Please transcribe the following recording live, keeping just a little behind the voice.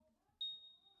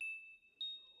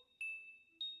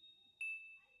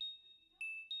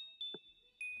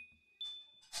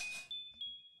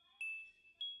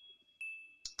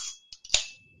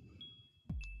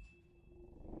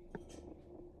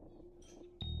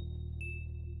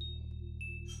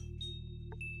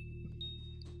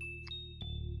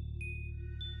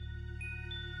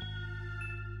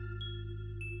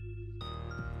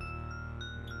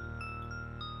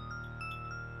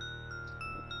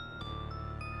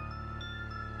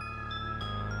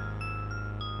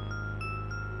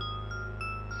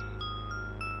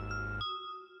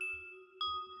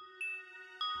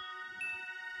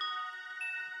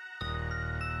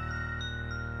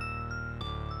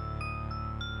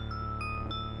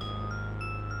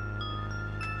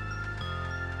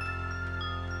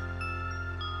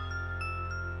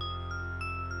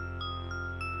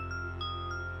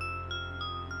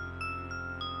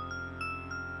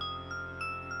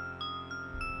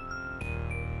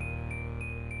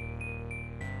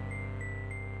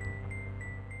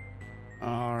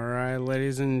right,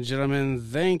 ladies and gentlemen,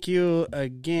 thank you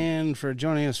again for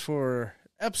joining us for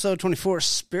episode 24,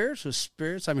 Spirits with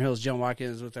Spirits. I'm your host, John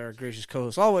Watkins, with our gracious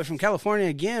co-host all the way from California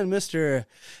again, Mr.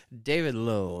 David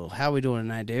Lowe. How we doing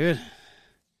tonight, David?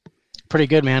 Pretty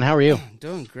good, man. How are you?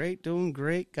 Doing great.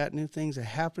 Got new things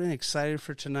happening. Excited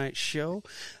for tonight's show.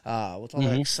 With all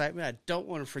that excitement, I don't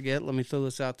want to forget, let me throw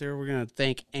this out there. We're going to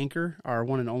thank Anchor, our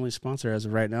one and only sponsor as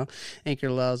of right now. Anchor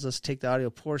allows us to take the audio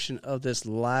portion of this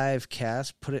live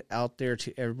cast, put it out there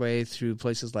to everybody through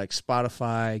places like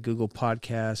Spotify, Google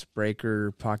Podcasts,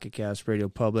 Breaker, Pocket Cast, Radio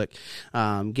Public,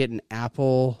 getting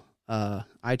Apple,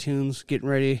 iTunes, getting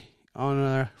ready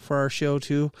on for our show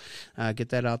too. Get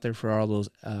that out there for all those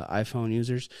iPhone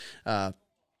users. But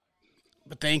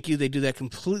thank you. They do that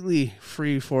completely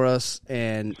free for us,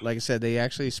 and like I said, they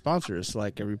actually sponsor us.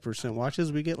 Like every %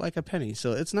 watches, we get like a penny,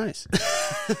 so it's nice.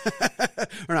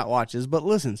 Or not watches, but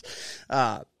listens.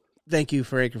 Thank you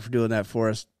for Anchor for doing that for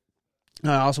us.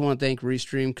 I also want to thank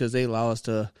Restream because they allow us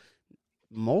to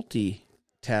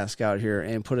multitask out here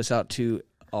and put us out to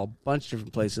a bunch of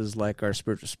different places like our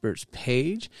Spiritual Spirits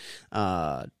page,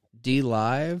 D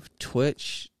Live,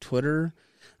 Twitch, Twitter,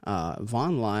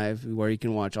 Vaughn Live, where you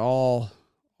can watch all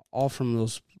from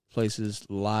those places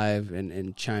live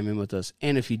and chime in with us.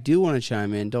 And if you do want to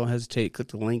chime in, don't hesitate. Click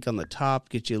the link on the top,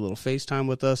 get you a little FaceTime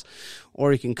with us,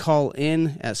 or you can call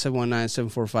in at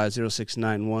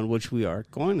 719-745-0691, which we are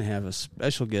going to have a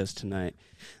special guest tonight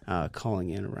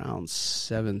calling in around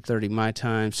 7:30 my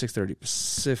time, 6:30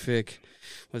 Pacific.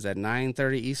 Was that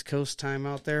 9:30 East Coast time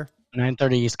out there?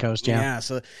 9:30 East Coast, yeah. Yeah,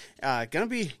 so gonna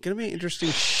be an interesting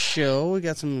show. We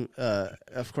got some,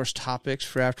 of course, topics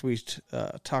for after we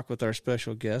talk with our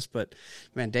special guest. But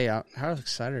man, Dave, how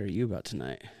excited are you about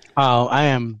tonight? Oh,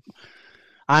 I'm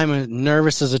as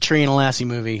nervous as a tree in a Lassie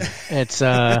movie. It's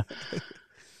I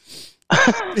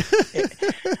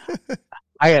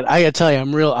gotta tell you,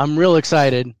 I'm real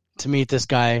excited to meet this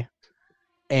guy,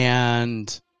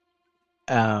 and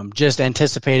just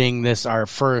anticipating this our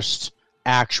first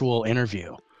actual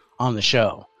interview on the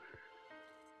show.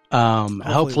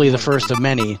 Hopefully the first of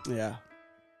many. Yeah,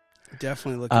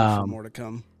 definitely looking for more to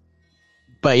come.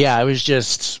 But yeah, I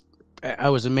was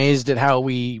amazed at how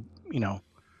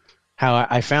how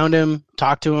I found him,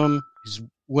 talked to him. He's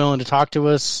willing to talk to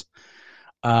us.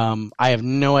 I have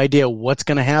no idea what's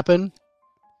going to happen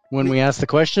when we ask the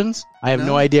questions. I have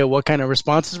no idea what kind of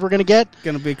responses we're going to get.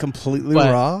 Going to be completely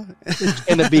raw. It's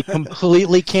going to be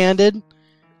completely candid.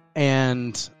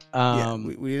 And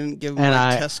we didn't give him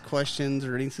test questions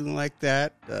or anything like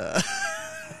that.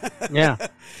 Yeah.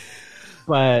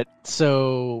 But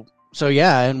so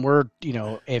yeah, and we're,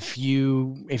 if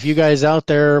you guys out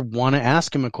there want to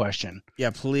ask him a question,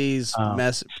 yeah, please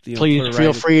please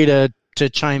feel free to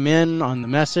chime in on the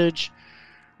message.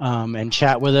 And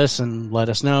chat with us and let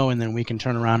us know, and then we can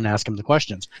turn around and ask him the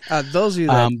questions. Those of you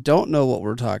that don't know what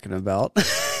we're talking about,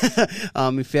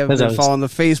 if you haven't been following the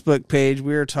Facebook page,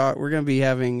 we're going to be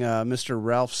having Mr.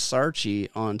 Ralph Sarchie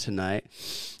on tonight.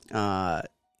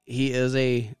 He is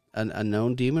a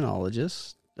known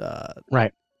demonologist.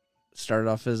 Right. Started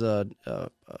off as a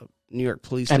New York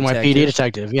police NYPD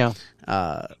detective. Yeah.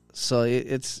 So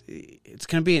it's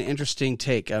going to be an interesting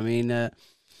take. I mean.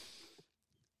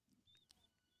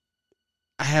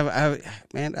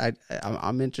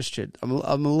 I'm interested. I'm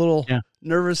a little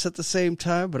nervous at the same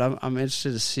time, but I'm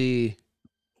interested to see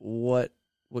what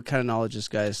kind of knowledge this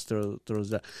guy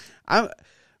throws out.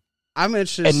 I'm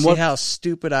interested to see how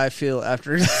stupid I feel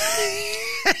after.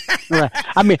 Right.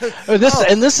 I mean,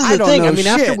 this is the thing. I mean,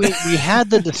 after we had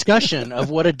the discussion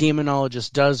of what a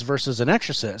demonologist does versus an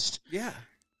exorcist,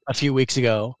 a few weeks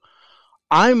ago,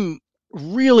 I'm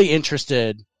really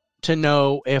interested to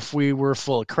know if we were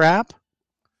full of crap.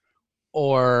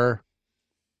 Or,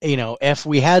 if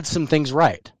we had some things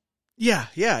right. Yeah.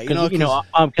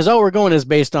 Because all we're going is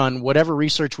based on whatever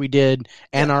research we did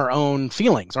and our own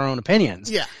feelings, our own opinions.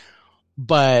 Yeah.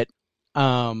 But,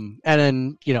 and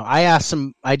then,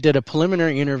 I did a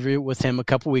preliminary interview with him a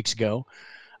couple weeks ago,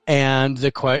 and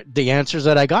the answers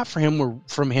that I got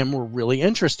from him were really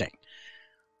interesting.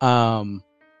 And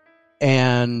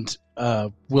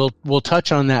we'll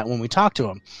touch on that when we talk to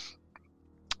him.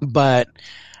 But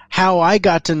how I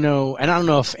got to know, and I don't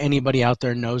know if anybody out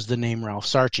there knows the name Ralph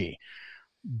Sarchie,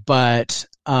 but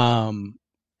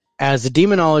as a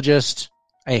demonologist,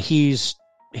 he's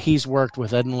worked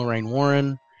with Ed and Lorraine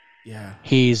Warren. Yeah,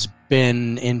 he's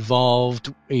been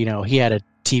involved. He had a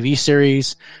TV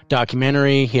series,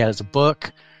 documentary. He has a book,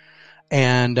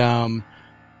 and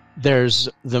there's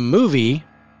the movie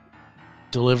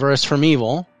 "Deliver Us from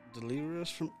Evil." Deliver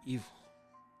Us from Evil.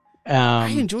 I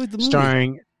enjoyed the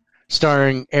movie.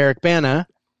 Starring Eric Bana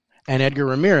and Edgar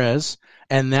Ramirez,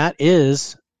 and that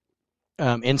is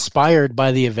inspired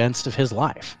by the events of his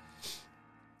life.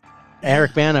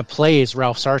 Eric Bana plays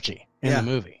Ralph Sarchie in the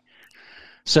movie.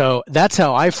 So that's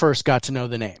how I first got to know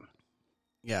the name.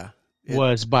 Yeah.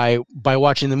 Was by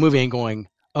watching the movie and going,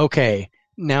 okay,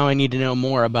 now I need to know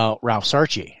more about Ralph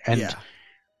Sarchie and,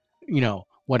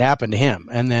 what happened to him.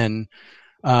 And then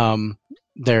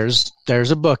there's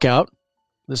a book out,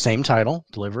 the same title,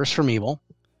 Deliver Us from Evil.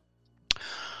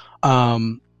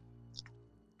 And,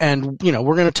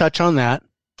 we're going to touch on that,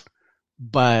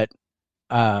 but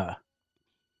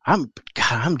I'm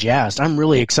jazzed. I'm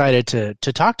really excited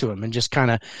to talk to him and just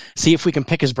kind of see if we can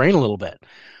pick his brain a little bit.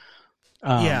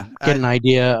 Get an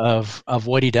idea of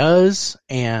what he does,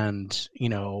 and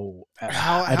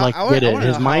I'd like to get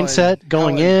his mindset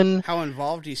going in. How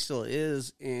involved he still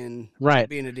is in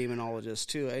being a demonologist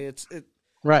too.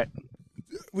 Right.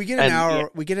 We get an hour.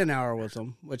 We get an hour with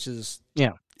him, which is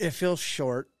it feels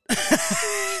short,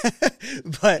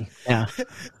 but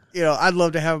I'd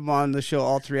love to have him on the show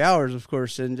all 3 hours, of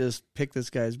course, and just pick this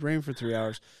guy's brain for 3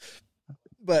 hours.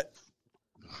 But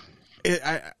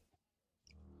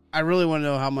I really want to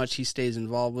know how much he stays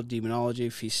involved with demonology,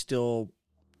 if he's still,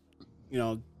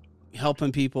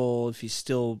 helping people, if he's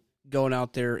still going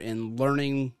out there and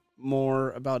learning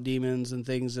more about demons and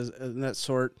things of that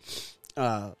sort.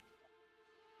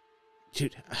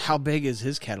 Dude, how big is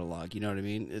his catalog? You know what I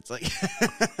mean? It's like...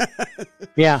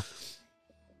 Yeah.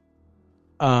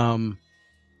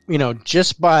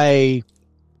 Just by,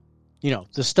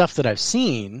 the stuff that I've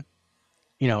seen,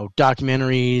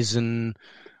 documentaries and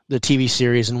the TV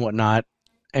series and whatnot.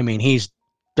 I mean, he's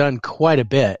done quite a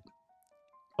bit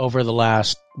over the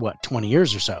last, 20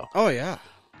 years or so. Oh, yeah.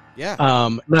 Yeah.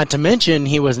 Not to mention,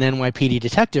 he was an NYPD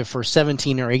detective for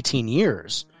 17 or 18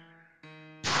 years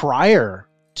prior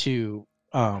to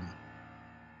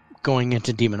going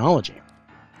into demonology.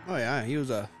 Oh, yeah. He was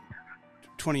a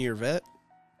 20-year vet.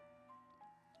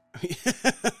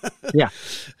 Yeah.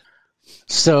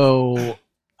 So,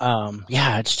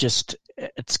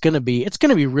 it's gonna be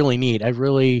really neat. I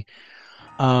really,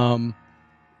 number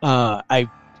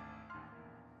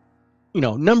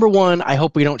one, I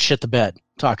hope we don't shit the bed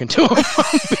talking to him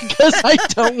because I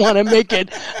don't want to make it.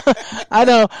 I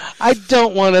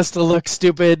don't want us to look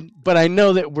stupid, but I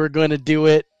know that we're going to do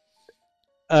it.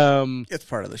 It's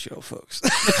part of the show, folks.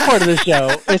 It's part of the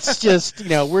show. It's just,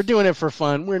 we're doing it for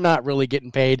fun. We're not really getting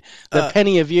paid. The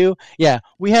penny of you,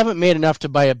 we haven't made enough to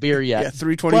buy a beer yet. Yeah,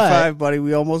 $3.25, buddy.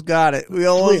 We almost got it. We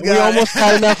almost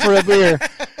got enough for a beer.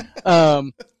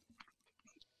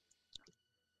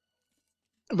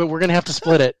 But we're gonna have to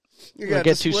split it. We'll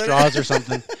get 2 straws or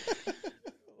something.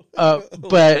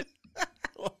 But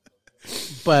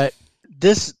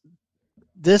this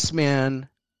man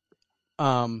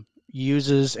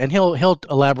uses, and he'll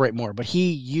elaborate more, but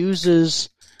he uses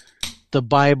the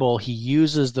Bible, he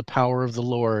uses the power of the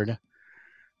Lord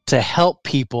to help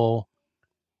people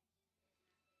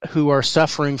who are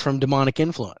suffering from demonic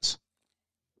influence.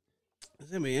 It's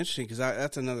going to be interesting because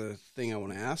that's another thing I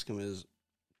want to ask him is,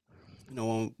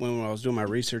 when I was doing my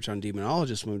research on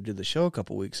demonologists, when we did the show a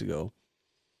couple weeks ago,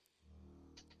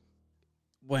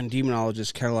 when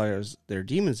demonologists catalog their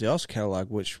demons, they also catalog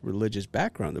which religious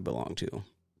background they belong to.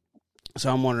 So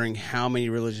I'm wondering how many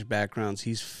religious backgrounds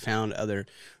he's found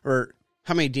or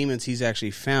how many demons he's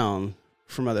actually found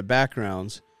from other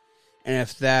backgrounds, and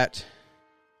if that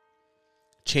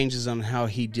changes on how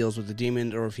he deals with the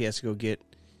demon, or if he has to go get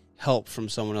help from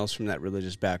someone else from that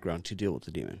religious background to deal with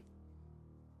the demon.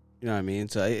 You know what I mean?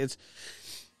 So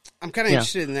I'm kind of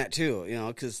interested in that too,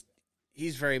 because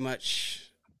he's very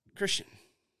much Christian,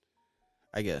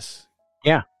 I guess.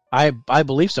 Yeah, I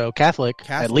believe so. Catholic,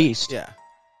 at least. Yeah.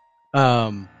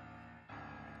 I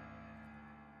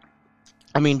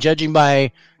mean, judging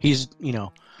by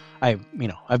I've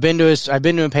been to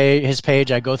his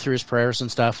page. I go through his prayers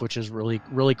and stuff, which is really,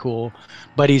 really cool.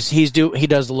 But he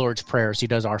does the Lord's prayers. He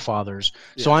does Our Fathers.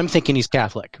 Yeah. So I'm thinking he's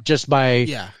Catholic just by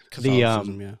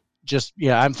Catholicism,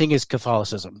 I'm thinking it's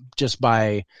Catholicism just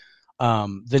by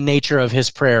the nature of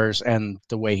his prayers and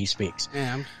the way he speaks.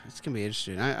 Yeah, it's gonna be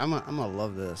interesting. I'm gonna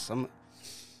love this. I'm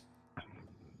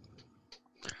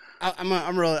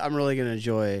really gonna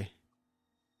enjoy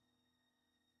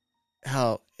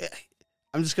how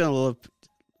I'm just gonna love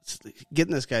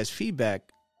getting this guy's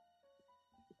feedback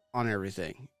on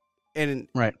everything, and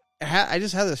I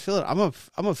just have this feeling I'm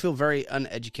gonna feel very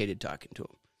uneducated talking to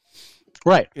him.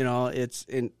 Right.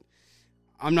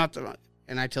 I'm not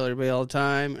and I tell everybody all the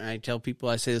time, and I tell people,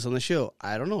 I say this on the show,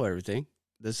 I don't know everything.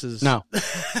 This is no.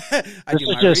 I do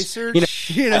my research,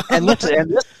 and this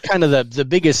is kind of the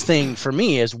biggest thing for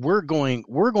me is we're going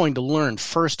to learn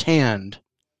firsthand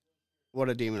what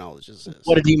a demonologist is.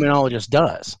 What a demonologist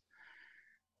does.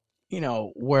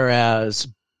 Whereas,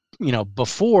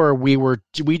 before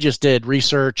we just did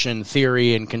research and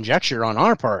theory and conjecture on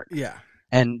our part. Yeah.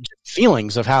 And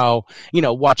feelings of how,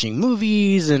 watching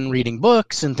movies and reading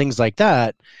books and things like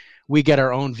that, we get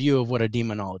our own view of what a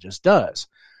demonologist does.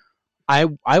 I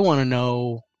want to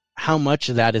know how much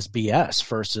of that is BS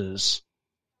versus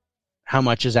how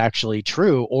much is actually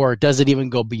true, or does it even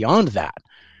go beyond that,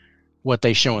 what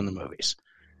they show in the movies?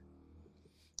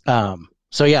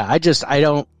 So yeah,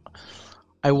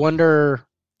 I wonder.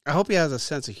 I hope he has a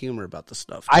sense of humor about the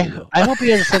stuff. I hope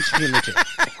he has a sense of humor too.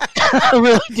 I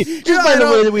really do. Just by the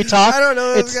way that we talk, I don't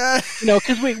know this guy.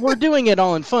 Because we're doing it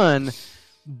all in fun,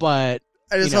 but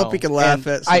I just hope he can laugh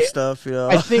at some stuff.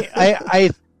 I think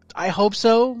I hope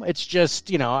so. It's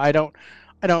just I don't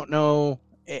know.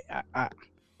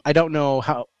 I don't know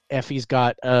how if he's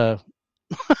got a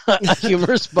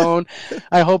humorous bone.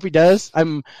 I hope he does.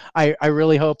 I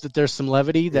really hope that there's some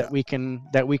levity that we can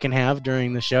have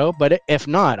during the show. But if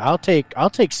not, I'll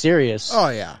take serious. Oh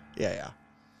yeah.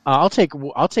 I'll take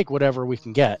whatever we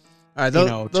can get. All right,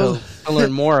 to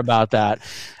learn more about that,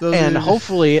 and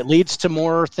hopefully it leads to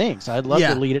more things. I'd love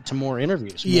to lead it to more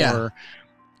interviews, more,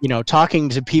 talking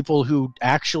to people who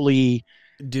actually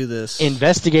do this,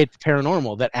 investigate the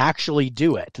paranormal, that actually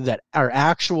do it, that are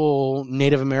actual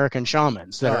Native American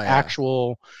shamans, that are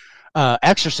actual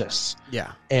exorcists.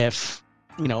 Yeah. If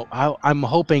I'm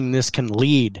hoping this can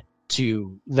lead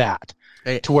to that,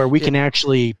 to where we can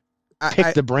actually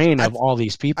pick the brain of all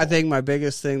these people. I think my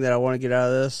biggest thing that I want to get out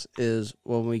of this is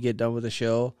when we get done with the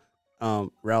show,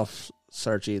 Ralph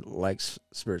Sarchie likes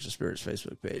Spirits of Spirits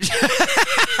Facebook page.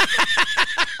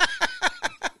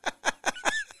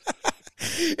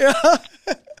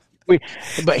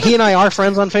 But he and I are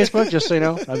friends on Facebook, just so you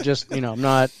know.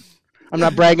 I'm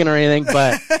not bragging or anything,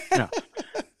 but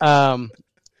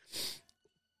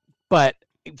but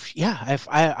yeah, if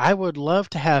I would love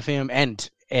to have him, and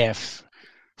if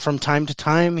from time to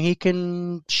time he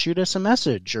can shoot us a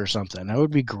message or something, that would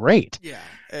be great. Yeah.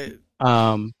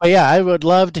 But yeah, I would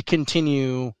love to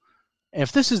continue.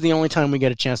 If this is the only time we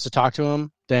get a chance to talk to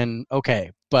him, then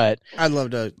okay. But I'd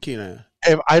love to,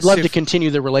 I'd love to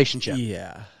continue the relationship.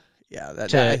 Yeah.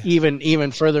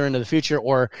 Even further into the future,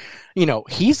 or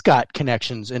he's got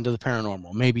connections into the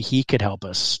paranormal. Maybe he could help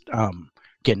us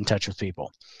get in touch with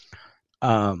people.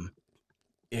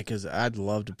 Yeah, because I'd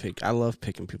love to pick. I love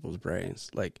picking people's brains.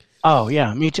 Like, oh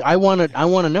yeah, me too. I want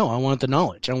to know. I want the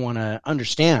knowledge. I want to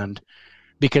understand,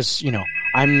 because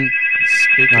I'm.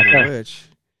 Speaking of which,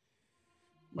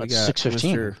 we got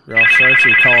 6:15. Mr. Ralph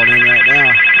Sarchie calling in right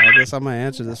now. I guess I'm gonna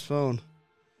answer this phone.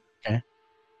 Okay.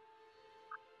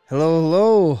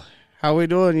 Hello. How we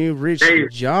doing? You've reached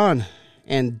John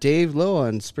and Dave Lowe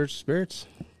on Spirits of Spirits.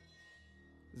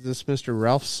 Is this Mr.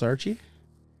 Ralph Sarchie?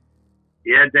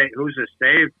 Yeah, Dave. Who's this,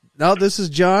 Dave? No, this is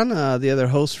John, the other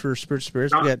host for Spirits of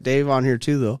Spirits. We got Dave on here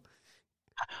too, though.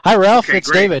 Hi, Ralph. Okay,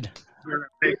 it's great. David.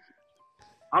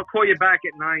 I'll call you back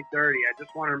at 9:30. I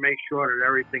just want to make sure that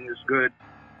everything is good,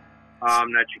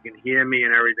 that you can hear me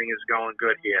and everything is going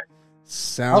good here.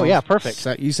 Oh, yeah, perfect.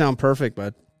 You sound perfect,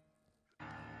 bud.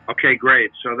 Okay,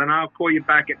 great. So then I'll call you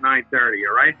back at 9:30,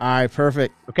 all right? All right,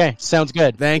 perfect. Okay, sounds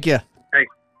good. Thank you. Hey,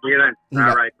 see you then.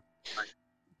 All right. Bye.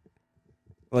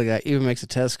 Look, I even makes a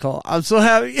test call. I'm so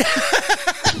happy.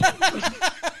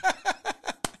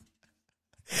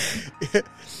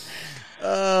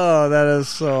 Oh, that is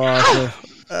so awesome.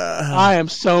 I am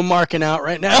so marking out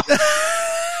right now.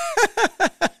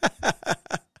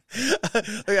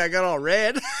 Look, I got all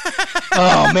red.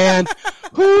 Oh, man.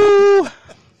 Woo.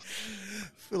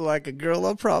 Feel like a girl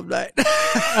on prom night.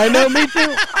 I know, me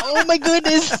too. Oh, my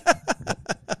goodness.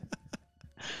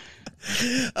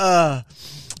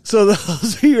 So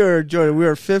those of you who are joining, we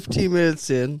are 15 minutes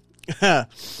in. Go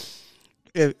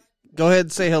ahead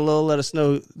and say hello. Let us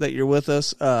know that you're with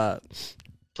us.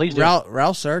 Please do.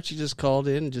 Ralph Sarchie just called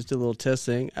in and just did a little test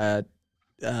thing.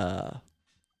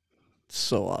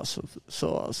 So awesome.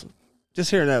 So awesome.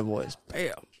 Just hearing that voice.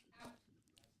 Bam.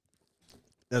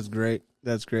 That's great.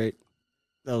 That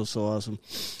was so awesome.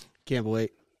 Can't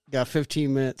wait. Got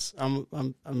 15 minutes. I'm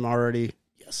already,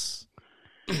 yes.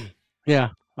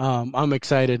 Yeah. I'm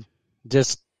excited.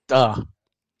 Just it's gonna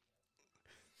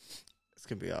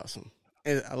be awesome.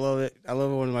 And I love it. I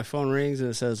love it when my phone rings and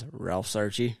it says Ralph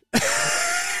Sarchie.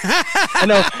 I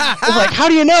know. I was like, how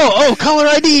do you know? Oh, caller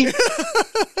ID.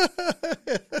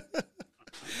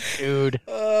 Dude.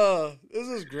 Oh, this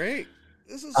is great.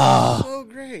 This is so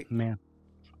great. Man.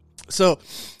 So,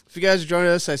 if you guys are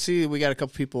joining us, I see we got a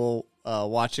couple people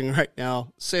watching right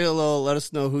now. Say hello. Let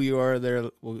us know who you are there.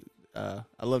 I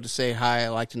love to say hi. I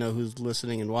like to know who's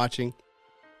listening and watching.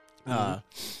 That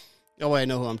way I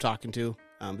know who I'm talking to,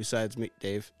 besides me,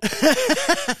 Dave.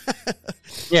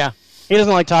 Yeah, he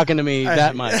doesn't like talking to me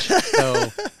that much. So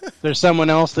if there's someone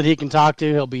else that he can talk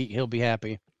to, he'll be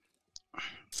happy.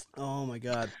 Oh, my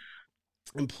God.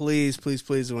 And please, please,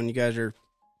 please, when you guys are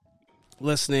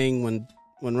listening,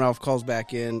 when Ralph calls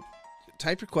back in,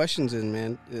 type your questions in,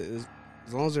 man.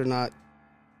 As long as they're not.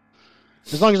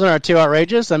 As long as they're not too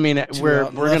outrageous, I mean, we're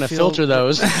going to filter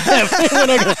those.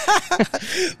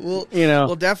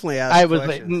 We'll definitely ask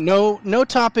questions. No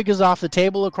topic is off the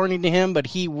table according to him, but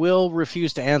he will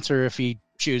refuse to answer if he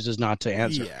chooses not to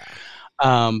answer.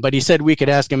 Yeah. But he said we could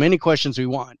ask him any questions we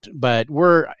want, but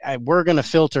we're going to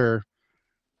filter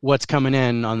what's coming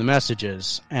in on the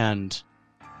messages, and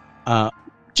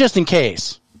just in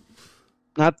case,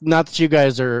 not that you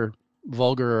guys are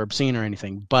vulgar or obscene or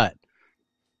anything, but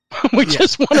we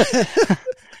just want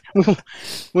to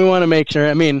we want to make sure.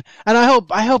 I mean, and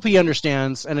I hope he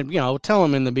understands. And tell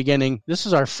him in the beginning, this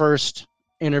is our first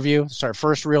interview. It's our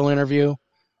first real interview.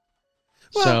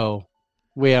 Well, so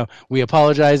we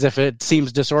apologize if it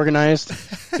seems disorganized,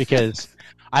 because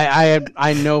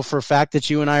I know for a fact that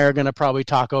you and I are going to probably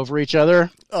talk over each other.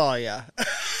 Oh yeah,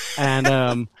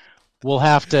 and we'll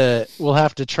have to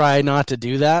try not to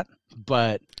do that,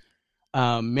 but.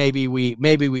 Maybe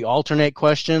we alternate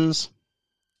questions.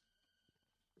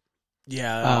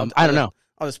 Yeah, I don't know.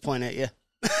 I'll just point at you.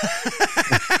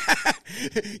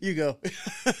 You go.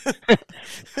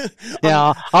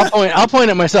 Yeah, I'll point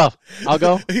at myself. I'll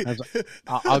go.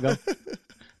 I'll go.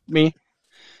 Me,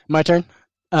 my turn.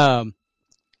 But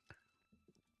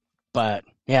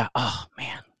yeah. Oh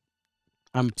man.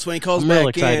 So when he calls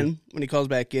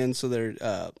back in, so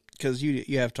they're because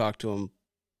you have talked to him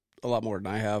a lot more than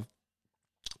I have.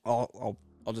 I'll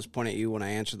just point at you when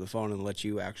I answer the phone and let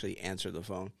you actually answer the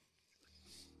phone.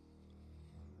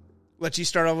 Let you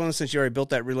start off on, since you already built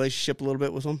that relationship a little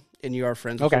bit with him, and you are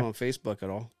friends with him on Facebook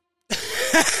at all.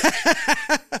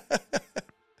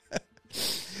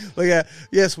 Look at,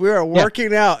 yes, we are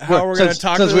working out how we're going to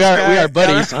talk to this guy. We are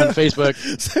buddies on Facebook.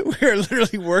 So we are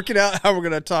literally working out how we're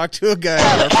going to talk to a guy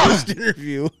in our first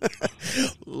interview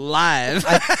live.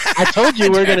 I told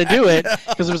you we were going to do it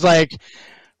because it was like,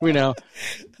 I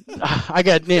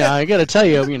got to tell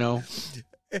you, And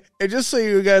just so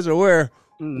you guys are aware,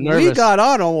 nervous. We got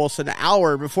on almost an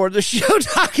hour before the show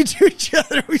talking to each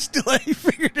other. We still haven't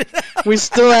figured it out. We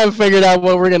still haven't figured out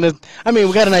what we're going to... I mean,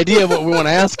 we got an idea of what we want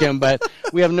to ask him, but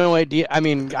we have no idea. I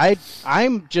mean,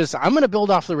 I'm going to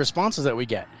build off the responses that we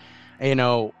get.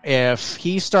 If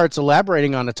he starts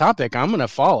elaborating on a topic, I'm going to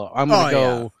follow. I'm going to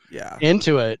go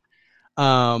into it.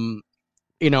 And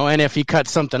if he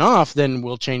cuts something off, then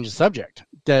we'll change the subject.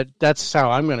 That's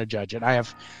how I'm going to judge it. I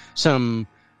have some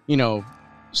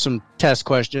test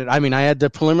questions. I mean, I had the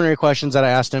preliminary questions that I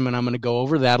asked him, and I'm going to go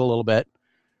over that a little bit.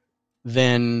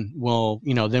 Then we'll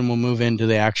move into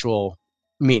the actual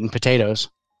meat and potatoes.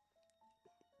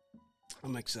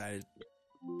 I'm excited.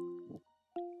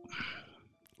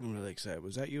 I'm really excited.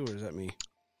 Was that you or is that me?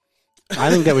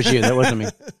 I think that was you. That wasn't me.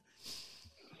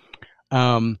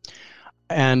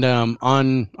 And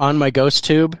on my ghost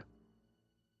tube,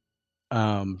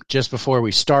 just before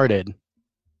we started,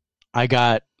 I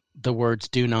got the words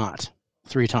 "do not"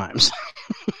 3 times.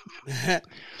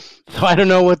 So I don't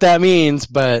know what that means,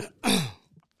 but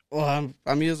well,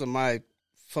 I'm using my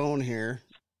phone here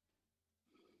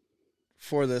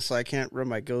for this, so I can't run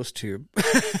my ghost tube.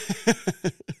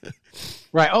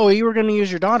 Right. Oh, you were going to use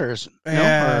your daughter's.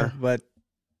 Yeah, but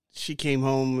she came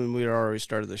home and we had already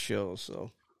started the show,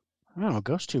 so. Oh,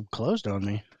 ghost tube closed on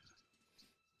me.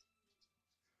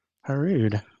 How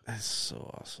rude. That's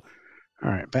so awesome. All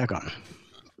right, back on.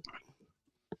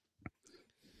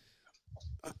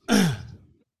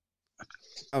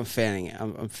 I'm fanning it.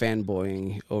 I'm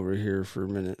fanboying over here for a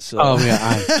minute. So. Oh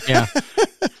yeah.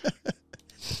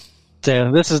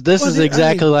 So this is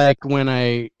exactly like when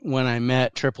I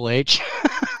met Triple H.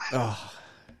 Oh.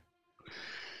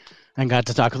 And got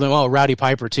to talk with him. Oh, Rowdy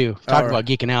Piper too. Talk about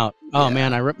geeking out. Oh yeah.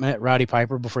 Man, I met Rowdy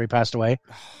Piper before he passed away.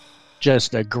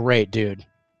 Just a great dude.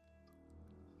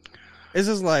 This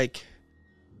is like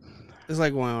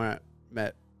when I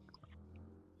met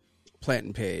Plant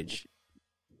and Page.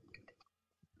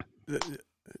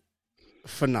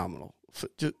 Phenomenal.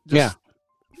 Yeah.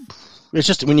 It's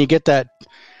just when you get that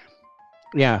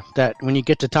when you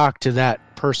get to talk to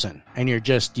that person and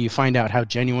you find out how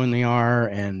genuine they are.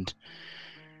 And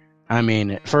I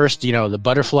mean, at first, the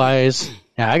butterflies.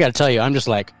 Yeah, I got to tell you, I'm just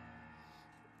like,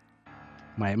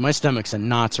 My stomach's in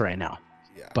knots right now.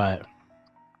 Yeah. But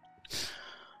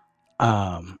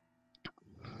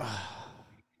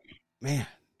man,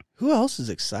 who else is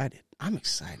excited? I'm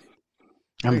excited.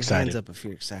 I'm excited. Hands up if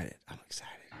you're excited. I'm excited.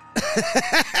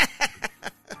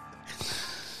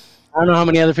 I don't know how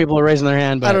many other people are raising their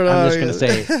hand, but I'm just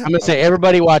going to say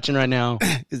everybody watching right now,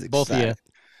 is excited. Both of you,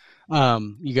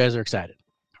 you guys are excited.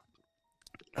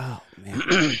 Oh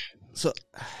man. So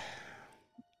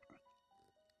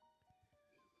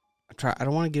I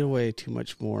don't want to get away too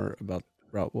much more about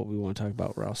what we want to talk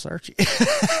about Ralph Sarchie.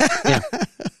 Yeah,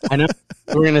 I know.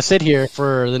 We're going to sit here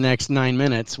for the next 9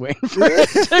 minutes waiting for it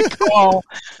to call.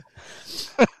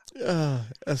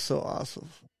 That's so awesome.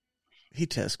 He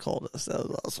test called us. That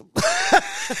was awesome.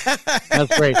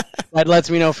 That's great. That lets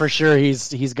me know for sure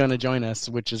he's going to join us,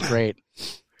 which is great.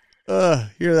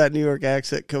 Hear that New York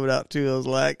accent coming out too. I was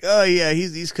like, oh yeah,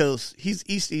 he's East Coast. He's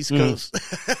East Coast.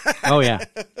 Oh yeah.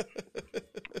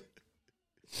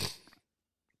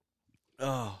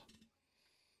 Oh.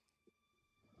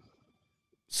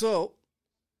 So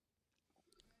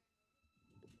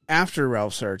after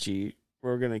Ralph Sarchie,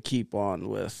 we're going to keep on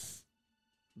with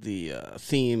the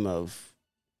theme of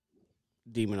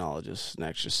demonologists and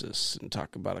exorcists and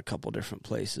talk about a couple different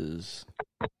places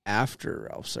after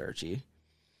Ralph Sarchie.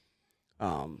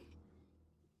 You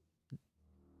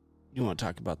want to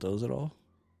talk about those at all?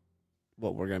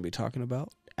 What we're going to be talking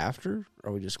about after?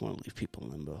 Or are we just going to leave people in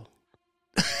limbo?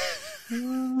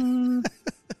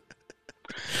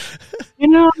 You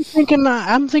know,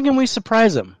 I'm thinking we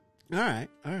surprise them. All right.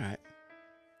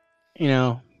 You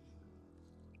know,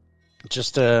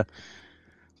 just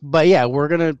but yeah, we're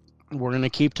gonna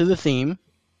keep to the theme,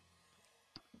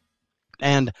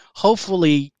 and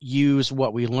hopefully use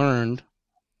what we learned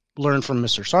from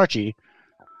Mr. Sarchie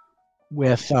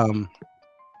with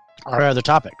our other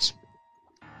topics.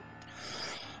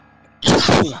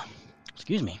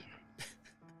 Excuse me.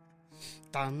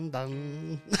 Dun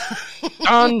dun.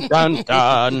 Dun dun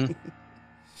dun.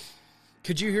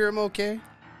 Could you hear him okay?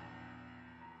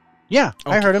 Yeah,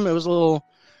 okay. I heard him. It was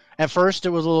at first it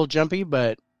was a little jumpy,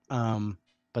 but then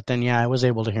yeah, I was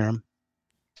able to hear him.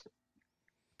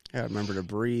 I gotta remember to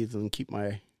breathe and keep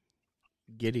my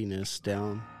giddiness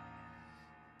down.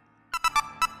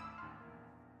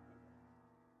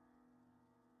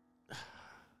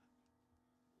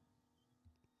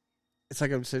 It's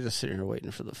like I'm just sitting here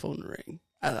waiting for the phone to ring.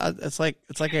 It's like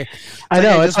I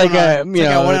went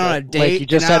on a date. Like you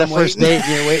just had a first date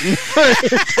and you're waiting for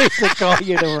it to call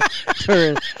you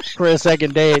for a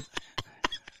second date.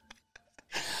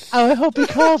 Oh, I hope he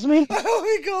calls me.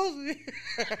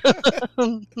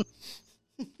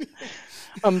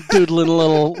 I'm doodling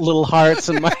little hearts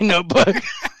in my notebook.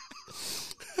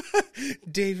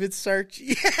 David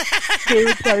Sarchie.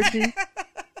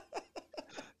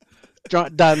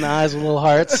 Dotting the eyes with little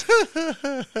hearts.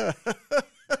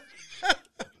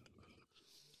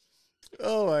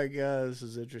 Oh my god, this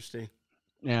is interesting.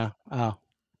 Yeah. Oh.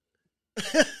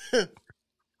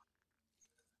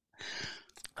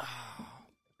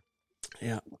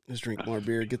 Yeah, let's drink more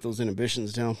beer, get those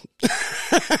inhibitions down.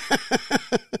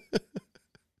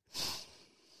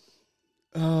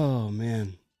 Oh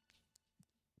man.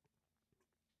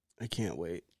 I can't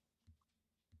wait.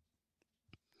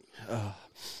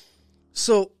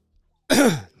 So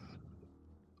 2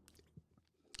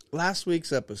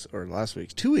 weeks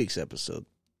episode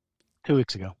 2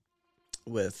 weeks ago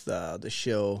with the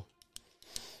show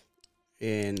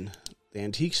in the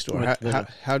antique store.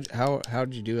 How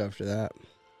did you do after that?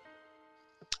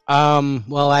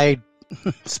 Well, I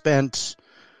spent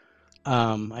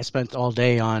all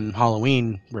day on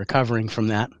Halloween recovering from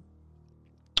that.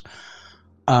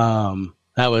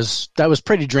 That was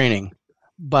pretty draining,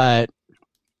 but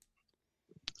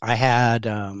I had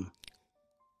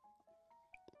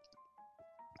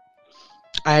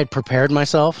prepared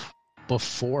myself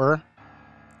before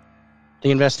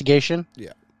the investigation.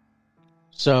 Yeah.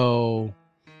 So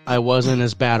I wasn't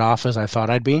as bad off as I thought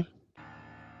I'd be.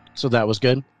 So that was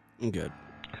good. Good.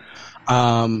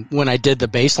 When I did the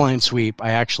baseline sweep,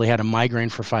 I actually had a migraine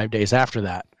for 5 days after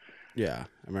that. Yeah,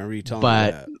 I remember you telling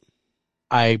me that.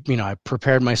 I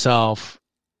prepared myself,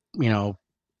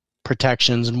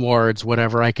 protections and wards,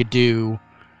 whatever I could do.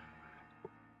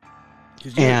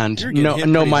 And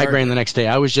no migraine the next day.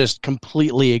 I was just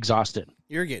completely exhausted.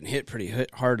 You're getting hit pretty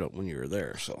hard when you were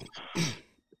there, so.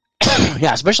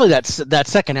 Yeah, especially that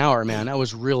second hour, man. That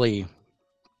was really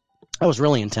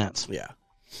intense. Yeah.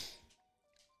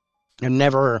 I've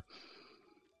never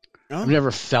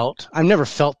felt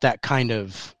that kind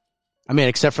of,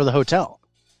 except for the hotel.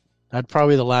 That's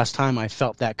probably the last time I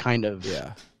felt that kind of.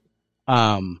 Yeah.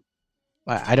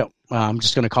 I don't I'm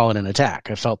just going to call it an attack.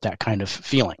 I felt that kind of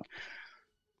feeling.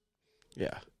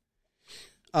 Yeah.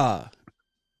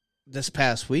 This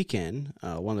past weekend,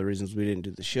 one of the reasons we didn't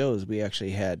do the show is we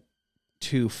actually had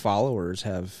 2 followers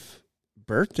have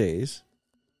birthdays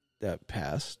that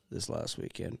passed this last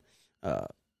weekend.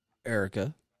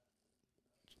 Erica.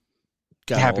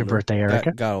 Happy birthday,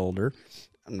 Erica. Got older.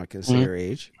 I'm not going to say her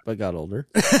age, but got older.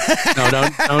 No,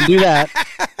 don't do that.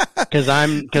 Because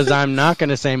I'm not going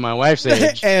to say my wife's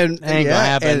age. And ain't gonna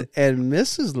happen. And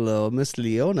Mrs. Lowe, Miss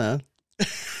Leona,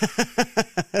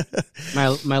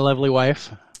 my lovely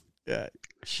wife. Yeah,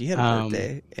 she had a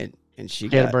birthday, and she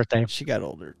had a birthday. She got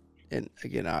older, and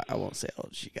again, I won't say how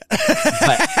old she got,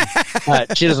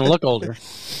 but she doesn't look older.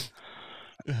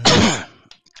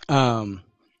 But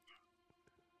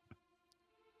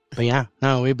yeah,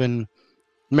 no, we've been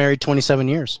married 27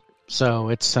 years, so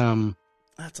it's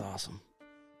that's awesome.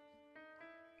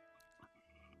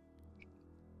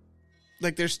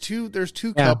 Like there's two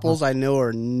couples I know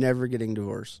are never getting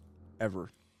divorced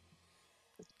ever.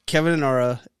 Kevin and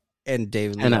Nara and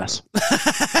David and us.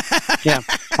 Yeah,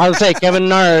 I would say Kevin and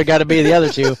Nara got to be the other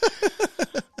two.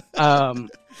 But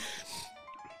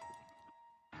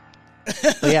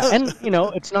yeah, and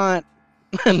it's not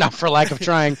for lack of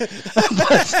trying,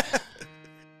 but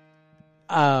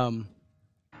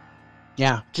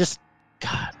yeah, just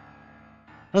God,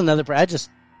 another. I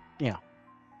just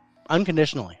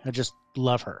unconditionally, I just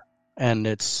love her, and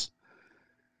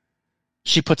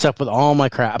she puts up with all my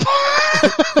crap.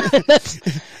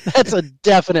 That's a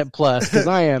definite plus because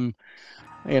I am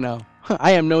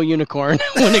no unicorn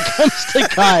when it comes to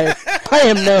Kai.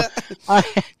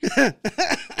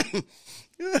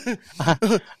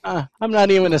 I'm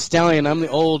not even a stallion. I'm the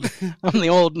old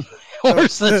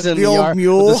horse that's in the yard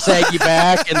mule with the saggy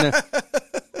back and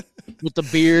with the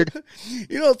beard.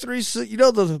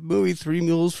 The movie 3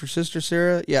 Mules for Sister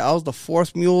Sarah? Yeah, I was the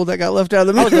 4th mule that got left out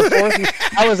of the movie.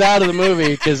 I was out of the movie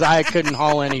because I couldn't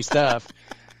haul any stuff.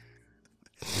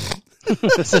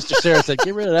 Sister Sarah said,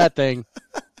 "Get rid of that thing."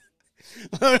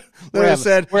 We're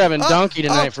having donkey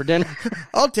tonight for dinner.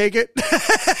 I'll take it.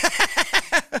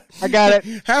 I got it.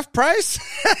 Half price?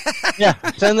 Yeah,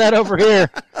 send that over here.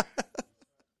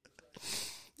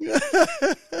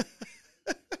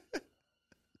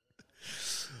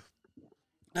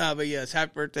 But yes,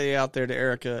 happy birthday out there to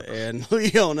Erica and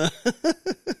Leona.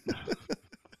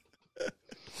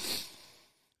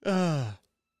 I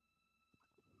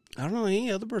don't know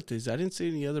any other birthdays. I didn't see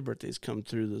any other birthdays come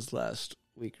through this last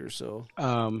week or so.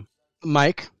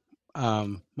 Mike,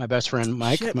 my best friend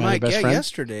Mike. Shit, my Mike, best friend.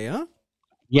 yesterday, huh?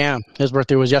 Yeah, his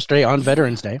birthday was yesterday on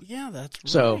Veterans Day. Yeah, that's right.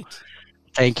 So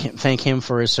thank him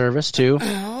for his service too.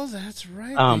 Oh, that's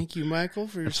right. Thank you, Michael,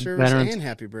 for your service and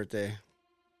happy birthday.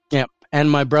 Yeah, and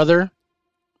my brother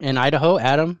in Idaho,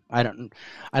 Adam. I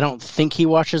don't think he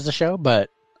watches the show, but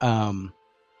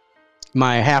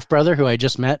my half brother, who I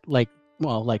just met like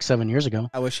 7 years ago.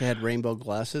 I wish I had rainbow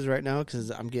glasses right now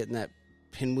because I'm getting that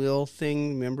pinwheel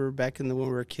thing. Remember back when we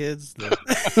were kids?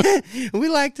 We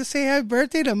like to say happy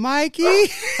birthday to Mikey.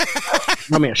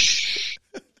 Let me shh.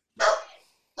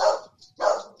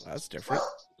 That's different.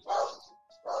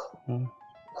 Okay,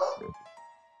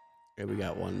 we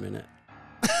got 1 minute.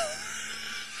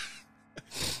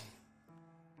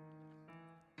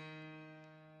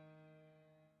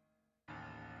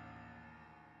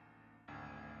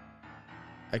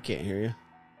 I can't hear you.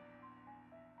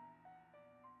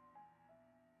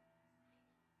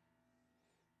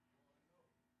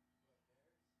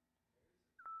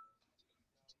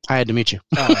 I had to meet you.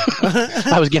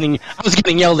 I was getting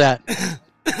yelled at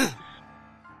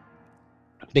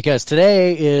because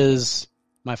today is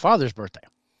my father's birthday.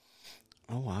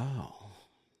 Oh wow!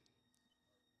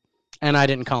 And I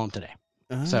didn't call him today,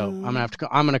 so I'm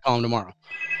gonna call him tomorrow.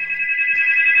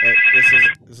 Hey,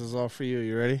 this is all for you.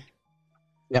 You ready?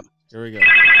 Yep. Here we go.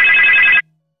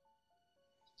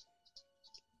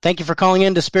 Thank you for calling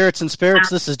in to Spirits and Spirits.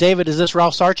 This is David. Is this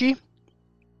Ralph Sarchi?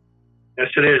 Yes,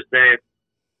 it is, Dave.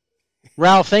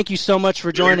 Ralph, thank you so much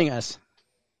for joining us.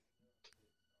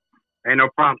 Hey, no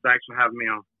problem. Thanks for having me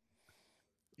on.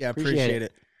 Yeah, appreciate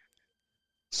it.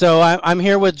 So I'm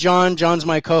here with John. John's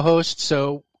my co-host,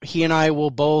 so he and I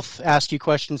will both ask you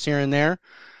questions here and there,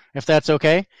 if that's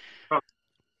okay.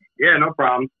 Yeah, no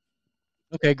problem.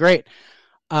 Okay, great.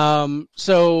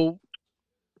 So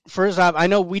first off, I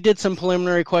know we did some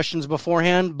preliminary questions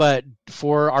beforehand, but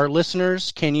for our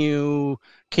listeners, can you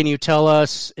tell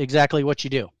us exactly what you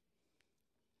do?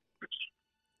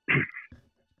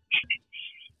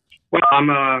 Well, I'm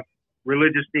a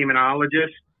religious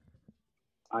demonologist.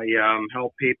 I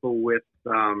help people with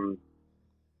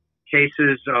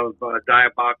cases of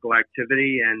diabolical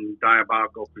activity and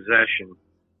diabolical possession.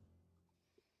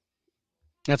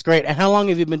 That's great. And how long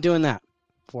have you been doing that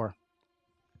for?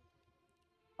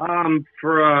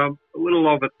 For a little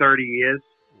over 30 years.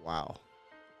 Wow.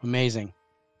 Amazing.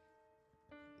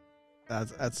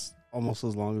 That's almost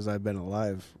as long as I've been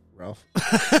alive, Ralph.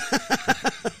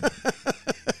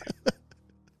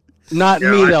 Not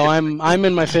me though. I'm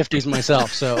in my 50s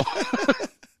myself, so.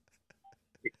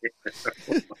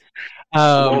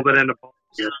 A little bit in the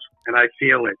pocket, and I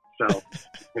feel it. So.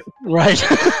 Right.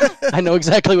 I know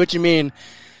exactly what you mean.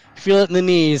 Feel it in the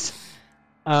knees.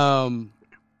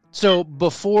 So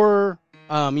before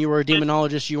you were a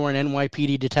demonologist, you were an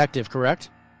NYPD detective, correct?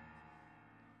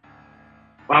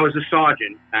 I was a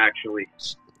sergeant, actually.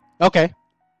 Okay.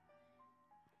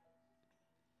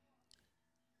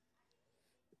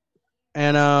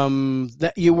 And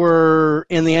that you were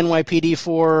in the NYPD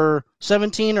for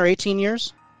 17 or 18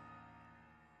 years?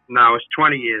 No, it was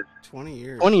 20 years. 20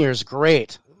 years. 20 years,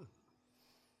 great.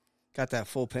 Got that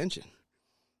full pension.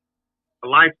 A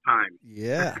lifetime.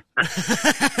 Yeah.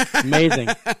 Amazing.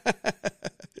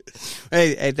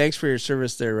 Hey, thanks for your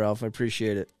service there, Ralph. I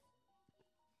appreciate it.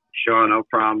 Sure, no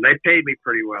problem. They paid me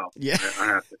pretty well. Yeah. I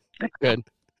have to. That's good.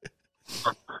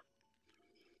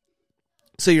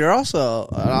 So you're also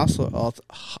an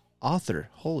author.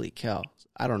 Holy cow.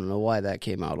 I don't know why that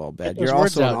came out all bad. You're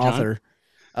also an author.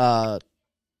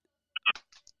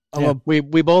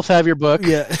 We both have your book.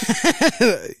 Yeah.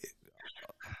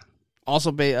 Also,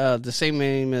 the same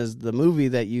name as the movie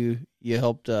that you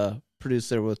helped produce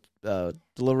there with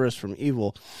Deliver Us from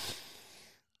Evil.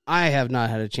 I have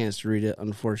not had a chance to read it,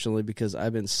 unfortunately, because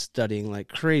I've been studying like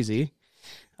crazy.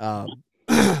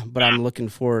 But I'm looking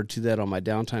forward to that on my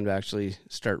downtime to actually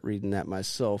start reading that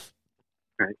myself.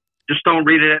 Right. Just don't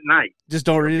read it at night. Just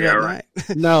don't read it at night.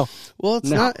 No. Well, it's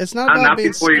not. It's not about not being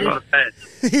before scared. You go to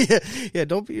bed. yeah.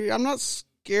 Don't be. I'm not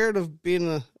scared of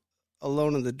being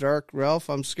alone in the dark, Ralph.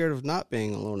 I'm scared of not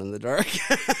being alone in the dark.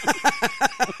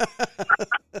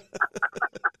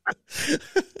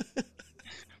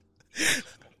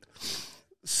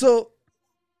 So,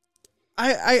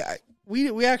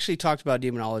 we actually talked about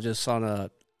demonologists on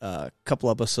a couple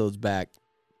episodes back,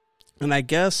 and I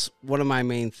guess one of my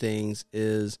main things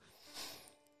is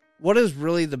what is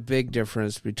really the big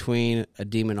difference between a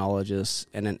demonologist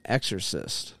and an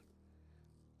exorcist?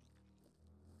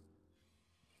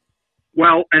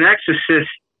 Well, an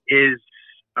exorcist is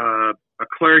a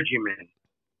clergyman.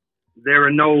 There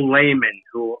are no laymen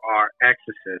who are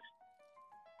exorcists.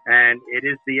 And it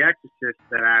is the exorcist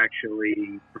that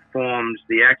actually performs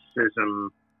the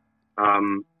exorcism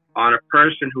on a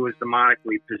person who is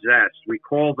demonically possessed. We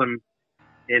call them,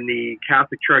 in the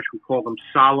Catholic Church, we call them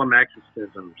solemn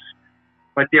exorcisms.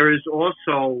 But there is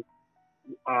also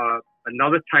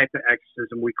another type of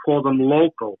exorcism. We call them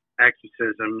local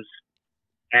exorcisms.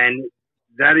 And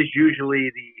that is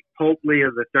usually the Pope Leo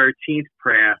XIII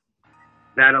prayer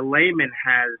that a layman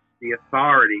has the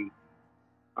authority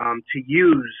to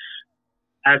use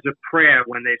as a prayer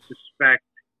when they suspect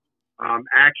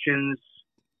actions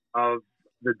of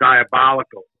the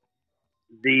diabolical.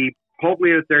 The Pope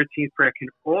Leo XIII prayer can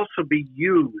also be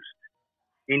used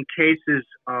in cases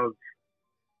of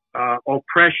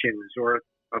oppressions or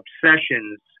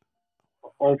obsessions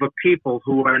over people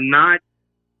who are not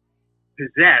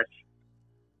possessed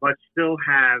but still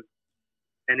have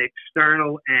an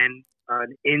external and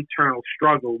an internal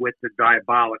struggle with the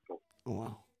diabolical. Oh,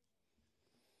 wow.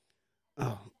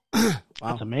 Oh, wow.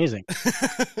 That's amazing.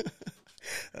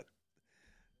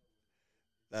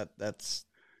 That's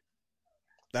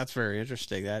very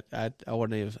interesting. I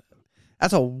wouldn't have.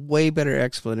 That's a way better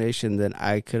explanation than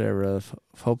I could ever have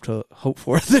hoped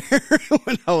for there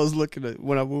when I was looking at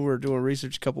when we were doing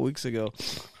research a couple weeks ago.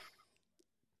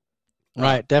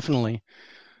 Right, definitely.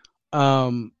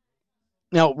 Now,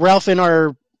 Ralph, in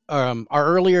our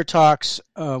earlier talks,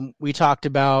 we talked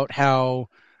about how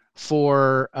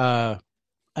for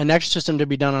an exorcism to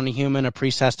be done on a human, a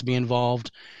priest has to be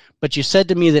involved. But you said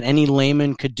to me that any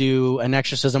layman could do an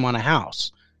exorcism on a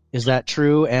house. Is that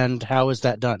true? And how is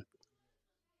that done?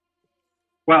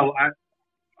 Well,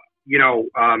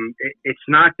 it's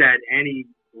not that any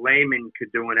layman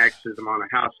could do an exorcism on a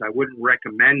house. I wouldn't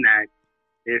recommend that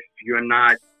if you're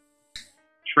not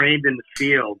trained in the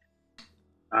field.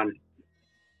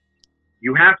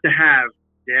 You have to have,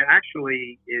 there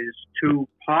actually is two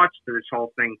parts to this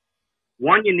whole thing.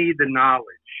 One, you need the knowledge,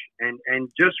 and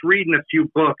just reading a few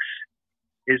books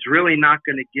is really not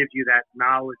going to give you that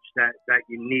knowledge that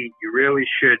you need. You really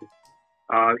should,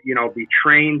 be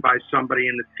trained by somebody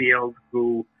in the field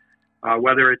who,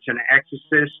 whether it's an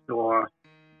exorcist or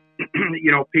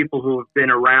people who have been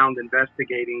around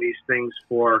investigating these things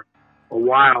for a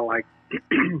while. Like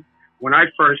when I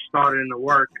first started in the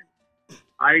work,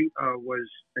 I was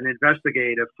an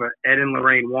investigator for Ed and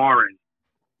Lorraine Warren.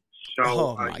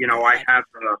 So, I have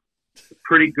a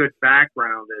pretty good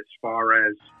background as far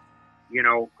as,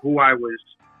 who I was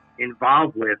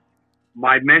involved with.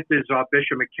 My mentors are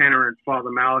Bishop McKenna and Father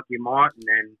Malachi Martin.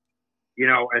 And,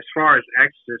 as far as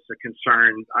exorcists are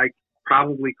concerned, I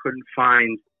probably couldn't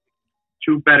find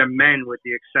two better men with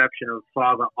the exception of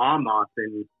Father Armoth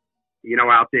and,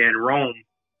 out there in Rome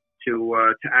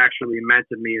to actually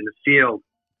mentor me in the field.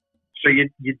 So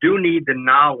you do need the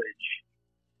knowledge.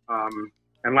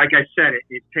 And like I said,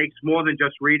 it takes more than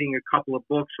just reading a couple of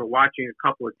books or watching a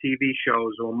couple of TV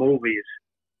shows or movies.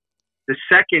 The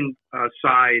second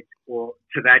side or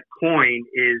to that coin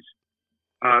is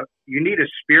you need a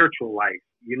spiritual life.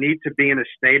 You need to be in a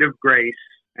state of grace.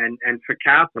 And for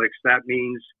Catholics, that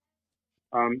means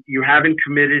you haven't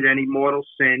committed any mortal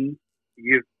sin.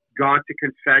 You've gone to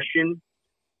confession.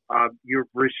 You've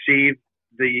received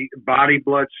the body,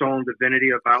 blood, soul, and divinity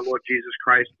of our Lord Jesus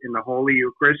Christ in the Holy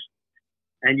Eucharist.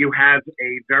 And you have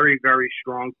a very, very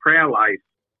strong prayer life.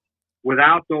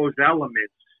 Without those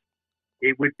elements,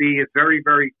 it would be a very,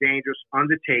 very dangerous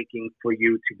undertaking for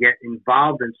you to get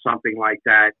involved in something like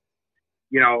that.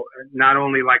 Not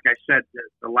only, like I said,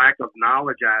 the lack of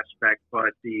knowledge aspect,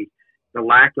 but the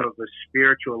lack of a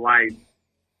spiritual life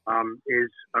is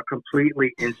a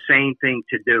completely insane thing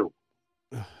to do.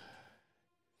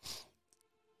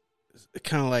 It's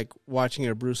kind of like watching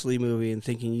a Bruce Lee movie and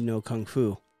thinking you know Kung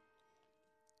Fu.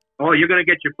 Oh, you're going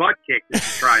to get your butt kicked if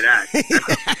you try that.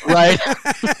 Right.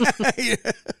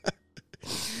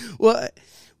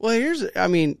 Well,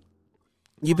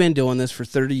 you've been doing this for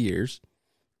 30 years.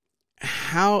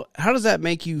 How does that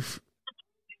make you?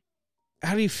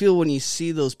 How do you feel when you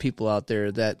see those people out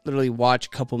there that literally watch a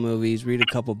couple movies, read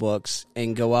a couple books,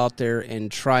 and go out there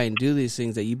and try and do these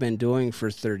things that you've been doing for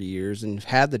 30 years and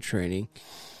had the training?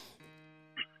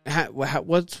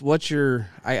 What's your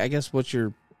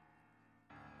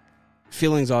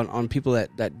feelings on people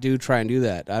that do try and do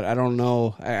that? I don't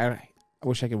know. I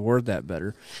wish I could word that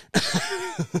better.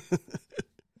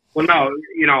 Well, no,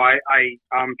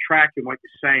 I'm tracking what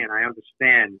you're saying. I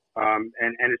understand.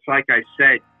 And it's like I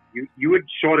said, you would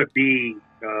sort of be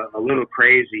a little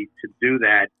crazy to do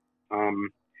that.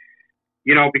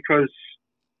 Because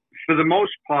for the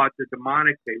most part, the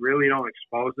demonic, they really don't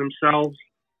expose themselves.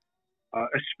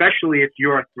 Especially if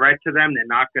you're a threat to them, they're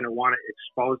not going to want to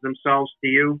expose themselves to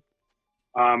you.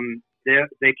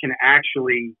 They can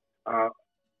actually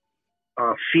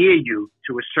fear you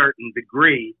to a certain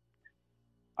degree.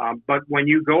 But when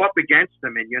you go up against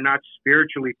them and you're not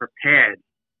spiritually prepared,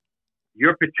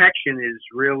 your protection is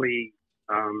really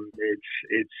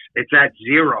it's at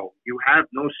zero. You have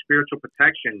no spiritual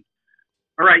protection.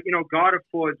 All right, God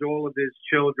affords all of His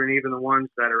children, even the ones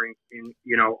that are in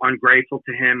ungrateful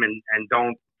to Him and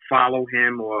don't follow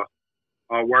Him or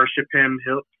worship Him.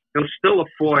 He'll still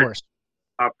afford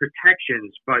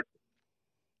protections, but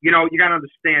you got to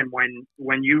understand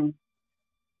when you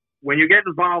get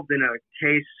involved in a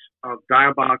case of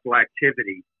diabolical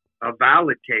activity, a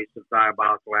valid case of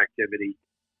diabolical activity,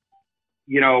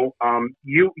 you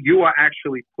are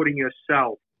actually putting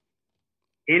yourself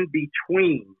in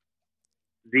between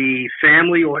the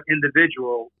family or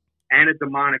individual and a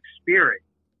demonic spirit.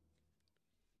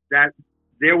 That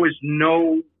there was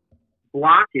no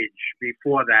blockage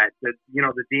before that. That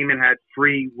the demon had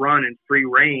free run and free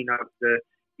reign of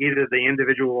either the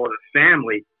individual or the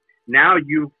family. Now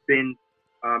you've been,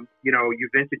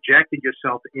 you've interjected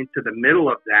yourself into the middle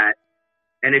of that.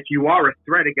 And if you are a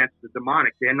threat against the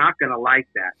demonic, they're not going to like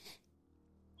that.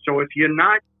 So if you're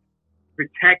not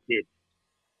protected,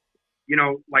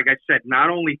 like I said, not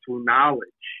only through knowledge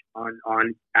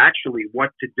on actually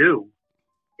what to do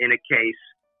in a case,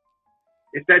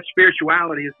 if that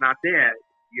spirituality is not there,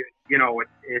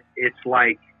 it's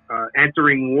like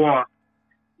entering war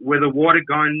with a water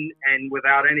gun and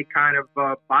without any kind of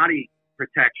body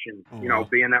protection,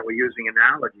 being that we're using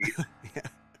analogies. Yeah.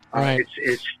 Right.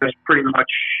 It's just pretty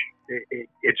much,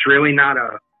 it's really not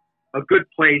a good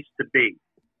place to be.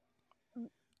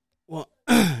 Well,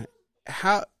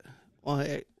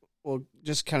 well,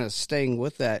 just kind of staying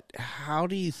with that, how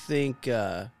do you think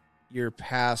your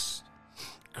past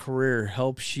career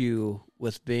helps you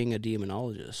with being a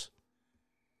demonologist?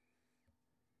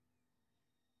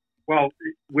 Well,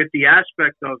 with the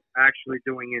aspect of actually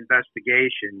doing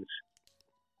investigations,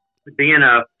 being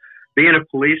a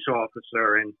police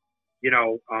officer and,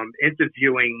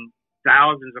 interviewing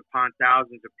thousands upon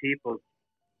thousands of people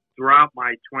throughout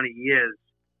my 20 years,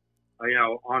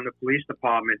 on the police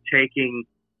department, taking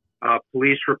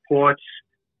police reports,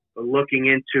 looking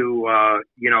into,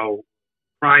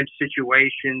 crime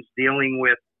situations, dealing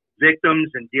with victims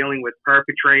and dealing with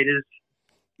perpetrators.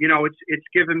 It's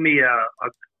given me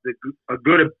a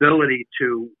good ability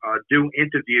to do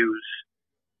interviews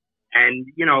and,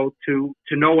 to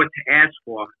know what to ask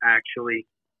for, actually.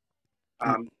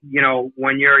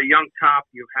 When you're a young cop,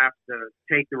 you have to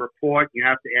take the report, you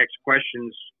have to ask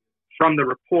questions from the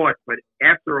report, but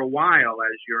after a while,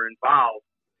 as you're involved,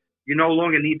 you no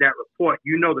longer need that report.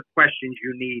 You know the questions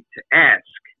you need to ask.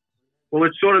 Well,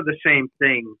 it's sort of the same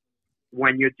thing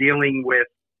when you're dealing with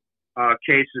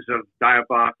cases of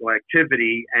diabolical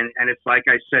activity, and it's like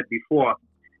I said before,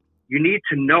 you need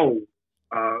to know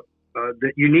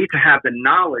that you need to have the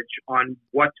knowledge on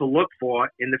what to look for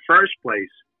in the first place.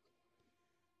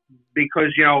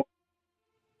 Because,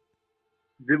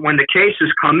 when the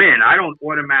cases come in, I don't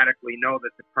automatically know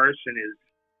that the person is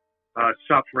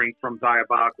suffering from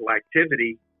diabolical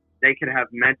activity. They could have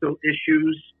mental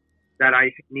issues that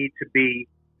I need to be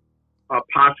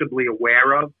possibly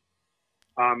aware of.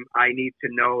 I need to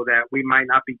know that we might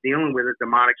not be dealing with a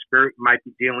demonic spirit, we might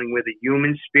be dealing with a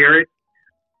human spirit,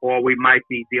 or we might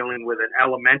be dealing with an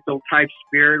elemental type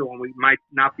spirit, or we might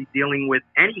not be dealing with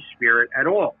any spirit at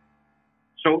all.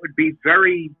 So it would be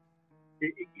very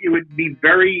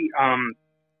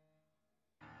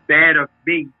bad of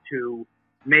me to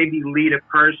maybe lead a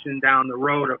person down the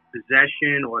road of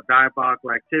possession or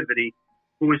diabolical activity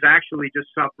who is actually just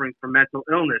suffering from mental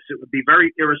illness. It would be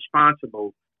very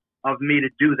irresponsible of me to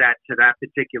do that to that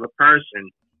particular person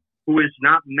who is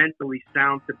not mentally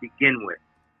sound to begin with.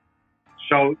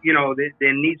 So,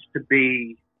 there needs to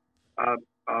be a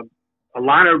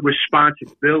lot of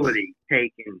responsibility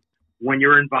taken when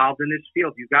you're involved in this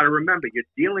field. You've got to remember, you're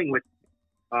dealing with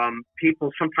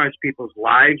people, sometimes people's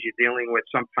lives. You're dealing with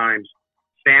sometimes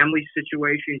family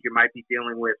situations. You might be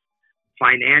dealing with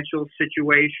financial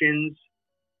situations,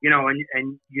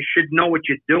 and you should know what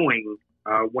you're doing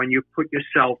when you put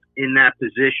yourself in that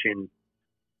position,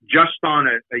 just on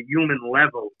a human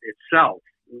level itself,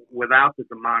 without the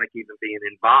demonic even being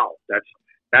involved.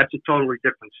 That's a totally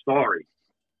different story.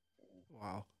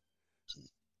 Wow.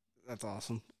 That's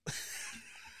awesome.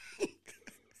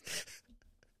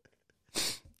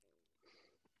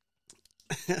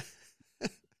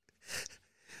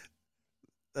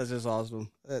 That's just awesome.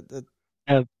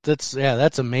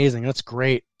 That's amazing. That's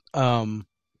great.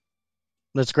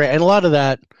 That's great. And a lot of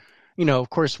that, of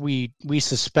course, we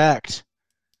suspect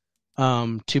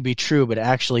to be true, but to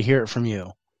actually hear it from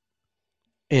you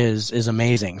is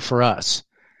amazing for us.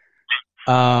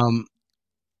 Do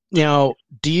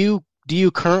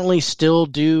you currently still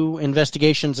do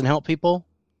investigations and help people?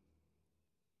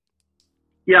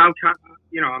 Yeah, I'm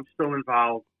still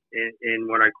involved in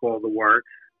what I call the work.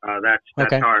 That's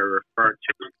okay. How I refer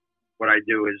to what I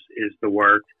do is the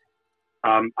work.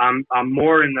 I'm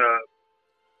more in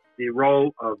the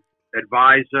role of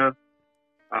advisor.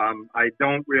 I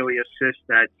don't really assist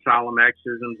at solemn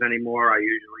exorcisms anymore. I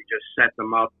usually just set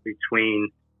them up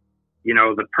between,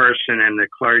 the person and the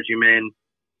clergyman.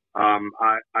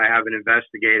 I have an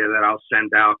investigator that I'll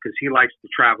send out because he likes to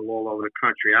travel all over the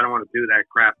country. I don't want to do that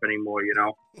crap anymore,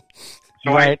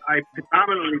 So right. I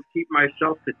predominantly keep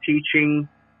myself to teaching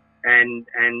and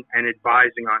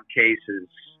advising on cases.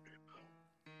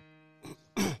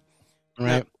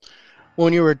 Right.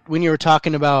 When you were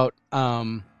talking about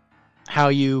how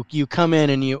you come in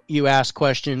and you ask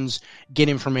questions, get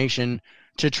information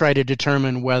to try to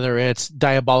determine whether it's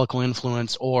diabolical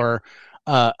influence or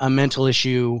a mental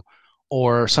issue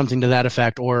or something to that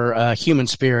effect, or a human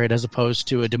spirit as opposed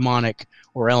to a demonic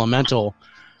or elemental.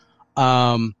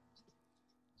 Do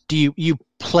you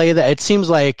play that? It seems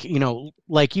like,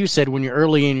 like you said, when you're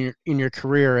early in your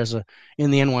career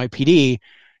in the NYPD,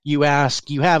 you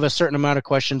have a certain amount of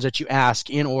questions that you ask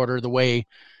in order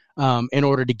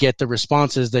to get the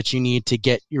responses that you need to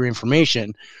get your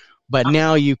information. But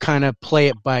now you kind of play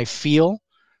it by feel.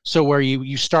 So where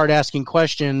you start asking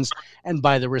questions, and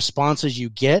by the responses you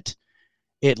get,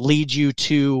 it leads you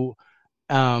to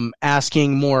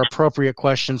asking more appropriate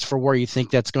questions for where you think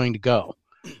that's going to go.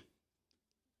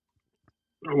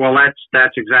 Well,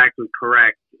 that's exactly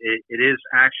correct. It is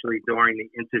actually during the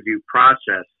interview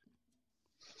process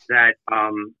that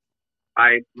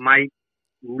I might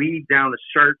lead down a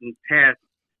certain path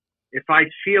if I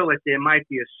feel that there might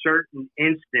be a certain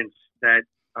instance that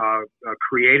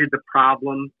created the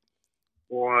problem,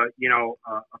 or a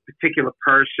particular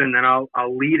person, then I'll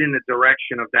lead in the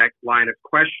direction of that line of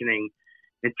questioning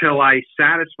until I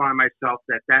satisfy myself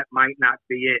that might not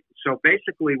be it. So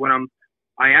basically, what I'm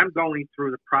I am going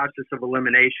through the process of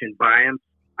elimination, but I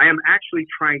am actually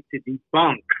trying to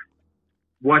debunk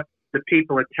what the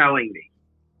people are telling me.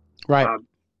 Right.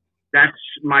 That's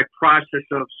my process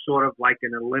of sort of like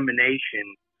an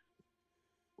elimination.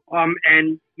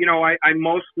 And, you know, I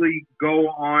mostly go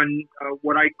on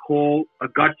what I call a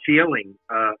gut feeling,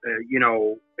 you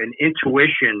know, an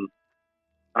intuition,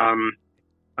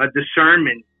 a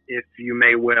discernment, if you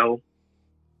may will,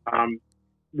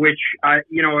 which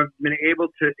you know, I've been able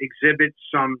to exhibit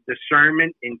some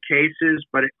discernment in cases,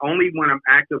 but only when I'm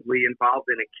actively involved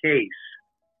in a case.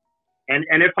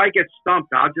 And if I get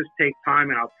stumped, I'll just take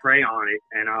time and I'll pray on it,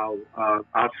 and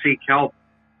I'll seek help,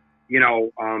 you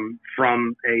know,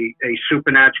 from a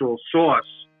supernatural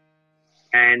source.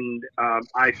 And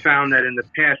I found that in the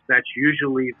past, that's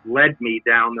usually led me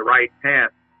down the right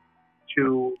path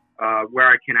to where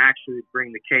I can actually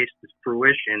bring the case to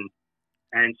fruition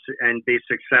and be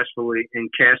successfully in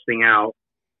casting out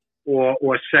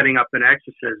or setting up an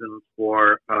exorcism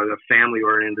for the family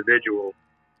or an individual.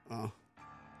 Oh.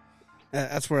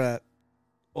 That's where that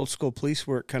old school police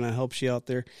work kind of helps you out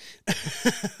there.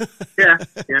 yeah,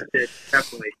 it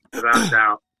definitely, without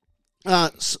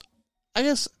doubt. So I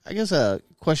guess a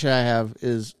question I have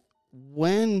is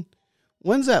when's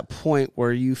that point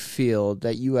where you feel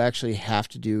that you actually have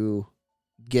to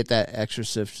get that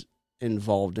exorcist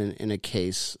involved in a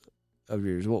case of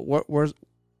yours?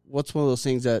 What's one of those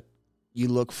things that you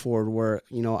look for where,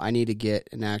 you know, I need to get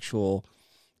an actual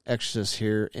exorcist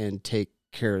here and take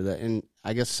care of that? And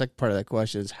I guess the second part of that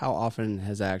question is, how often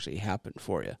has that actually happened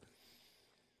for you?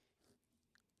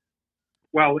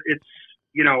 Well, it's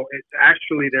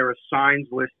actually, there are signs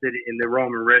listed in the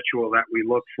Roman ritual that we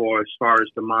look for as far as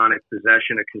demonic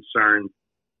possession are concerned.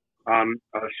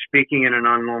 Speaking in an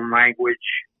unknown language,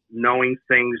 knowing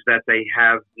things that they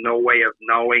have no way of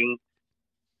knowing,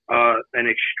 an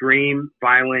extreme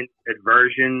violent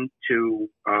aversion to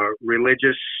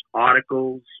religious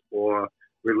articles or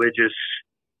religious,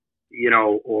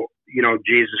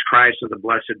 Jesus Christ or the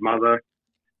Blessed Mother,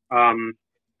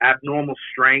 abnormal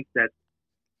strength that,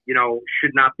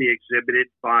 should not be exhibited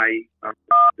by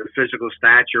the physical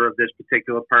stature of this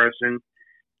particular person.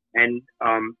 And,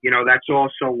 that's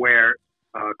also where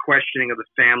questioning of the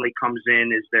family comes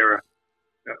in.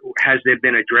 Has there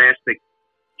been a drastic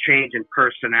change in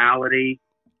personality,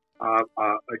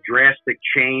 a drastic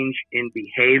change in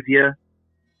behavior?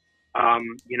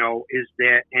 Is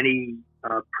there any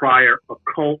prior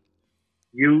occult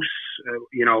use?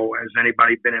 Has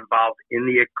anybody been involved in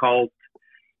the occult,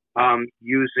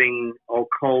 using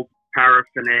occult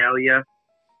paraphernalia,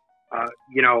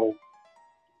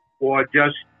 or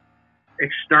just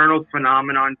external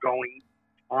phenomenon going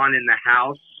on in the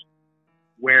house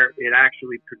where it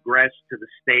actually progressed to the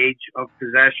stage of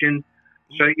possession.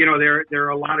 So, there are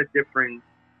a lot of different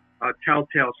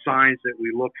telltale signs that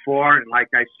we look for. And like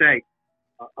I say,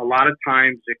 a lot of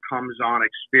times it comes on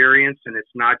experience, and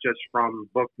it's not just from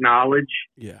book knowledge.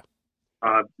 Yeah.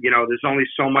 There's only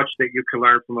so much that you can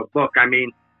learn from a book. I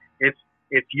mean,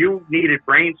 if you needed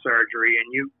brain surgery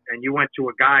and you went to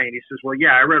a guy and he says, well,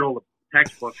 yeah, I read all the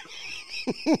textbooks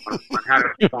on how to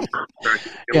perform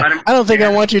surgery. Yeah, I don't think I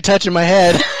want you touching my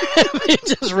head. You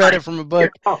just read it from a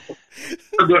book.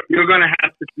 You're going to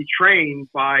have to be trained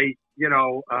by,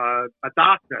 a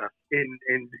doctor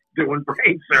in doing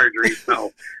brain surgery.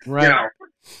 So, right.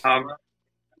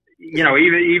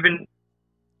 Even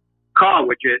car,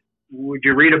 would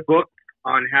you read a book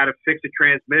on how to fix a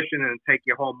transmission and take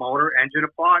your whole motor engine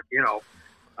apart?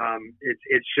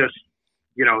 It's just,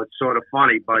 it's sort of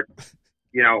funny, but,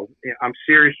 I'm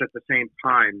serious at the same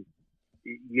time.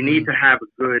 You need to have a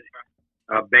good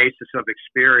basis of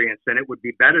experience, and it would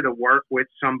be better to work with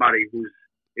somebody who's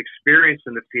experienced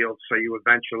in the field, so you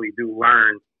eventually do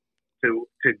learn to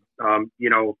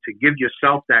give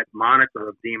yourself that moniker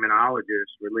of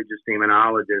demonologist, religious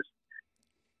demonologist.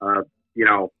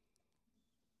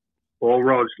 All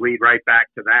roads lead right back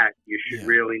to that. You should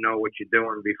really know what you're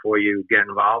doing before you get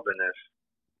involved in this.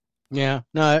 Yeah,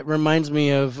 no, it reminds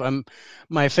me of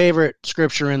my favorite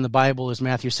scripture in the Bible is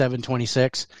Matthew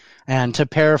 7:26, and to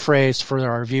paraphrase for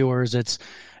our viewers, it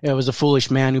was a foolish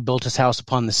man who built his house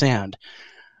upon the sand,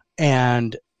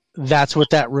 and that's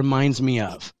what that reminds me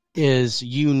of. Is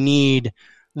you need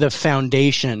the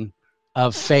foundation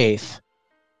of faith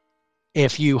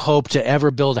if you hope to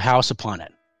ever build a house upon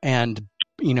it and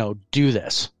do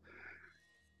this.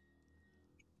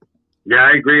 Yeah,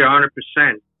 I agree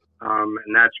 100%.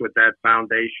 And that's what that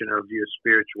foundation of your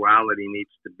spirituality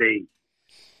needs to be.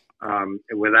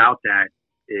 Without that,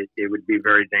 it would be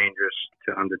very dangerous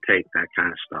to undertake that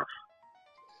kind of stuff.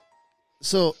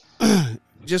 So,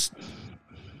 just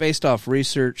based off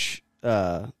research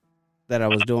that I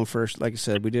was doing first. Like I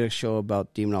said, we did a show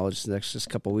about demonologists and exorcists a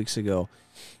couple of weeks ago,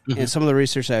 and some of the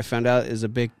research that I found out is a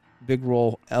big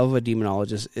role of a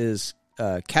demonologist is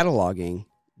cataloging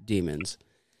demons.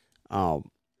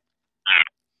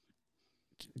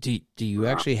 Do you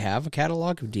actually have a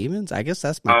catalog of demons? I guess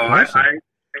that's my question.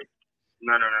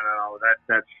 No.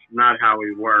 That's not how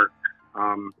we work.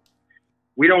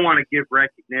 We don't want to give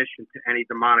recognition to any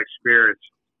demonic spirits.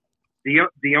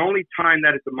 The only time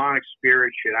that a demonic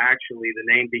spirit should actually, the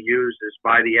name be used is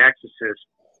by the exorcist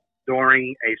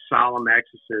during a solemn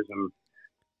exorcism.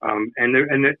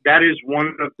 And that is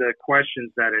one of the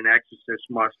questions that an exorcist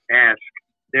must ask.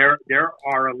 There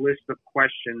are a list of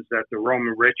questions that the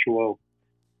Roman ritual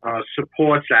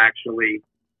supports, actually.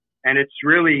 And it's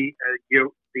really,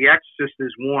 the exorcist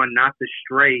is warned not to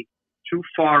stray too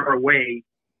far away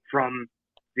from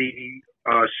the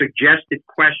suggested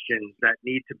questions that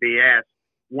need to be asked.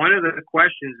 One of the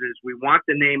questions is, we want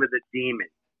the name of the demon.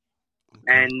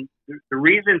 And the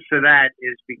reason for that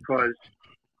is because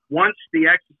once the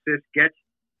exorcist gets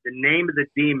the name of the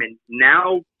demon,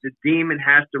 now the demon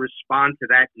has to respond to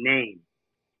that name.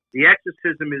 The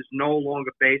exorcism is no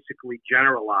longer basically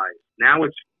generalized. Now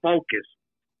it's focused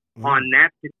on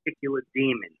that particular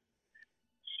demon.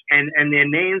 And their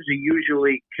names are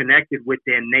usually connected with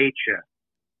their nature.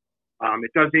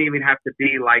 It doesn't even have to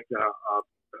be like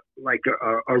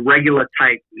a regular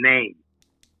type name.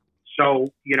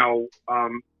 So,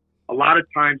 a lot of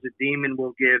times a demon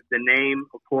will give the name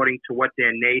according to what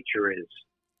their nature is.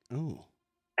 Oh.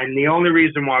 And the only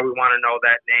reason why we want to know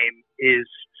that name is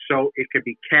so it could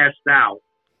be cast out.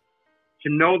 To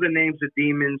know the names of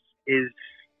demons is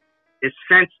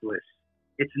senseless.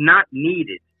 It's not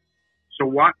needed. So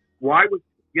why would,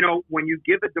 when you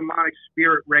give a demonic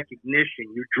spirit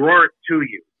recognition, you draw it to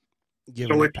you.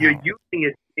 So if you're using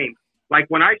its name, like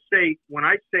when I say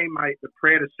the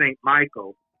prayer to Saint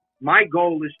Michael, my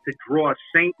goal is to draw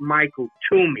Saint Michael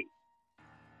to me.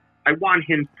 I want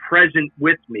him present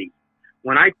with me.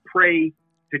 When I pray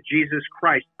to Jesus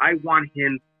Christ, I want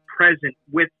him present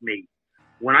with me.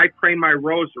 When I pray my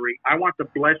rosary, I want the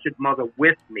Blessed Mother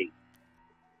with me.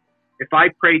 If I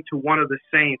pray to one of the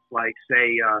saints, like,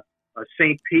 say,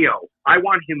 St. Pio, I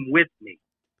want him with me.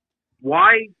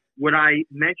 Why would I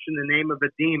mention the name of a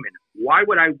demon? Why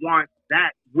would I want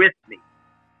that with me?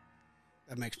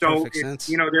 That makes perfect sense.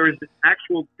 There is an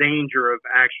actual danger of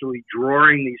actually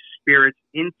drawing these spirits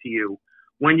into you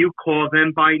when you call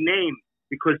them by name,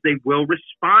 because they will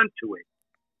respond to it.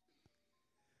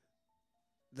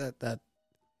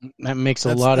 That makes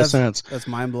a lot of sense. That's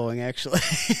mind blowing, actually.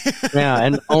 Yeah,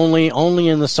 and only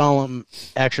in the solemn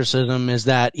exorcism is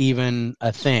that even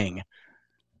a thing.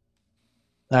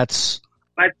 Well,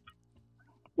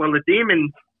 the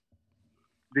demon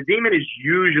is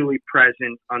usually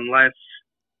present unless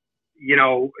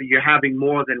you're having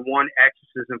more than one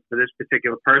exorcism for this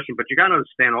particular person. But you got to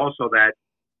understand also that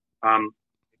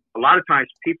a lot of times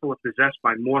people are possessed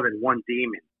by more than one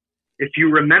demon. If you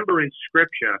remember in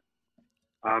Scripture.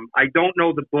 I don't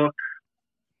know the book.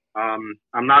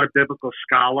 I'm not a biblical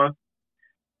scholar,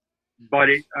 but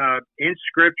in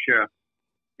Scripture,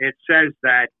 it says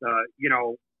that,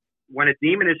 when a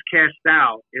demon is cast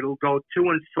out, it'll go to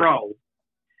and fro,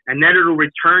 and then it'll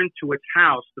return to its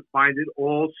house to find it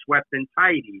all swept and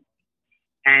tidy.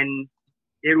 And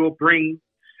it will bring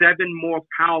 7 more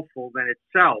powerful than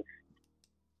itself.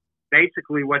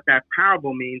 Basically, what that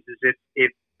parable means is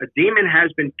if a demon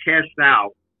has been cast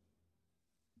out,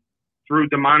 through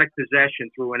demonic possession,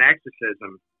 through an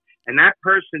exorcism, and that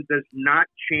person does not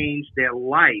change their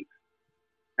life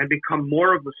and become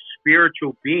more of a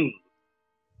spiritual being,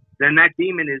 then that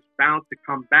demon is bound to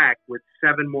come back with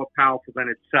 7 more powerful than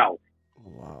itself.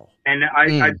 Wow. And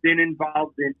I've been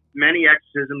involved in many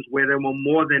exorcisms where there were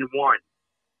more than one.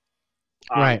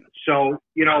 Right. So,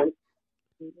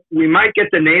 we might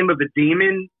get the name of a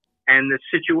demon and the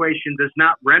situation does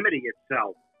not remedy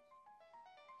itself.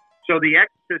 So the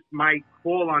exorcist might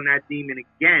call on that demon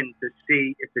again to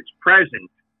see if it's present,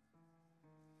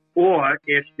 or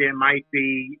if there might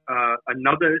be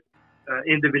another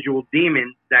individual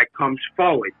demon that comes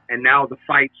forward, and now the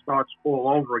fight starts all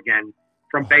over again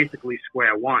from basically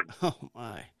square one. Oh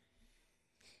my!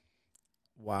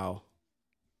 Wow.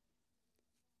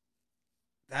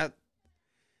 That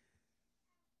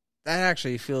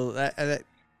actually feels that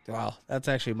wow. That's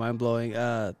actually mind blowing.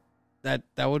 That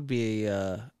would be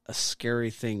a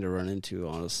scary thing to run into,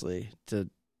 honestly. To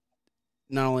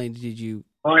not only did you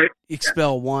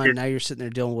expel one, now you're sitting there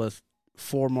dealing with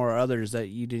 4 more others that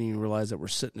you didn't even realize that were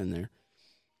sitting in there.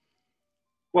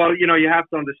 Well, you have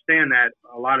to understand that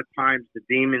a lot of times the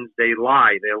demons, they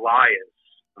lie. They're liars.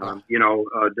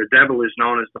 The devil is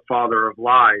known as the father of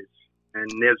lies, and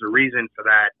there's a reason for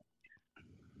that.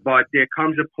 But there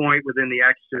comes a point within the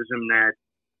exorcism that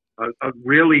a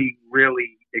really,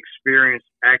 really experienced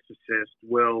exorcist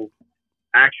will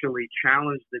actually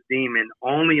challenge the demon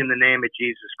only in the name of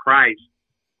Jesus Christ,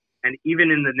 and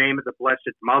even in the name of the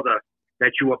Blessed Mother,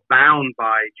 that you are bound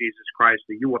by Jesus Christ,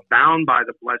 that you are bound by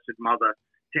the Blessed Mother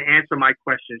to answer my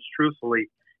questions truthfully.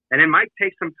 And it might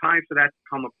take some time for that to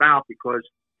come about, because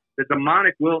the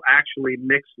demonic will actually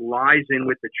mix lies in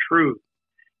with the truth,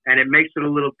 and it makes it a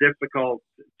little difficult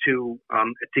to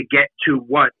get to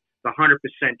what the 100%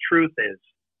 truth is.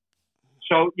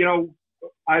 So,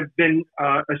 I've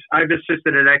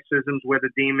assisted at exorcisms where the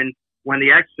demon, when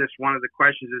the exorcist, one of the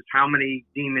questions is, how many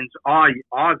demons are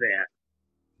there?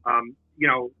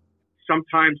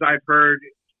 Sometimes I've heard,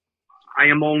 I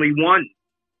am only one.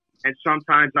 And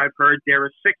sometimes I've heard there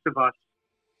are 6 of us,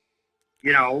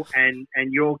 and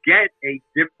you'll get a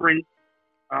different,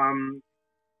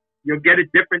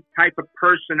 type of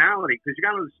personality, because you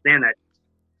got to understand that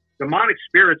demonic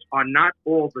spirits are not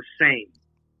all the same.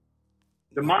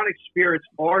 Demonic spirits'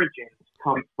 origins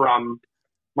come from,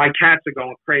 my cats are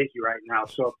going crazy right now,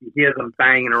 so if you hear them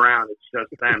banging around, it's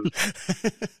just them.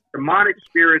 Demonic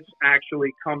spirits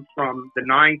actually come from the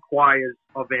 9 choirs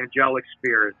of angelic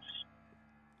spirits.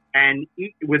 And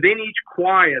within each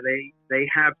choir, they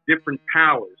have different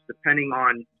powers depending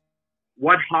on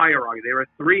what hierarchy. There are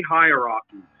 3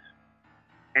 hierarchies.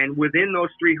 And within those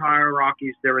 3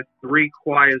 hierarchies, there are 3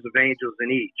 choirs of angels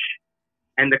in each.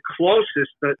 And the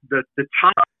closest, the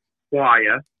top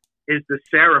choir is the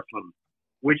seraphim,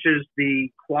 which is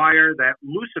the choir that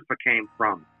Lucifer came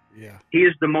from. Yeah. He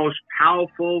is the most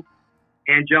powerful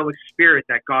angelic spirit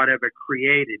that God ever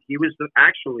created. He was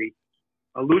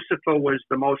Lucifer was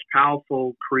the most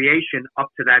powerful creation up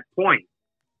to that point,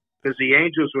 because the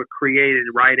angels were created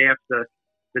right after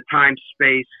the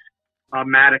time-space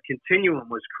matter continuum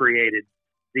was created.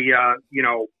 The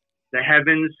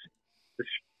heavens,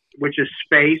 which is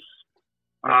space,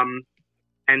 and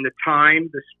the time,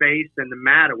 the space, and the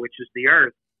matter, which is the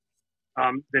earth.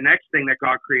 The next thing that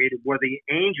God created were the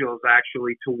angels,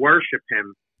 actually, to worship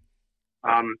Him.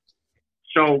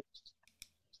 So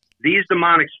these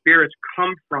demonic spirits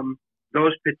come from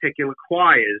those particular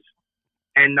choirs,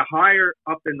 and the higher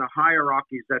up in the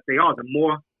hierarchies that they are, the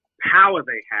more power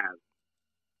they have.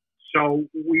 So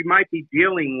we might be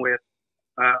dealing with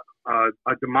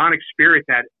a demonic spirit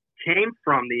that came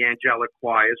from the angelic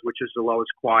choirs, which is the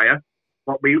lowest choir,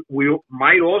 but we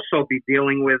might also be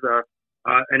dealing with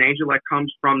an angel that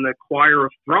comes from the choir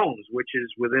of thrones, which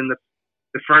is within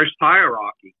the first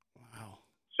hierarchy. Wow.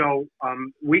 So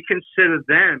we consider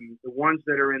them, the ones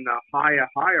that are in the higher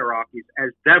hierarchies,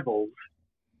 as devils,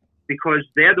 because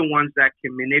they're the ones that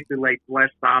can manipulate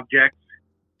blessed objects.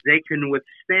 They can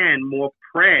withstand more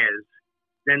prayers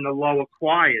than the lower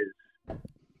choirs,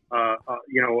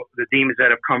 the demons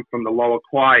that have come from the lower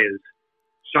choirs.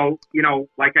 So,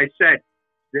 like I said,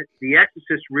 the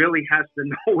exorcist really has to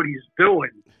know what he's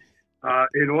doing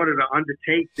in order to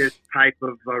undertake this type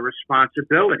of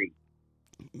responsibility.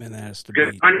 Man, that has to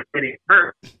be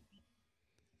hurt.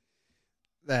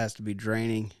 That has to be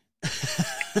draining.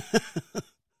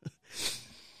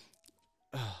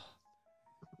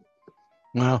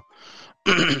 Well,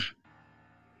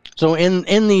 so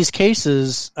in these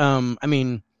cases,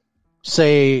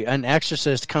 say an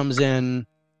exorcist comes in,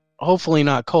 hopefully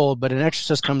not cold, but an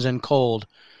exorcist comes in cold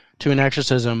to an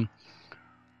exorcism.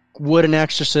 Would an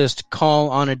exorcist call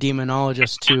on a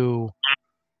demonologist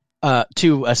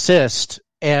to assist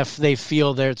if they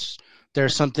feel there's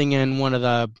something in one of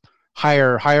the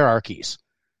higher hierarchies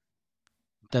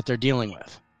that they're dealing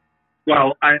with?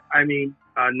 Well,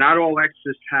 not all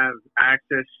exorcists have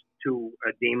access to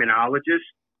a demonologist.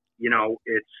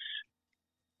 It's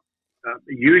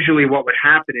usually what would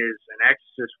happen is an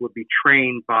exorcist would be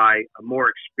trained by a more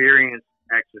experienced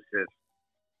exorcist.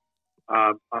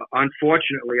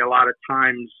 Unfortunately, a lot of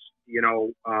times,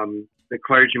 the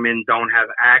clergymen don't have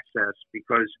access,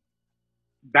 because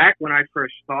back when I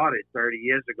first started 30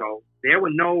 years ago, there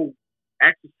were no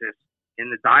exorcists in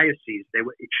the diocese. They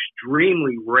were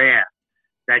extremely rare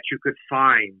that you could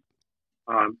find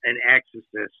an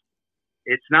exorcist.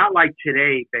 It's not like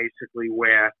today, basically,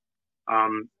 where,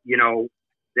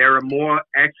 there are more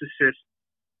exorcists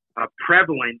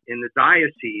prevalent in the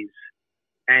diocese,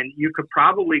 and you could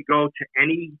probably go to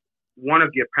any one of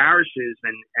your parishes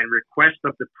and request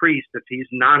of the priest, if he's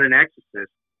not an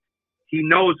exorcist, he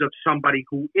knows of somebody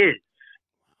who is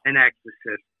an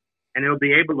exorcist, and he'll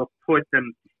be able to put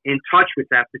them in touch with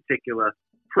that particular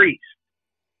priest.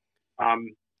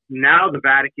 Now the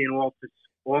Vatican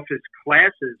offers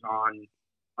classes on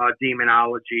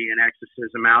demonology and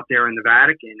exorcism out there in the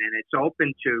Vatican, and it's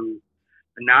open to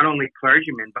not only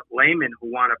clergymen but laymen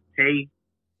who want to pay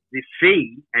the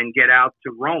fee and get out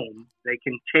to Rome. They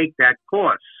can take that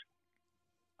course.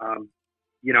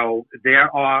 You know, there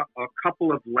are a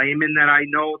couple of laymen that I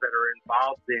know that are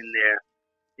involved in their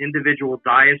individual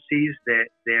dioceses.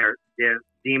 They're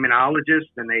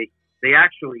demonologists, and they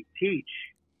actually teach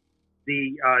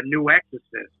the new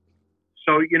exorcist.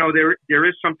 So, you know, there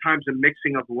is sometimes a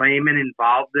mixing of laymen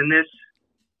involved in this.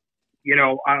 You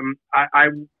know,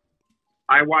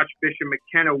 I watch Bishop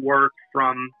McKenna work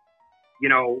from, you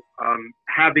know,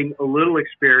 having a little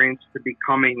experience to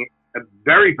becoming a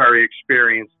very, very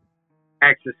experienced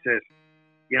exorcist,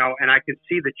 you know, and I could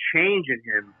see the change in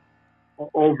him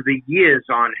over the years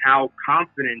on how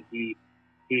confident he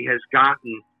has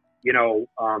gotten, you know,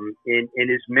 in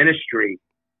his ministry.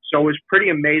 So it was pretty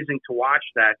amazing to watch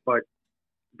that, but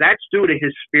that's due to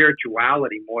his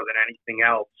spirituality more than anything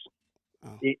else.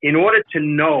 Oh. In order to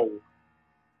know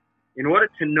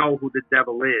who the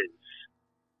devil is,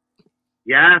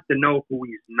 you have to know who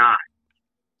he's not.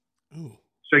 Ooh.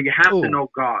 So you have to know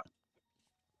God.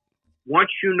 Once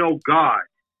you know God,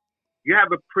 you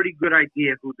have a pretty good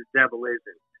idea who the devil is,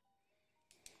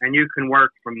 and you can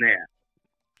work from there.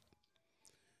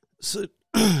 So,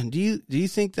 do you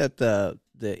think that the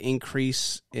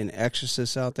increase in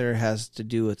exorcists out there has to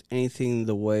do with anything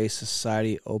the way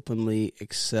society openly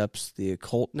accepts the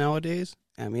occult nowadays?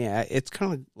 I mean, it's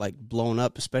kind of like blown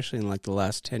up, especially in like the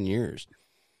last 10 years.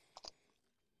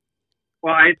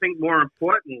 Well, I think more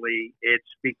importantly,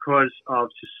 it's because of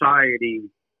society,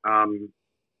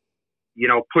 you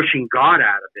know, pushing God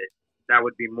out of it. That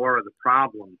would be more of the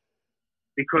problem.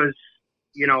 Because,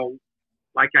 you know,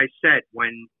 like I said,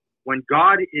 when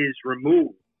God is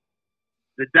removed,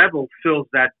 the devil fills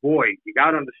that void. You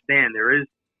got to understand,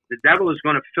 the devil is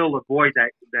going to fill the void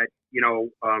that you know,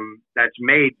 that's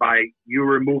made by you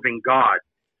removing God.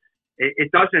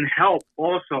 It doesn't help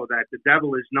also that the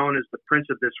devil is known as the prince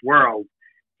of this world.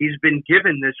 He's been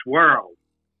given this world,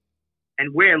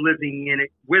 and we're living in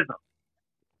it with him.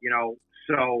 You know,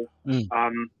 so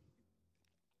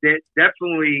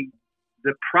definitely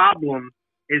the problem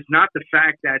is not the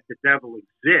fact that the devil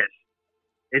exists.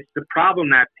 It's the problem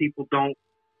that people don't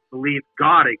believe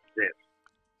God exists.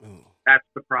 Oh. That's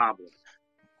the problem.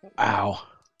 Wow.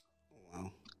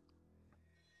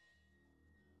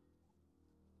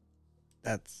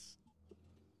 That's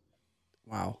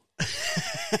wow.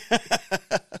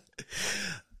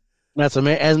 That's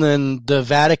amazing. And then the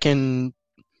Vatican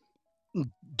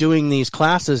doing these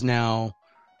classes now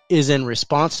is in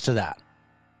response to that.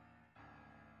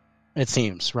 It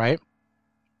seems, right?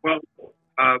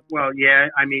 Well, yeah.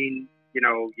 I mean, you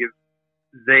know,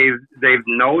 they've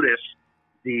noticed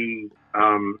the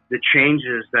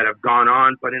changes that have gone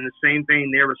on, but in the same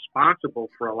vein, they're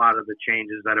responsible for a lot of the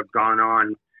changes that have gone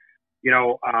on. You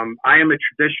know, I am a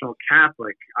traditional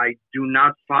Catholic. I do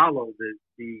not follow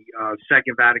the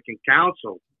Second Vatican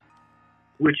Council,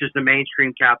 which is the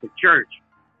mainstream Catholic Church.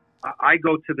 I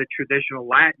go to the traditional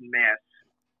Latin Mass,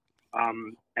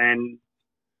 and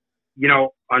you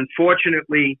know,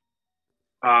 unfortunately,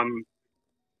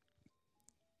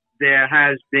 there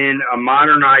has been a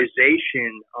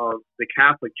modernization of the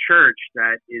Catholic Church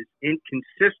that is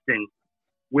inconsistent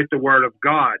with the Word of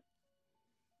God.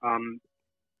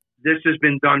 This has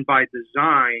been done by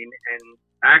design, and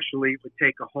actually it would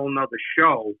take a whole nother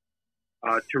show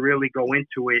to really go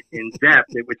into it in depth.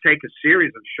 It would take a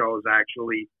series of shows,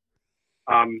 actually.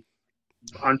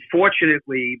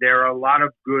 Unfortunately, there are a lot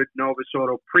of good Novus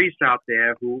Ordo priests out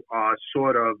there who are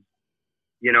sort of,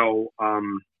 you know,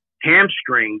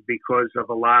 hamstringed because of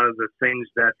a lot of the things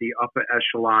that the upper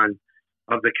echelon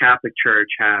of the Catholic Church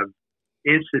have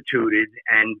instituted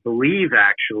and believe,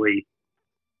 actually.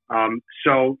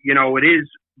 So, you know, it is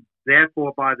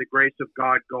therefore by the grace of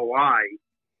God go I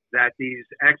that these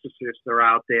exorcists are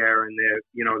out there, and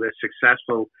they're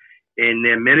successful in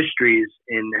their ministries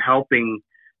in helping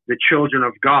the children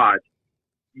of God.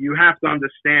 You have to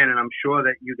understand, and I'm sure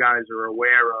that you guys are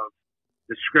aware of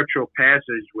the scriptural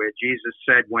passage where Jesus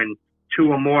said, when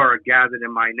two or more are gathered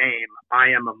in my name, I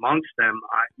am amongst them.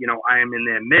 I am in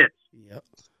their midst. Yep.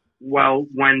 Well,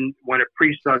 when a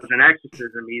priest does an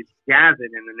exorcism, he's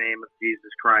gathered in the name of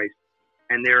Jesus Christ,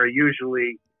 and there are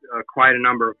usually quite a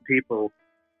number of people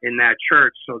in that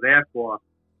church. So therefore,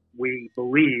 we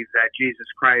believe that Jesus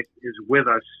Christ is with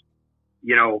us,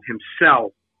 you know,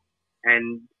 himself,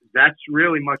 and that's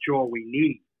really much all we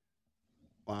need.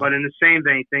 Wow. But in the same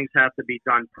vein, things have to be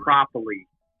done properly.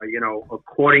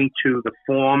 according to the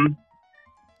form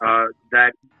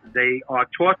that they are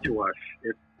taught to us.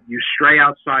 If you stray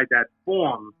outside that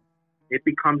form, it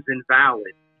becomes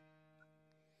invalid.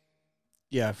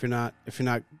 Yeah, if you're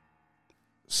not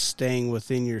staying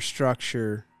within your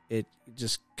structure, it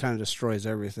just kind of destroys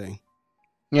everything.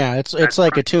 Yeah, it's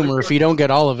like a tumor. If you don't get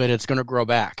all of it, it's going to grow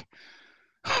back.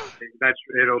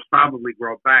 It'll probably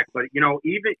grow back. But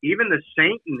even the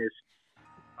Satanists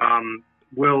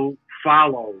will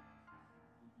follow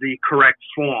the correct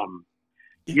form.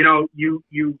 The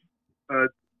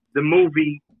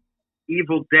movie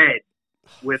Evil Dead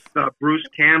with Bruce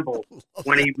Campbell,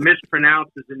 when he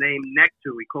mispronounces the name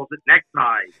Nectu, he calls it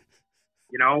necktie.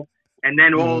 And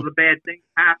then all the bad things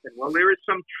happen. Well, there is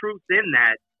some truth in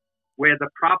that, where the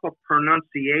proper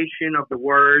pronunciation of the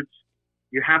words,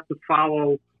 you have to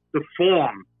follow the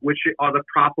form, which are the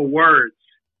proper words.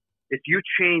 If you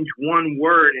change one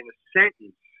word in a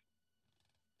sentence,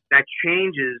 that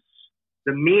changes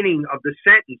the meaning of the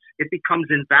sentence. It becomes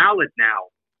invalid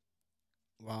now.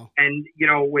 Wow. And,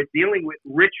 we're dealing with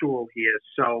ritual here.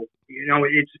 So,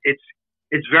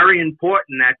 it's very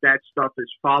important that stuff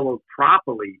is followed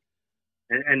properly.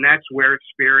 And that's where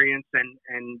experience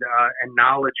and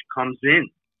knowledge comes in.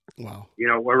 Wow.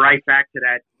 We're right back to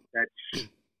that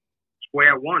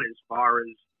square one as far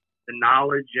as the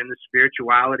knowledge and the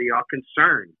spirituality are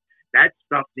concerned. That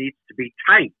stuff needs to be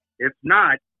tight. If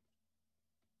not,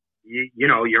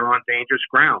 you're on dangerous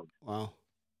ground. Wow.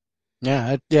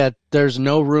 Yeah. There's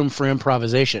no room for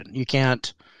improvisation. You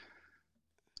can't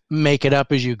make it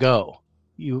up as you go.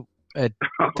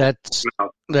 That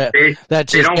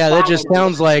just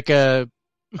sounds like a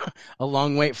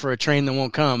long wait for a train that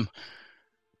won't come.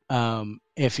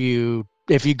 If you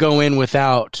go in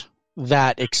without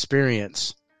that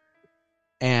experience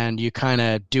and you kind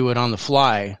of do it on the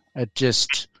fly, it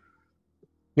just,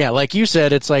 like you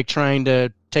said, it's like trying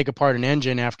to take apart an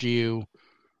engine after you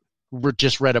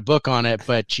just read a book on it,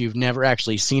 but you've never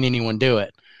actually seen anyone do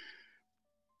it.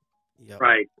 Yep.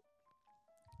 Right.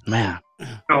 Man.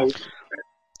 So,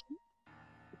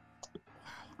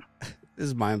 this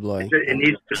is mind blowing. It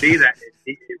needs to be that.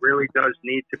 It really does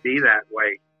need to be that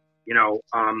way.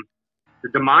 The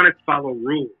demonic follow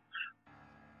rules.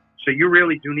 So you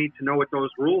really do need to know what those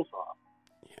rules are.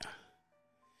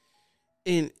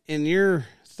 Yeah. In your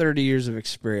 30 years of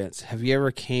experience, have you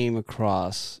ever came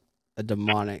across a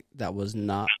demonic that was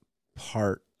not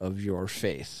part of your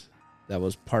faith? That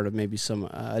was part of maybe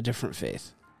a different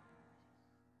faith?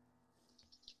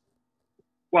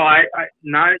 Well, I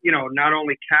not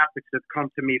only Catholics have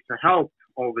come to me for help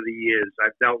over the years.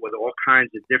 I've dealt with all kinds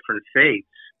of different faiths.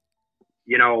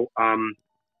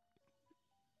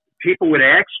 People would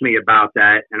ask me about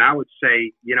that, and I would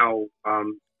say,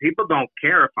 people don't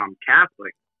care if I'm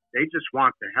Catholic. They just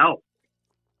want the help.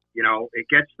 It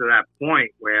gets to that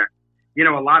point where,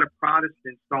 a lot of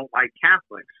Protestants don't like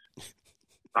Catholics.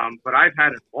 But I've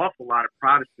had an awful lot of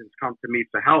Protestants come to me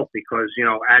for help because,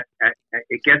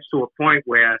 it gets to a point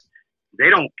where they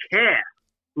don't care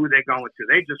who they're going to.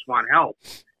 They just want help.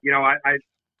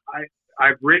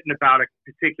 I've written about a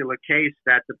particular case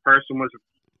that the person was a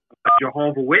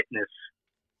Jehovah's Witness.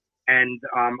 And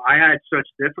I had such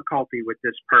difficulty with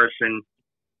this person,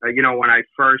 when I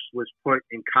first was put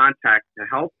in contact to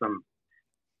help them.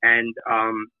 And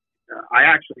I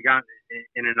actually got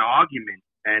in an argument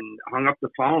and hung up the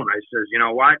phone. I says, you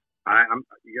know what?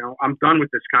 I'm done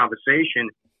with this conversation.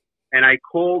 And I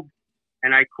called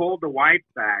the wife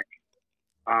back,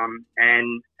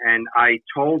 and I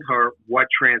told her what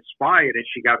transpired, and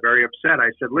she got very upset.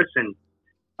 I said, listen,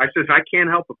 I can't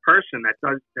help a person that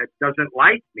doesn't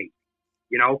like me.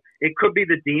 It could be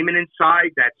the demon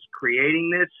inside that's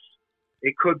creating this.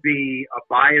 It could be a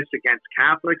bias against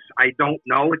Catholics. I don't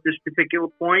know at this particular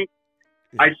point.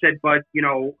 I said, but,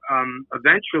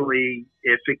 eventually,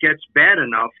 if it gets bad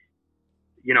enough,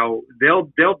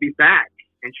 they'll be back.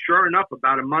 And sure enough,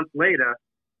 about a month later,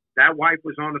 that wife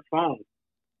was on the phone.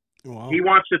 Wow. He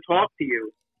wants to talk to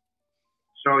you.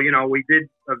 So, we did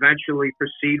eventually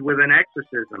proceed with an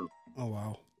exorcism. Oh,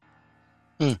 wow.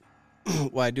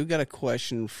 Well, I do got a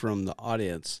question from the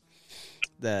audience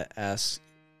that asks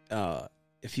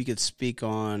if you could speak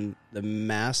on the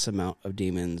mass amount of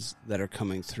demons that are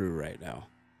coming through right now.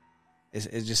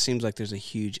 It just seems like there's a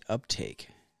huge uptake.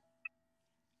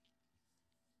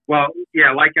 Well,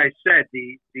 yeah, like I said,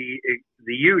 the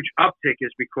huge uptick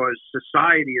is because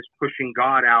society is pushing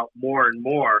God out more and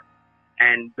more.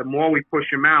 And the more we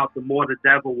push him out, the more the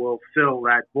devil will fill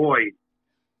that void.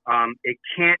 It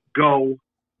can't go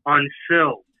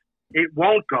unfilled. It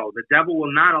won't go. The devil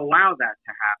will not allow that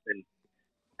to happen.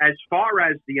 as far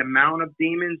as the amount of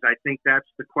demons, I think that's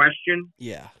the question.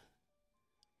 Yeah.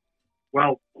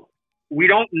 Well, we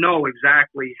don't know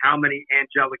exactly how many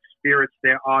angelic spirits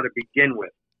there are to begin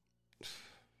with.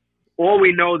 All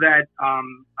we know that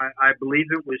I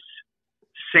believe it was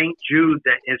St. Jude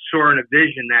that saw in a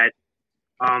vision that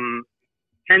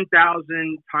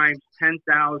 10,000 times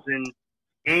 10,000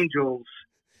 angels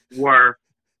were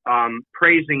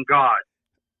praising God.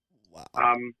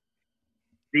 Wow.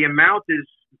 The amount is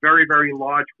very, very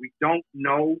large. We don't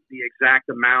know the exact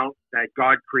amount that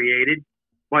God created,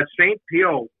 but St.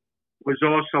 Pio was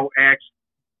also asked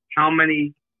how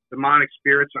many demonic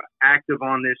spirits are active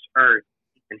on this earth.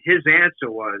 And his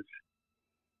answer was,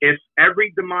 if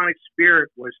every demonic spirit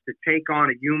was to take on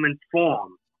a human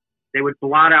form, they would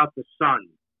blot out the sun.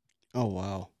 Oh,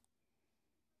 wow.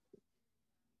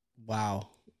 Wow.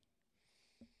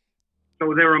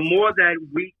 So there are more that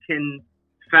we can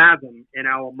fathom in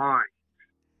our minds,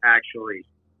 actually.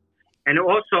 And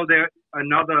also there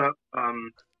another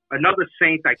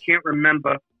saint, I can't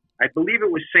remember. I believe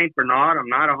it was Saint Bernard. I'm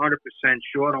not 100%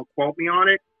 sure. Don't quote me on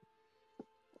it.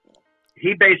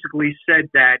 He basically said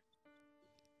that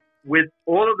with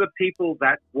all of the people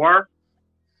that were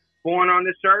born on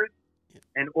this earth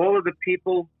and all of the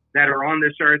people that are on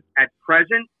this earth at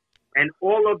present and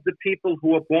all of the people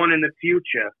who are born in the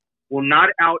future will not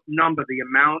outnumber the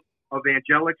amount of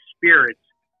angelic spirits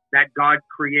that God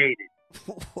created.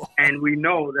 And we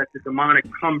know that the demonic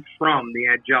comes from the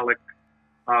angelic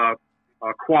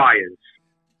choirs.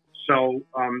 So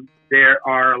there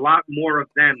are a lot more of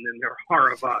them than there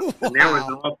are of us. And there was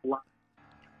an awful lot.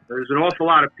 There's an awful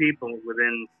lot of people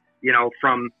within,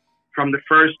 from the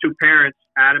first two parents,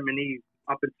 Adam and Eve,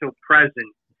 up until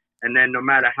present. And then no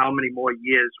matter how many more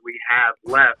years we have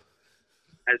left,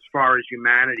 as far as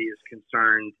humanity is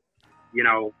concerned,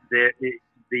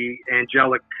 the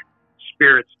angelic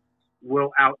spirits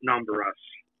will outnumber us.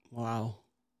 Wow.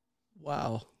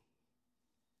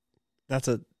 That's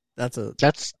a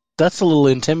little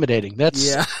intimidating. That's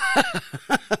yeah.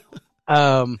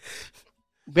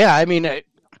 Yeah, I mean,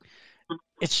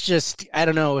 it's just, I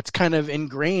don't know, it's kind of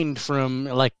ingrained from,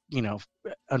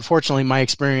 unfortunately my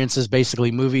experience is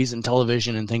basically movies and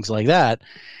television and things like that,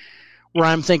 where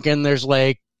I'm thinking there's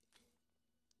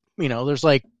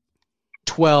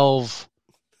 12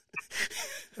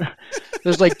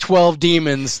 there's 12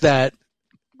 demons that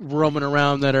roaming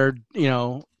around that are,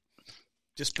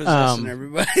 just possessing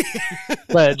everybody.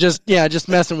 But just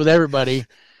messing with everybody.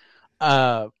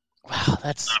 Wow,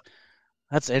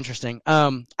 that's interesting.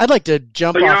 I'd like to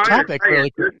jump off topic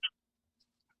really quick.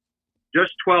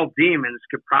 Just 12 demons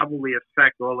could probably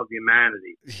affect all of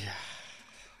humanity. Yeah.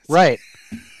 Right.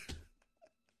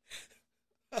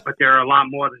 But there are a lot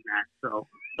more than that, so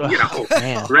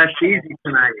rest easy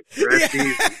tonight. Rest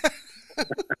easy.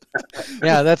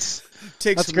 Yeah, that's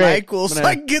some great. NyQuil so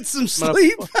I can get some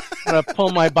sleep. I'm gonna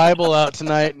pull my Bible out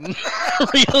tonight and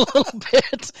read a little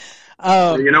bit.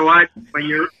 You know what?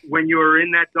 When you're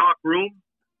in that dark room,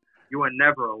 you are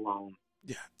never alone.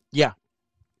 Yeah.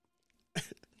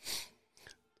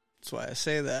 That's why I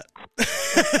say that.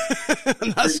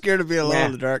 I'm not scared to be alone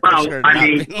in the dark.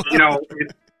 Well,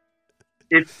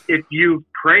 if you've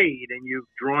prayed and you've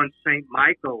drawn St.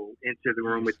 Michael into the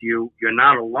room with you, you're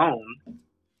not alone,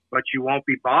 but you won't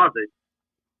be bothered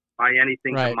by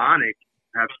anything demonic.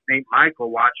 Have St.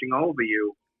 Michael watching over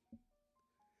you.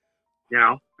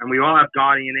 And we all have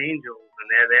guardian angels, and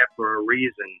they're there for a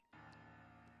reason.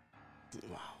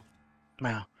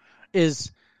 Wow. Is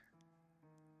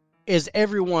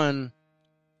everyone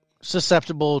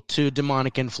susceptible to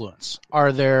demonic influence?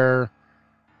 Are there...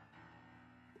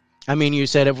 I mean, you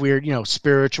said if we're,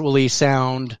 spiritually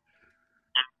sound,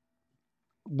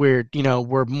 we're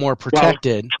more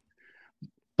protected.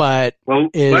 Let me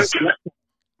answer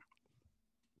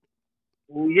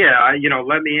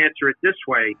it this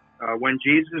way. When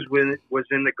Jesus was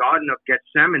in the Garden of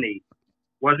Gethsemane,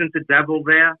 wasn't the devil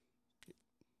there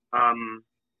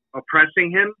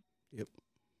oppressing him? Yep.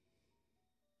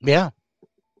 Yeah.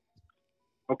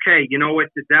 Okay, you know what?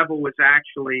 The devil was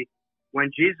actually... When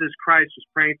Jesus Christ was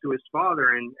praying to his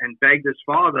Father and begged his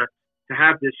Father to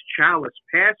have this chalice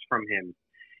passed from him,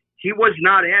 he was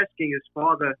not asking his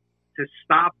Father to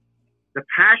stop the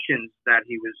passions that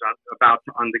he was about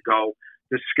to undergo,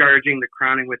 the scourging, the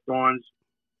crowning with thorns,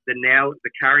 the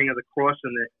carrying of the cross,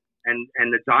 and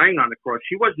the dying on the cross.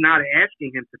 He was not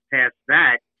asking him to pass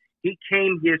that. He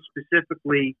came here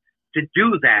specifically to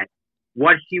do that.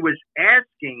 What he was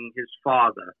asking his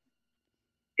Father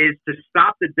is to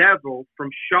stop the devil from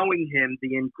showing him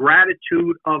the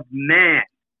ingratitude of man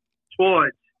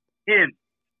towards him.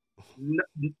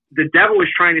 the devil is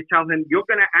trying to tell him, you're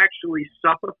going to actually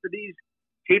suffer for these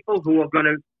people who are going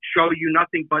to show you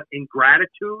nothing but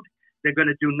ingratitude. They're going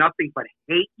to do nothing but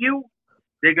hate you.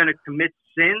 They're going to commit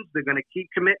sins. They're going to keep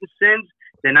committing sins.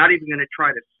 They're not even going to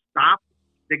try to stop.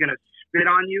 They're going to spit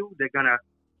on you. They're going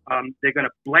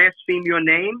to blaspheme your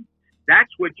name.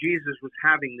 That's what Jesus was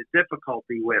having the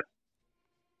difficulty with.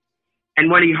 And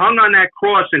when he hung on that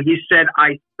cross and he said,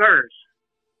 I thirst,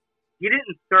 he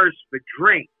didn't thirst for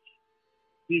drink.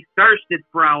 He thirsted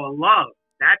for our love.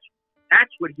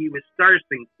 That's what he was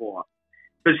thirsting for.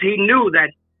 Because he knew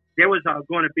that there was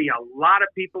going to be a lot of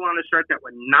people on this earth that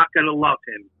were not going to love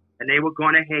him, and they were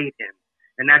going to hate him.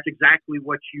 And that's exactly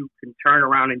what you can turn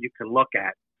around and you can look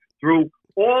at. Through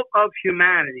all of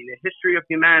humanity, the history of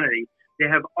humanity,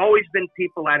 there have always been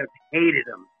people that have hated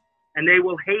him. And they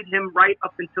will hate him right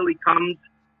up until he comes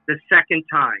the second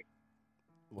time.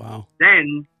 Wow.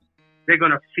 Then they're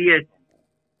going to fear him.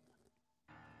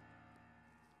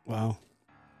 Wow.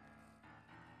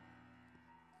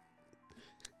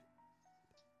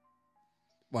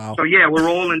 Wow. So yeah, we're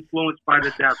all influenced by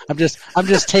the devil. I'm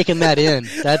just taking that in.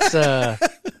 That's I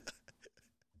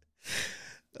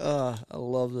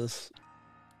love this.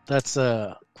 That's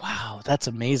wow, that's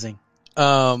amazing.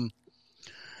 And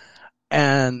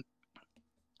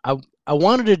I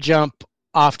wanted to jump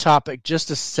off topic just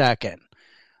a second.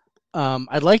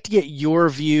 I'd like to get your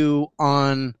view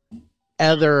on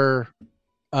other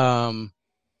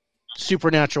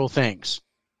supernatural things.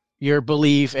 Your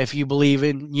belief, if you believe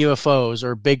in UFOs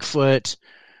or Bigfoot,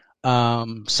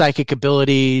 psychic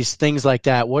abilities, things like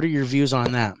that. What are your views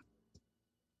on that?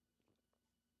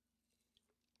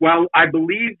 Well, I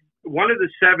believe one of the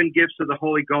 7 gifts of the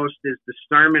Holy Ghost is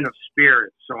discernment of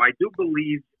spirits. So I do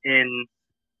believe in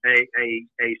a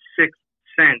sixth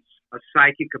sense, a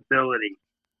psychic ability.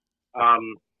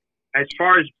 As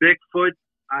far as Bigfoot,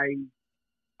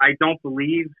 I don't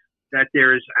believe that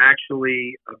there is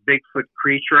actually a Bigfoot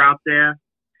creature out there.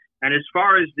 And as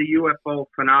far as the UFO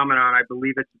phenomenon, I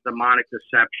believe it's a demonic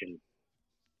deception.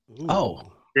 Oh,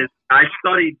 I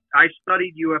studied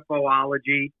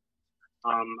UFOlogy.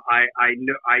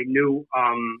 I knew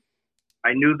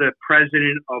the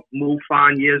president of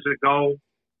MUFON years ago.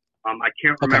 I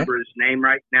can't remember his name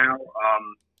right now.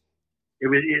 It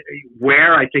was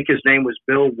Ware. I think his name was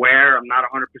Bill Ware. I'm not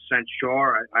 100%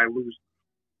 sure.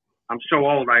 I'm so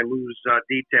old, I lose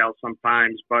details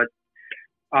sometimes. But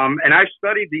and I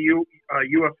studied the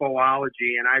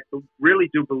UFOlogy, and I really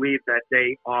do believe that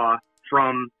they are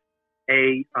from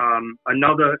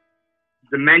another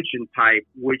dimension type,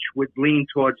 which would lean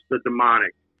towards the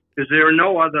demonic. Because there are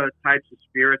no other types of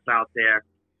spirits out there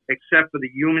except for the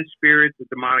human spirit, the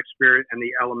demonic spirit, and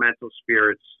the elemental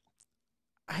spirits.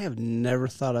 I have never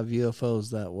thought of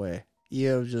UFOs that way. You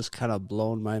have just kind of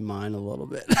blown my mind a little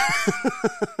bit.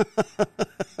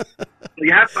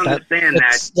 You have to understand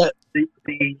that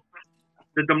the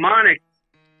demonic,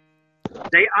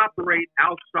 they operate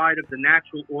outside of the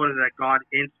natural order that God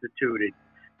instituted.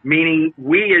 Meaning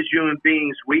we as human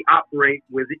beings, we operate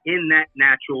within that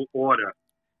natural order.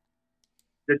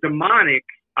 The demonic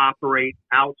operate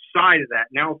outside of that.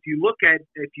 Now, if you look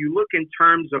in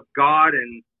terms of God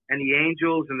and the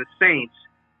angels and the saints,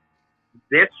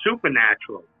 they're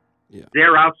supernatural. Yeah.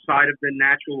 They're outside of the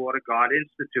natural order God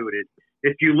instituted.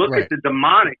 If you look at the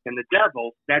demonic and the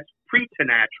devil, that's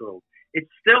preternatural. It's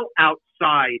still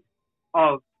outside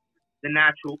of the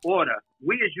natural order.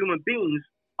 We as human beings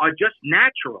are just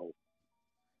natural.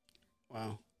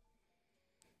 Wow.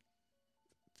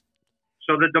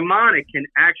 So the demonic can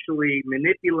actually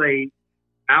manipulate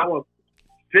our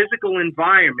physical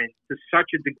environment to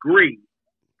such a degree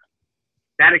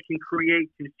that it can create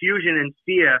confusion and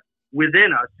fear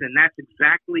within us, and that's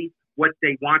exactly what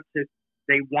they want to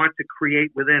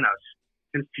create within us.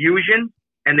 Confusion,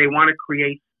 and they want to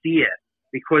create fear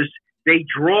because they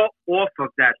draw off of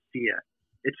that fear.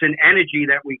 It's an energy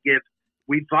that we give.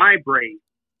 We vibrate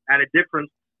at a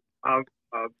different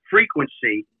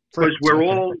frequency because we're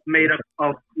all made up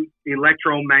of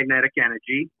electromagnetic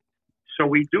energy. So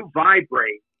we do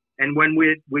vibrate. And when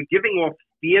we're giving off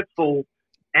fearful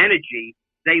energy,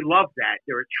 they love that.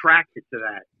 They're attracted to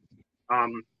that.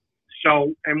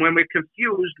 And when we're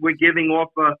confused, we're giving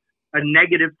off a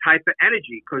negative type of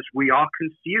energy because we are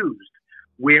confused.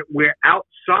 We're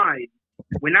outside.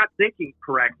 We're not thinking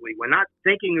correctly. We're not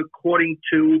thinking according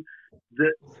to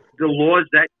the laws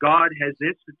that God has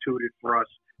instituted for us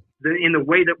in the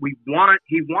way that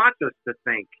He wants us to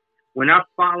think. We're not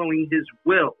following His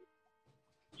will.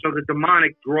 So the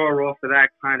demonic draw off of that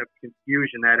kind of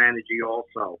confusion, that energy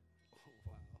also.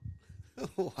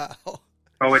 Wow.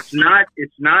 So it's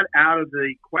not out of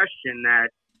the question that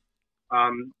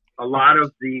a lot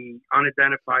of the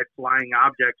unidentified flying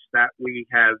objects that we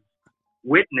have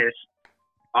witnessed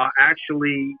are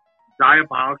actually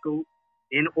diabolical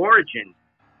in origin.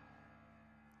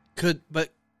 But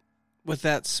with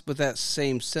that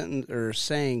same sentence or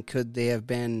saying, could they have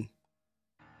been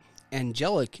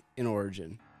angelic in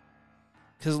origin?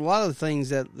 Because a lot of the things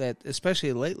that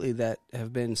especially lately that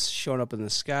have been showing up in the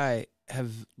sky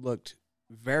have looked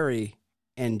very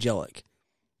angelic.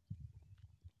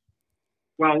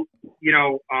 Well,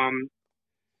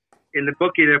 in the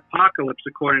book of the Apocalypse,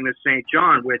 according to St.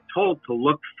 John, we're told to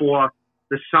look for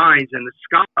the signs in the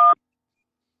sky.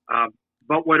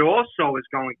 But what also is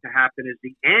going to happen is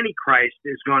the Antichrist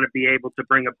is going to be able to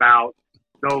bring about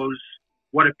those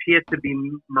what appear to be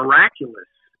miraculous.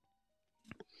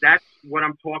 That's what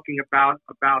I'm talking about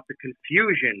the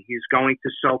confusion. He's going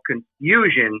to sow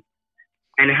confusion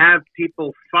and have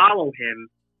people follow him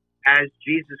as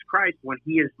Jesus Christ when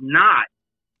he is not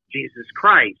Jesus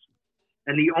Christ.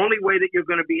 And the only way that you're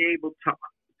going to be able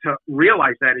to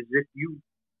realize that is if you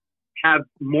have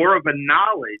more of a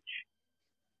knowledge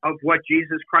of what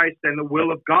Jesus Christ and the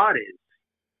will of God is.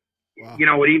 Wow.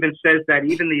 It even says that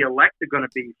even the elect are going to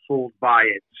be fooled by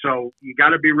it. So you got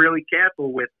to be really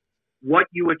careful with what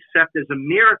you accept as a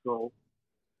miracle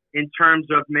in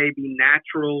terms of maybe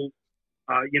natural,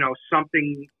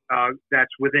 something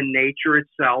that's within nature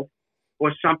itself,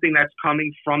 or something that's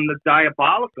coming from the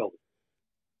diabolical.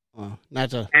 And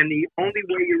the only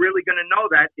way you're really going to know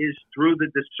that is through the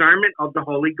discernment of the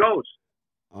Holy Ghost.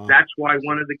 That's why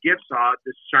one of the gifts are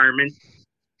discernment,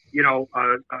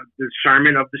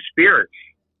 discernment of the spirits.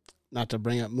 Not to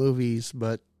bring up movies,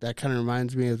 but that kind of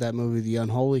reminds me of that movie, The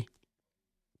Unholy.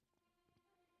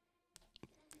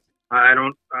 I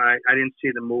didn't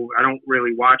see the movie. I don't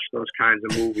really watch those kinds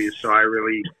of movies, so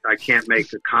I can't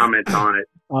make a comment on it.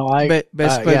 Well,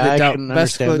 basically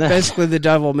the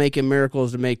devil making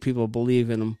miracles to make people believe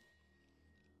in them.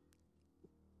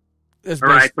 All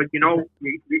right, but you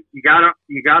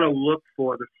gotta look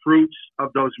for the fruits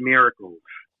of those miracles.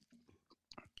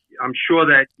 I'm sure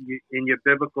that in your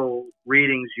biblical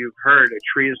readings you've heard a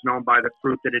tree is known by the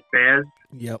fruit that it bears.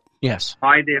 Yep. Yes.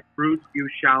 By their fruits you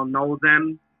shall know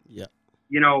them. Yep.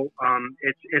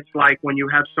 It's like when you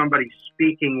have somebody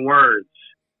speaking words.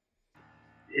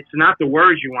 It's not the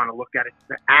words you want to look at; it's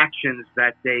the actions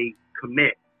that they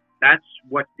commit. That's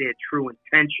what their true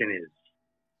intention is.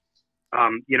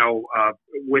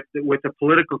 With the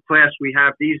political class we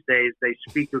have these days, they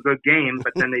speak a good game,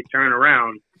 but then they turn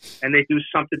around and they do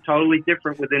something totally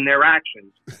different within their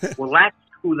actions. Well, that's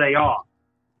who they are.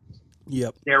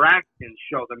 Yep. Their actions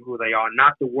show them who they are,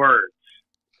 not the words.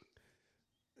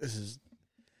 This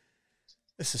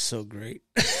is so great.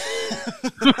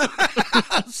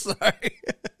 I'm sorry.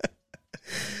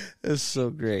 It's so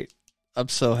great. I'm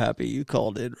so happy you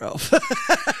called in, Ralph.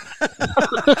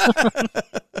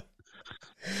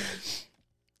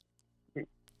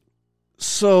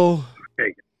 So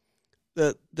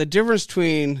the difference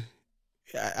between,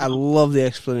 I love the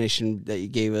explanation that you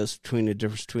gave us between the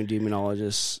difference between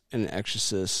demonologists and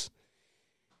exorcists.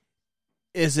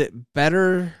 Is it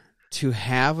better to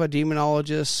have a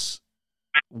demonologist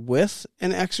with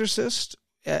an exorcist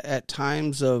at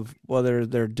times of whether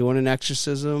they're doing an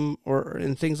exorcism or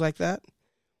and things like that?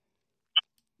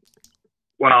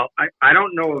 Well, I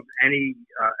don't know of any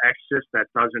exorcist that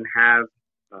doesn't have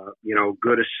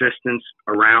good assistance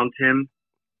around him.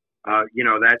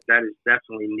 That is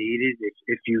definitely needed.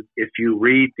 If you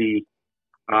read the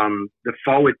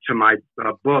foreword to my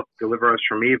book, Deliver Us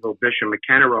from Evil, Bishop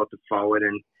McKenna wrote the foreword,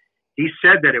 and he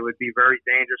said that it would be very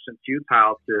dangerous and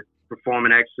futile to perform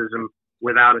an exorcism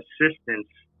without assistance,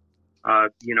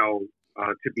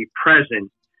 to be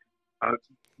present.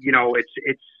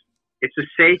 It's a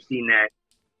safety net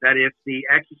that if the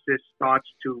exorcist starts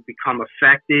to become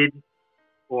affected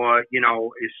or,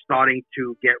 is starting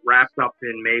to get wrapped up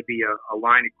in maybe a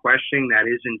line of questioning that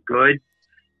isn't good,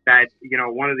 that,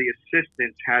 one of the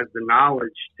assistants has the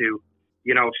knowledge to,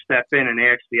 step in and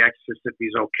ask the exorcist if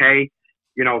he's okay,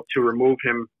 to remove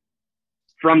him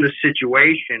from the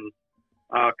situation,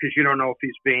 because you don't know if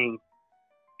he's being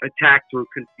attacked through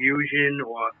confusion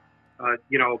or,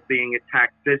 being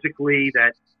attacked physically,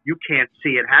 that you can't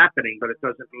see it happening, but it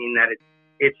doesn't mean that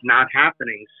it's not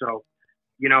happening. So,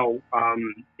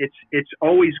 it's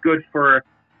always good for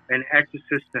an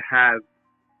exorcist to have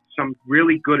some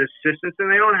really good assistance, and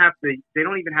they don't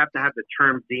even have to have the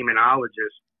term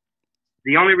demonologist.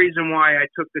 The only reason why I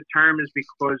took the term is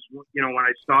because, when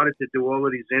I started to do all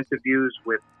of these interviews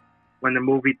when the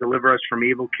movie Deliver Us from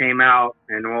Evil came out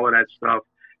and all of that stuff,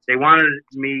 they wanted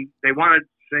to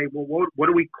say, well, what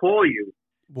do we call you?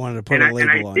 Wanted to put a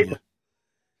label on you.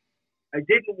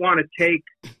 didn't want to take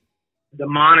the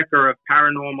moniker of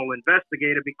paranormal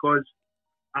investigator because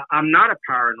I'm not a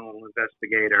paranormal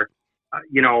investigator.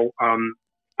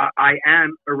 I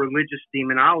am a religious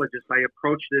demonologist. I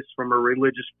approach this from a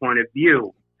religious point of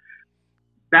view.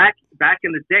 Back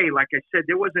in the day, like I said,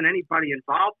 there wasn't anybody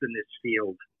involved in this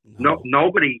field.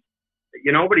 Nobody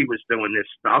was doing this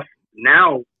stuff.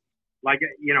 Now, like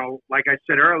I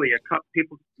said earlier,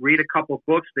 people read a couple of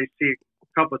books, they see a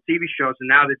couple of TV shows, and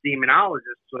now the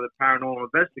demonologists or the paranormal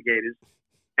investigators,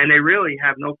 and they really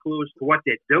have no clue as to what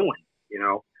they're doing,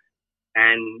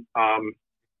 And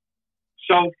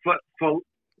so for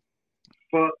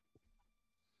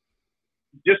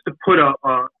just to put a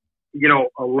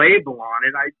label on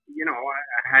it, I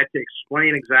had to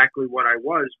explain exactly what I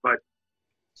was, but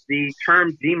the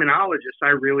term demonologist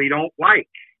I really don't like.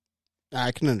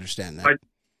 I can understand that. But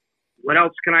what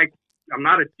else can I'm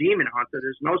not a demon hunter.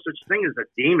 There's no such thing as a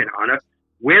demon hunter.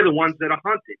 We're the ones that are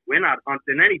hunted. We're not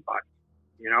hunting anybody,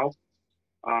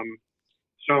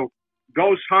 So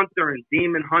ghost hunter and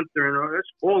demon hunter, and it's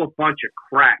all a bunch of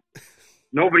crap.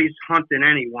 Nobody's hunting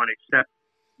anyone except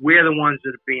we're the ones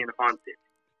that are being hunted.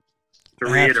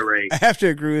 To reiterate. I have to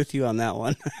agree with you on that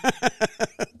one.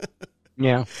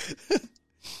 Yeah.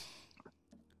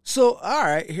 So, all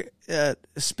right.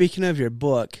 Speaking of your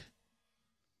book,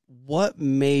 what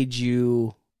made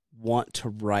you want to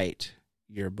write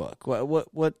your book?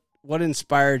 What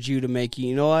inspired you to make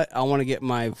you know what? I want to get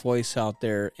my voice out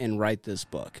there and write this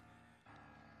book.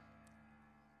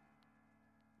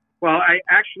 Well, I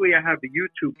have a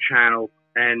YouTube channel,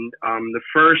 and the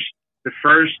first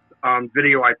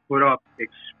video I put up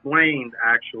explained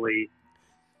actually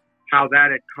how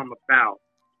that had come about.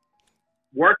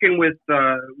 Working with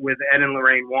Ed and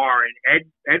Lorraine Warren,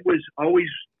 Ed was always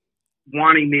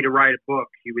wanting me to write a book.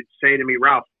 He would say to me,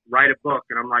 "Ralph, write a book,"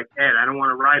 and I'm like, "Ed, I don't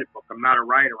want to write a book. I'm not a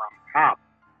writer. I'm a cop.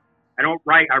 I don't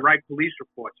write. I write police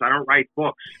reports. I don't write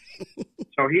books."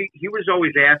 So he was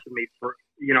always asking me for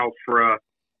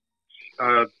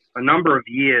a number of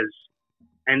years,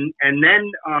 and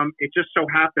then it just so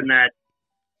happened that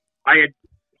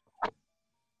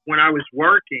when I was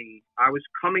working, I was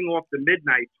coming off the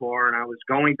midnight tour, and I was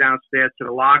going downstairs to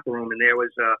the locker room, and there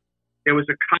was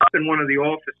a cop in one of the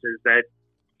offices that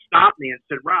stopped me and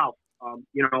said, "Ralph,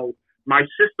 my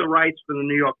sister writes for the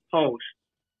New York Post,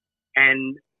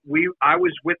 and I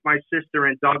was with my sister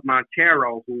and Doug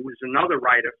Montero, who was another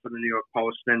writer for the New York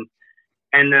Post, and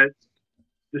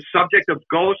the subject of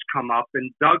ghosts come up,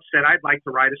 and Doug said, I'd like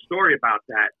to write a story about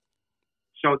that."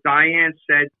 So Diane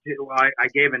said, I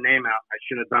gave a name out. I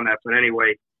shouldn't have done that. But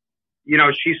anyway,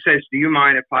 she says, "Do you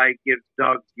mind if I give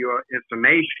Doug your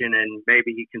information and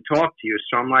maybe he can talk to you?"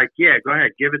 So I'm like, "Yeah, go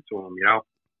ahead. Give it to him,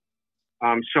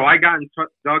 So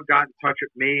Doug got in touch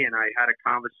with me, and I had a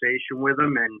conversation with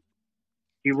him, and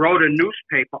he wrote a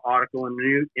newspaper article in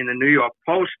the New York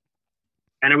Post,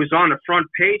 and it was on the front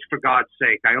page, for God's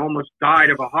sake. I almost died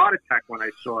of a heart attack when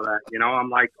I saw that. I'm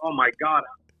like, oh my God,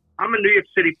 I'm a New York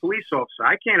City police officer.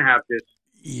 I can't have this,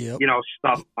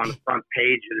 stuff on the front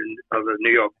page of the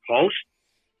New York Post.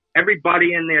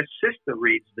 Everybody and their sister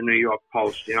reads the New York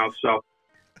Post, So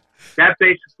that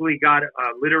basically got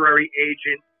a literary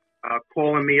agent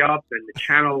calling me up, and the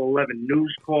Channel 11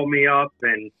 News called me up,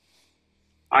 and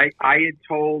I had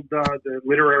told the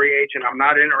literary agent I'm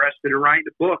not interested in writing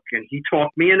the book, and he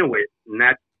talked me into it, and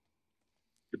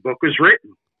the book was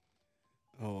written.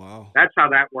 Oh, wow. That's how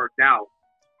that worked out.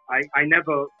 I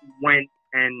never went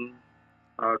and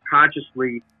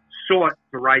consciously sought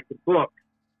to write the book.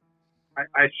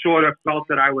 I sort of felt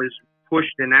that I was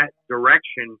pushed in that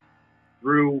direction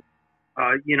through,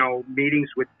 meetings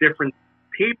with different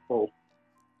people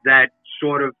that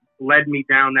sort of led me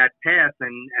down that path,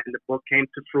 and the book came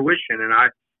to fruition. And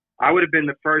I would have been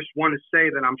the first one to say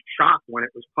that I'm shocked when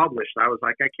it was published. I was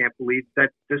like, I can't believe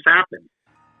that this happened.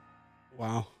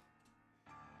 Wow.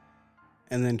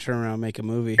 And then turn around and make a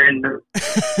movie. And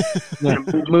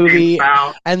movie.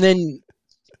 And then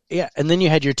you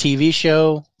had your TV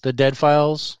show, The Dead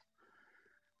Files.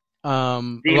 A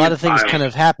lot of things kind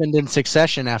of happened in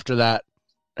succession after that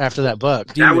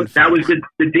book. That was the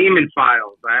Demon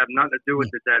Files. I have nothing to do with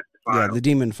the Dead Files. Yeah, the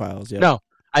Demon Files. Yeah. No,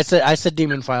 I said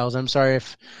Demon Files. I'm sorry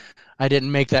if I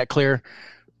didn't make that clear,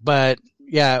 but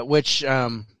yeah, which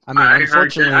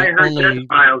unfortunately, I heard Dead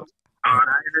Files. I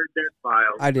heard Dead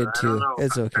Files. I did too.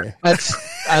 It's okay. Like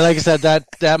I said,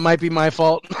 that might be my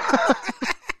fault.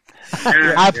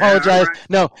 I apologize. Right.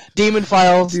 No, Demon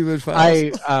Files. Demon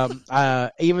Files.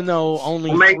 Even though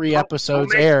only 3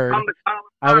 episodes aired,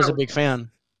 I was a big fan.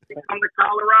 Come to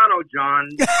Colorado, John.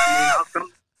 I'll come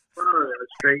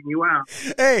Straighten you out.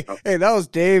 Hey, that was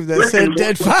Dave that said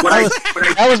dead files.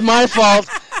 That was my fault.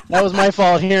 That was my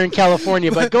fault here in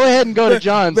California. But go ahead and go to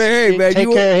John's. Hey, man,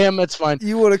 take care of him. That's fine.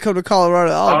 You want to come to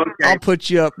Colorado? I'll put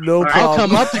you up. No problem. I'll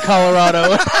come up to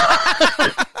Colorado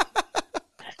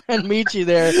and meet you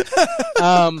there.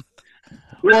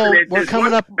 Well, we're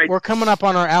coming up. We're coming up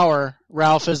on our hour.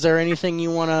 Ralph, is there anything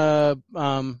you want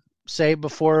to say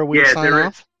before we sign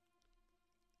off?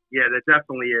 Yeah, there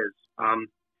definitely is.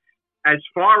 As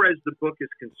far as the book is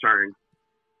concerned,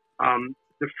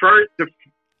 the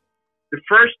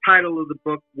first title of the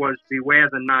book was Beware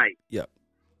the Night. Yep.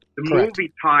 The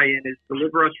movie tie-in is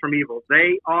Deliver Us from Evil.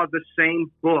 They are the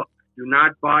same book. Do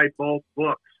not buy both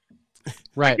books.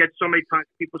 Right. I get so many times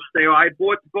people say, "Oh, I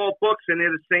bought both books and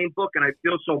they're the same book," and I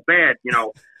feel so bad. You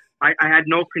know, I had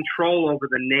no control over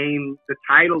the name, the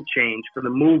title change for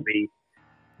the movie,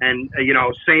 and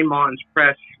St. Martin's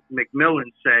Press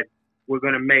Macmillan said we're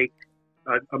going to make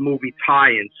a movie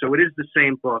tie-in, so it is the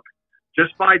same book.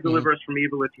 Just buy Deliver Us from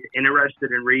Evil if you're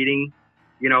interested in reading,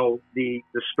 the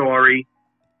story.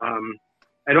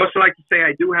 I'd also like to say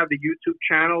I do have the YouTube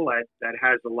channel that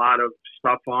has a lot of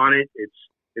stuff on it.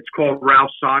 It's called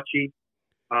Ralph Saatchi,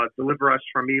 Deliver Us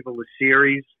from Evil, the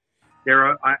series.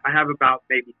 I have about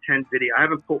maybe 10 videos. I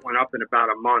haven't put one up in about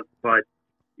a month, but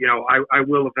I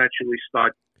will eventually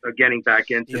start getting back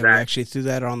into that. We actually threw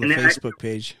that on the Facebook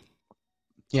page.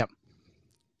 Yep.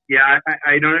 Yeah,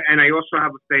 I don't, and I also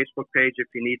have a Facebook page if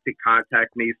you need to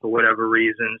contact me for whatever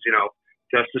reasons,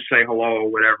 just to say hello or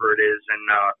whatever it is.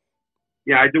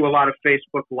 And I do a lot of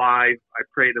Facebook Live. I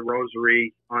pray the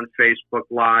Rosary on Facebook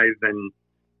Live, and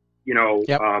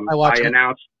I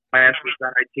announce classes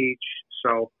that I teach.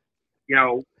 So,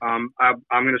 I'm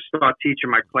going to start teaching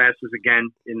my classes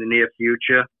again in the near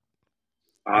future.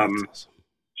 Awesome.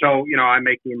 So, I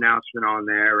make the announcement on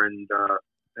there, and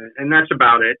that's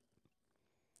about it.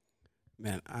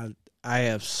 Man, I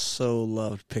have so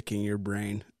loved picking your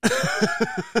brain.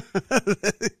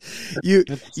 you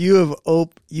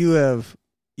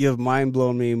have mind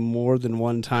blown me more than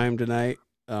one time tonight.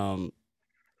 And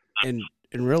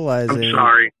realizing, I'm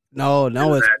sorry.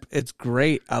 No, it's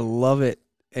great. I love it.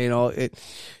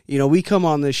 We come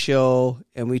on this show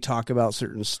and we talk about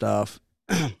certain stuff,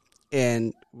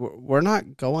 and we're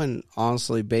not going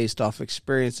honestly based off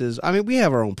experiences. I mean, we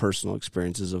have our own personal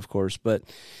experiences, of course, but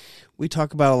we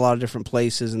talk about a lot of different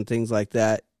places and things like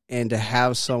that. And to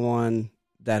have someone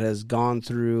that has gone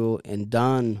through and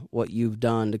done what you've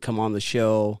done to come on the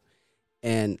show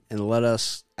and let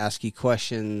us ask you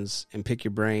questions and pick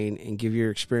your brain and give your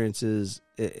experiences,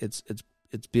 it's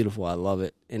beautiful. I love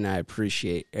it, and I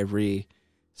appreciate every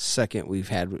second we've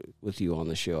had with you on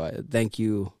the show. Thank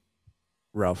you,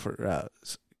 Ralph,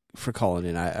 for calling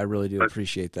in. I really do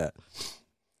appreciate that.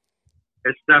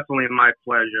 It's definitely my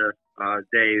pleasure,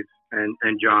 Dave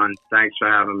and John. Thanks for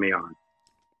having me on.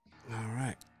 All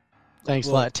right. Thanks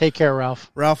a lot. Take care, Ralph.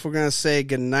 Ralph, we're going to say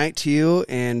good night to you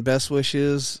and best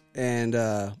wishes, and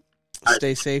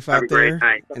stay safe out there.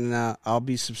 And I'll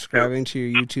be subscribing to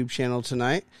your YouTube channel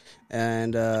tonight.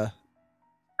 And I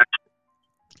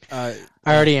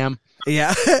already am.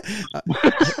 Yeah.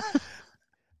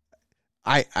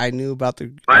 I knew about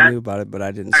it, but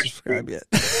I didn't subscribe yet.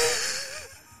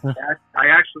 I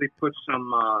actually put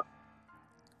some of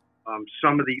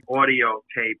the audio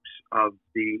tapes of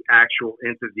the actual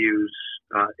interviews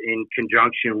in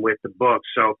conjunction with the book.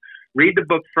 So read the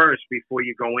book first before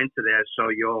you go into there, so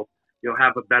you'll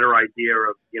have a better idea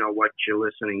of what you're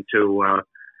listening to.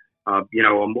 A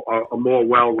more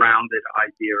well-rounded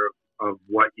idea of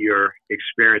what you're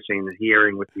experiencing and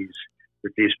hearing with these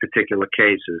particular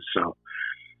cases. So,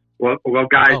 well,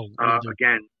 guys,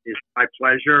 again, it's my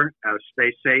pleasure.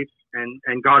 Stay safe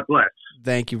and God bless.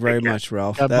 Thank you very much,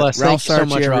 Ralph. God bless. Ralph Thank you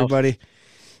so much, Ralph. Everybody.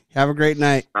 Have a great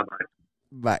night. Bye-bye.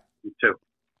 Bye. You too.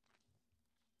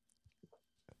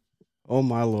 Oh,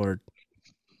 my Lord.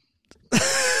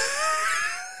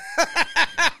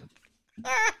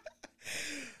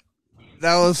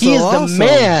 That was so awesome. The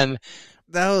man.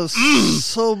 That was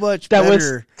so much better. That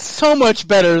was so much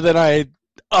better than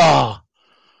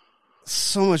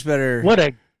so much better. What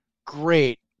a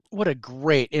great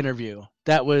interview.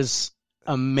 That was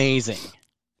amazing.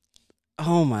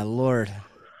 Oh my Lord.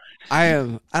 I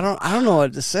don't know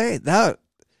what to say. That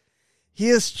he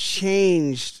has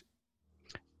changed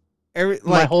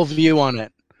my whole view on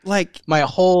it. Like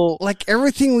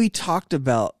everything we talked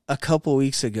about a couple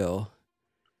weeks ago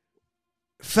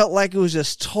felt like it was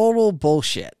just total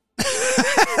bullshit.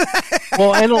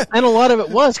 Well, and a lot of it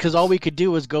was because all we could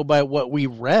do was go by what we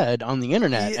read on the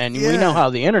internet, and we know how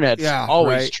the internet's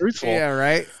always truthful. Yeah,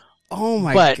 right. Oh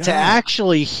my but God. to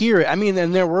actually hear it, I mean,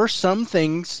 and there were some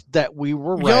things that we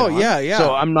were right on. Yeah.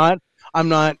 So I'm not, I'm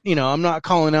not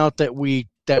calling out that we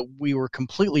were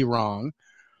completely wrong.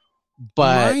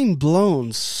 But mind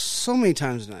blown so many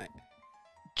times tonight.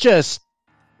 Just,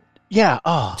 yeah.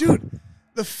 Oh, dude,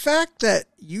 the fact that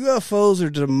UFOs are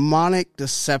demonic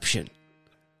deception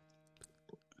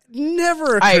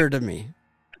never occurred to me.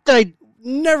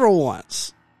 Never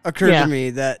once occurred to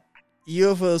me that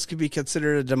UFOs could be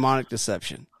considered a demonic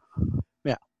deception.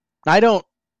 Yeah,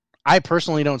 I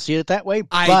personally don't see it that way.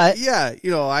 But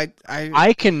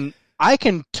I can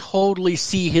totally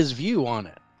see his view on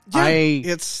it. Yeah,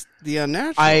 it's the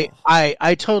unnatural.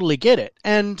 I totally get it,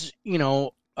 and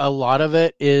a lot of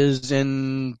it is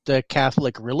in the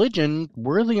Catholic religion.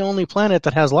 We're the only planet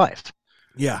that has life.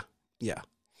 Yeah. That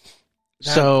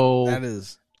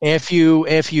is. If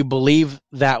you believe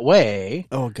that way,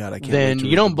 oh God, I can't. Then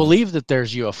you don't believe that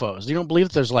there's UFOs. You don't believe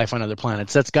that there's life on other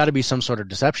planets. That's got to be some sort of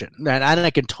deception. And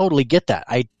I can totally get that.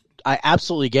 I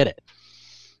absolutely get it.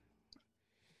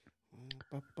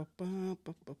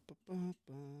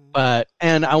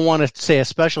 And I want to say a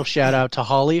special shout out to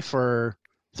Holly for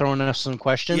throwing us some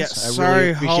questions. Yeah,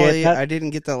 sorry, really Holly, that. I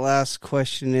didn't get that last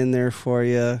question in there for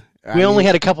you. We only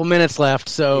had a couple minutes left,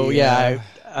 so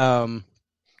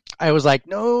I was like,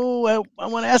 no, I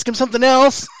want to ask him something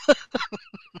else.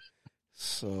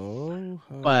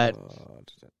 But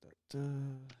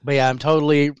yeah, I'm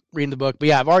totally reading the book. But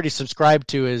yeah, I've already subscribed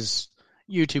to his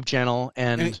YouTube channel.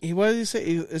 And what did he say?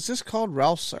 Is this called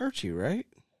Ralph Sarchie, right?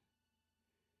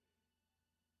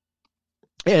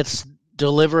 It's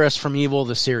Deliver Us from Evil,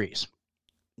 the series.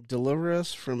 Deliver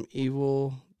Us from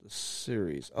Evil, the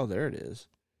series. Oh, there it is.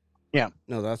 Yeah.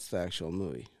 No, that's the actual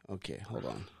movie. Okay, hold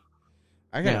on.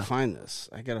 I gotta find this.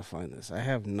 I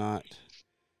have not.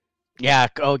 Yeah,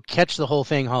 catch the whole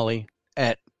thing, Holly.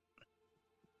 Yeah,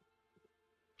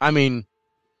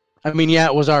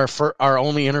 it was our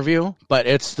only interview, but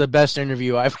it's the best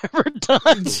interview I've ever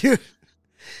done. Dude,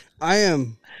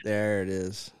 there it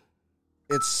is.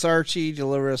 It's Sarchie,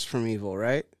 Deliver Us from Evil,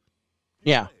 right?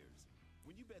 Yeah.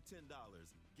 When you bet $10,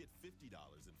 get $50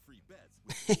 in free bets.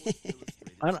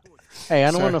 I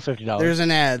don't want no $50. There's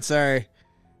an ad, sorry.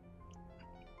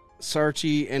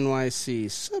 Sarchie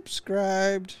NYC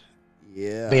subscribed.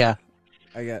 Yeah. But yeah.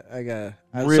 I got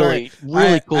really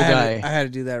cool guy. I had to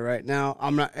do that right now.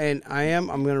 I'm going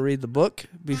to read the book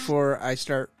before I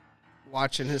start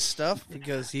watching his stuff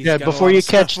because he's got before you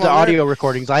catch the audio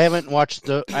recordings. I haven't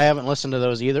listened to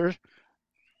those either.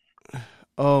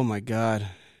 Oh my God.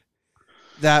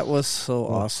 That was so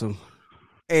awesome.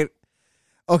 Hey,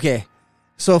 okay.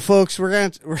 So folks, how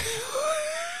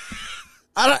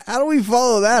do we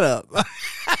follow that up?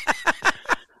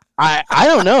 I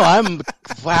don't know. I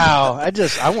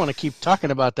want to keep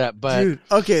talking about that, but dude,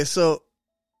 okay, so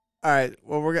all right,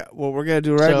 what we're gonna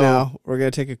do right now, we're gonna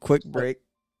take a quick break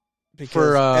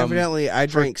because evidently I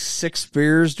drank 6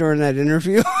 beers during that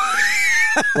interview.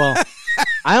 Well,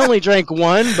 I only drank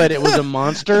one, but it was a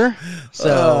monster.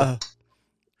 So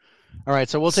all right,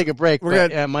 so we'll take a break.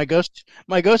 My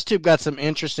ghost tube got some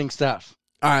interesting stuff.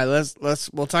 All right,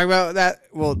 we'll talk about that.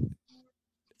 Well,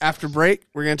 after break,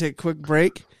 we're gonna take a quick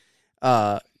break,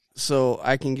 so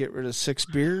I can get rid of 6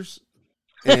 beers,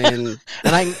 and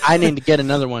I need to get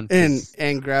another one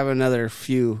and grab another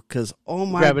few because oh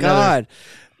my God,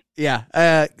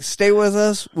 yeah. Stay with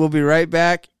us. We'll be right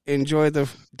back. Enjoy the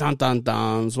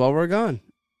dun-dun-duns while we're gone.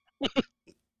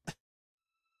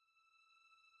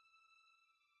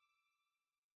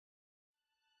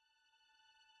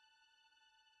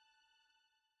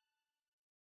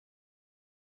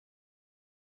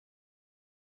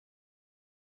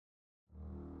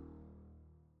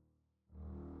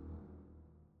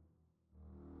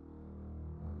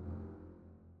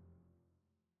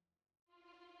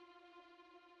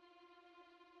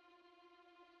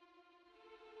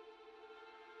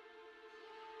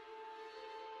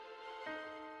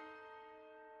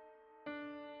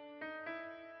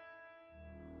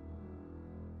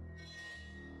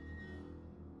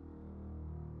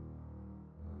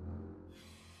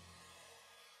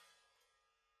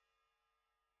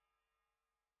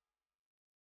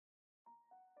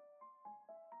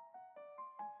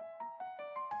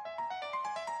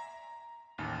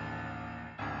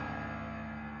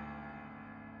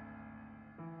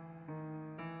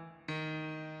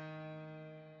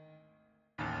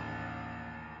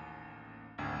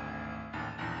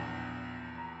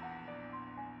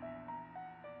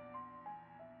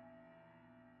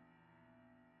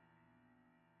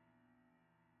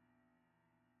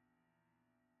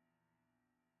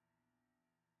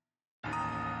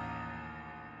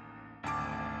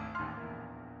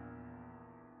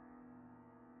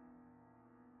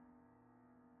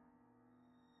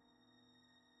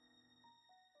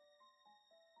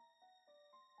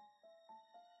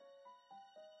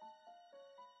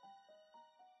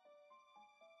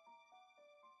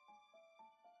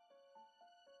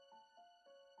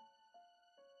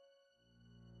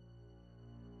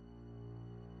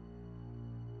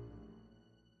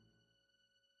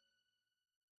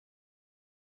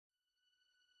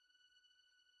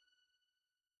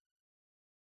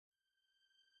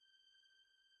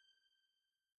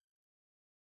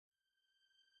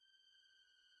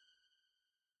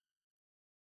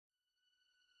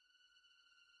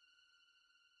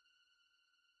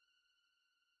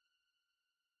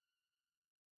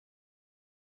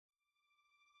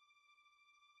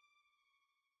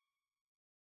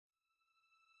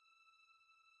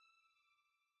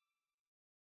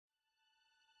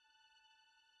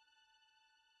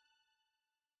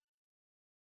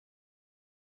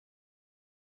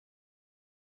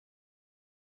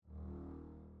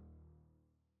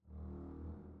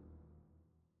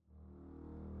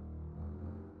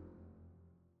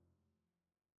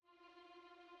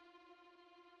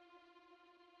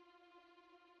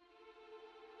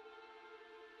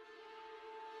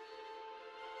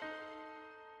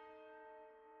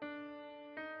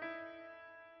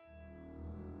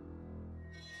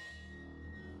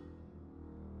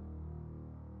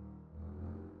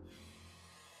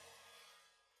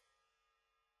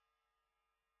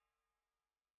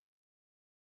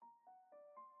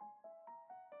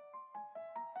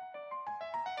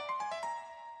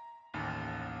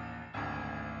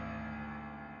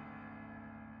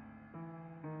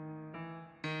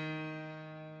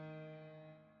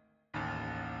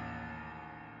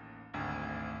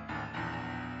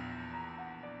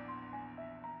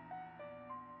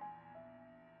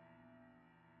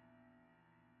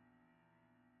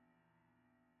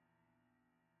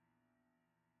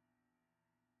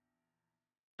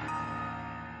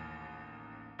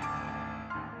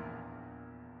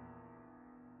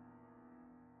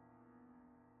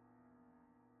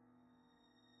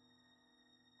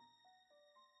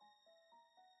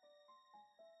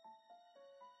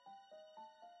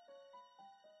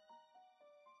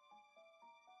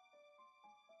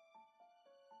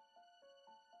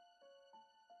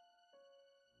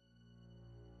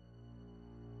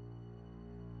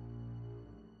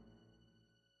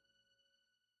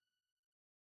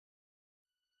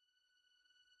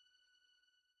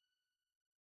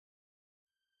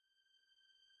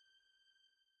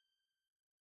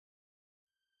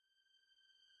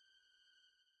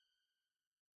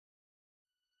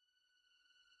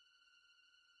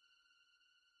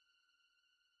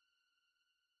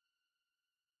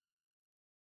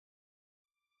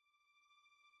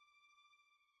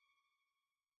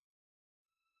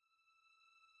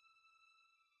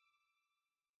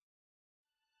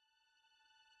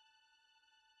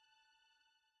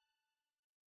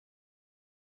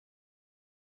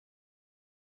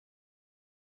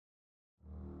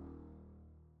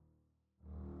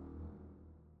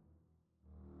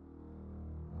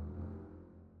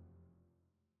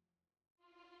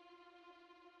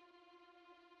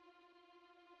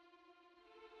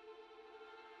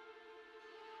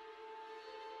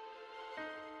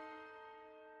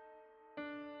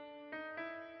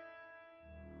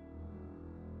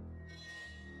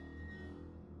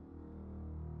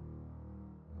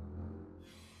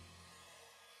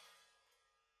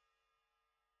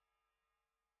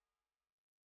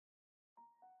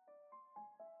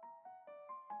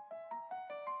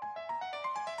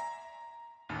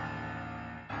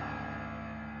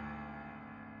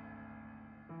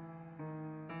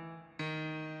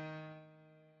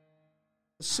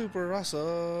 Super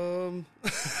awesome.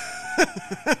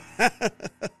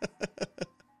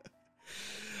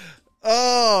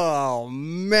 Oh,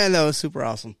 man, that was super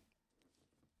awesome.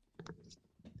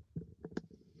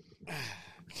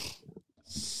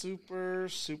 Super,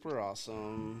 super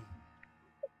awesome.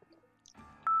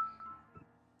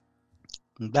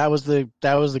 That was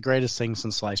the greatest thing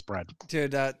since sliced bread.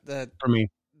 Dude, that for me.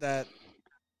 That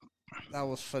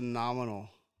was phenomenal.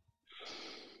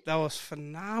 That was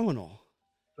phenomenal.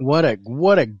 What a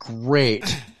great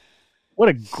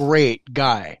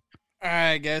guy. All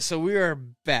right, guys. So we are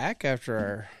back after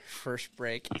our first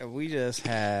break, and we just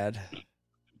had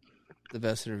the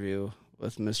best interview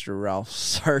with Mr. Ralph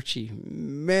Sarchie.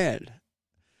 Man,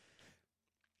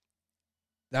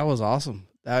 that was awesome.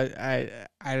 I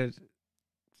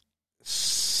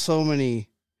so many.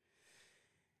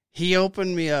 He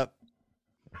opened me up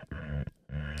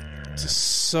to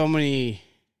so many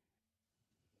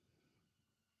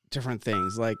different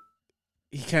things. Like,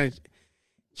 he kind of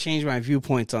changed my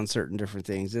viewpoints on certain different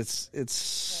things. It's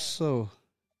so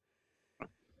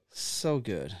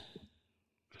good.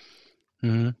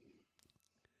 Mm-hmm.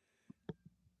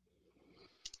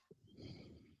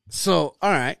 So,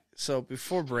 all right. So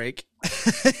before break,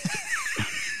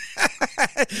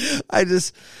 I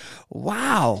just,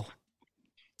 wow.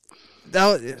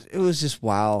 It was just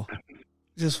wow.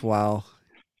 Just wow.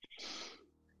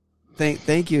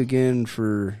 Thank you again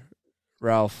for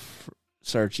Ralph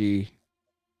Sarchie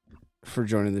for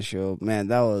joining the show. Man,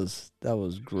 that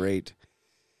was great.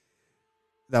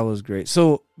 That was great.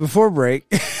 So before break,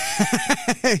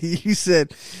 you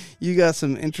said you got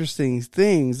some interesting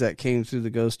things that came through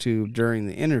the ghost tube during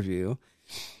the interview.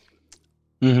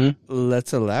 Mm-hmm.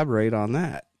 Let's elaborate on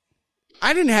that.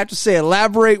 I didn't have to say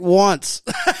elaborate once.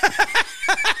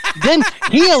 Then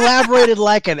he elaborated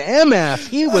like an MF.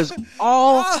 He was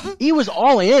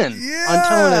all in on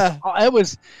telling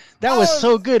us. That was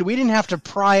so good. We didn't have to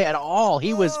pry at all.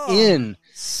 He was in.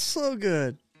 So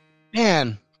good.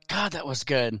 Man, God, that was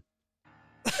good.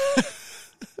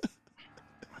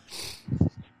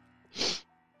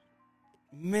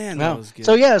 Man, that was good.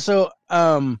 So yeah, so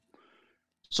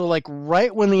like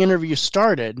right when the interview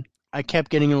started, I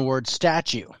kept getting the word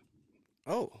statue.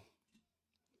 Oh.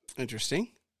 Interesting.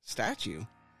 Statue.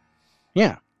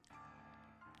 Yeah.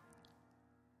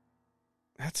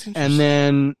 That's interesting. And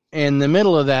then in the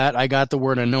middle of that, I got the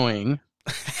word annoying.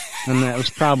 And that's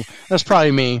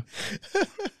probably me.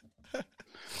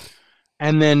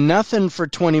 And then nothing for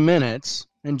 20 minutes,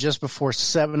 and just before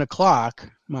 7:00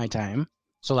 my time,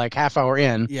 so like half hour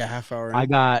in. Yeah, half hour in.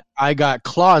 I got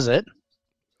closet,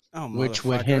 which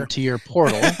would hint to your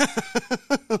portal.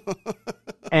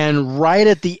 And right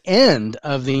at the end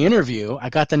of the interview, I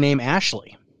got the name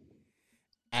Ashley.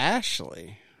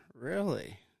 Ashley?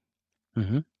 Really?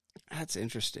 Mm-hmm. That's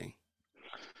interesting.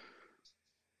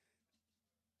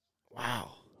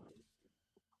 Wow.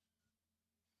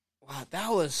 Wow,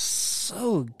 that was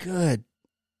so good.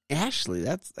 Ashley,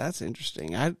 that's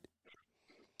interesting. I've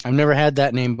never had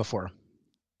that name before.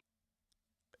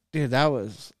 Dude, that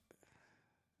was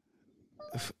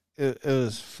it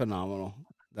was phenomenal.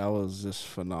 That was just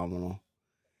phenomenal.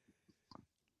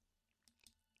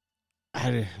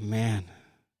 There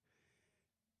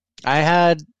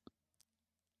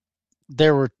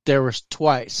was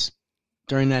twice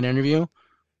during that interview.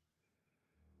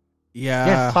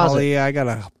 Yeah, Holly, I got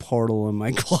a portal in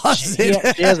my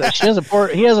closet. He has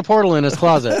a portal in his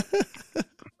closet.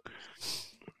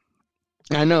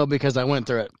 I know because I went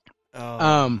through it.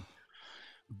 Oh.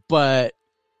 But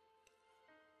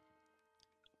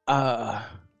God.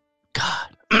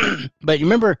 But you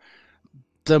remember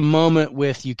the moment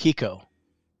with Yukiko?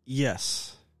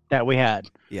 Yes. That we had.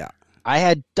 Yeah. I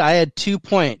had 2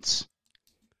 points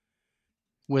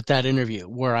with that interview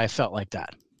where I felt like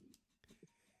that.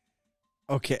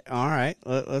 Okay, all right.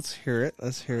 Let's hear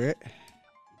it.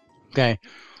 Okay.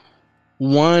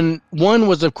 One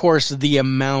was, of course, the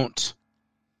amount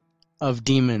of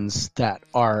demons that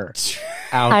are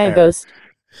out there. Hi, Ghost.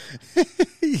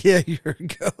 Yeah, you're a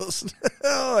ghost.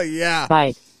 Oh, yeah.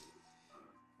 Bite.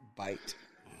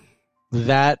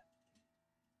 That,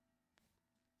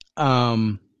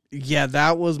 yeah,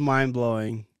 that was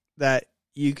mind-blowing. That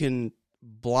you can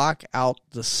block out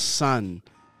the sun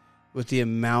with the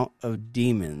amount of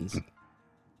demons.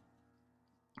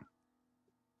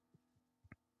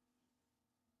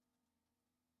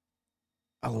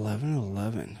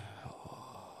 $11.11.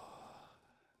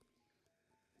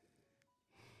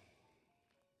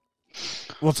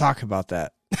 We'll talk about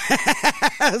that.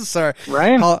 Sorry,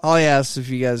 Ryan. Holly asked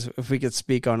if we could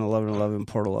speak on 11:11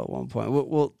 Portal at one point.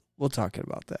 We'll talk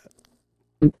about that.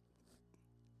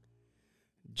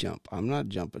 jump. I'm not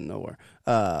jumping nowhere.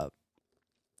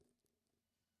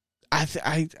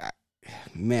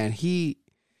 Man, he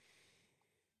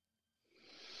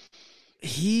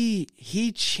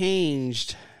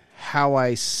changed how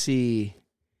I see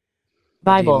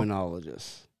Bible.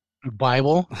 Demonologists.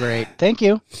 Bible, great, thank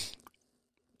you.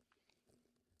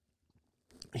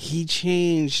 He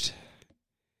changed.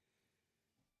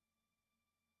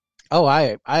 Oh,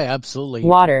 I absolutely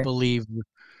Water. believe.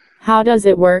 How does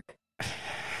it work?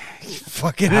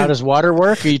 How does water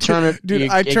work? You turn it, dude.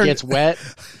 it gets wet.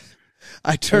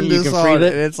 I turned this on, and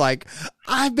it's like,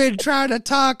 I've been trying to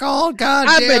talk all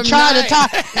goddamn I've been trying night. to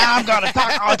talk. Now I'm going to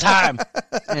talk all the time,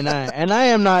 and I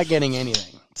am not getting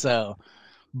anything. So,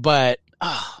 but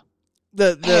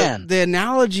the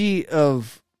analogy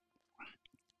of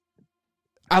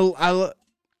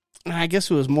I guess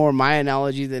it was more my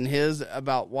analogy than his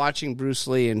about watching Bruce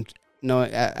Lee and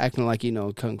acting like you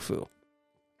know Kung Fu.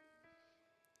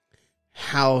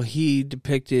 How he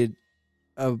depicted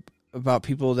about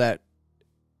people that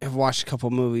have watched a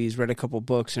couple movies, read a couple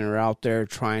books, and are out there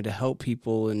trying to help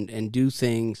people and do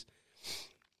things.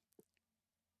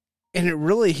 And it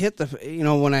really hit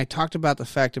when I talked about the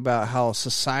fact about how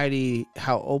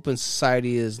open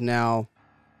society is now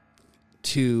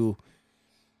to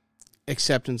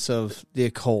acceptance of the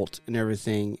occult and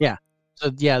everything. Yeah.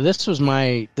 So yeah, this was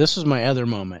my other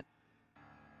moment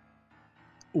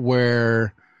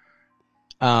where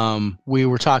we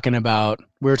were talking about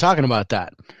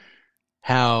that,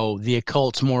 how the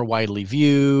occult's more widely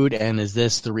viewed, and is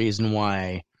this the reason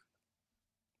why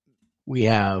we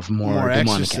have more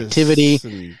demonic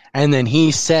activity? And then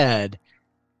he said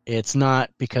it's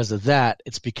not because of that,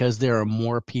 it's because there are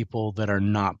more people that are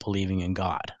not believing in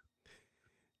God.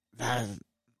 That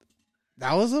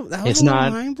was a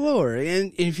mind blower,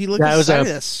 and if you look at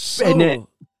it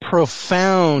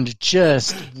profound,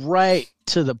 just right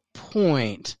to the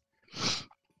point,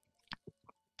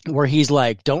 where he's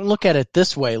like, "Don't look at it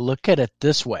this way. Look at it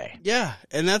this way." Yeah,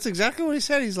 and that's exactly what he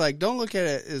said. He's like, "Don't look at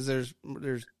it as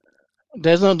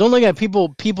don't look at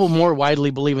people more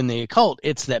widely believe in the occult.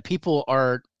 It's that people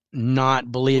are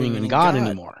not believing in God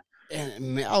anymore."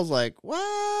 And I was like,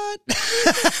 "What?"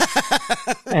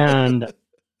 And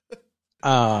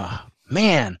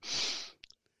man,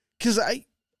 because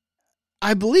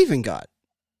I believe in God.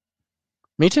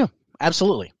 Me too,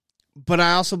 absolutely. But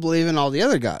I also believe in all the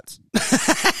other gods.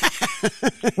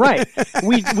 Right.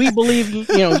 We believe,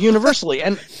 universally.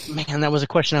 And man, that was a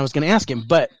question I was going to ask him,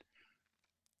 but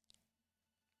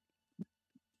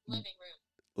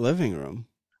Living room.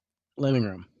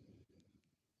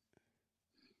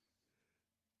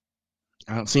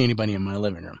 I don't see anybody in my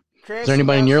living room. Chris, is there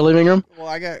anybody in your living room? Well,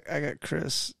 I got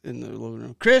Chris in the living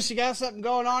room. Chris, you got something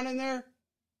going on in there?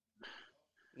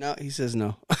 No, he says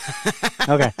no.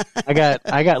 Okay. I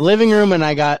got living room, and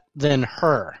I got then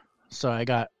her. So I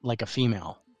got like a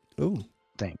female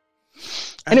thing.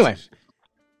 Anyway.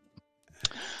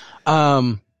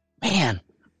 Man.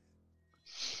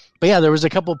 But yeah, there was a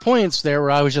couple points there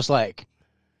where I was just like,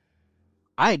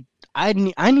 I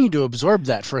need to absorb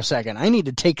that for a second. I need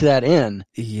to take that in.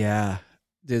 Yeah.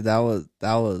 Dude, I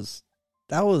was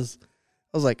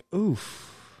like,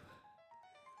 oof.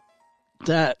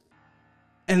 That.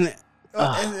 And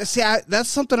see, that's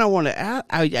something I want to ask.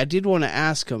 I did want to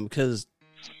ask him because,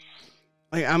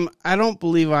 like, I don't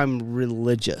believe I'm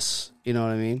religious. You know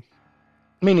what I mean?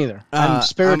 Me neither. I'm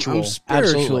spiritual. I'm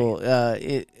spiritual.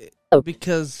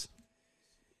 Because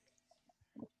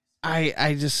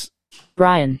I just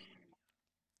Brian.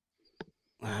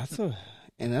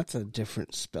 That's a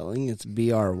different spelling. It's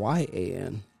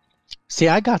Bryan. See,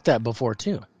 I got that before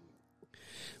too.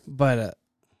 But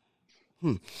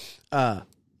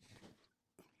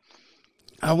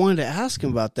I wanted to ask him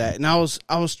about that, and I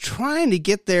was trying to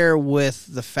get there with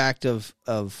the fact of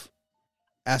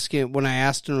asking when I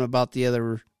asked him about the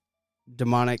other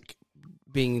demonic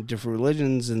being different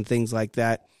religions and things like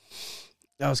that.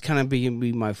 That was kind of be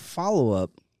my follow up.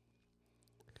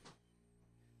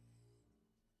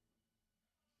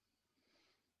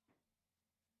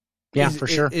 Yeah, for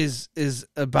sure. Is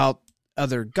about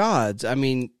other gods. I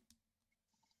mean,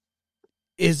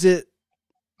 is it?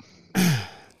 I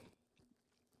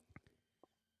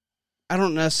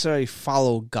don't necessarily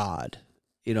follow God.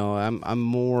 I'm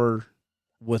more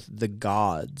with the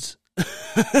gods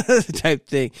type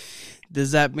thing.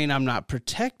 Does that mean I'm not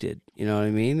protected? You know what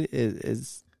I mean?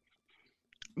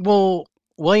 Well,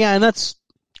 yeah, and that's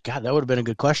God. That would have been a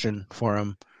good question for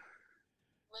him.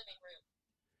 Living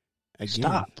room.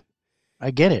 Stop.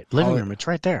 I get it. Living room. It's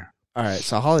right there. All right.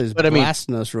 So Holly's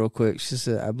blasting us real quick. She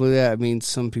said, "I believe that means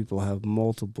some people have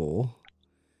multiple."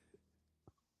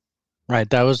 Right,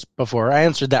 that was before. I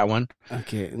answered that one.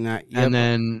 Okay, and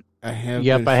then I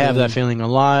have. I have that feeling a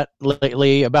lot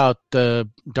lately about the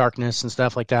darkness and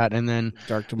stuff like that. And then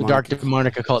the dark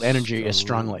demonic occult energy is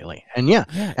strong lately. And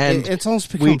and it's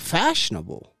almost become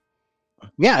fashionable.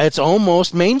 Yeah, it's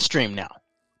almost mainstream now.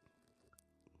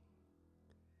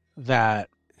 That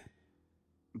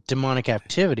demonic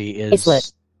activity is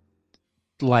Bracelet.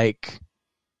 like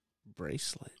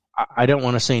bracelet. I don't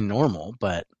want to say normal,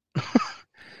 but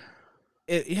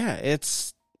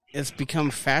it's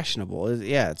become fashionable.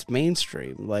 It's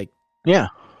mainstream. Like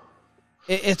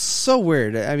it's so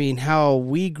weird. I mean, how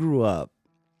we grew up,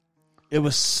 it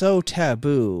was so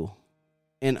taboo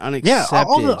and unaccepted.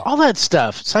 Yeah, all that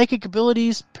stuff, psychic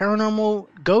abilities, paranormal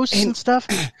ghosts and stuff.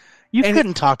 You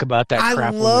couldn't talk about that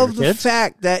crap. I love the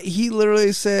fact that he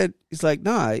literally said, he's like,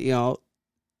 nah,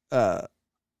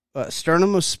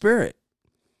 sternum of spirit.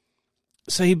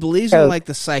 So he believes in like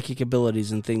the psychic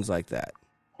abilities and things like that.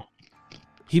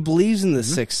 He believes in the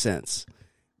sixth sense.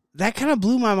 That kind of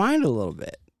blew my mind a little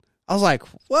bit. I was like,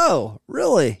 whoa,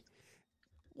 really?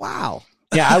 Wow.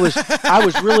 Yeah, I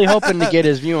was really hoping to get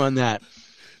his view on that.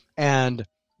 And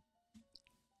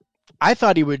I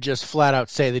thought he would just flat out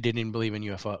say they didn't even believe in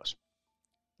UFOs.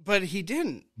 But he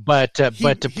didn't. But to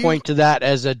point to that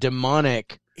as a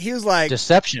demonic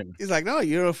deception. He's like, no,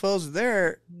 UFOs are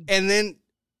there. And then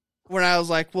when I was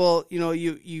like, well,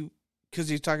 you because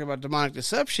he's talking about demonic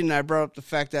deception, I brought up the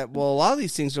fact that, well, a lot of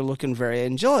these things are looking very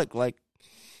angelic. Like,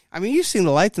 I mean, you've seen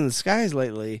the lights in the skies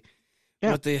lately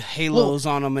with the halos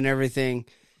on them and everything.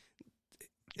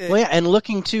 And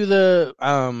looking to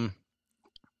the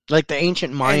like the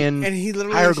ancient Mayan and he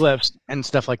literally hieroglyphs and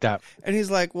stuff like that. And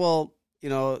he's like, well,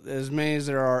 as many as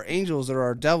there are angels, there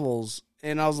are devils.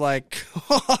 And I was like,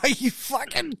 oh, you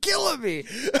fucking killing me.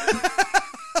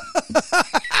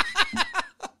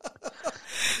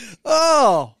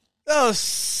 Oh, that was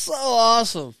so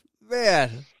awesome,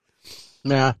 man.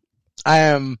 Yeah,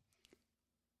 I'm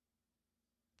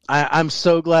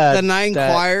so glad the nine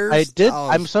choirs. I did.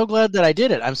 I'm so glad that I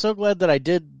did it. I'm so glad that I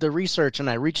did the research and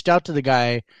I reached out to the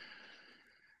guy,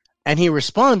 and he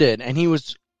responded, and he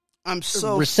was. I'm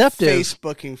so receptive.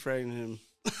 Facebooking friend him.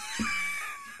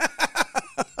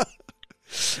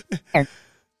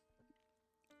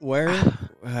 Where?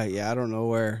 I don't know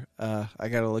where. I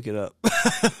gotta look it up.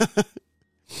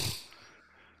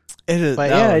 It is,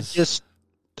 but it just,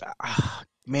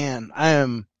 man,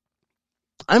 I'm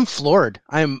floored.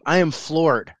 I am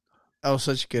floored. Oh,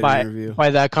 such a good interview by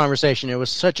that conversation. It was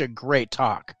such a great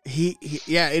talk. It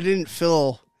didn't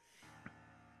feel.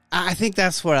 I think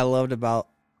that's what I loved about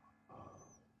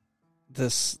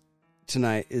this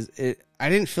tonight. I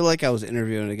didn't feel like I was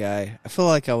interviewing a guy. I feel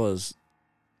like I was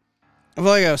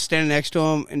standing next to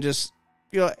him and just,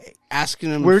 asking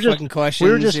him fucking questions.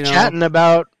 We were just chatting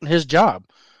about his job.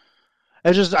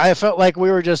 I felt like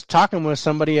we were just talking with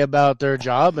somebody about their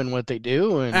job and what they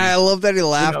do. And I love that he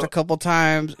laughed a couple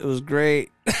times. It was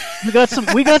great. We got some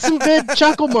good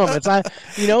chuckle moments. I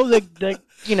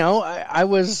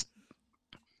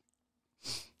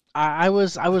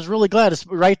was really glad. It's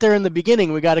right there in the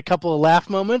beginning, we got a couple of laugh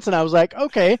moments, and I was like,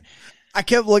 okay. I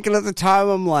kept looking at the time.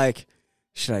 I'm like,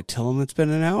 should I tell him it's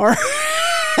been an hour?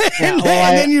 and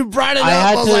then you brought it up.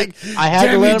 I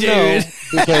had to let him know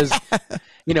because,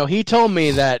 he told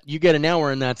me that you get an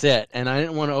hour and that's it, and I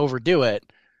didn't want to overdo it.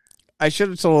 I should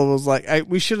have told him, I was like,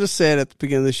 we should have said at the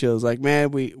beginning of the show, I was like,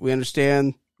 man, we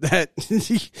understand that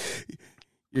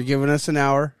you're giving us an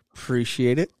hour.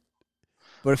 Appreciate it.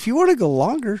 But if you want to go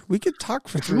longer, we could talk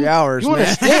for 3 hours. You want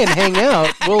to stay and hang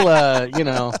out? We'll,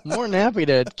 more than happy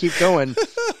to keep going.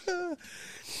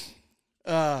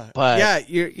 But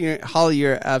Holly,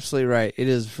 you're absolutely right. It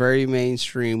is very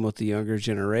mainstream with the younger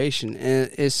generation,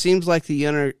 and it seems like the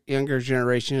younger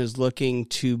generation is looking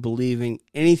to believing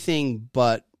anything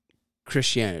but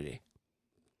Christianity,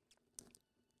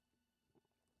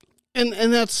 and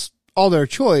that's all their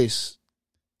choice.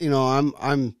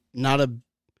 I'm not a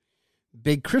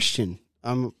big Christian.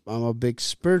 I'm a big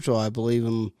spiritual. I believe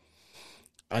in,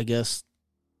 I guess,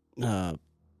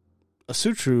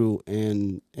 Asutru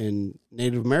and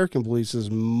Native American beliefs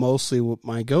is mostly what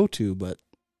my go-to, but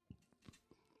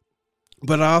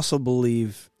I also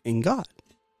believe in God.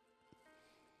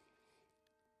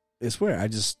 It's weird. I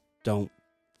just don't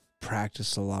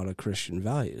practice a lot of Christian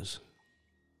values.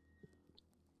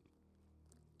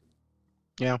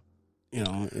 Yeah.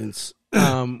 It's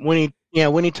when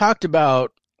he talked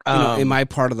about am I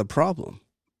part of the problem?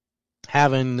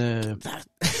 Having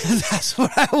that's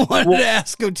what I wanted to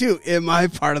ask him too. Am I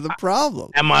part of the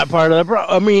problem? Am I part of the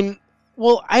problem? I mean,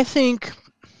 I think,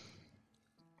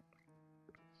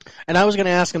 and I was going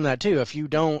to ask him that too. If you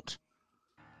don't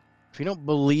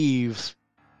believe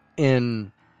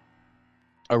in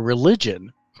a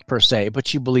religion per se,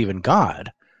 but you believe in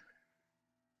God,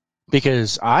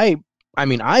 because I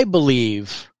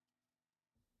believe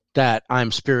that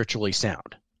I'm spiritually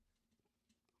sound.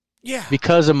 Yeah.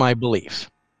 Because of my belief.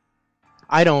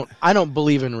 I don't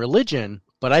believe in religion,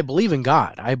 but I believe in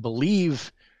God. I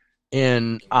believe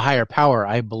in a higher power.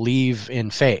 I believe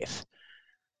in faith.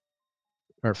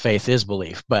 Or faith is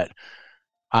belief, but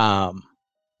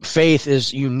faith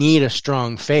is, you need a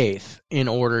strong faith in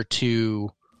order to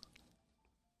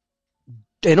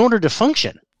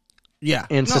function. Yeah.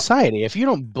 In society. If you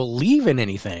don't believe in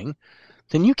anything,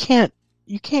 then you can't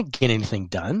get anything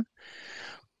done.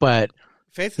 But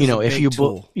faith is if you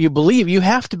you believe, you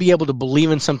have to be able to believe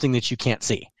in something that you can't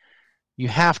see. You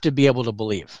have to be able to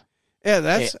believe.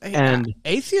 Yeah,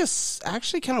 atheists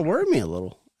actually kind of worry me a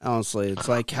little. Honestly, it's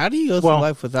like, how do you go through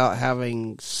life without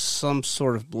having some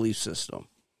sort of belief system?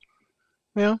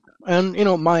 Yeah, and I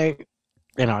don't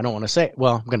want to say it.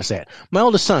 Well, I'm going to say it. My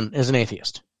oldest son is an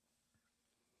atheist.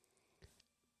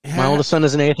 My oldest son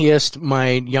is an atheist. My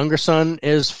younger son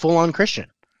is full-on Christian.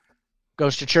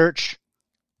 Goes to church,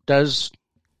 does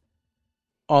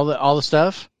all the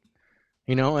stuff,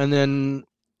 and then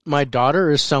my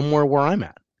daughter is somewhere where I'm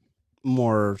at.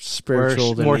 More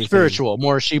spiritual than anything. Spiritual.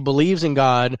 More, she believes in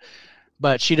God,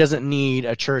 but she doesn't need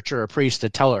a church or a priest to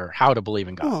tell her how to believe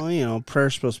in God. Well,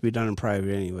 prayer's supposed to be done in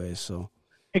private anyway, so.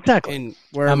 Exactly. And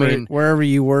wherever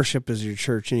you worship is your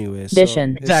church anyway. So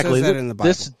Tradition. Exactly. It says that in the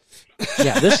Bible.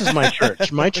 This is my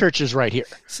church. My church is right here.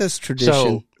 It says tradition.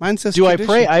 So, mine says do tradition. I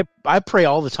pray? I pray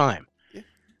all the time. Yeah.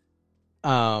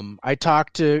 I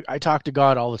talk to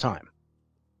God all the time.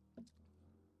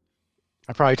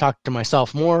 I probably talk to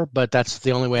myself more, but that's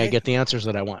the only way I get the answers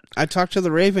that I want. I talked to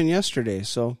the Raven yesterday,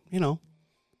 so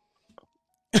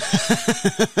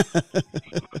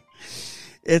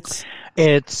it's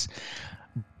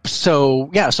so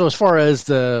yeah. So as far as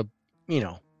the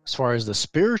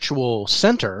spiritual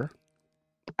center,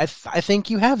 I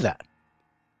think you have that.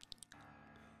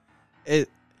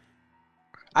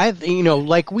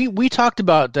 Like we talked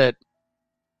about that.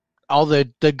 All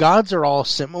the gods are all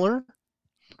similar.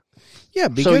 Yeah,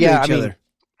 be good to each other.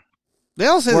 They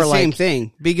all say the same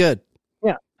thing. Be good.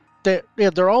 Yeah,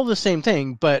 they're all the same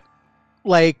thing, but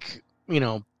and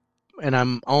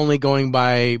I'm only going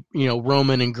by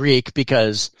Roman and Greek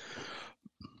because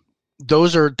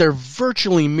they're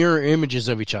virtually mirror images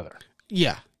of each other.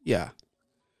 Yeah, yeah.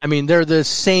 I mean, they're the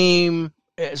same.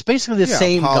 It's basically the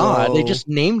same Apollo, god. They just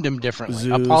named him differently.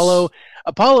 Zeus.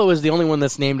 Apollo is the only one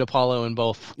that's named Apollo in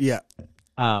both. Yeah.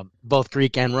 Both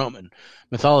Greek and Roman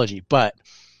mythology, but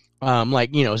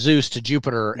Zeus to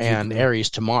Jupiter and Ares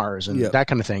to Mars and that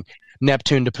kind of thing,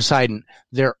 Neptune to Poseidon,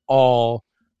 they're all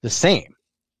the same.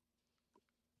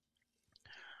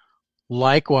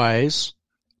 Likewise,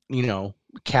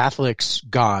 Catholics'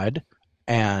 God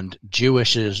and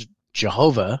Jewish is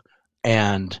Jehovah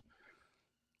and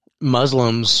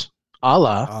Muslims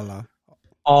Allah.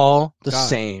 All the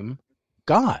same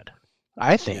God,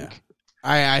 I think. Yeah.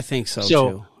 I think so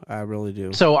too. I really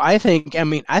do. So I think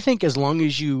as long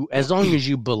as you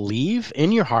believe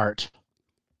in your heart,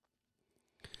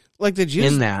 like the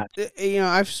Jews, in that,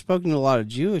 I've spoken to a lot of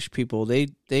Jewish people. They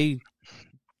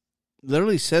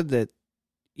literally said that,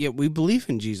 yeah, we believe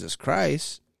in Jesus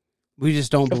Christ. We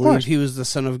just don't believe he was the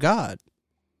Son of God.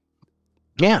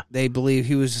 Yeah. They believe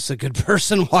he was just a good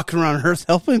person walking around Earth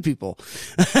helping people.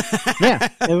 Yeah.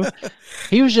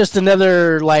 He was just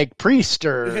another priest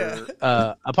or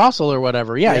apostle or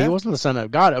whatever. Yeah, he wasn't the Son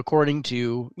of God according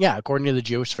to the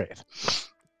Jewish faith.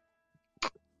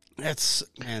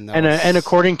 And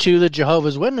according to the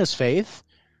Jehovah's Witness faith,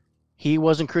 he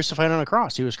wasn't crucified on a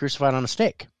cross. He was crucified on a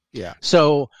stake. Yeah.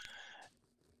 So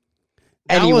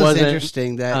and he wasn't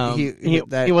interesting that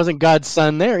he wasn't God's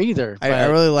son there either. I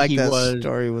really like that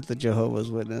story with the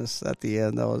Jehovah's Witness at the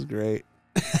end. That was great.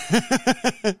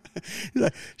 He's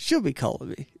like, she'll be calling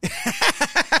me.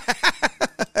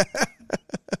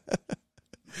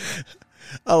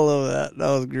 I love that.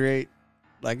 That was great.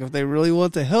 Like, if they really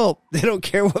want the help, they don't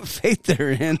care what faith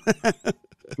they're in.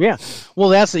 Yeah. Well,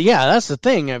 that's the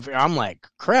thing. If I'm like,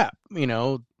 crap, I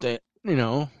don't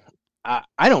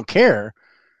care.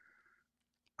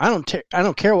 I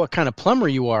don't care what kind of plumber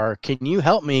you are. Can you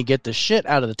help me get the shit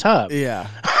out of the tub? Yeah.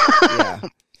 Yeah.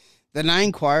 The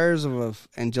 9 choirs of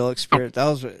angelic spirit, that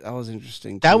was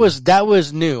interesting too. That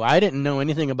was new. I didn't know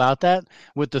anything about that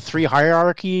with the 3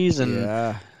 hierarchies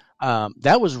and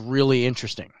that was really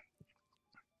interesting.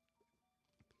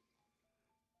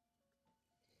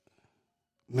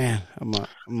 Man, I'm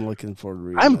looking forward to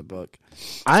reading that book.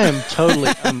 I am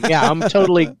totally I'm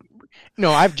totally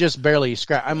No, I've just barely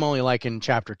scratched. I'm only like in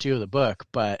chapter 2 of the book,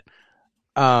 but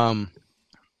and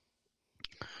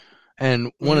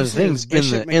one of the things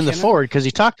in the forward, because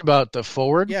he talked about the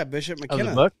forward, Bishop of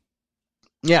McKenna. the book,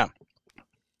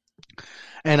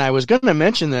 and I was going to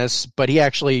mention this, but he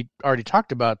actually already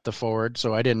talked about the forward,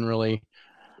 so I didn't really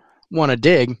want to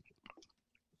dig.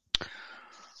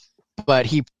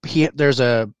 But there's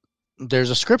a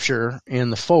scripture in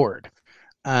the forward,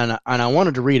 and I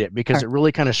wanted to read it because it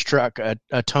really kind of struck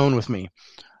a tone with me.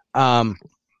 And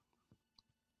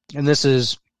this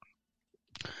is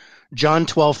John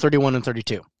 12:31 and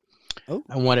 32. Oh.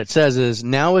 And what it says is,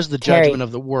 "Now is the judgment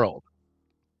of the world."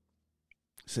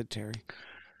 Is it Terry?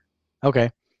 Okay.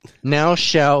 "Now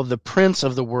shall the prince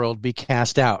of the world be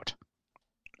cast out.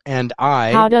 And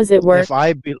I..." How does it work?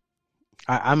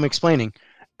 I'm explaining.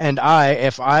 "And I,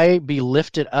 if I be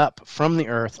lifted up from the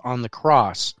earth on the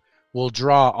cross, will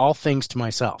draw all things to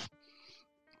myself."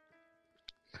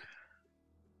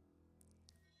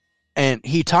 And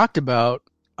he talked about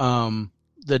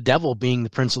the devil being the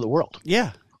prince of the world.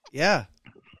 Yeah. Yeah.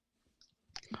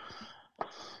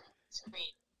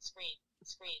 Screen.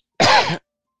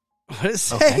 What did it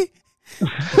say? Okay.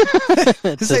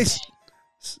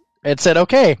 It said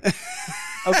okay.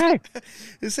 Okay. Did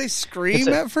it say scream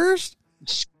at first?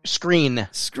 Screen.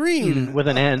 Screen. With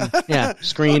an N. Yeah.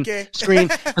 Screen. Okay. Screen.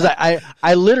 Because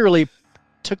I literally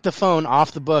took the phone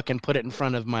off the book and put it in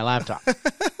front of my laptop.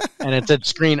 And it said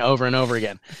screen over and over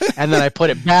again. And then I put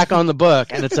it back on the book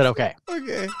and it said okay.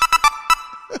 Okay.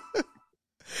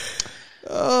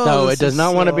 No, it does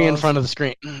not want to be in front of the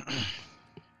screen.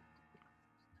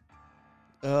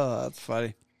 Oh, that's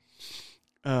funny.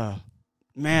 Oh,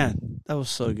 man, that was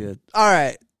so good. All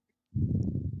right.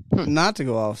 Not to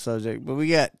go off subject, but we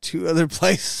got 2 other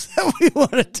places that we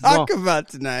want to talk about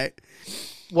tonight.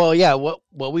 Well, yeah,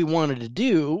 what we wanted to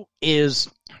do is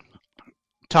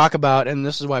talk about, and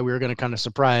this is why we were going to kind of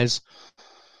surprise.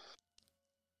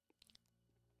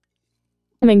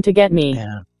 Coming to get me.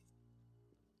 Yeah.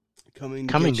 Coming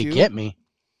to get me.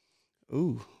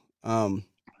 Ooh. Well,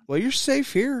 you're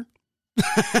safe here.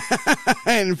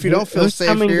 And if you don't feel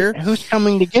safe here, who's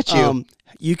coming to get you?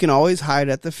 You can always hide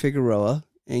at the Figueroa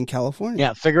in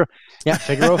California. Yeah,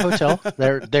 Figueroa Hotel.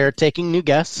 They're taking new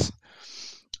guests.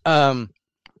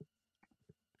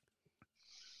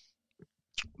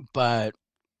 But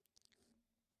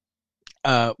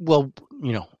well,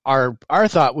 our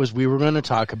thought was we were going to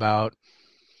talk about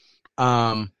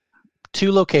 2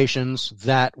 locations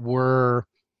that were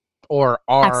or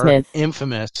are Blacksmith.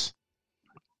 infamous.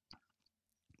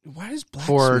 Why does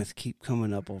Blacksmith keep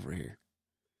coming up over here?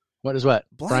 What is what?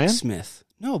 Blacksmith.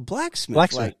 Brian? No,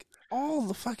 Blacksmith. Like all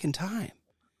the fucking time.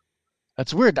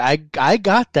 That's weird. I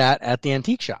got that at the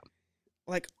antique shop.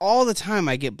 Like all the time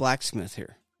I get Blacksmith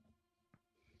here.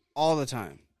 All the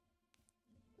time.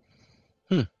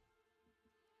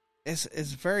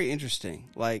 It's very interesting.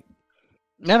 Like,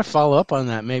 you got to follow up on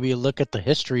that. Maybe look at the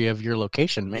history of your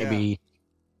location. Maybe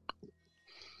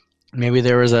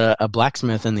there was a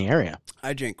blacksmith in the area.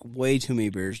 I drank way too many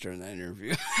beers during that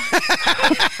interview.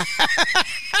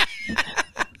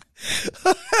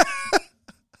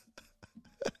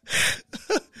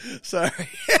 Sorry.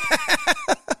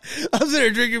 I was there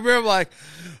drinking beer. I'm like,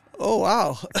 oh,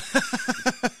 wow.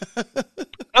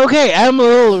 Okay, I'm a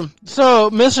little... So,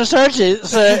 Mr. Sarchi,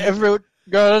 so if you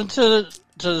go to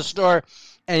the store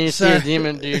and you see a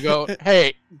demon, do you go,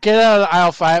 hey, get out of the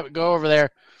aisle 5, go over there?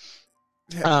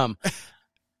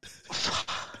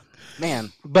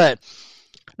 Man, but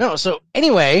no. So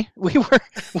anyway, we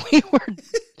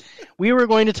were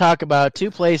going to talk about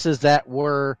 2 places that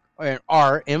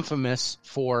are infamous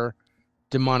for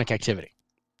demonic activity.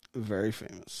 Very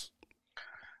famous.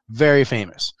 Very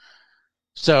famous.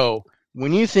 So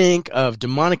when you think of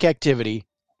demonic activity,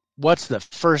 what's the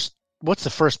first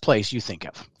place you think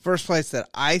of? First place that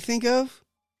I think of?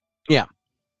 Yeah.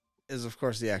 Is of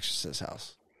course the Exorcist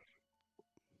house.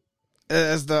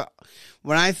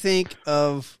 When I think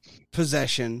of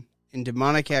possession and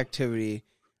demonic activity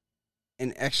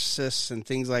and exorcists and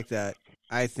things like that,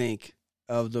 I think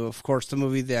of the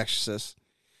movie The Exorcist,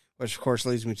 which of course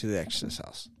leads me to the Exorcist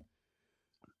house.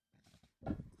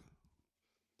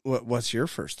 What's your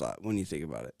first thought when you think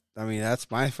about it? I mean,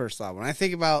 that's my first thought. When I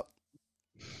think about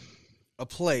a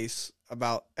place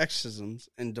about exorcisms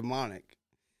and demonic,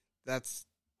 that's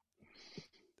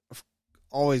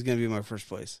always going to be my first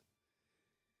place.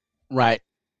 Right.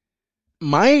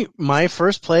 My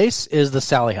first place is the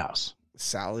Sally House.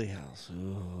 Sally House.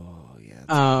 Oh,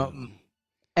 yeah.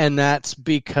 And that's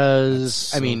because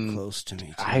that's so close to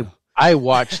me too. I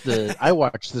watched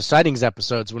the sightings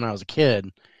episodes when I was a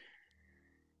kid.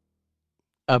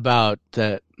 about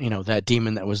that, that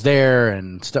demon that was there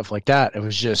and stuff like that. It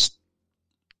was just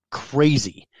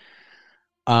crazy.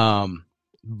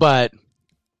 But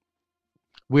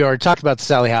we already talked about the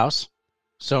Sally House.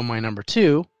 So my number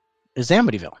 2 is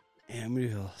Amityville.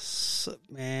 Amityville.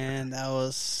 Man, that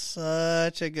was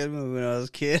such a good movie when I was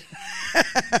a kid.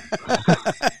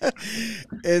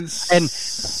 and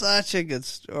such a good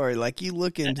story. Like, you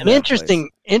look into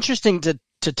interesting to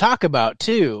talk about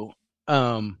too,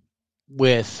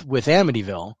 with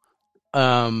Amityville,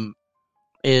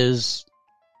 is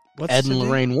Ed and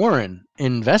Lorraine Warren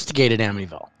investigated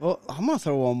Amityville. Well, I'm gonna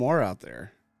throw one more out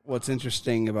there. What's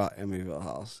interesting about Amityville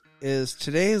House is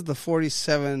today is the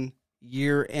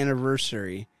 47-year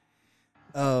anniversary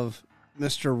of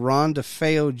Mr. Ron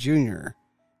DeFeo Jr.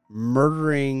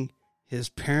 murdering his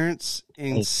parents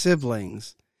and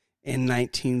siblings in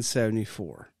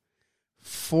 1974.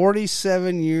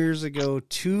 47 years ago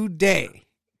today,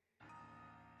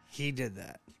 he did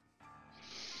that.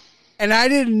 And I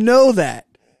didn't know that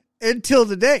until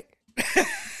today.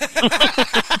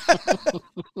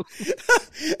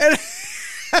 And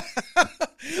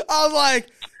I was like,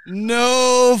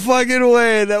 no fucking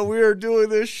way that we are doing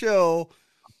this show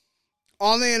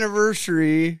on the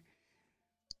anniversary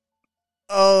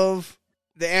of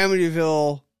the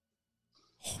Amityville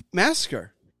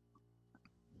massacre.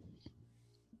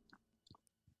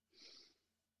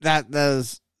 It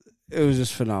was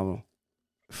just phenomenal.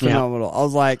 Phenomenal. Yeah. I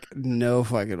was like, no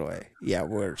fucking way. Yeah,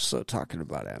 we're so talking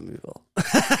about Amityville.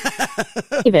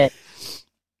 Leave it.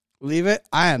 Leave it?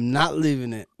 I am not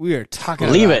leaving it. We are talking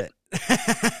about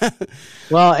it.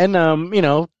 Well,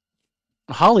 and,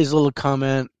 Holly's little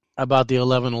comment about the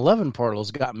 1111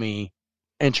 portals got me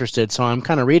interested, so I'm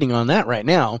kind of reading on that right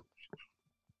now.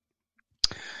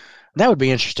 That would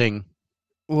be interesting.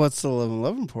 What's the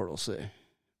 1111 portal say?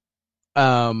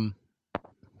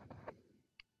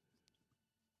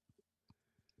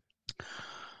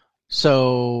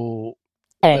 So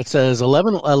it says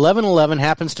 1111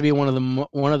 happens to be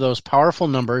one of those powerful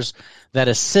numbers that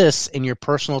assists in your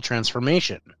personal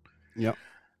transformation. Yep.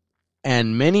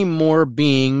 And many more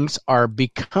beings are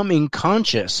becoming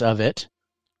conscious of it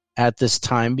at this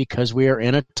time because we are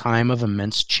in a time of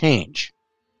immense change.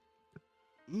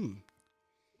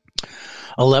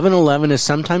 1111 is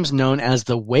sometimes known as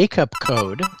the wake-up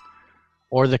code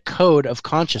or the code of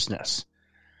consciousness,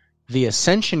 the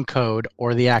ascension code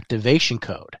or the activation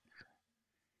code.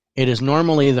 It is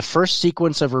normally the first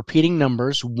sequence of repeating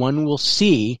numbers one will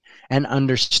see and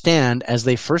understand as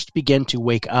they first begin to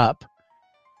wake up,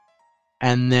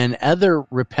 and then other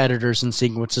repetitors and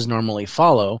sequences normally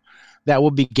follow that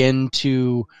will begin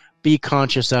to be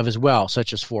conscious of as well,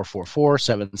 such as 444,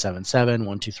 777,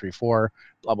 1234,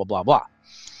 blah, blah, blah, blah.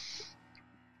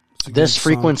 This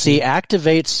frequency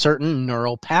activates certain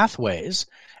neural pathways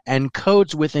and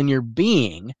codes within your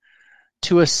being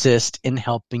to assist in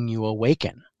helping you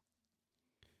awaken.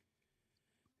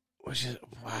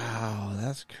 Wow,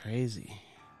 that's crazy.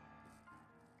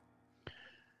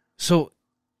 So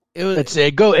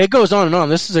it goes on and on.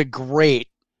 This is a great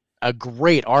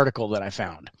article that I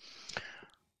found.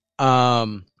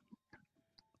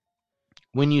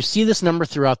 When you see this number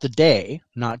throughout the day,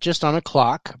 not just on a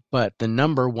clock, but the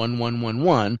number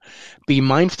 1111, be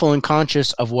mindful and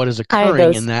conscious of what is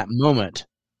occurring in that moment.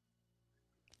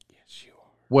 Yes, you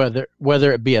are.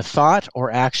 Whether it be a thought or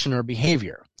action or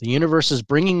behavior. The universe is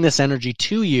bringing this energy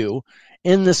to you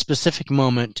in this specific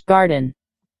moment. To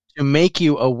make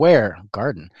you aware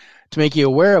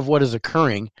of what is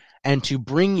occurring and to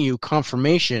bring you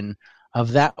confirmation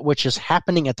of that which is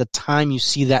happening at the time you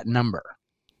see that number.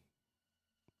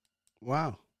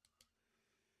 Wow.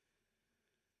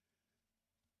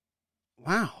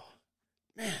 Man.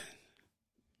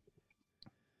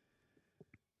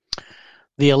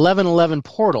 The 1111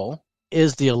 portal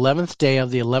is the 11th day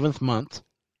of the 11th month,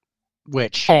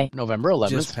 which November 11th.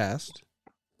 Just passed.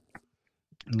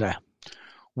 Yeah.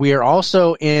 We are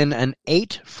also in an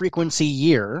 8 frequency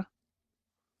year.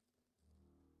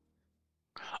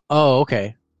 Oh,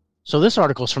 okay. So this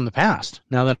article is from the past.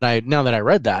 Now that I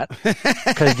read that,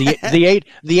 because the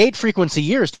 8 frequency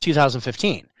year is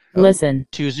 2015. Listen.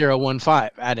 2015,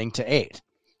 adding to 8,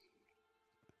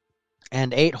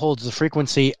 and 8 holds the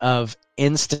frequency of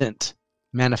instant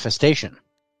manifestation.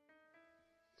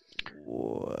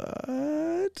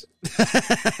 What?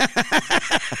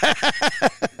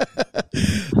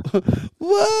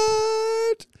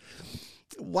 What?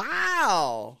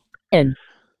 Wow.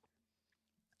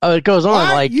 Oh, it goes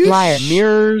on like liar.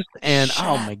 Mirrors and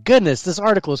oh my goodness, this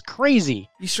article is crazy.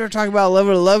 You start talking about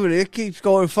 1111, it keeps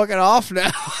going fucking off now.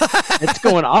 It's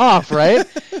going off, right?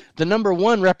 The number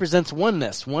 1 represents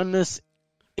oneness. Oneness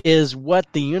is what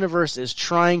the universe is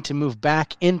trying to move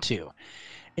back into.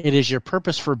 It is your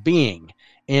purpose for being.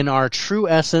 In our true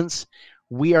essence,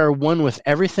 we are one with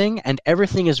everything, and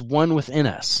everything is one within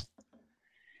us.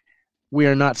 We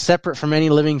are not separate from any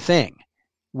living thing.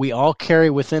 We all carry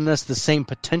within us the same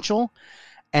potential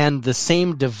and the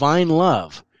same divine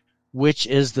love, which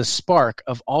is the spark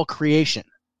of all creation.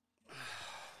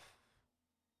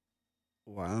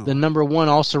 Wow. The number 1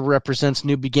 also represents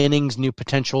new beginnings, new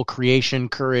potential, creation,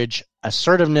 courage,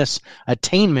 assertiveness,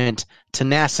 attainment,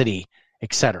 tenacity,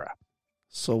 etc.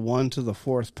 So 1 to the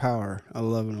 4th power,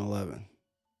 1111.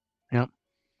 Yep.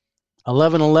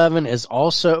 1111 is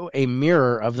also a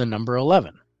mirror of the number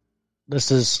 11.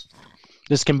 This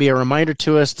can be a reminder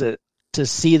to us to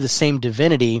see the same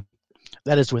divinity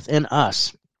that is within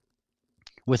us,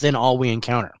 within all we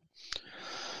encounter.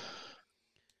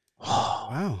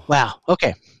 Wow. Wow.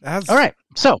 Okay. All right.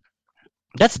 So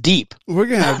that's deep. We're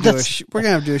gonna have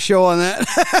to do a show on that.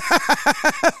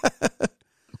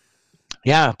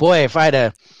 Yeah, boy, if I'd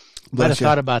have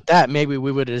thought about that, maybe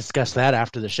we would have discussed that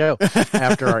after the show,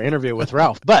 after our interview with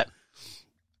Ralph. But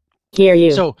hear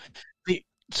you.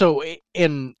 So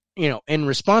in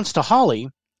response to Holly,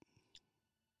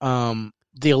 the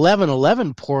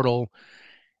 1111 portal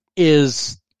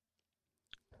is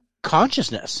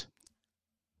consciousness.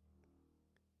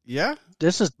 Yeah.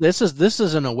 This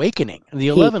is an awakening. The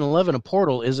 1111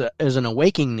 portal is an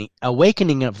awakening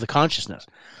of the consciousness.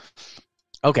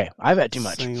 Okay, I've had too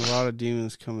much. Seeing a lot of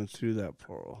demons coming through that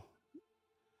portal.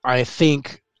 I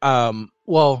think,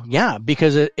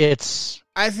 because it's.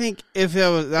 I think if that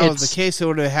was the case, it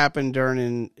would have happened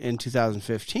during in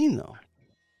 2015, though.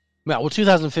 Well,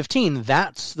 2015.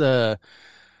 That's the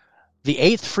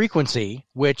 8th frequency,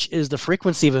 which is the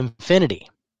frequency of infinity.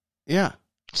 Yeah.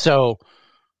 So,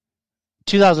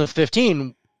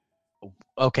 2015.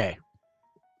 Okay.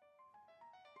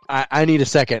 I need a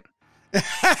second.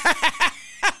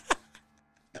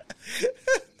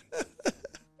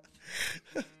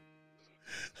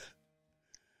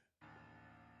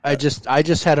 I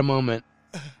just had a moment.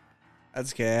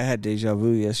 That's okay. I had deja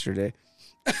vu yesterday.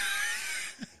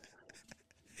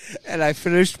 And I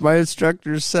finished my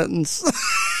instructor's sentence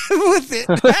with it.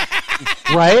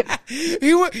 Right?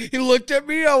 He looked at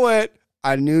me. I went,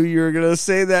 I knew you were going to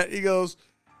say that. He goes,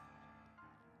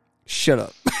 shut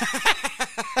up.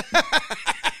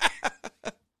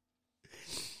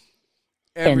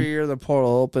 Every year the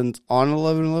portal opens on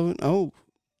 11/11. Oh,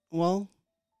 well.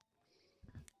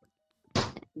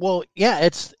 Well, yeah,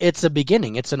 it's a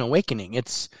beginning. It's an awakening.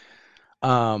 It's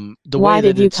the Why way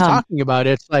did that you it's come? talking about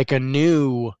it's like a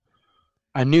new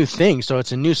thing. So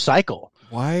it's a new cycle.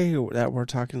 Why that we're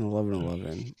talking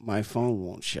 11/11? My phone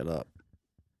won't shut up.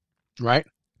 Right?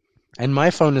 And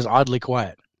my phone is oddly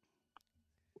quiet.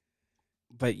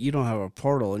 But you don't have a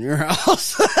portal in your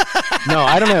house. No,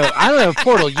 I don't have a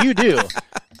portal. You do.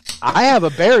 I have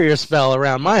a barrier spell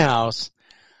around my house.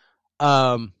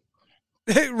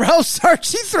 Hey, Ralph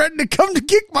Sarch, he threatened to come to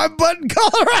kick my butt in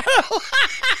Colorado.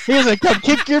 He was like, come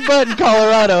kick your butt in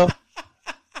Colorado.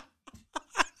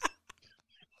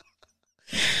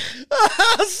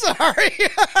 Sorry.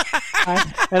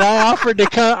 And I offered to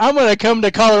come. I'm going to come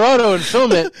to Colorado and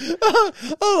film it.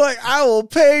 I'm like, I will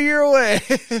pay your way.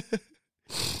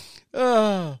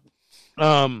 Oh.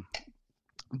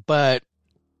 But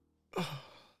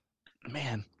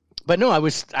man, but no, I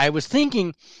was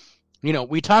thinking,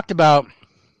 we talked about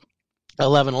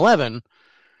 11/11,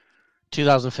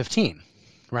 2015,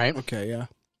 right? Okay, yeah.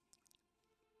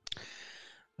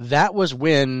 That was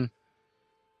when,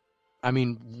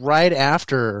 right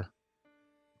after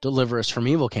Deliver Us from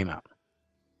Evil came out.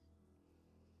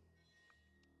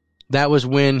 That was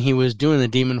when he was doing the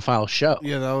Demon File show.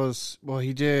 Yeah, that was,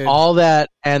 he did. All that,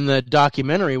 and the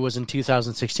documentary was in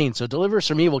 2016. So Deliver Us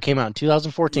from Evil came out in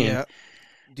 2014. Yeah.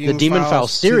 The Demon File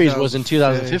series was in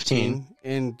 2015.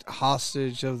 And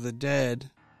Hostage of the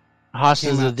Dead.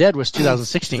 Hostage of the Dead was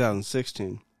 2016.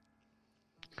 2016.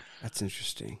 That's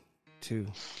interesting, too.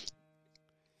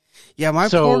 Yeah, my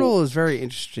portal is very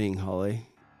interesting, Holly.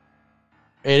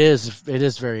 It is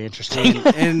very interesting.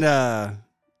 And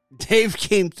Dave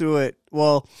came through it.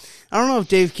 Well, I don't know if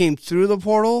Dave came through the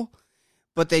portal,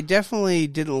 but they definitely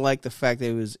didn't like the fact that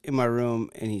he was in my room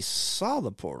and he saw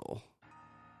the portal.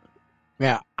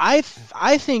 Yeah, I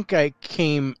think I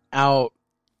came out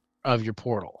of your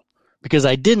portal because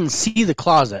I didn't see the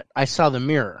closet. I saw the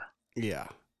mirror. Yeah.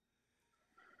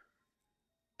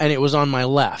 And it was on my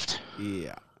left.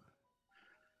 Yeah.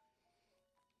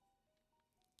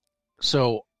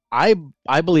 So I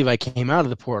believe I came out of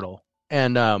the portal.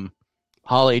 And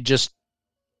Holly, just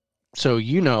so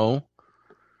you know,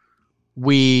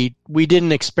 we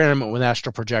didn't experiment with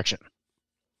astral projection.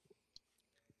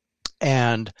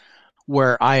 And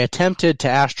where I attempted to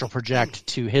astral project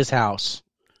to his house,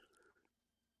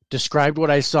 described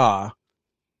what I saw,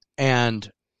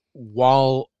 and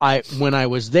when I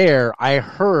was there, I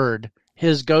heard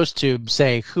his ghost tube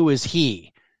say, "Who is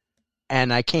he?"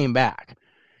 And I came back,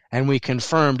 and we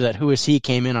confirmed that "Who is he?"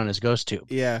 came in on his ghost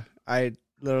tube. Yeah, I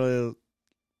literally,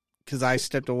 because I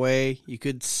stepped away, you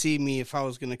could see me if I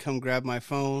was going to come grab my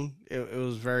phone. It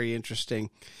was very interesting.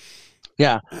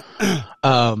 Yeah.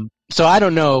 So I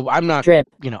don't know. I'm not,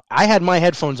 I had my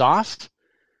headphones off,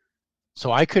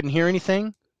 so I couldn't hear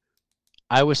anything.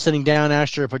 I was sitting down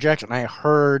astral projection. I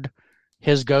heard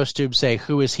his ghost tube say,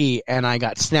 "Who is he?" And I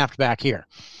got snapped back here.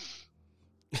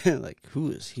 Like,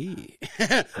 who is he?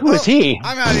 Who is he?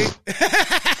 I'm out.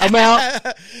 I'm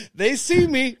out. They see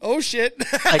me. Oh, shit.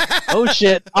 Like, oh,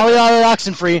 shit. All y'all are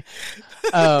oxen free.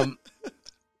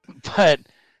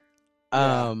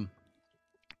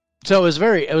 So it was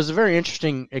a very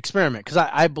interesting experiment, because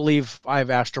I believe I've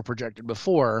astral projected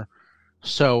before,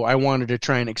 so I wanted to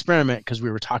try and experiment because we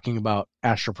were talking about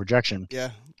astral projection.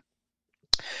 Yeah,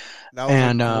 that was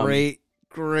a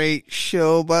great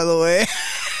show, by the way.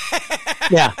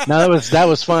 Yeah, no, that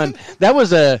was fun. That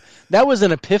was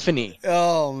an epiphany.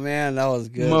 Oh man, that was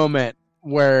good moment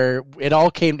where it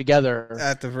all came together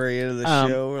at the very end of the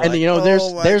show. And like,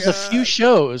 there's a few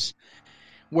shows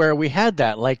where we had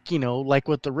that, like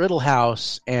with the Riddle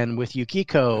House and with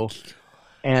Yukiko,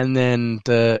 and then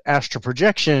the astral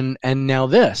projection, and now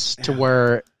this, to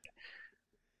where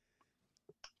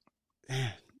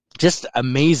just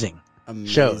amazing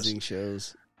shows.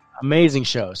 Amazing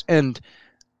shows. And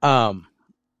and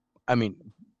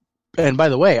by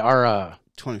the way, our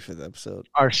 25th episode,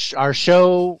 our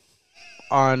show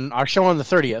on the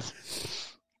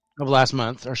 30th of last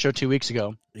month, our show 2 weeks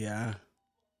ago. Yeah.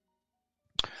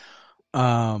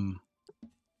 I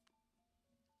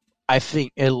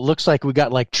think it looks like we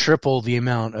got like triple the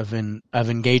amount of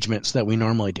engagements that we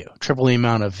normally do, triple the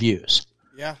amount of views.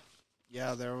 Yeah,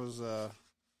 there was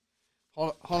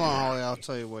hold on, Holly, I'll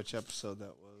tell you which episode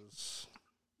that was.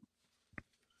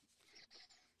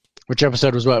 Which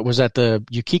episode was what? Was that the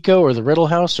Yukiko or the Riddle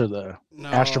House or the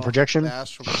astral projection? The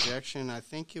astral projection. I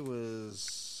think it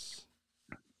was.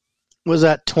 Was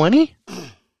that 20?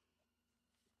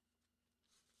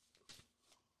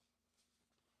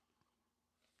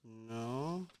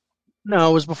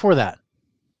 No, it was before that.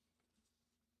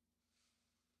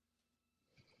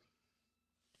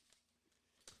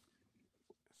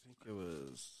 I think it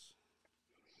was.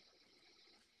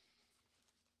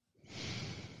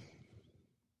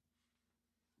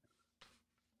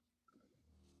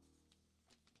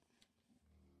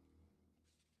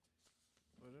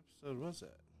 What episode was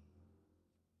that?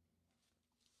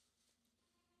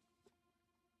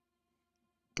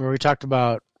 Where we talked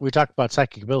about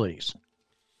psychic abilities.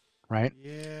 Right?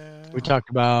 Yeah. We talked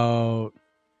about...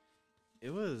 It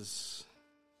was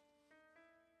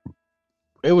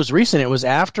recent. It was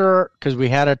after, because we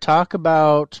had a talk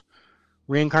about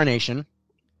reincarnation.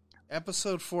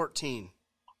 Episode 14.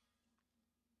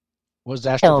 Was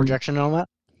astral projection and all that?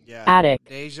 Yeah. Attic.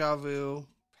 Deja vu,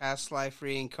 past life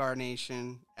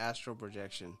reincarnation, astral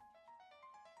projection.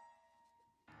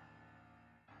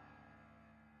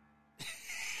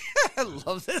 I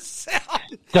love this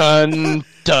sound. Dun,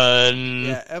 dun.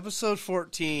 Yeah, episode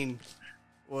 14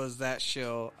 was that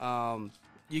show.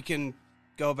 You can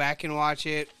go back and watch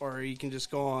it, or you can just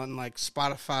go on like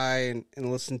Spotify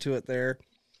and listen to it there.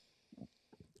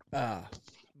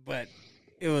 But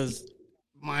it was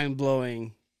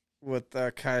mind-blowing with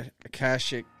the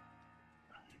Akashic.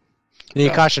 The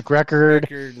Akashic record.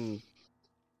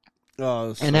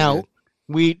 And how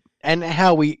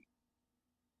we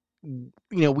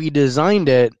we designed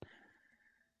it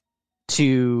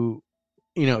to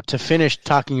finish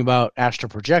talking about astral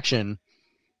projection,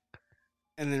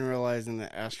 and then realizing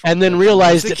that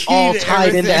it all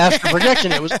tied into astral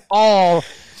projection. It was all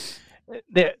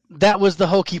that was the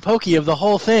hokey pokey of the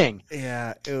whole thing.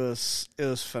 Yeah, it was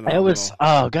phenomenal. It was it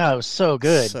was so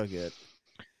good, so good.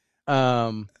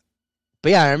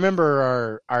 But yeah, I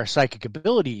remember our psychic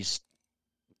abilities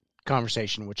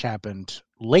conversation, which happened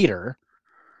later,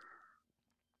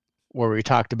 where we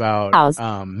talked about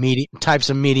types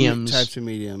of mediums,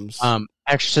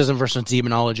 exorcism versus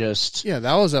demonologist. Yeah,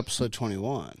 that was episode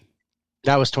 21.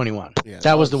 That was 21. Yeah,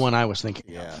 that was the one I was thinking.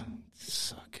 Yeah, of.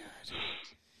 So good.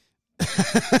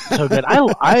 So good. I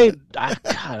love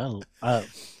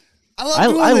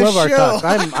our talk.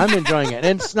 I'm enjoying it,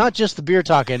 and it's not just the beer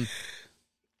talking.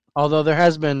 Although there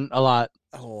has been a lot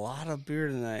of beer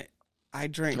tonight. I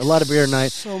drank a lot of beer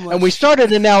tonight, so much. And we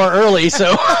started an hour early,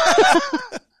 so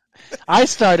I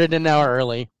started an hour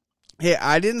early. Hey,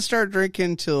 I didn't start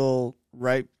drinking till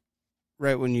right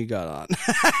when you got on.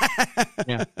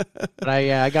 Yeah, but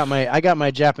I got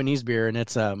my Japanese beer, and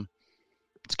it's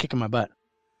kicking my butt.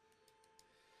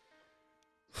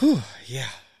 Whew, yeah.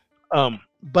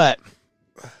 But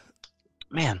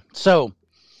man, so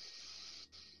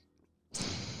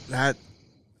that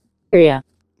Yeah.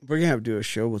 we're gonna have to do a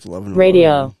show with Love and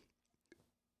Radio.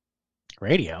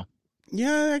 Radio.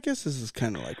 Yeah, I guess this is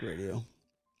kind of like radio.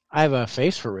 I have a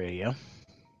face for radio.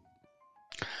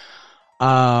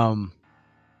 So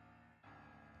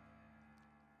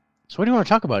what do you want to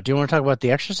talk about? Do you want to talk about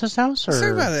the Exorcist house, or Let's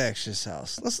talk about the Exorcist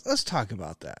house. Let's talk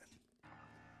about that.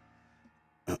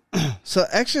 So,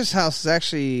 Exorcist house is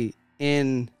actually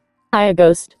in. Hi, a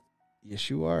ghost. Yes,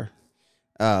 you are.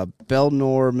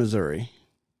 Belnor, Missouri.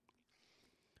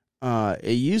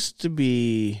 It used to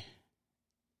be.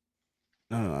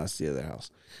 No, that's the other house.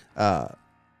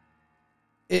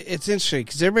 It's interesting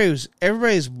because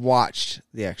everybody's watched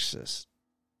The Exorcist.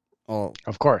 Well,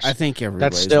 of course, I think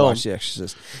everybody's still, watched The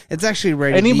Exorcist. It's actually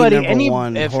rated the number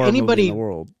one horror movie in the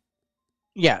world.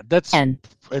 Yeah,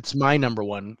 it's my number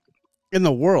one in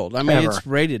the world. I mean, ever. It's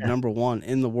rated number one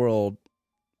in the world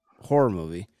horror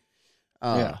movie.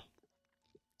 Yeah.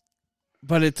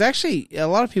 But it's actually, a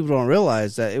lot of people don't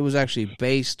realize that it was actually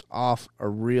based off a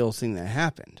real thing that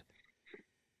happened.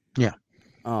 Yeah.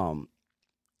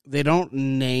 They don't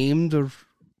name the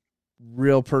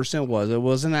real person it was. It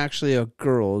wasn't actually a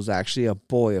girl. It was actually a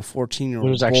boy, a 14-year-old boy.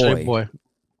 It was actually a boy.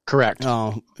 Correct.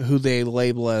 Who they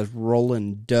label as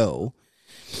Roland Doe.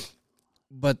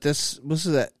 But this is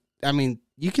that. I mean,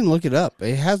 you can look it up.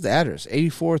 It has the address,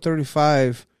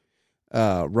 8435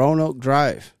 Roanoke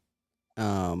Drive.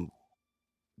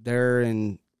 They're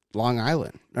in Long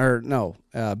Island. Or no,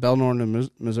 Belnor,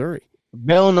 Missouri.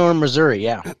 Belnor, Missouri,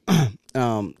 yeah.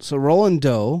 So Roland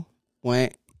Doe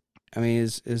went, I mean,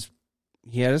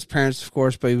 he had his parents, of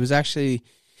course, but he was actually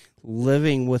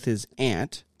living with his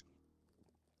aunt,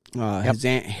 his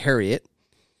Aunt Harriet.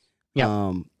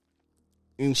 Yeah.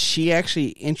 And she actually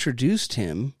introduced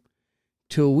him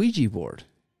to a Ouija board.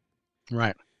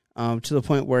 Right. To the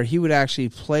point where he would actually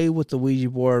play with the Ouija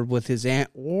board with his aunt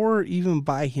or even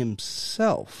by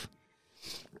himself.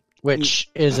 Which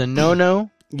is a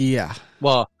no-no. Yeah.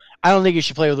 Well, I don't think you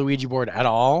should play with a Ouija board at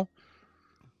all.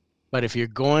 But if you're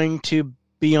going to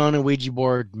be on a Ouija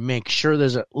board, make sure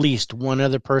there's at least one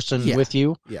other person with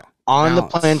you on the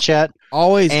planchette.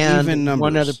 Always and even numbers.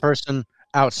 One other person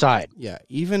outside. Yeah,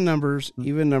 even numbers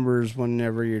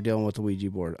whenever you're dealing with the Ouija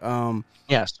board.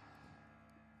 Yes.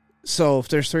 So if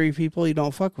there's 3 people, you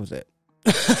don't fuck with it.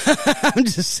 I'm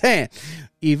just saying.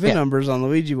 Even numbers on the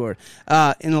Ouija board.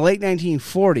 In the late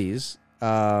 1940s,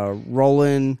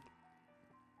 Roland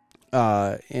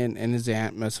and his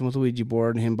aunt messing with the Ouija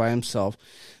board, and him by himself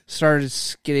started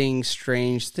getting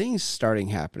strange things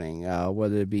happening,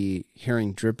 whether it be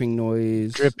hearing dripping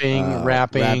noise,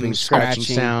 rapping, scratching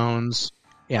sounds.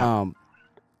 Yeah.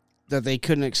 That they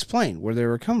couldn't explain where they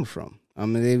were coming from. I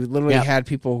mean, they literally had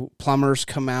plumbers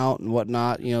come out and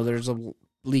whatnot. You know, there's a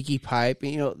leaky pipe.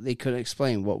 You know, they couldn't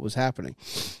explain what was happening.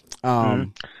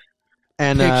 And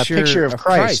a picture of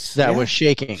Christ that was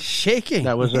shaking. Shaking.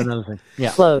 That was another thing.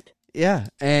 Yeah. Float. Yeah,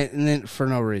 and then for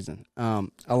no reason.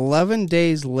 11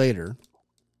 days later,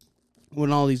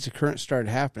 when all these occurrences started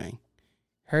happening,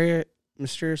 Harriet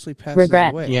mysteriously passes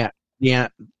away. Yeah.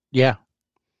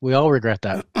 We all regret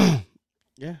that.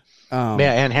 Yeah.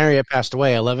 And Harriet passed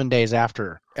away 11 days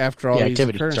after all these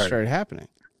occurrences started happening.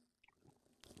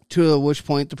 To which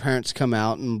point the parents come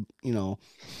out and, you know,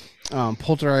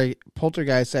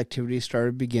 poltergeist activity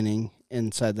started beginning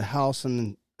inside the house,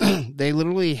 and they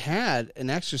literally had an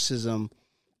exorcism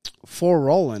for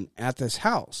Roland at this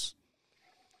house.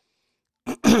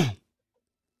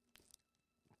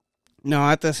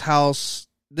 Now, at this house,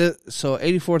 so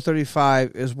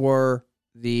 8435 is where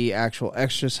the actual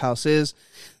exorcist house is.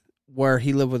 Where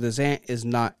he lived with his aunt is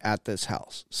not at this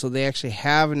house. So they actually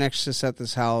have an exorcist at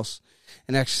this house,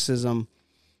 an exorcism.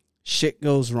 Shit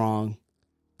goes wrong.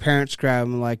 Parents grab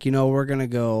him like, you know, we're going to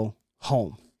go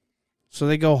home. So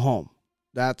they go home.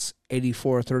 That's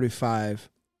 8435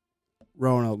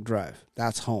 Roanoke Drive.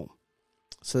 That's home.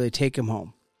 So they take him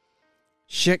home.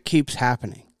 Shit keeps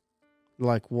happening.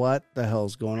 Like, what the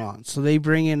hell's going on? So they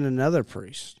bring in another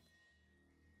priest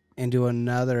and do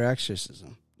another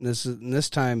exorcism. This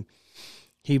time,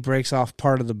 he breaks off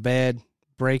part of the bed,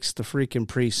 breaks the freaking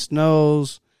priest's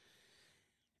nose.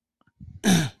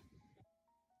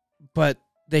 But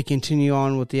they continue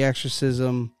on with the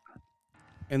exorcism,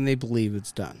 and they believe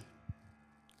it's done.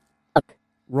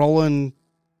 Roland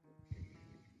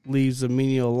leaves a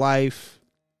menial life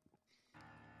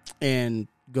and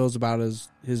goes about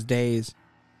his days.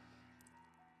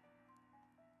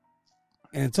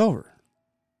 And it's over.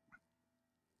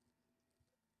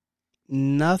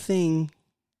 Nothing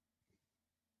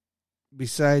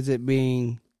besides it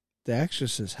being the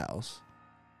Exorcist house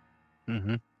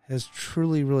has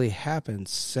truly really happened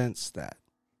since that.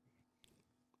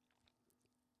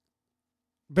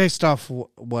 Based off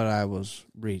what I was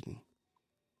reading.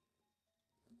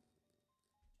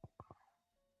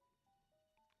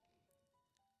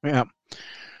 Yeah.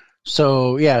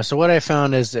 So what I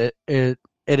found is that it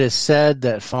is said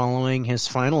that following his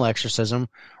final exorcism,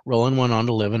 Roland went on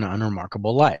to live an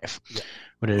unremarkable life. Yeah.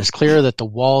 But it is clear that the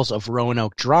walls of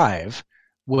Roanoke Drive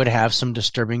would have some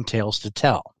disturbing tales to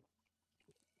tell.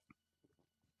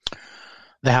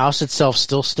 The house itself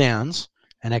still stands,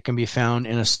 and it can be found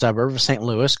in a suburb of St.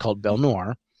 Louis called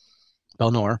Belnor.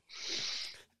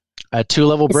 A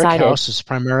 2-level brick house is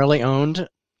primarily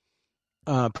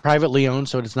privately owned,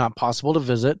 so it is not possible to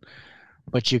visit,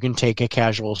 but you can take a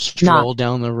casual stroll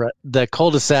down the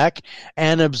cul-de-sac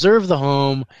and observe the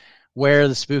home where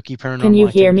the spooky paranormal Can you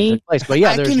hear me? took place. But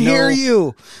yeah, I can hear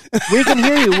you. We can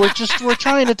hear you. We're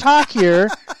trying to talk here.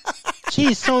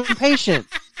 Jeez, so impatient.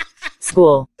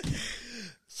 Schooled.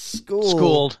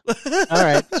 All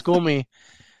right, school me.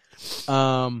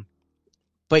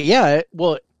 But yeah,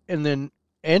 and then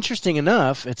interesting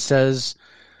enough, it says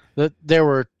that there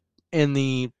were in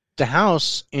the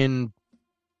house in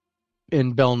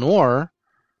Belnor,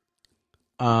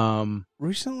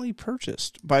 recently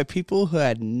purchased by people who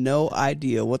had no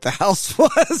idea what the house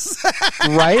was.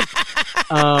 Right?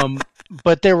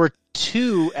 But there were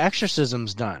 2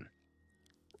 exorcisms done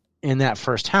in that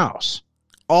first house.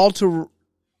 All to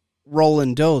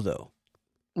Roland Doe, though.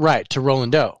 Right, to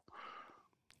Roland Doe.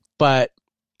 But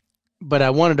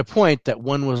I wanted to point that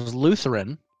one was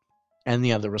Lutheran and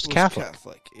the other was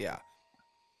Catholic. Yeah.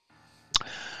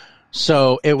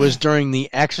 So it was during the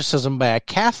exorcism by a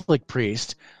Catholic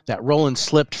priest that Roland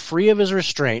slipped free of his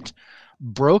restraint,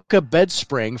 broke a bed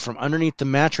spring from underneath the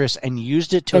mattress, and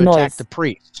used it to attack the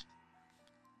priest,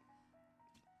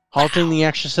 halting the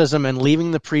exorcism and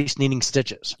leaving the priest needing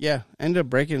stitches. Yeah, ended up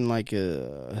breaking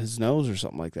his nose or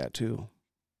something like that too.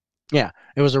 Yeah,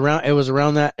 it was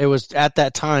around that. It was at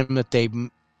that time that they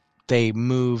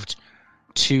moved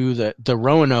to the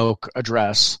Roanoke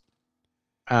address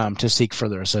to seek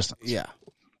further assistance. Yeah.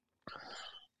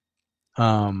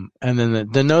 And then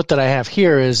the note that I have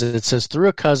here is it says, through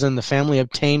a cousin, the family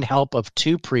obtained help of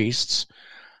 2 priests,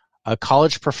 a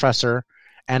college professor,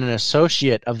 and an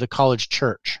associate of the college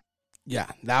church. Yeah,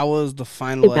 that was the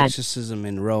final exorcism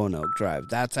in Roanoke Drive.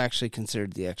 That's actually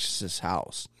considered the Exorcist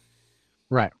house.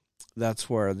 Right. That's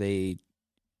where they...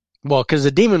 Well, because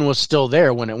the demon was still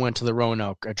there when it went to the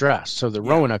Roanoke address. So the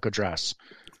Roanoke address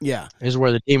is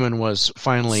where the demon was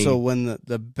finally... So when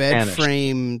the bed vanished.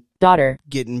 frame... Daughter.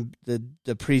 Getting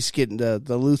the priest getting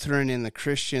the Lutheran and the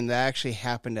Christian, that actually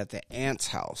happened at the aunt's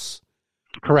house.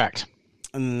 Correct.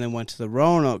 And then they went to the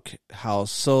Roanoke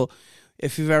house. So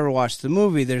if you've ever watched the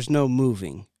movie, there's no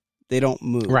moving. They don't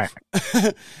move. Right.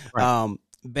 Right.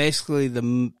 Basically,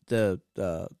 the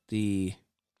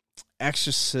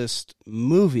Exorcist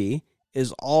movie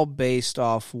is all based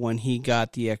off when he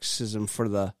got the exorcism for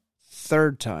the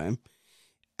 3rd time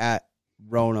at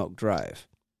Roanoke Drive.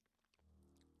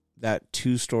 That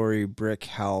 2-story brick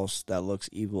house that looks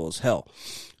evil as hell.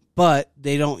 But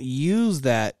they don't use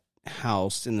that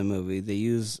house in the movie. They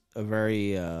use a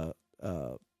very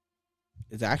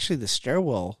it's actually the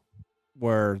stairwell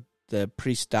where the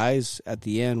priest dies at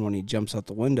the end when he jumps out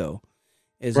the window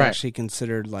is actually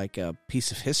considered like a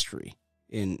piece of history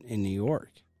in New York.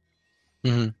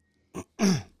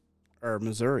 Mm-hmm. Or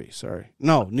Missouri, sorry.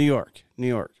 No, New York.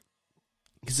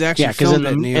 Because they actually because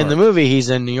in the movie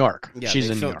he's in New York. Yeah, she's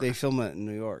in New York. They film it in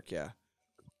New York, yeah.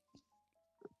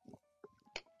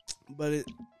 But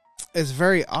it's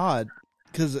very odd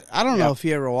because I don't know if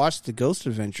you ever watched the Ghost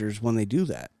Adventures when they do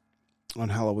that on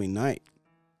Halloween night.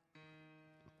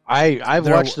 I've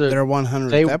watched their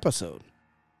 100th episode.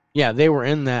 Yeah, they were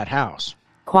in that house.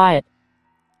 Quiet.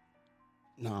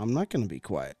 No, I'm not going to be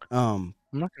quiet. I'm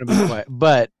not going to be quiet,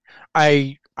 but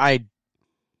I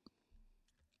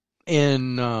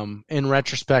in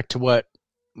retrospect to what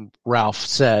Ralph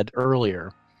said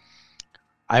earlier,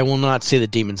 I will not say the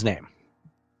demon's name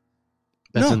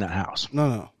that's in that house.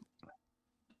 No,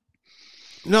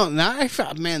 now I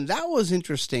found, man, that was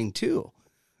interesting too.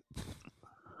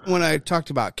 When I talked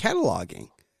about cataloging.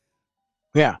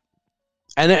 Yeah.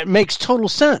 And it makes total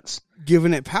sense.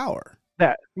 Giving it power.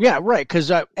 Yeah, right.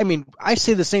 Because I mean, I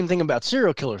say the same thing about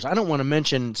serial killers. I don't want to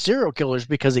mention serial killers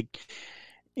because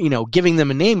giving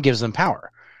them a name gives them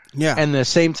power. Yeah. And the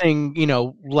same thing,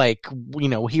 like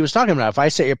he was talking about. If I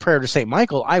say a prayer to Saint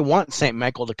Michael, I want Saint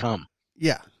Michael to come.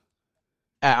 Yeah.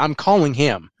 I'm calling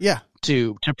him. Yeah.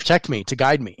 To protect me, to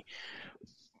guide me.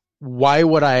 Why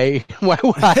would I have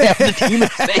the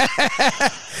demon's name?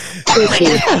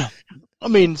 I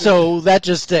mean, so that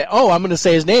just, I'm going to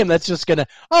say his name. That's just going to,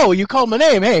 you called my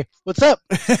name. Hey, what's up?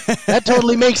 That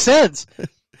totally makes sense.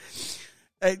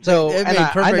 So, and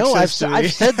I know I've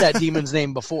said that demon's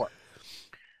name before.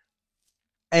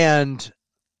 And,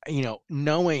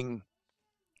 knowing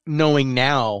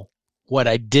now what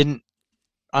I didn't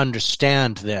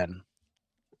understand then,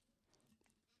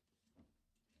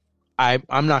 I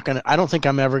don't think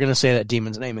I'm ever going to say that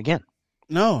demon's name again.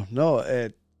 No,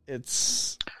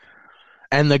 it's.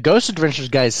 And the Ghost Adventures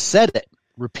guys said it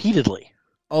repeatedly.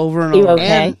 Over and over.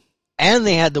 Okay? And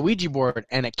they had the Ouija board,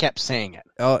 and it kept saying it.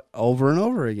 Over and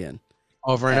over again.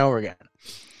 Over and over again.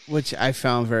 Which I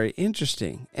found very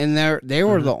interesting. And they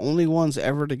were the only ones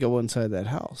ever to go inside that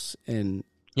house. And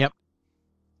yep.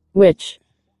 Which?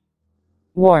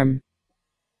 Warm.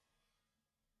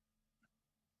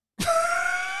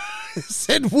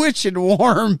 Said witch and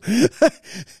warm.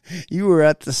 You were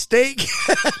at the stake.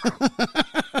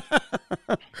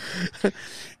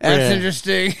 That's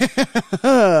interesting.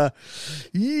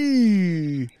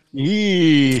 Yee.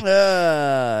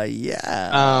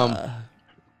 Yeah.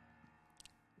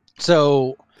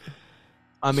 So,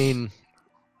 I mean,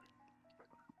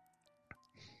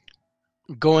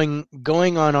 going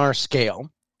on our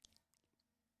scale,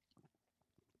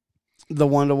 the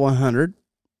 1 to 100,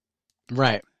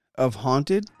 right? Of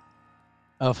haunted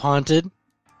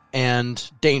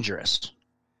and dangerous.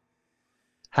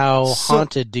 How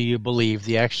haunted do you believe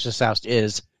the Exorcist house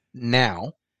is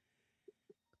now?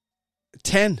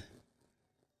 10.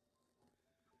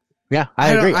 Yeah,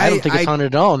 I agree. I don't think it's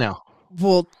haunted at all now.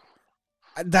 Well,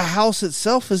 the house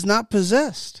itself is not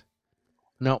possessed.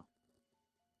 No.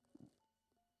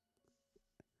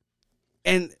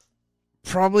 And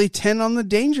probably 10 on the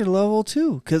danger level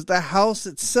too, because the house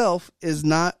itself is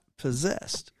not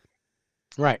possessed.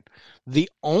 Right. The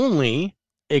only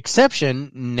exception,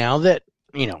 now that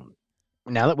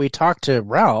we talked to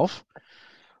Ralph,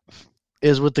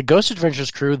 is with the Ghost Adventures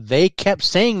crew, they kept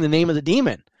saying the name of the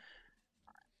demon.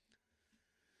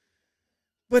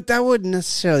 But that wouldn't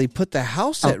necessarily put the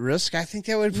house at risk. I think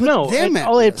that would put them at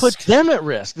risk. It puts them at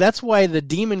risk. That's why the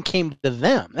demon came to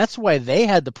them. That's why they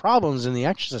had the problems in the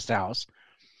Exorcist house.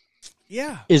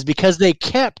 Yeah. Is because they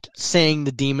kept saying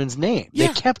the demon's name. Yeah.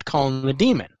 They kept calling the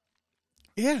demon.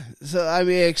 Yeah. So, I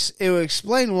mean, it would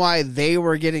explain why they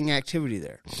were getting activity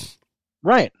there.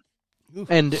 Right. Oof.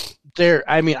 And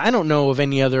I don't know of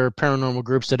any other paranormal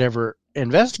groups that ever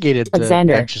investigated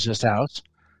the Exorcist house.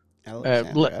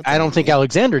 I don't think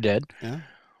Alexander did. Yeah.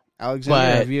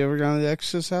 Alexander, have you ever gone to the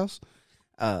Exorcist house?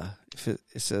 If it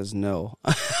says no,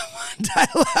 I'm gonna die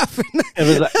laughing.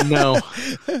 It was no.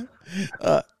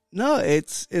 No,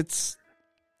 it's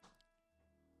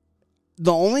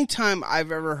the only time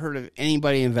I've ever heard of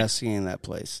anybody investigating that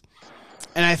place.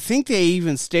 And I think they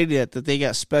even stated that they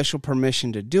got special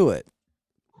permission to do it.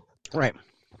 Right.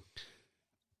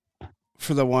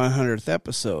 For the 100th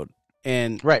episode.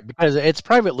 And right, because it's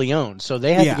privately owned, so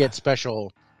they had to get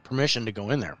special permission to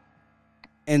go in there.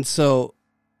 And so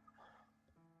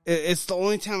it's the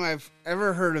only time I've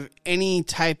ever heard of any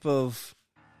type of,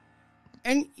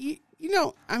 and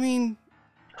I mean,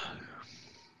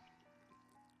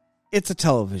 it's a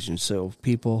television show,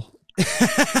 people.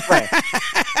 Right.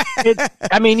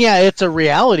 It's a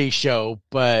reality show,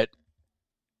 but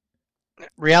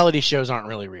reality shows aren't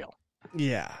really real.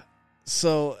 Yeah.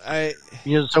 So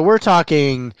so we're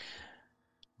talking,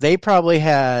 they probably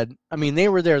had, they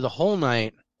were there the whole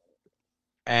night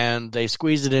and they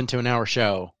squeezed it into an hour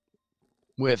show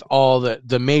with all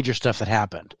the major stuff that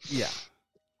happened. Yeah.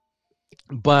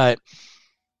 But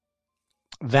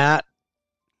that,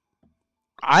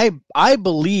 I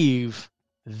believe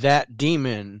that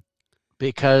demon,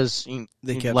 because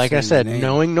like I said,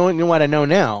 knowing what I know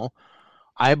now,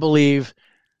 I believe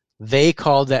they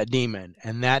called that demon,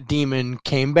 and that demon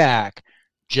came back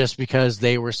just because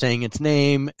they were saying its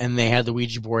name and they had the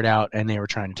Ouija board out and they were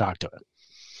trying to talk to it.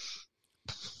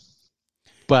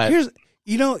 But here's,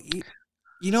 what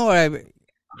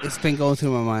it's been going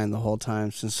through my mind the whole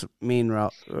time since me and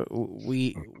Ralph,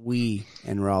 we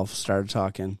and Ralph started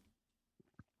talking,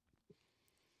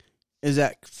 is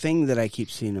that thing that I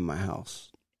keep seeing in my house.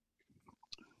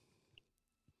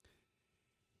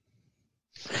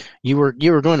 You were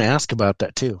going to ask about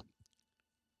that too.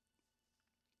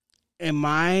 am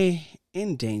I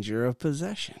in danger of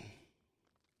possession?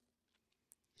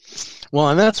 Well,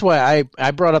 and that's why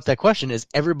I brought up that question, is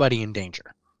everybody in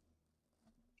danger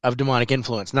of demonic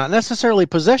influence? Not necessarily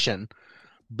possession,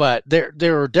 but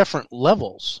there are different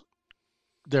levels.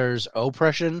 There's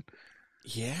oppression,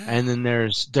 and then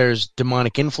there's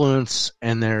demonic influence,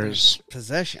 and there's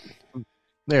possession.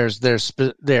 There's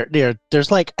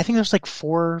like, I think there's like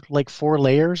four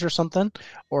layers or something.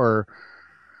 Or,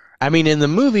 I mean, in the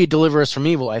movie Deliver Us from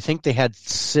Evil, I think they had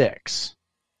 6.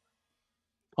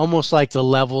 Almost like the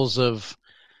levels of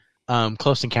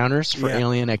Close Encounters for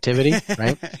alien activity,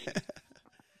 right?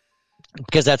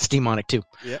 Because that's demonic too.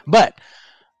 Yeah. But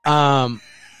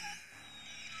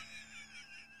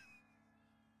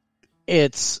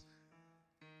it's,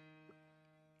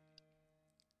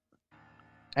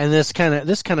 and this kind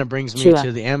of brings me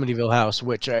to the Amityville house,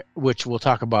 which we'll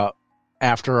talk about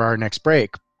after our next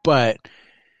break. But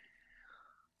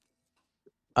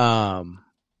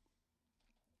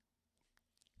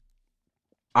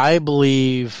I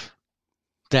believe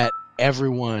that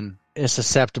everyone is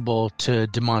susceptible to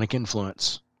demonic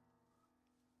influence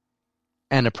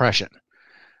and oppression.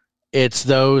 It's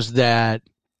those that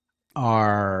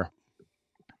are,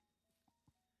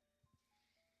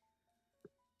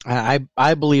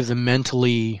 I believe the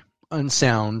mentally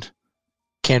unsound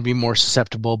can be more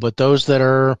susceptible, but those that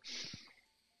are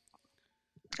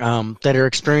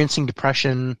experiencing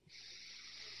depression,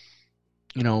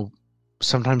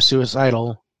 sometimes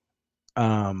suicidal,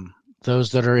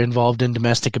 those that are involved in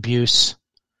domestic abuse,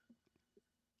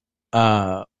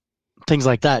 things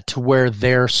like that, to where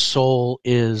their soul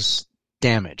is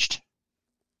damaged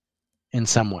in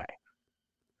some way.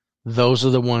 Those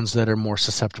are the ones that are more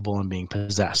susceptible in being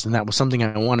possessed. And that was something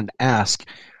I wanted to ask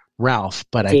Ralph,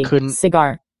 but I couldn't.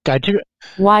 Cigar.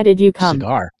 Why did you come?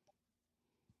 Cigar.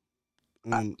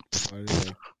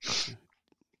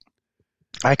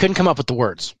 I couldn't come up with the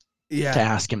words to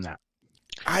ask him that.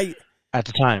 At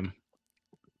the time.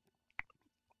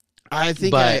 I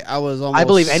think I was almost, I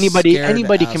believe anybody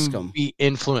can him. be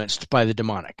influenced by the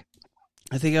demonic.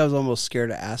 I think I was almost scared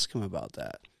to ask him about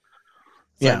that.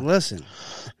 It's like, listen,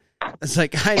 it's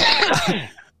like,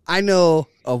 I know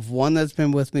of one that's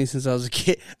been with me since I was a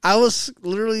kid. I was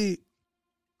literally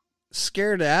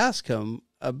scared to ask him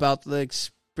about the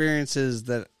experiences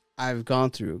that I've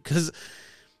gone through, because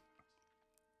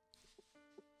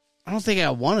I don't think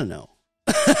I want to know.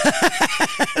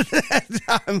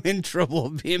 I'm in trouble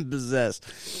being possessed.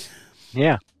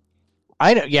 Yeah,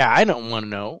 I don't want to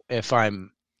know if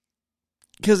I'm,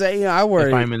 because I worry.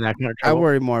 If I'm in that kind of trouble. I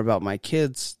worry more about my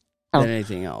kids than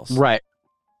anything else. Right.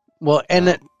 Well,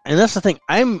 and that's the thing.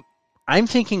 I'm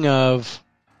thinking of.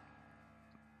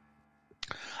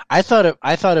 I thought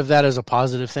of that as a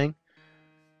positive thing,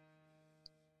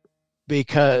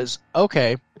 because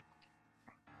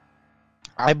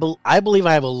I believe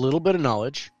I have a little bit of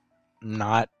knowledge,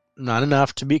 not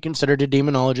enough to be considered a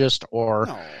demonologist,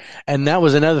 and that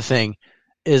was another thing,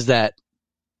 is that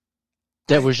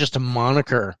was just a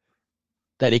moniker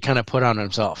that he kind of put on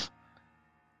himself.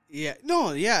 Yeah,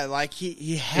 like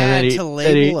he had to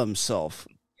label himself.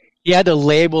 He had to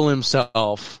label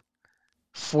himself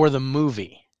for the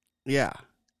movie. Yeah,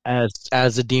 as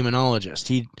a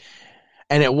demonologist.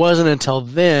 And it wasn't until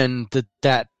then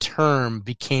that term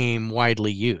became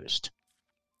widely used.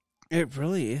 It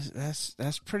really is.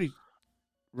 That's pretty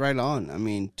right on. I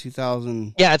mean,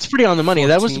 2000. Yeah, it's pretty on the money.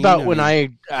 That was about when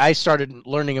I started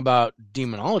learning about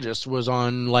demonologists, was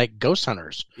on like Ghost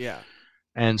Hunters. Yeah.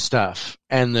 And stuff,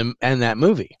 and that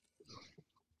movie,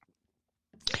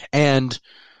 and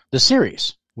the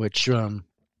series, which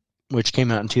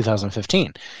came out in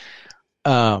 2015.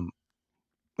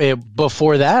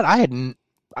 Before that,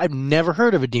 I've never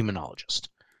heard of a demonologist.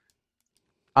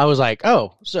 I was like,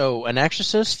 oh, so an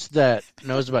exorcist that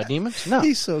knows about demons? No.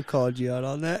 He so called you out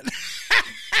on that.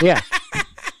 Yeah.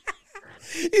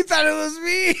 He thought it was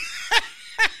me.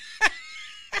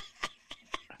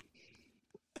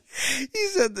 He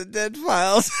said the Dead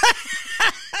Files.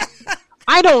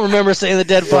 I don't remember saying the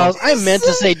Dead Files. I meant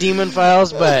to say Demon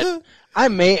Files, but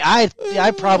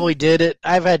I probably did it.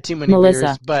 I've had too many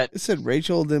beers, but it said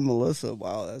Rachel then Melissa.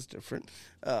 Wow, that's different.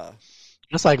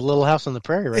 That's like Little House on the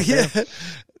Prairie, right there.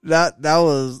 That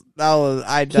was.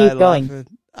 I died laughing.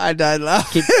 I died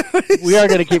laughing. We are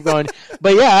going to keep going,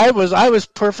 but yeah, I was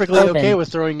perfectly okay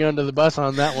with throwing you under the bus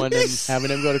on that one and having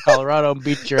him go to Colorado and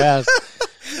beat your ass.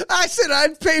 I said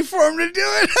I'd pay for him to do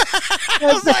it.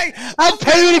 I was like, I'd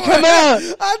pay you to come out.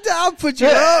 I'll put you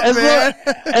up, man.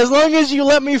 As long as you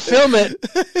let me film it.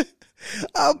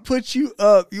 I'll put you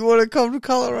up. You want to come to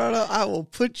Colorado? I will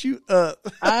put you up.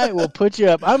 I will put you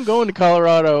up. I'm going to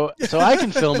Colorado so I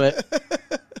can film it.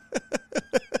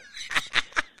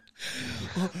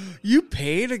 You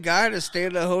paid a guy to stay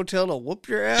in a hotel to whoop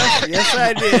your ass? Yes,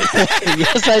 I did.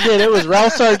 Yes, I did. It was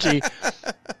Ralph Sarchi.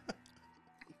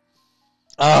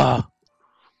 Oh.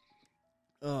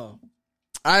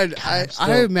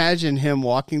 I imagine him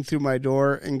walking through my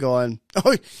door and going,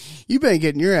 "Oh, you've been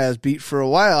getting your ass beat for a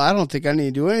while. I don't think I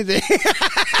need to do anything."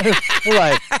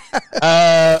 Like,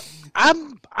 I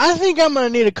think I'm gonna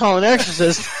need to call an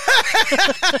exorcist.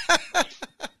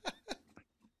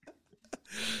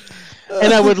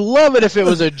 And I would love it if it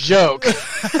was a joke.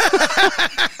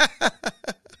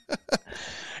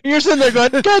 You're sitting there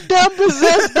going, "God damn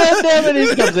possessed, God damn it!"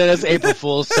 He comes in as April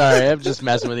Fool's. Sorry, I'm just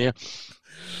messing with you.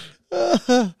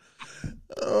 Oh,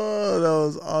 that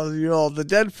was awesome. You know, the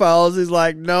Dead Files. He's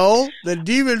like, no, the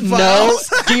Demon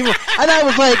Files. No, Demon. And I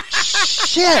was like,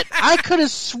 shit. I could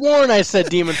have sworn I said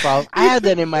Demon Files. I had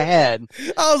that in my head.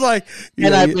 I was like,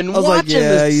 and I've been watching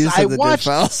this. You said I the watched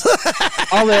Dead Files.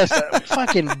 all this.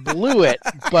 Fucking blew it.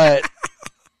 But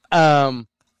I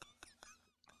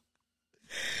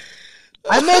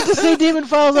meant to say Demon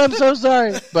Files. I'm so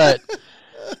sorry. But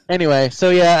anyway, so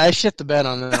yeah, I shit the bed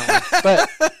on that one. But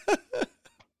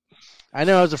I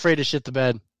know I was afraid to shit the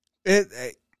bed.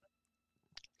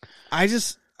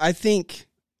 I think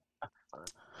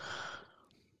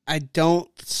I don't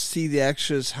see the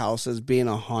Extras house as being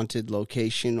a haunted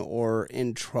location or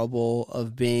in trouble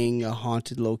of being a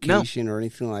haunted location or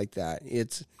anything like that.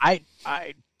 I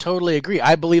totally agree.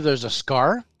 I believe there's a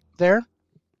scar there.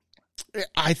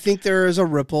 I think there is a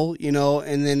ripple, you know,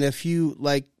 and then if you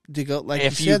like to go, like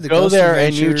if you said, you go there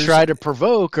and you try to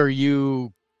provoke or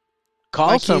you call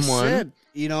like someone, said,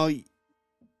 you know,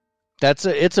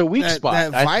 it's a weak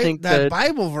spot. I think that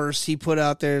Bible verse he put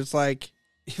out there is like,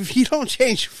 if you don't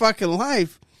change your fucking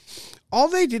life, all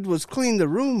they did was clean the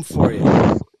room for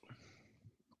you.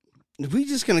 We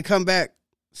just gonna come back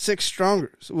six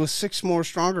more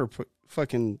stronger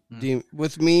fucking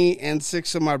with me and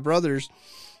 6 of my brothers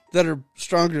that are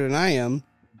stronger than I am.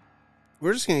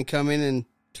 We're just gonna come in and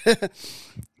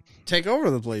take over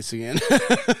the place again.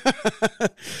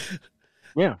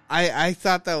 Yeah, I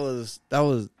thought that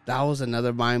was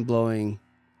another mind blowing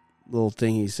little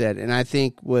thing he said, and I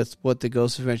think with what the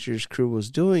Ghost Adventures crew was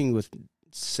doing with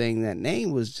saying that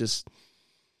name was just,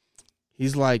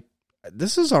 he's like,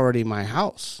 this is already my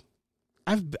house.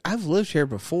 I've lived here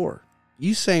before.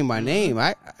 You saying my name,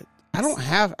 I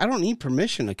don't need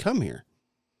permission to come here.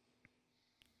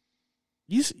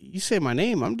 You say my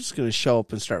name, I'm just gonna show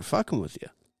up and start fucking with you.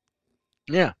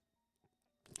 Yeah.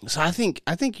 So I think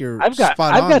you're I've got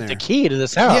there. the key to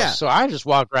this house, so I just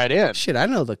walk right in. Shit, I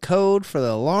know the code for the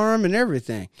alarm and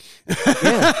everything.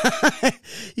 Yeah.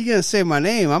 You gonna say my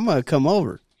name, I'm gonna come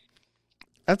over.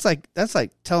 That's like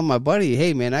telling my buddy,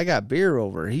 hey man, I got beer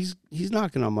over. He's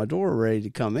knocking on my door ready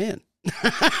to come in.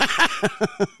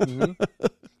 Mm-hmm.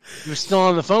 You're still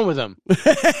on the phone with him.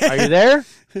 Are you there?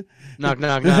 Knock,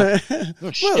 knock, knock.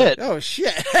 Oh shit. Oh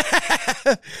shit.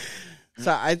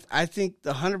 So I think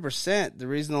 100%.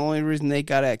 The only reason they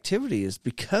got activity is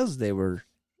because they were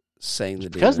saying the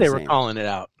because they were name. calling it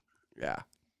out. Yeah,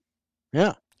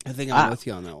 yeah. I think I'm with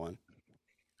you on that one.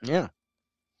 Yeah,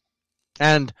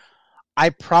 and I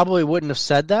probably wouldn't have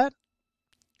said that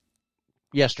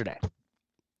yesterday.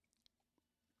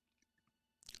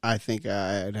 I think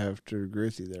I'd have to agree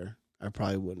with you there. I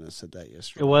probably wouldn't have said that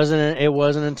yesterday. It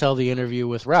wasn't until the interview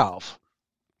with Ralph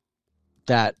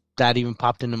that even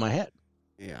popped into my head.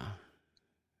 Yeah.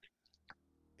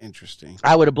 Interesting.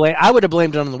 I would have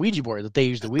blamed it on the Ouija board, that they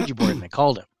used the Ouija board and they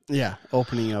called him. Yeah,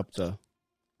 opening up the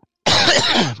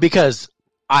because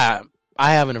I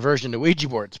have an aversion to Ouija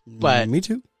boards, but me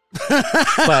too.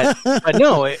 but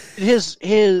no, his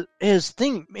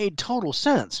thing made total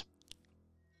sense.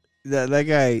 That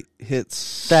guy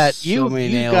hits that so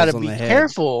many nails got to on be the head.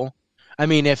 careful. I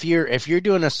mean, if you're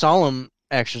doing a solemn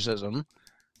exorcism,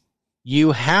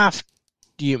 you have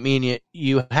to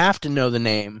know the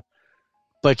name,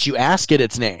 but you ask it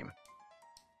its name,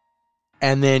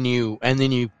 and then you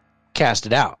cast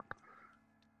it out.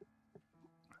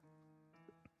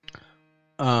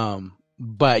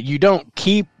 But you don't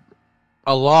keep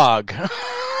a log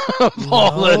of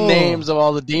all the names of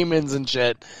all the demons and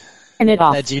shit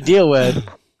that you deal with,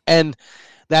 and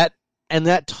that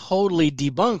totally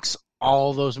debunks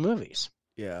all those movies.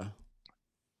 Yeah.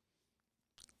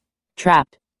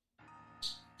 Trapped.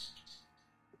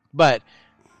 But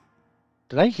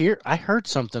I heard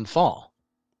something fall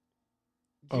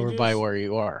over by where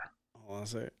you are. Hold on a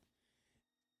second.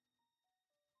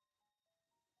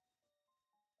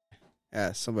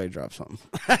 Yeah, somebody dropped something.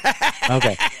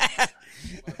 Okay.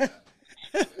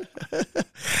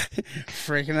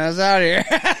 Freaking us out here.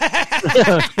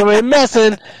 Somebody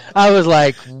messing. I was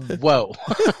like, whoa.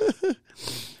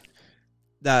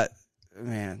 That,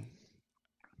 man.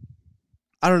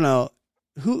 I don't know.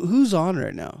 Who's on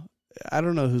right now? I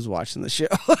don't know who's watching the show.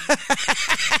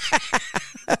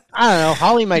 I don't know.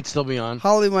 Holly might still be on.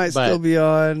 Holly might still be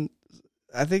on.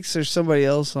 I think there's somebody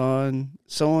else on.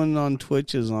 Someone on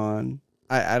Twitch is on.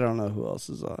 I don't know who else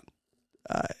is on.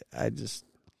 I just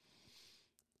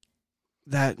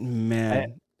that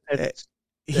man. It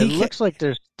looks like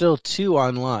there's still 2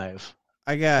 on live.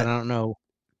 I don't know.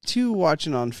 2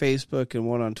 watching on Facebook and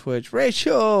 1 on Twitch.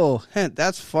 Rachel,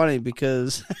 that's funny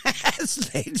because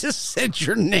they just said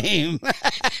your name.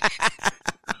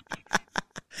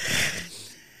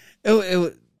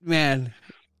 Man,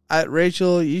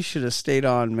 Rachel, you should have stayed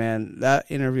on, man. That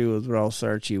interview with Ralph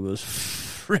Sarchi was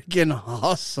freaking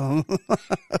awesome.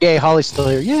 Yay, Holly's still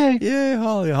here. Yay. Yay,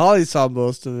 Holly. Holly saw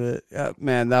most of it.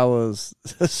 Man, that was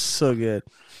so good.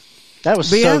 That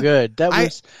was good.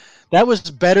 That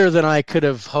was better than I could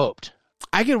have hoped.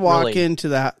 I could walk into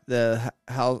the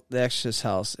Exorcist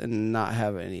house and not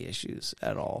have any issues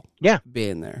at all. Yeah,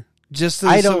 being there, just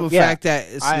the simple fact that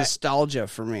it's nostalgia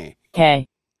for me. Okay.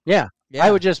 Yeah,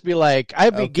 I would just be like,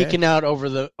 I'd be geeking out over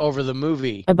the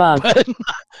movie. Above. I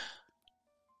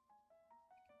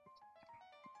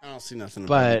don't see nothing.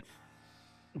 But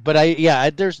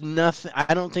there's nothing.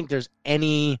 I don't think there's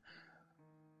any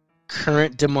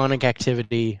current demonic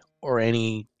activity or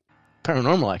any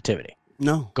paranormal activity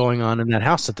going on in that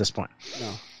house at this point.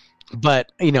 No.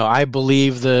 But I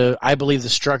believe the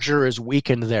structure is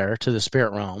weakened there to the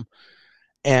spirit realm,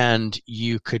 and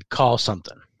you could call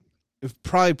something.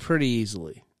 Probably pretty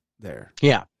easily there.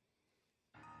 Yeah.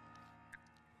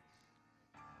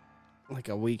 Like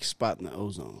a weak spot in the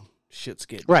ozone. Shit's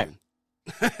getting right.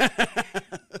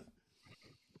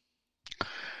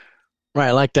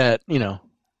 Right, like that,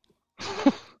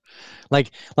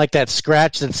 like that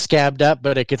scratch that's scabbed up,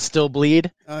 but it could still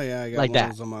bleed. Oh yeah, I got like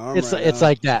that. On my arm it's right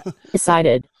like that.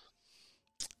 Decided.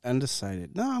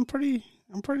 Undecided. No, I'm pretty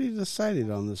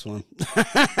decided on this one.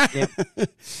 Yep.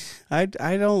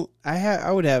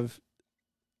 I would have.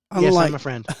 Yes, I'm a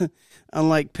friend.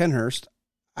 Unlike Pennhurst,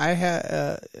 I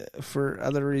had for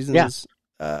other reasons.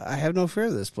 I have no fear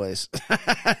of this place.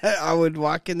 I would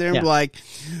walk in there and be like,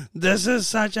 "This is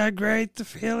such a great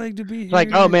feeling to be here." Like,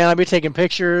 oh man, I'd be taking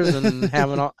pictures and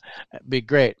having all. It'd be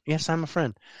great. Yes, I'm a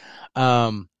friend.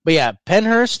 But yeah,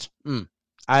 Pennhurst.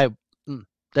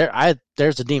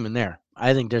 There's a demon there.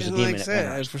 I think there's a demon. Like I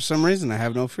said, for some reason, I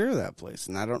have no fear of that place,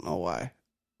 and I don't know why.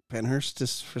 Pennhurst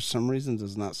just for some reason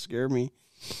does not scare me,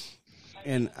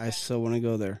 and I still want to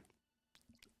go there.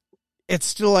 It's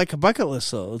still like a bucket list,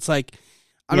 though. It's like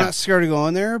I'm not scared of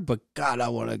going there, but God, I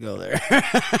want to go there.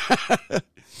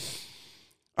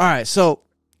 All right, so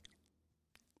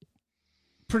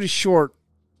pretty short,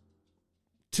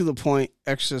 to the point.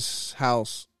 Exorcist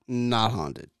house not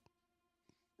haunted.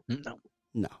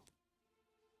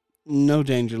 No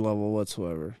danger level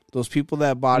whatsoever. Those people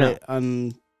that bought it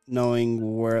unknowing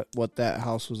what that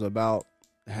house was about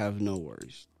have no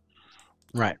worries.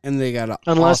 Right. And they got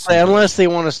unless they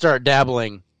want to start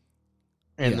dabbling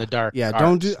in the dark. Yeah,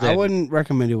 don't do. I wouldn't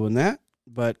recommend doing that,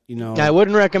 but I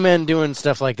wouldn't recommend doing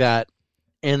stuff like that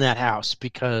in that house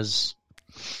because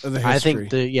I think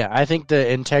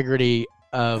the integrity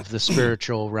of the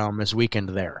spiritual realm is weakened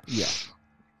there. Yeah.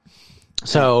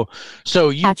 So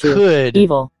you could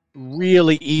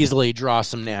really easily draw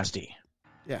some nasty.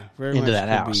 Yeah, very into much that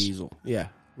house. Be evil. Yeah,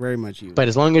 very much evil. But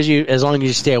as long as you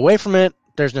stay away from it,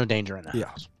 there's no danger in that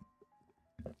house.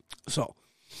 So,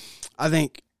 I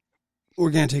think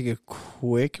we're gonna take a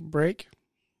quick break,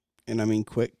 and I mean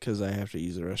quick because I have to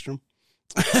use the restroom.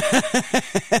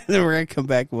 Then we're gonna come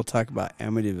back and we'll talk about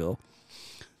Amityville,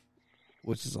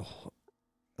 which is a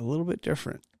little bit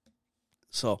different.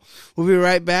 So we'll be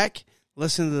right back.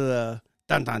 Listen to the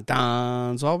dun dun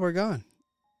duns while we're gone.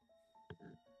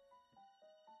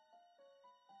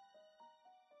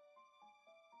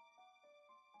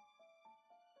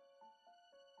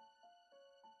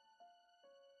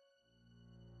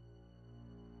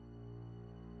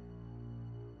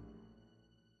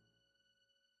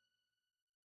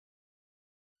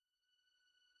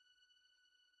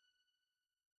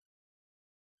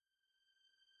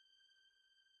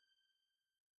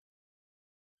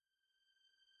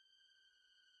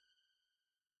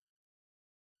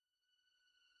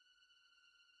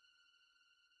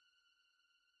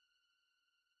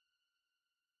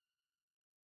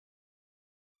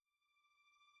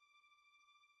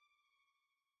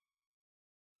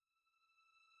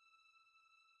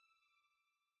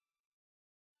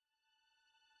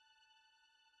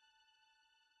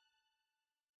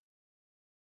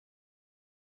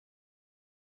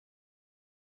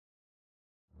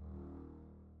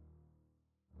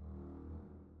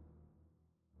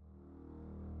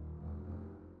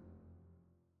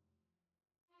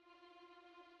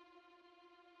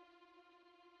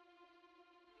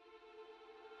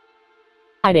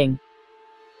 hiding,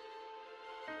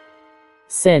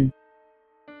 sin,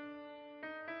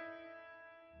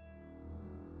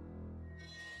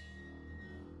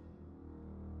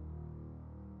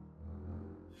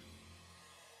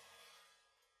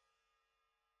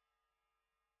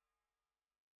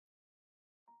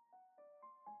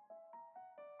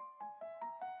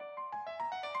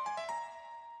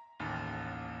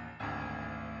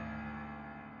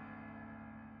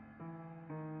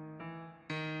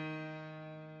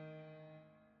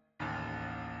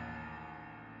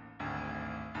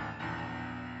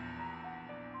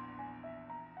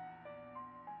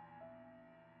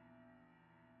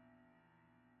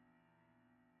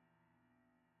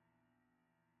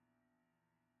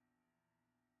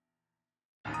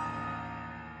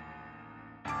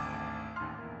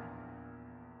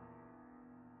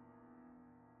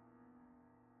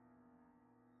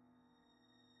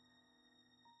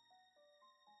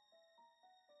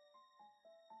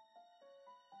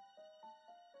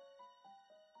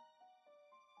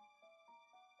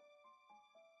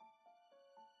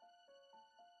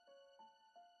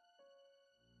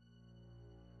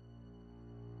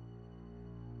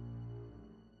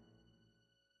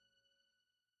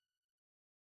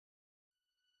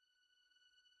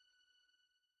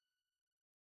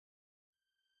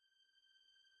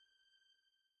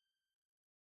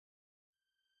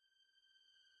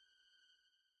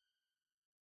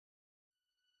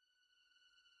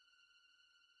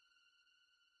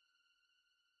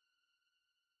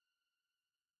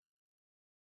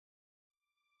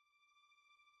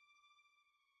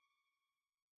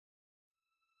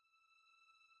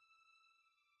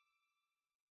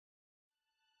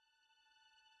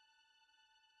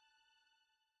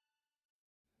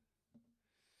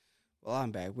 Well,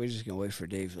 I'm back. We're just going to wait for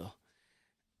Dave, though.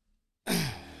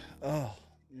 Oh,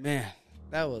 man.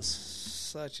 That was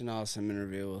such an awesome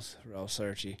interview with Ralph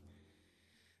Sarchie.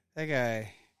 That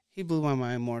guy, he blew my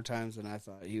mind more times than I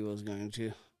thought he was going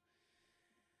to.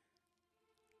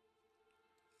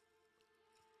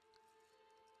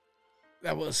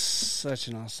 That was such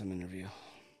an awesome interview.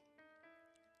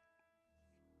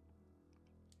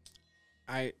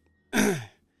 I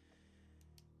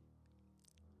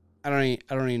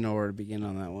don't even know where to begin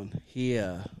on that one. He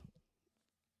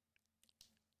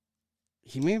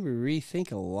made me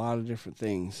rethink a lot of different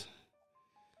things.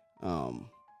 Not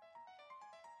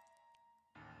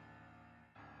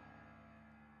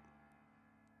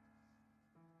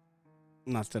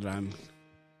that I'm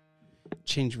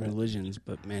changing religions,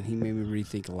 but man, he made me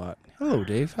rethink a lot. Hello,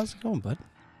 Dave. How's it going, bud?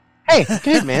 Hey,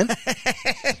 good, man.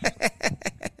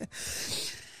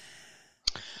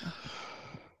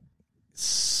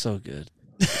 So good.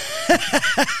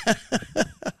 I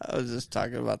was just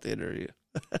talking about the interview.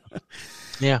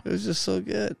 Yeah. It was just so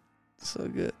good. So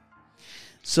good.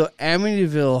 So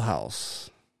Amityville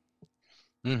House.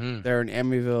 Mm-hmm. They're in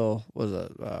Amityville, was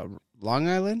it Long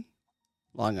Island?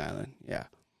 Long Island, yeah.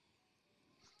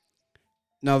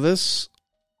 Now this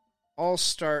all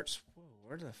starts,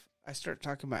 I start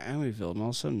talking about Amityville and all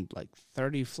of a sudden like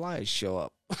 30 flies show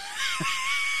up.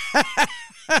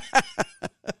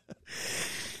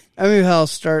 Amityville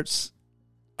House starts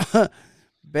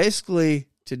basically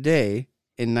today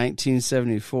in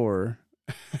 1974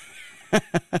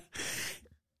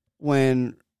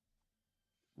 when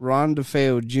Ron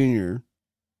DeFeo Jr.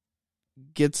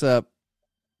 gets up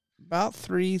about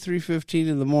 3:15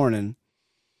 in the morning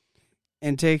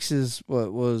and takes his,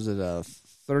 what was it, a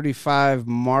 35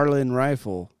 Marlin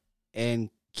rifle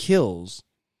and kills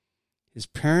his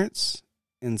parents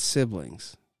and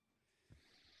siblings.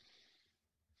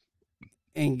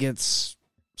 And gets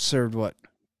served, what,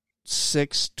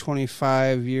 6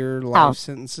 25-year life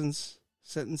sentences?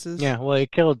 Yeah, well, he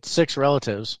killed 6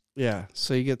 relatives. Yeah,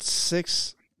 so you get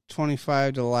 6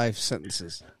 25 to life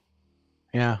sentences.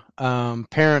 Yeah.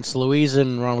 Parents, Louisa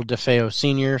and Ronald DeFeo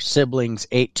Sr., siblings,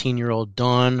 18-year-old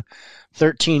Dawn,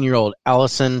 13-year-old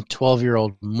Allison,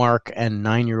 12-year-old Mark, and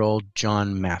 9-year-old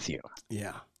John Matthew.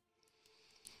 Yeah.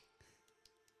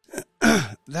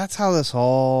 That's how this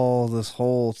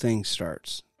whole thing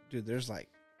starts. Dude, there's like,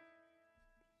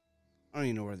 I don't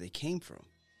even know where they came from.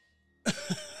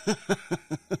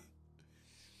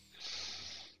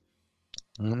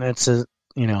 And that's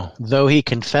though he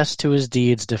confessed to his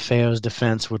deeds, DeFeo's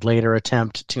defense would later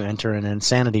attempt to enter an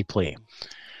insanity plea.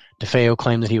 DeFeo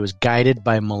claimed that he was guided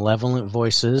by malevolent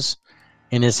voices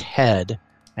in his head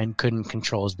and couldn't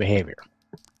control his behavior.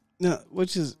 No,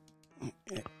 which is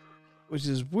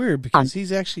weird because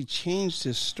he's actually changed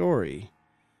his story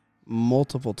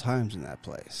multiple times in that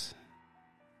place.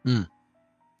 Now,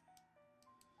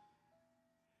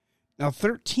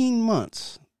 13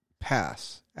 months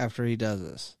pass after he does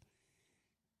this,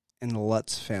 and the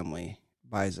Lutz family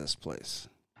buys this place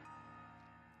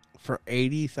for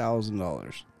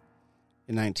 $80,000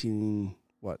 in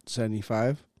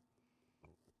 1975?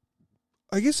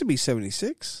 I guess it'd be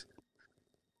 76.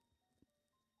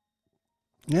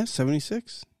 Yeah,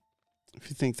 76. If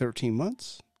you think 13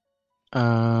 months.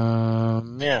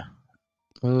 Yeah.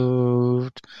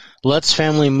 Lutz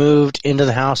family moved into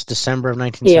the house December of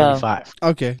 1975. Yeah.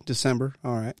 Okay, December.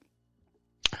 All right.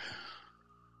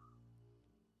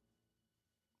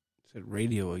 Said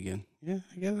radio again. Yeah,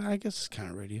 I guess it's kind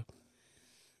of radio.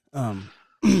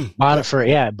 Bought it for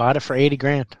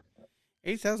 $80,000.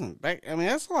 8,000 back. I mean,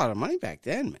 that's a lot of money back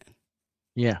then, man.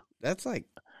 Yeah, that's like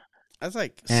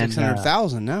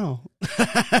 600,000 now.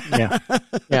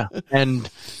 yeah, and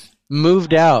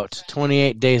moved out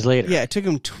 28 days later. Yeah, it took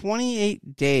him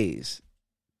 28 days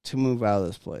to move out of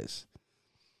this place.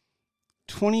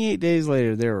 28 days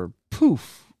later, they were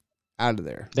poof out of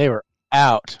there. They were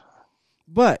out,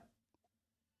 but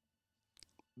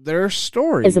their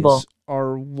stories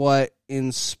are what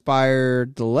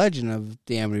inspired the legend of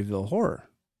the Amityville Horror.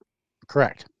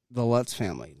 Correct. The Lutz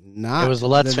family. It was the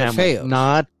Lutz family, DeFeos.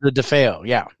 not the DeFeo.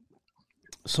 Yeah.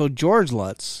 So George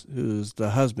Lutz, who's the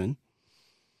husband,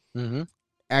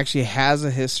 actually has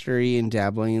a history in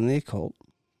dabbling in the occult.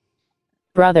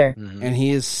 Brother. And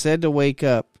he is said to wake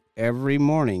up every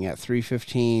morning at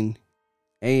 3:15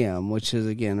 a.m., which is,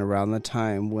 again, around the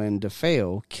time when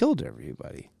DeFeo killed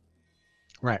everybody.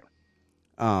 Right.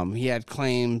 He had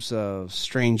claims of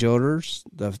strange odors.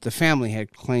 The family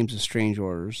had claims of strange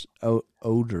odors.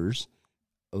 Odors.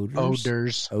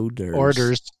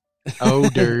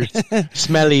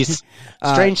 Smellies.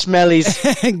 Strange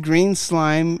smellies. Green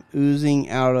slime oozing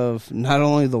out of not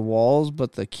only the walls,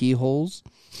 but the keyholes,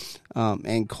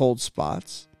 and cold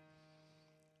spots.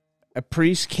 A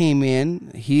priest came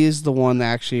in. He is the one that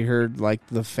actually heard like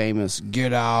the famous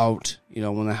 "get out,"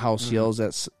 when the house yells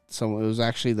at someone. It was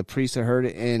actually the priest that heard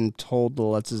it and told the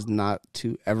Lutzes not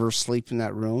to ever sleep in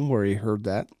that room where he heard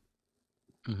that.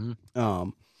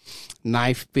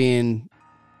 Knife being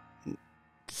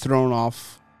thrown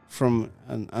off from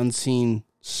an unseen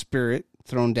spirit,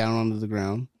 thrown down onto the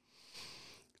ground.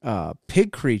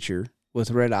 Pig creature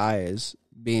with red eyes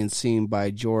being seen by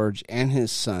George and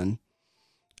his son,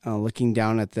 looking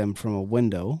down at them from a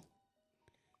window.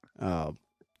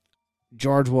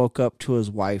 George woke up to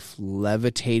his wife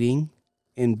levitating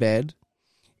in bed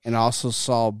and also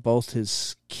saw both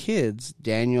his kids,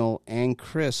 Daniel and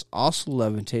Chris, also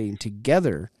levitating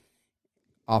together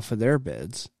off of their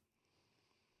beds.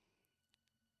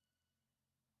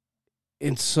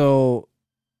 And so,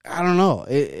 I don't know.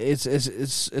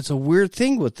 It's a weird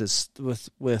thing with this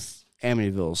with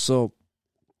Amityville.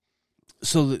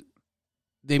 So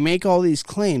they make all these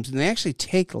claims, and they actually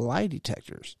take lie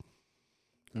detectors,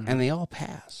 and they all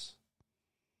pass.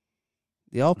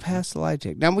 They all pass the lie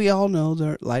detector. Now, we all know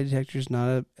the lie detector is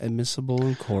not admissible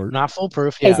in court. Not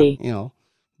foolproof, yeah.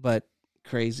 But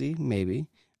crazy, maybe.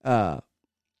 But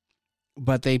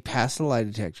they pass the lie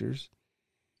detectors.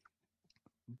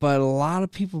 But a lot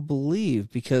of people believe,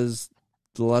 because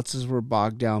the Lutzes were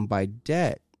bogged down by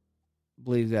debt,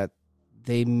 believe that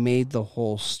they made the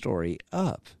whole story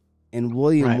up. And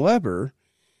William Weber,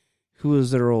 who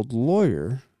was their old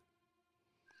lawyer,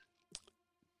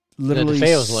 literally... The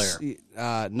DeFeo's lawyer.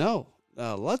 No,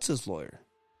 Lutz's lawyer,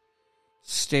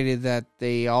 stated that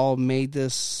they all made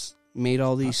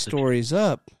all these stories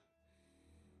up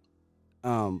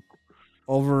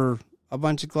over a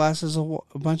bunch of bottles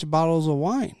of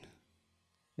wine.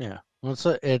 Yeah. Well,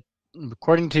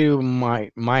 according to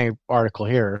my article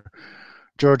here,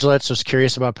 George Lutz was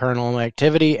curious about paranormal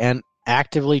activity and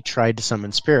actively tried to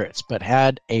summon spirits, but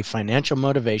had a financial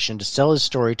motivation to sell his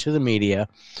story to the media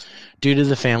due to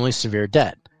the family's severe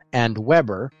debt. And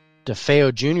Weber,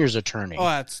 DeFeo Jr.'s attorney,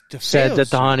 said that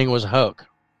the haunting was a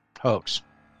hoax.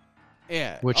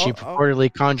 Yeah. Which he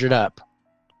purportedly conjured up.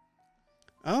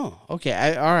 Oh,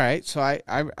 okay. All right. So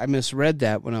I misread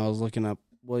that when I was looking up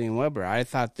William Weber. I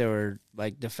thought they were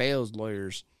like DeFeo's lawyer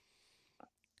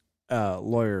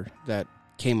that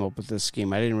came up with this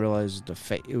scheme. I didn't realize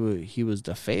he was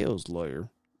DeFeo's lawyer,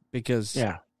 because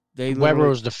Weber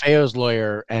was DeFeo's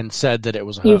lawyer and said that it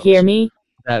was a hoax. You hear me?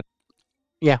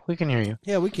 Yeah, we can hear you.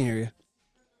 Yeah, we can hear you.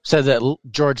 Said that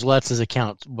George Lutz's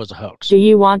account was a hoax. Do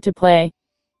you want to play?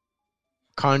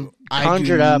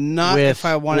 Conjured up not with, if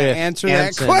I want to answer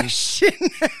Anson. that question.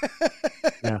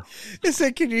 Yeah. It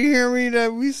said, "Can you hear me?"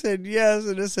 And we said yes,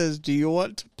 and it says, "Do you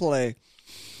want to play?"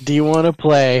 Do you want to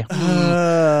play?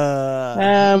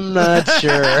 I'm not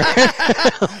sure.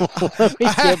 Let me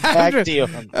get back to you.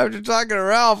 After talking to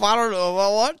Ralph, I don't know if I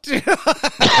want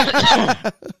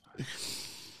to.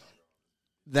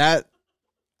 That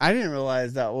I didn't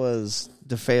realize that was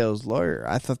DeFeo's lawyer.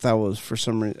 I thought that was for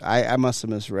some reason. I must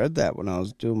have misread that when I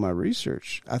was doing my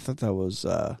research. I thought that was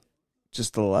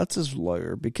just the Lutz's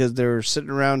lawyer because they were sitting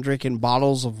around drinking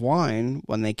bottles of wine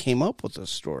when they came up with this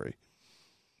story.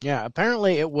 Yeah,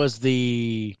 apparently it was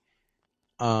Jay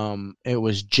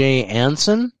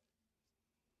Anson.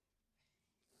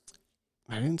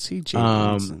 I didn't see Jay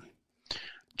Anson.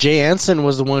 Jay Anson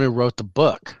was the one who wrote the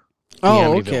book.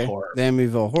 Oh, okay. The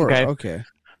Amityville Horror. Okay.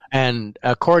 And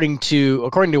according to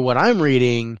what I'm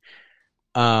reading,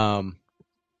 the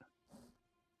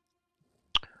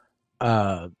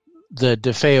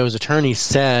DeFeo's attorney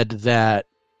said that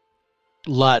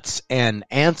Lutz and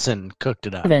Anson cooked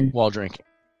it up while drinking.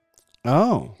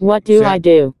 Oh. What do I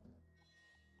do?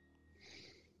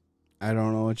 I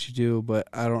don't know what you do, but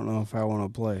I don't know if I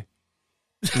want to play.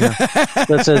 Yeah.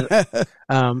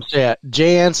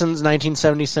 Jay Anson's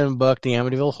 1977 book, The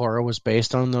Amityville Horror, was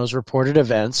based on those reported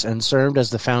events and served as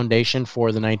the foundation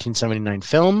for the 1979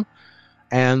 film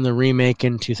and the remake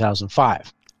in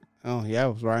 2005. Oh, yeah,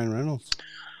 with Ryan Reynolds.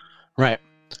 Right.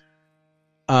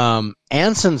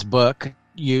 Anson's book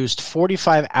used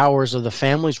 45 hours of the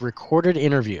family's recorded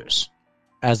interviews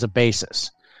as a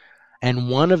basis. And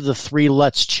one of the three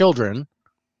Lutz children,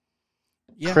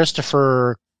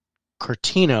 Christopher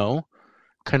Cortino,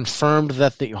 confirmed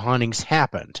that the hauntings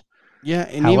happened. Yeah,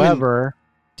 and however,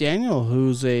 Daniel,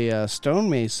 who's a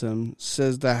stonemason,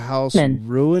 says the house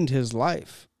ruined his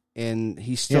life, and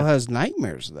he still has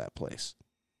nightmares of that place.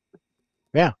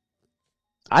 Yeah,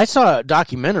 I saw a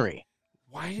documentary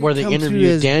where they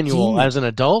interviewed Daniel as an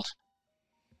adult.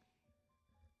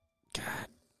 God,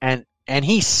 and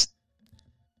he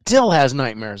still has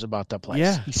nightmares about that place.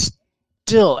 Yeah, he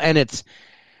still, and it's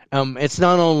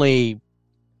not only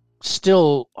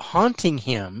still haunting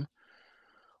him,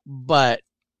 but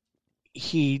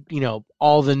he,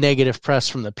 all the negative press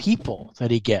from the people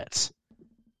that he gets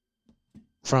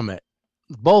from it,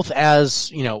 both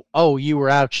as, oh, you were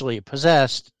actually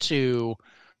possessed, to,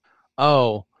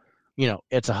 oh,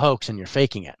 it's a hoax and you're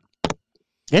faking it.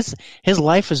 His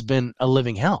life has been a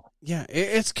living hell. Yeah,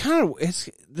 it's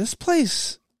this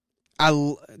place.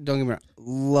 Don't get me wrong,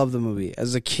 love the movie.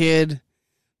 As a kid,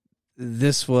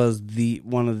 this was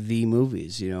one of the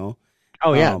movies, Oh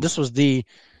yeah, this was the,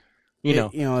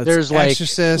 it's there's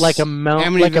Exorcist, like a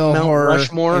Mount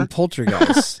Rushmore and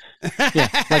Poltergeist.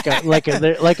 Yeah, like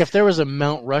if there was a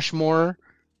Mount Rushmore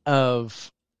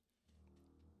of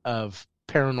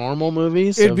paranormal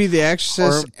movies, it'd be The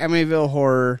Exorcist, Amityville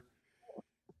Horror,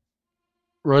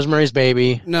 Rosemary's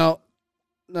Baby. No.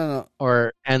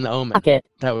 And The Omen. Okay.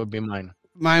 That would be mine.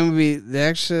 Mine would be The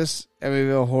Exorcist,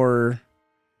 Amityville Horror.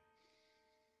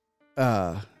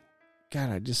 God,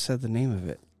 I just said the name of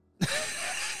it.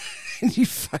 You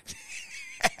fucked.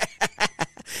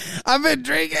 I've been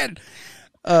drinking.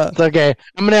 It's okay.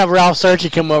 I'm gonna have Ralph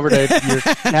Searchy come over to your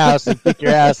house and kick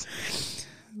your ass.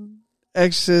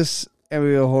 Exorcist,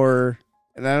 Amityville Horror,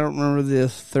 and I don't remember the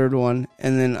third one.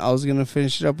 And then I was gonna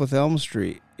finish it up with Elm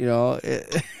Street.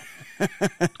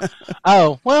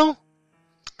 Oh well.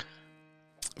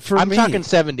 I'm talking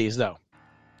 70s though.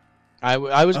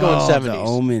 I was going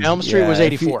 70s. Elm Street was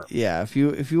 84. If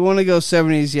you want to go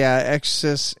 70s,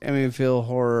 Exorcist, Amityville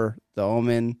Horror, The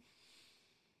Omen.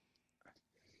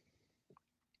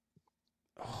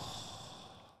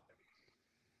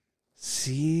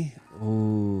 See,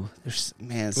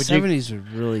 70s are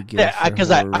really good.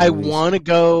 Because I want to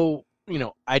go.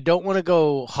 I don't want to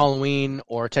go Halloween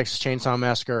or Texas Chainsaw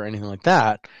Massacre or anything like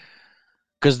that.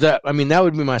 Because that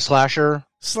would be my slasher.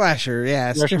 Slasher,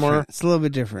 yeah, it's different. It's a little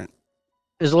bit different.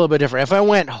 Is a little bit different. If I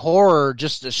went horror,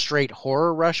 just a straight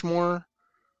horror Rushmore,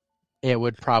 it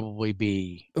would probably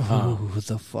be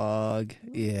The Fog.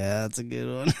 Yeah, that's a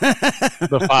good one.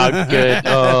 The Fog, good.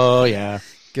 Oh yeah,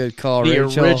 good call. The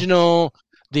Rachel. original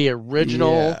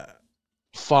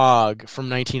Fog from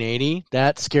 1980.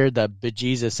 That scared the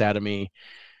bejesus out of me.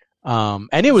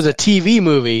 And it was a TV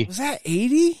movie. Was that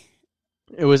 80?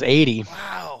 It was 80.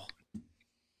 Wow.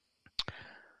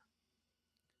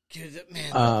 Dude,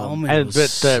 man,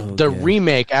 the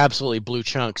remake absolutely blew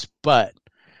chunks, but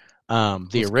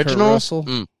the original,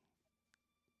 the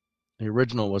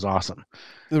original was awesome.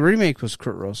 The remake was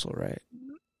Kurt Russell, right?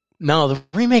 No, the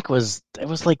remake was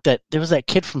like that. There was that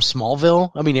kid from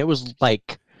Smallville. It was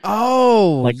like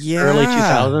early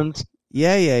 2000s.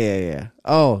 Yeah.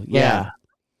 Oh yeah.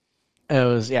 It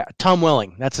was Tom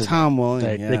Welling. That's his Tom name.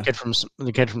 Welling. The kid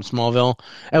from Smallville.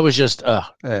 It was just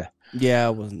Yeah,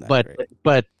 it wasn't that great.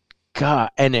 But God,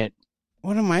 and it.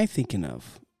 What am I thinking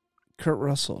of? Kurt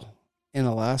Russell in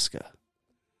Alaska.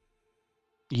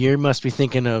 You must be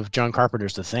thinking of John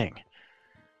Carpenter's The Thing,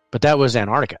 but that was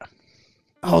Antarctica.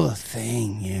 Oh, The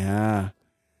Thing, yeah.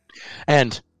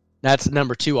 And that's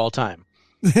number 2 all time.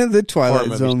 The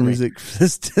Twilight Zone music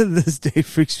to this day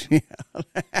freaks me out.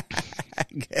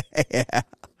 Yeah.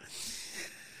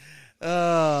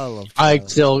 Oh, I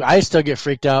still get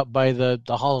freaked out by the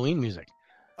Halloween music.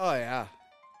 Oh yeah.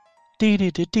 And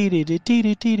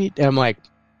I'm like,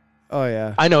 oh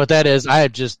yeah. I know what that is. I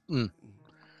just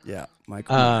yeah,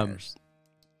 Michael Myers.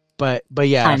 But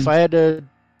yeah, if I had to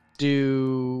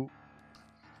do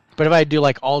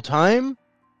like all time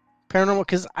paranormal,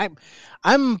 because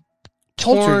I'm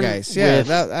Poltergeist,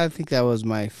 yeah, I think that was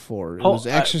my 4. It was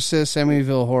Exorcist,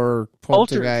 Amityville Horror,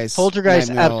 Poltergeist,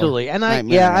 absolutely, and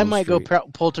I might go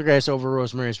Poltergeist over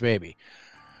Rosemary's Baby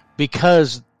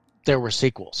because there were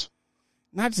sequels.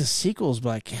 Not just sequels, but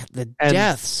like the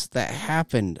deaths that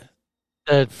happened,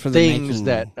 the things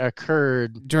that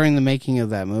occurred during the making of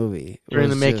that movie.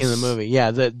 Yeah,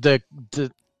 the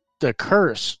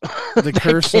curse, the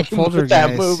curse of Poltergeist,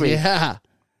 that movie, yeah,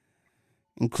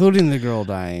 including the girl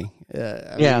dying.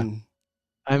 I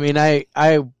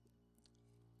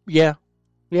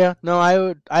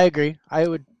agree.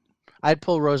 I'd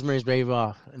pull Rosemary's Baby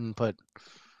off and put.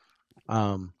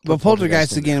 But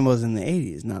Poltergeist again was in the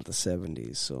 80s, not the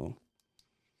 70s. So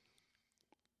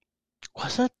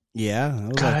was it? Yeah,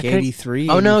 that was like 83.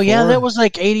 Oh no, 84. Yeah, that was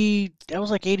like 80. That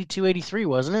was like 82, 83,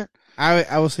 wasn't it?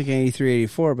 I was thinking 83,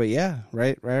 84, but yeah,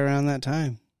 right around that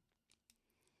time.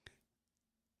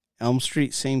 Elm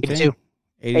Street, same 82. thing.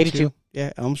 82.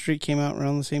 Yeah, Elm Street came out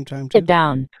around the same time too. Get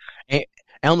down.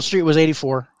 Elm Street was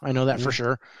 84. I know that for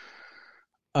sure.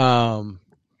 So,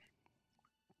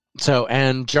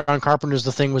 and John Carpenter's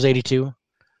The Thing was 82.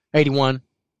 81.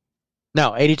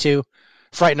 No, 82.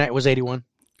 Fright Night was 81.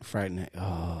 Fright Night.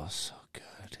 Oh, so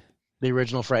good. The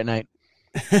original Fright Night.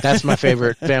 That's my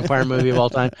favorite vampire movie of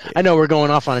all time. I know we're going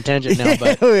off on a tangent now,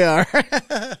 but we are.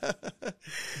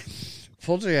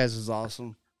 Poltergeist is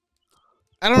awesome.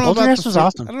 I don't know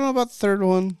about the third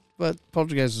one, but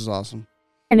Poltergeist is awesome.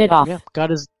 Turn it off. Yeah,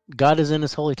 God is in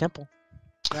His holy temple.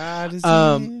 God is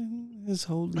in His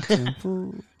holy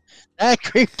temple. That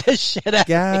creeped the shit out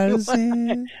God of me. Is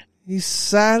in. He's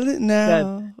silent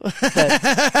now.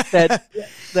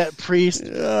 That priest.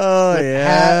 Oh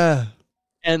yeah.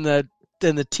 And the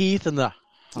teeth and the.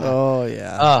 Oh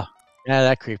yeah. Oh yeah,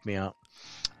 that creeped me out.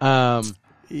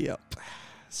 Yep.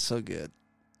 So good.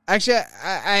 Actually,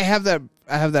 I have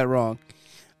that wrong.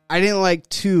 I didn't like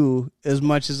 2 as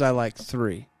much as I liked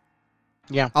 3.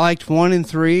 Yeah. I liked 1 and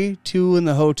 3. 2 in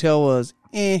the hotel was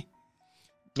eh.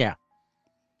 Yeah.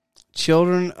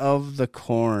 Children of the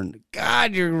Corn.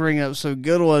 God, you're bringing up some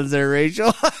good ones there,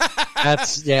 Rachel.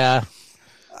 That's a good one.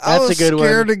 I was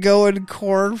scared to go in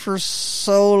corn for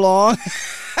so long.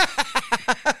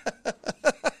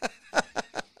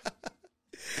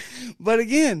 But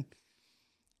again,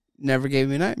 never gave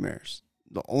me nightmares.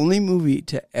 The only movie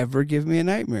to ever give me a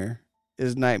nightmare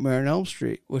is Nightmare on Elm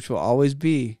Street, which will always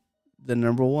be the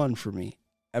number 1 for me,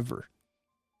 ever.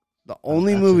 The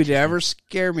only movie to ever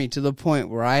scare me to the point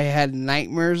where I had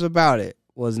nightmares about it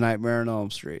was Nightmare on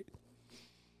Elm Street.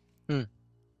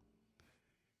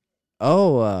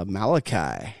 Oh,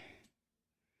 Malachi.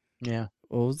 Yeah.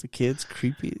 What was the kid's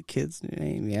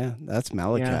name? Yeah, that's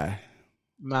Malachi. Yeah.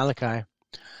 Malachi.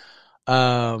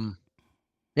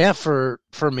 Yeah, for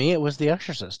me, it was The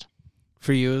Exorcist.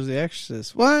 For you, it was The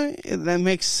Exorcist. Well, that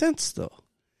makes sense, though.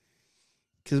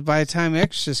 Because by the time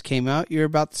Exorcist came out, you're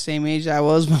about the same age I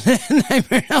was when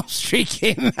Nightmare on Elm Street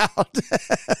came out.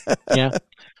 Yeah.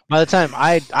 By the time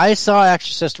I saw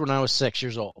Exorcist when I was 6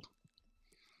 years old.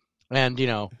 And,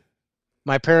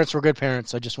 my parents were good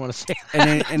parents. I just want to say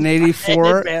that. In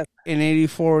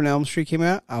 84, when Elm Street came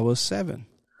out, I was 7.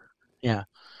 Yeah.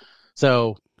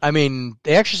 So, I mean,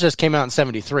 The Exorcist came out in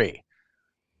 73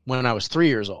 when I was 3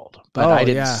 years old. But I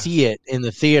didn't see it in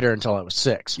the theater until I was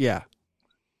 6. Yeah.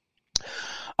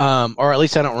 Or at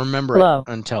least I don't remember it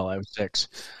until I was 6.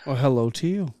 Well, hello to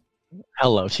you.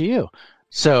 Hello to you.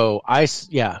 So,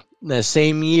 the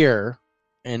same year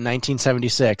in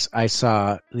 1976, I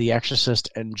saw The Exorcist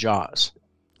and Jaws.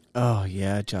 Oh,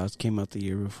 yeah. Jaws came out the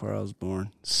year before I was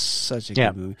born. Such a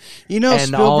good movie. And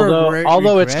Spielberg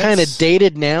although it's kind of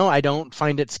dated now, I don't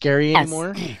find it scary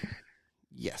anymore.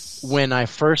 Yes. When I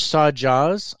first saw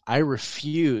Jaws, I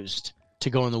refused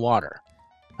to go in the water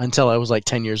until I was like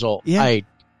 10 years old. Yeah. I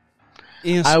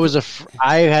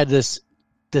had this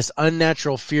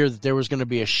unnatural fear that there was going to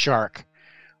be a shark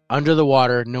under the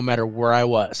water no matter where I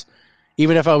was.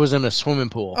 even if I was in a swimming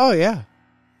pool. Oh yeah,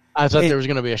 I thought there was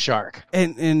going to be a shark.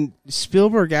 And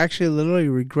Spielberg actually literally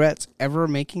regrets ever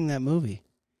making that movie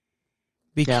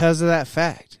because of that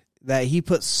fact that he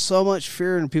put so much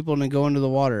fear in people to go into the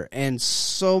water and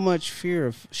so much fear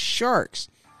of sharks,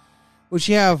 which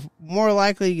you have more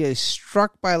likely to get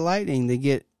struck by lightning than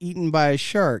get eaten by a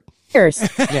shark. Cheers.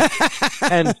 Yeah.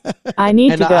 And I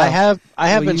need to go. I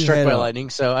have been struck by lightning,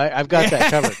 so I've got that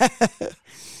covered.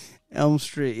 Elm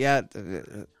Street, yeah.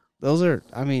 Those are,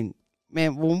 I mean,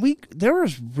 man, there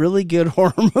was really good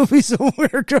horror movies when we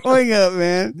were growing up,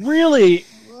 man. Really,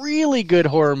 really good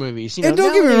horror movies. You know, and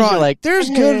don't get me wrong, like, there's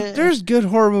good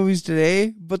horror movies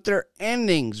today, but their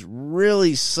endings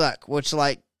really suck, which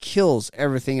like kills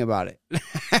everything about it.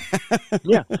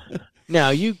 Yeah. Now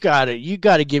you got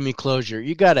to give me closure.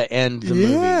 You got to end the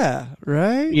movie. Yeah,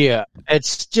 right? Yeah.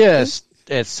 It's just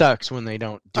it sucks when they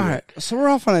don't do All it. right. So we're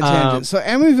off on a tangent. So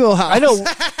Amityville House. I know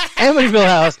Amityville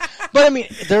House. But I mean,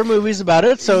 there are movies about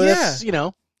it, so it's, you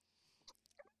know.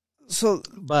 So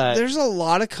but there's a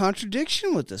lot of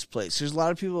contradiction with this place. There's a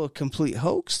lot of people a complete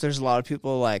hoax. There's a lot of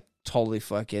people like totally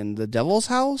fucking the Devil's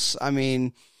House. I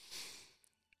mean,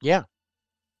 yeah.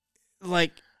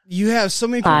 Like you have so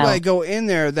many people that go in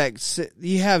there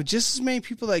you have just as many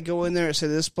people that go in there and say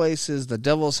this place is the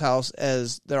Devil's House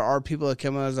as there are people that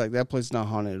come out and like that place is not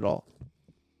haunted at all.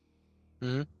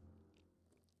 Mm-hmm.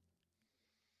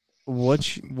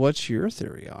 What's your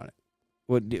theory on it?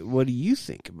 What do you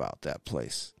think about that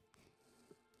place?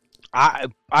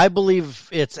 I believe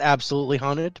it's absolutely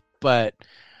haunted, but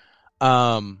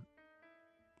and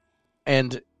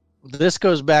this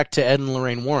goes back to Ed and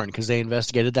Lorraine Warren because they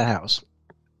investigated the house.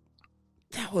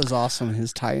 That was awesome.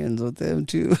 His tie-ins with them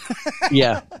too.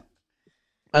 Yeah,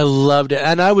 I loved it,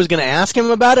 and I was going to ask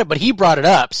him about it, but he brought it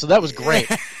up, so that was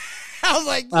great. I was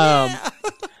like,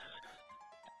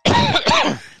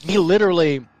 yeah. He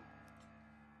literally,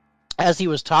 as he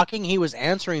was talking, he was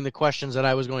answering the questions that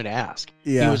I was going to ask.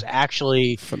 Yeah. He was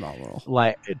actually phenomenal,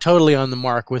 like totally on the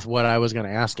mark with what I was going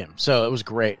to ask him. So it was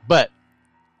great. But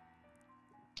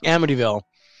Amityville,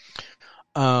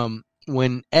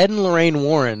 when Ed and Lorraine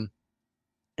Warren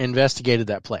investigated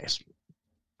that place,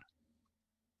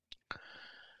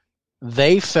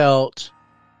 they felt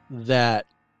that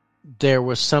there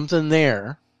was something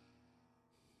there,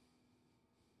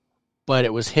 but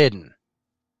it was hidden.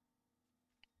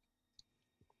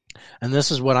 And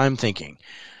this is what I'm thinking.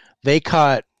 They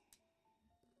caught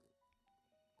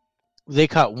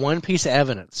one piece of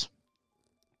evidence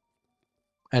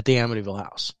at the Amityville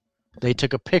house. They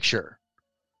took a picture.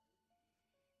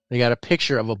 They got a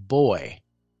picture of a boy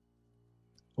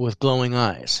with glowing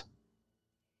eyes.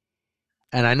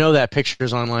 And I know that picture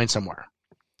is online somewhere.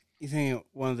 You think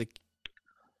one of the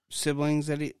siblings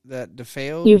that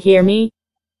DeFeo? You hear me?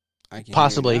 I can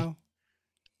Possibly. hear you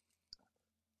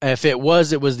now. If it was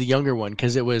the younger one,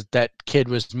 because that kid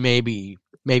was maybe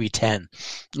 10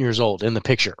 years old in the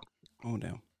picture. Oh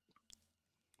no.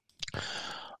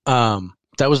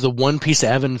 That was the one piece of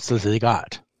evidence that they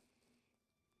got.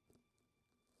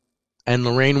 And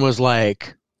Lorraine was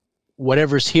like,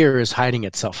 whatever's here is hiding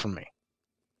itself from me.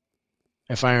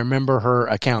 If I remember her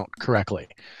account correctly.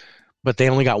 But they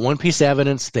only got one piece of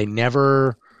evidence. They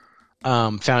never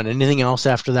found anything else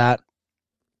after that.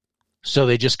 So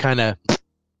they just kind of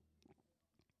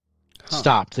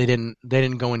stopped. They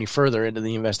didn't go any further into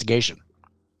the investigation.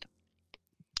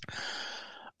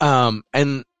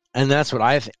 And that's what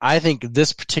I think. I think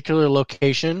this particular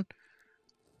location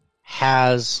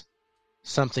has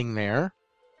something there.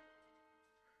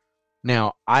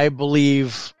 Now, I'm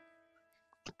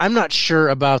not sure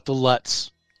about the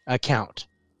Lutz account.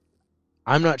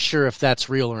 I'm not sure if that's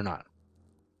real or not.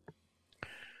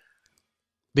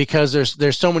 Because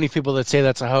there's so many people that say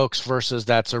that's a hoax versus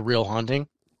that's a real haunting.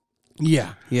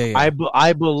 Yeah.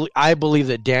 I believe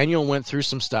that Daniel went through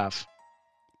some stuff.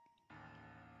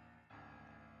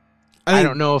 I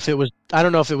don't know if it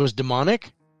was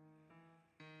demonic.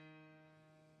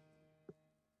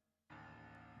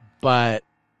 But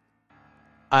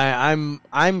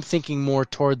I'm thinking more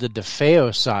toward the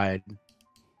DeFeo side.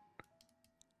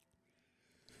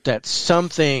 That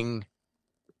something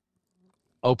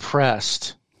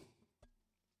oppressed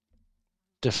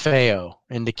DeFeo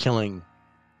into killing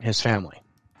his family.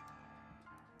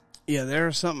 Yeah,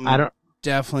 there's something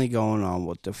definitely going on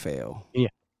with DeFeo.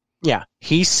 Yeah.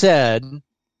 He said,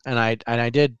 and I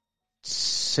did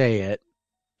say it.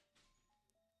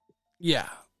 Yeah.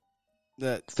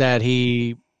 That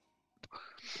he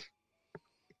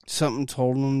something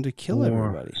told him to kill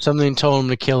everybody. Something told him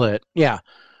to kill it. Yeah.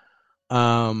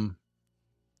 DeFeo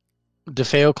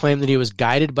claimed that he was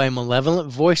guided by malevolent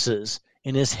voices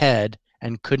in his head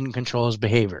and couldn't control his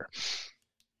behavior.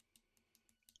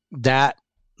 That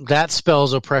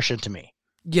spells oppression to me.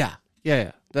 Yeah.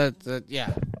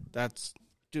 That's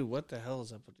dude. What the hell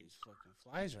is up with these fucking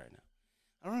flies right now?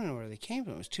 I don't know where they came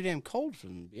from. It was too damn cold for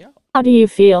them to be out. How do you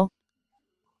feel?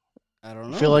 I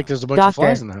don't know. I feel like there's a bunch of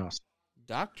flies in the house.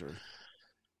 Doctor.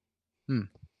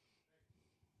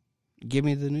 Give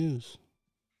me the news.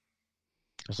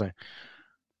 I'll say.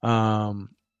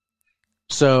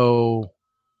 So,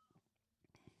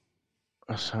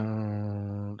 okay,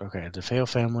 DeFeo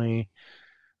family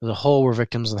as a whole were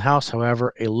victims of the house.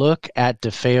 However, a look at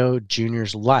DeFeo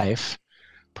Jr.'s life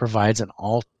provides an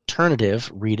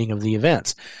alternative reading of the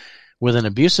events. With an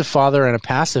abusive father and a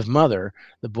passive mother,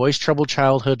 the boy's troubled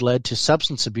childhood led to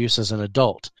substance abuse as an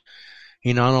adult.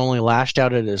 He not only lashed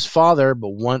out at his father, but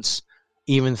once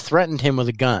even threatened him with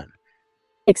a gun.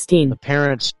 16. The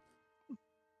parents...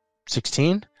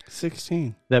 16?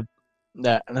 16.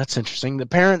 That's interesting. The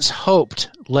parents hoped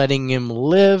letting him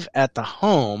live at the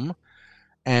home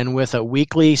and with a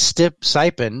weekly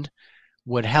stipend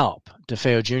would help.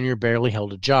 DeFeo Jr. barely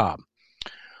held a job.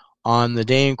 On the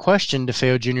day in question,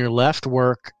 DeFeo Jr. left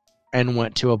work and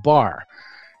went to a bar.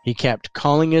 He kept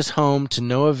calling his home to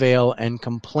no avail and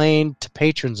complained to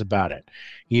patrons about it.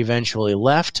 He eventually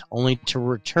left, only to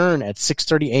return at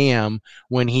 6:30 a.m.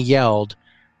 when he yelled,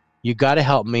 "You got to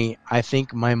help me. I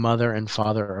think my mother and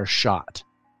father are shot."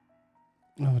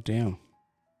 Oh, damn.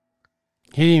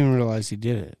 He didn't even realize he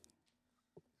did it.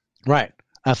 Right.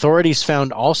 Authorities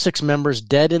found all 6 members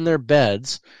dead in their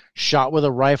beds, shot with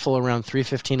a rifle around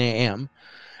 3:15 a.m.,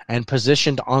 and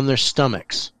positioned on their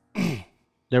stomachs.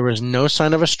 There was no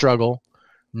sign of a struggle,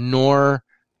 nor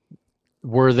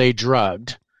were they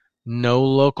drugged. No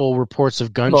local reports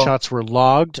of gunshots were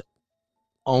logged.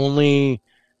 Only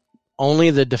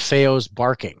the DeFeo's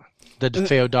barking. The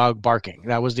DeFeo dog barking.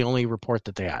 That was the only report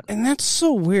that they had. And that's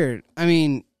so weird. I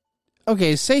mean,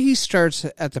 okay, say he starts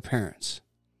at the parents.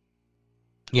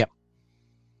 Yep.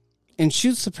 And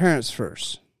shoots the parents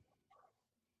first.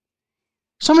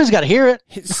 Somebody's got to hear it.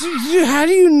 How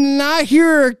do you not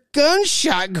hear a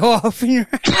gunshot go off in your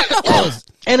house?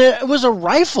 And it was a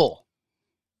rifle.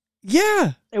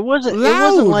 Yeah. It wasn't loud. It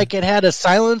wasn't like it had a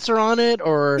silencer on it,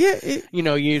 or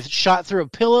you shot through a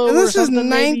pillow. And this or is something.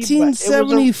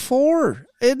 1974.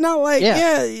 It's not like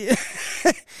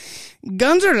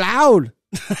guns are loud.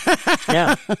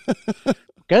 Yeah,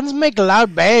 guns make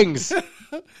loud bangs.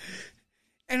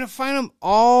 And to find them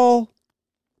all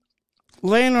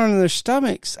laying on their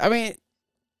stomachs. I mean,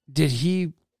 did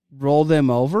he roll them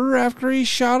over after he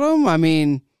shot them? I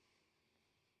mean,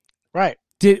 right.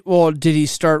 Did he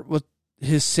start with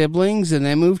his siblings and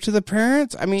then move to the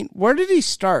parents? I mean, where did he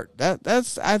start?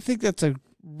 I think that's a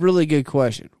really good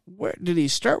question. Where did he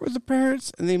start with the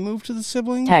parents and they move to the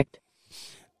siblings? Protect.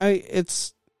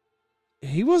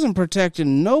 He wasn't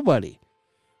protecting nobody.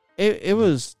 It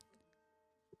was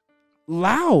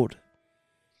loud.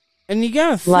 And you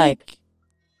gotta think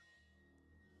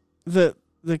the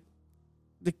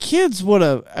kids would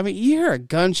have. I mean, you hear a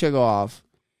gunshot go off,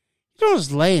 you don't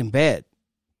just lay in bed.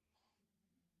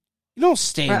 You don't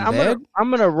stay in bed.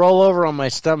 I'm gonna roll over on my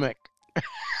stomach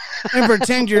and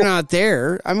pretend you're not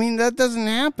there. I mean, that doesn't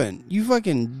happen. You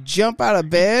fucking jump out of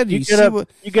bed. You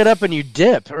get up and you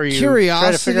dip, or you curiosity,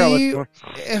 try to figure out what's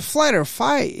going. Flight or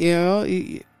fight.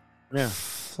 Yeah.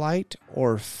 Flight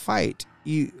or fight.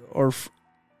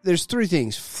 There's 3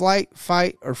 things: flight,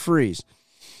 fight, or freeze.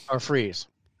 Or freeze.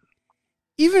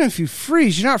 Even if you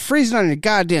freeze, you're not freezing on your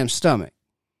goddamn stomach.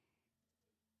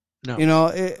 No.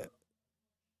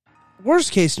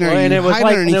 Worst case scenario, and it was hide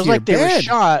like, underneath your they bed. were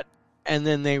shot and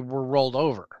then they were rolled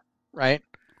over, right?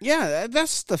 Yeah,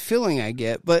 that's the feeling I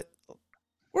get. But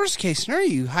worst case scenario,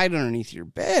 you hide underneath your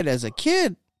bed as a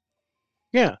kid.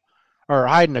 Yeah, or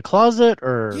hide in a closet,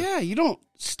 or you don't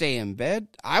stay in bed.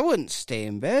 I wouldn't stay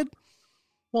in bed.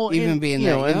 Well, even being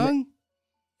that young.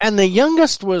 And the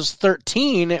youngest was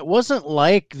 13. It wasn't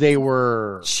like they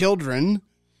were children.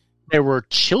 They were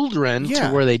children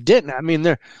to where they didn't. I mean,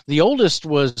 the oldest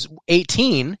was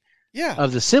 18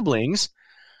 of the siblings.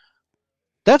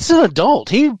 That's an adult.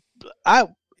 Dude,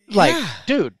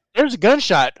 there's a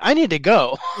gunshot. I need to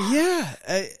go. Yeah,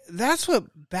 that's what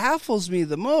baffles me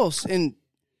the most. And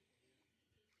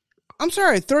I'm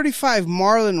sorry, 35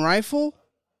 Marlin rifle?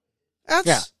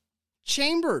 That's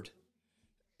chambered.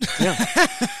 Yeah.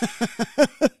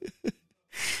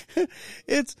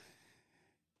 It's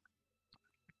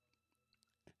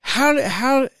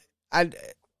how I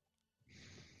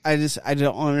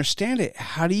don't understand it.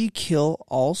 How do you kill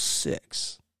all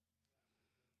 6?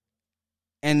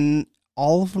 And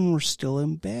all of them were still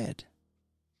in bed.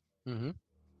 Mm-hmm.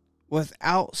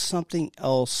 without something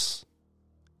else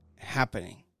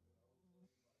happening.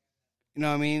 You know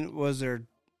what I mean? Was there...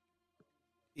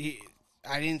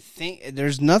 I didn't think...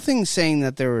 There's nothing saying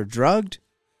that they were drugged.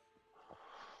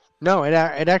 No, it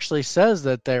actually says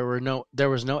that there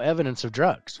was no evidence of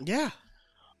drugs. Yeah.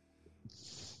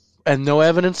 And no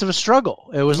evidence of a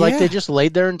struggle. It was like they just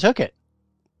laid there and took it.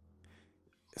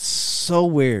 So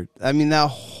weird. I mean, that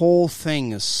whole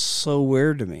thing is so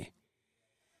weird to me.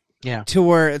 Yeah. To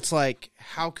where it's like,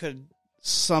 how could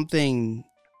something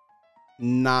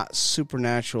not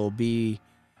supernatural be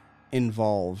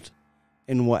involved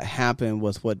in what happened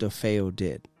with what DeFeo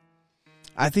did?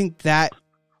 I think that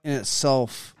in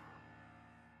itself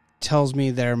tells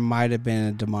me there might have been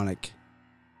a demonic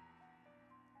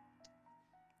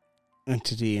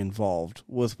entity involved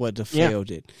with what DeFeo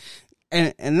did.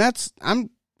 And that's I'm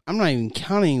not even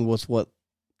counting with what,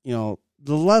 you know,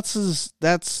 the Lutzes,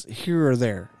 that's here or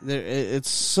there. It's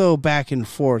so back and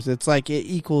forth. It's like it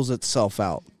equals itself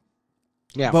out.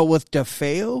 Yeah. But with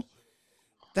DeFeo,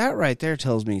 that right there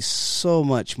tells me so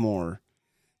much more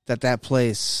that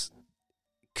place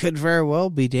could very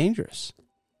well be dangerous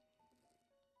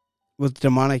with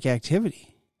demonic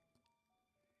activity.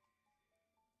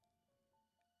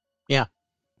 Yeah.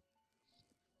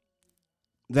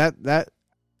 The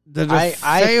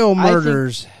DeFeo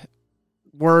murders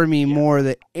worry me more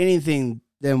than anything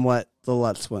than what the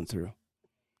Lutz went through.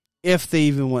 If they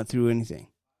even went through anything.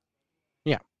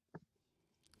 Yeah.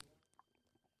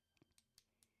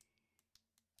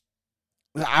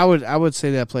 I would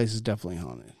say that place is definitely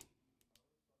haunted.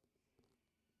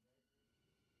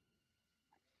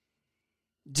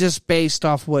 Just based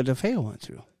off what DeFeo went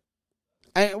through.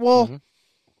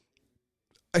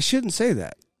 I shouldn't say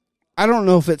that. I don't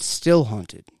know if it's still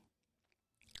haunted.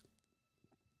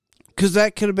 Because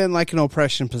that could have been like an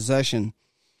oppression possession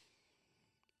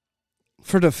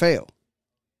for DeFeo.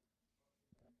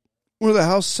 Where the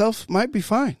house itself might be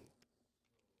fine.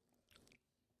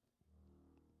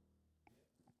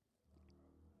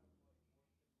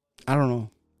 I don't know.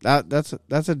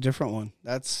 That's a different one.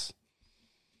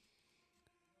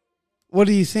 What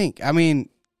do you think? I mean,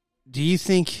 do you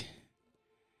think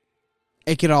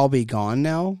it could all be gone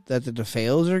now that the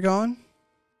DeFeos are gone?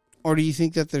 Or do you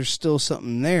think that there's still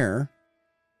something there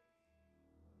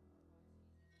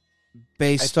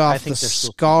based off the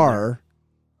scar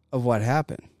of what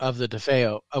happened? Of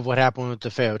what happened with the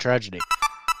DeFeo tragedy.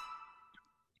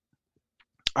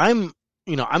 I'm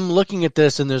looking at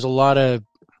this and there's a lot of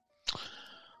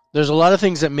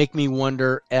things that make me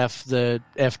wonder if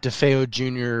DeFeo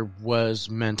Jr. was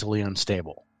mentally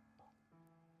unstable.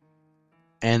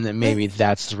 And that maybe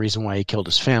that's the reason why he killed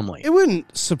his family. It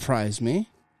wouldn't surprise me.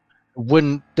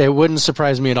 It wouldn't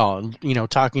surprise me at all. You know,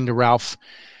 talking to Ralph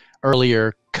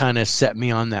earlier kind of set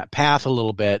me on that path a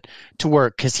little bit to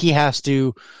work, because he has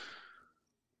to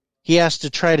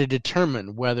try to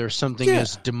determine whether something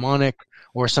is demonic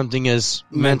or something is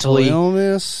mental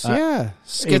illness,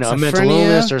 schizophrenia, a mental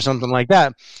illness or something like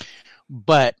that.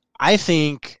 But I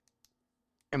think,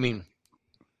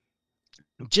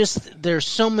 just there's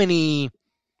so many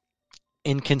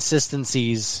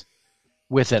inconsistencies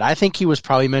with it. I think he was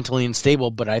probably mentally unstable,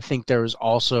 but I think there was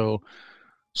also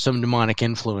some demonic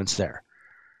influence there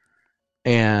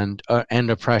and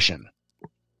oppression.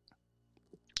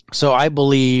 So I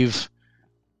believe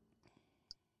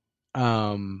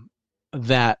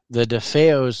that the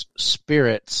DeFeo's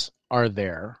spirits are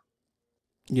there.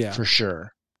 Yeah. For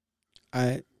sure.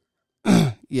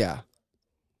 Yeah.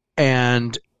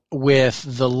 And with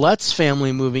the Lutz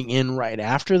family moving in right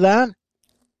after that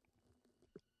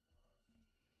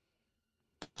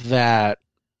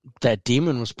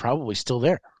demon was probably still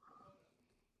there.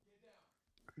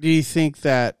 Do you think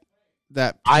that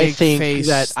I think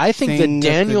that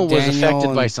Daniel was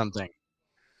affected by something.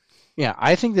 Yeah,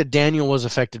 I think that Daniel was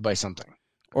affected by something.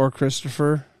 Or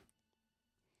Christopher.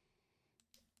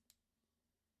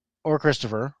 I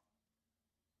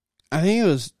think it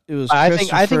was I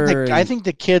think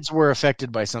the kids were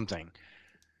affected by something.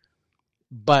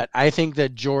 But I think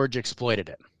that George exploited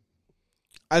it.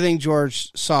 I think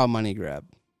George saw a money grab.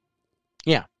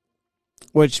 Yeah.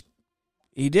 Which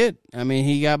he did. I mean,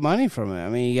 he got money from it. I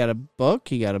mean, he got a book,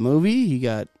 he got a movie, he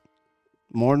got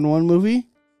more than one movie.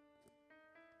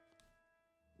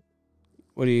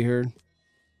 What do you hear?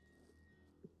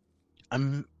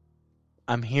 I'm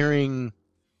hearing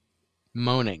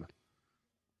moaning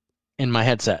in my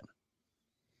headset.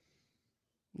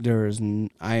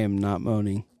 I am not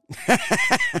moaning. I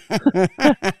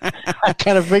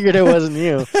kind of figured it wasn't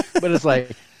you, but it's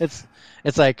like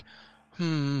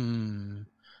and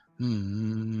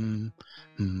leave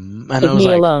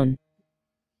me alone.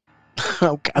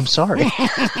 Okay, I'm sorry.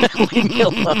 Leave me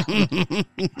alone.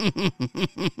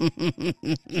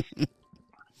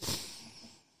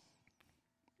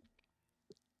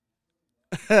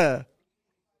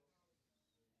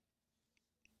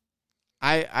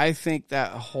 I think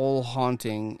that whole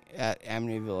haunting at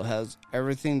Amityville has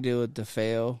everything to do with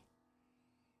DeFeo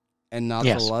and not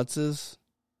the Lutzes.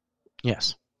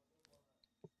 Yes.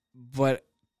 But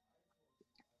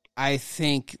I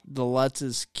think the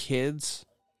Lutzes' kids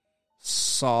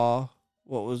saw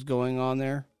what was going on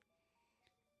there.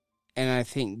 And I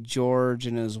think George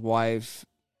and his wife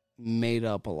made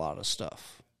up a lot of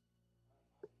stuff.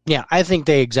 Yeah, I think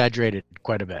they exaggerated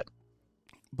quite a bit.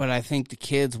 But I think the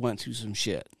kids went through some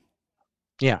shit.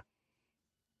 Yeah.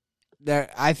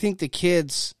 I think the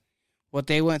kids, what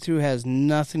they went through has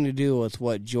nothing to do with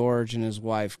what George and his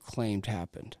wife claimed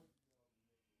happened.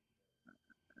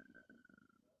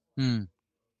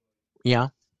 Yeah.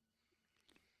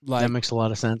 That makes a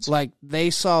lot of sense. Like, they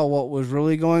saw what was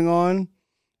really going on,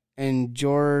 and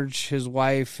George, his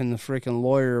wife, and the freaking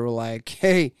lawyer were like,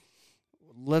 hey,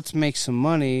 let's make some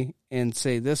money and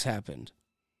say this happened.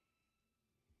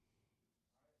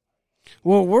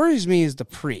 What worries me is the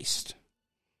priest.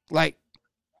 Like,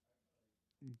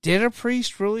 did a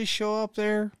priest really show up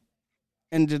there?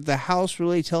 And did the house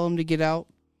really tell him to get out?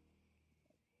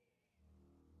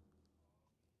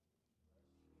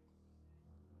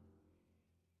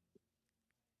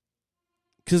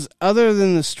 Because other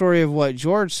than the story of what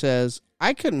George says,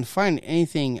 I couldn't find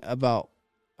anything about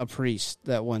a priest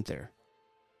that went there.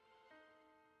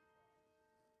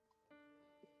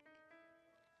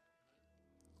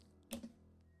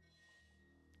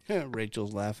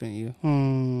 Rachel's laughing at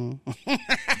you.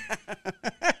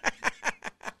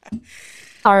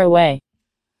 Far away.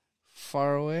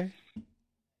 Far away?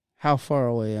 How far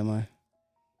away am I?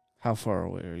 How far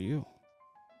away are you?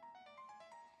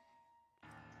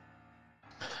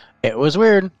 It was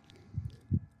weird.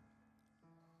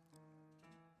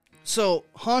 So,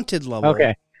 haunted level.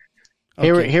 Okay.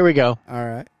 Here we go. All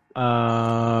right.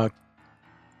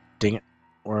 Dang it.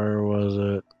 Where was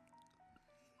it?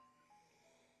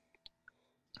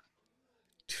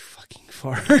 Too fucking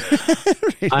far.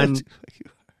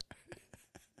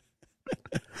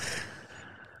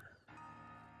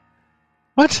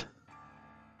 What?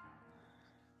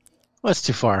 What's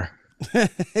too far?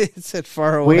 It said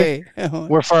far away.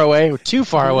 We're far away. We're too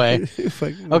far away.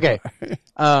 Okay.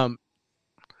 On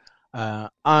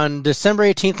December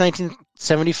 18th,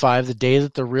 1975, the day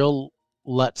that the real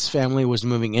Lutz family was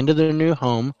moving into their new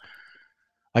home,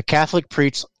 a Catholic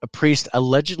priest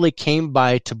allegedly came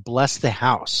by to bless the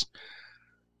house,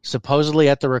 supposedly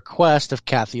at the request of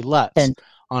Kathy Lutz.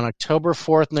 On October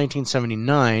 4th,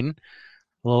 1979,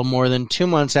 a little more than 2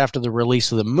 months after the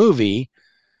release of the movie,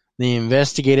 the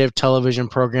investigative television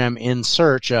program In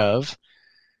Search Of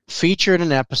featured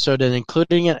an episode and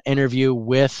including an interview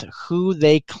with who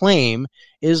they claim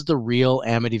is the real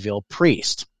Amityville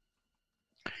priest.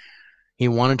 He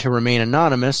wanted to remain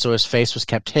anonymous, so his face was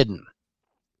kept hidden.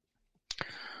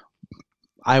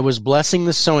 I was blessing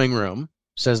the sewing room,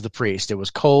 says the priest. It was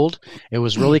cold. It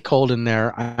was really cold in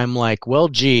there. I'm like, well,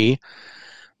 gee,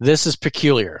 this is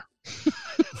peculiar.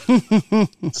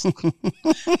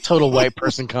 Total white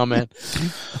person comment.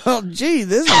 Oh, gee,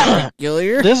 this is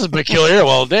peculiar. This is peculiar.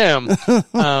 Well, damn.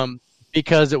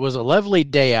 Because it was a lovely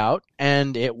day out,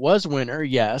 and it was winter,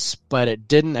 yes, but it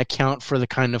didn't account for the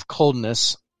kind of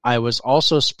coldness. I was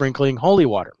also sprinkling holy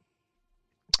water.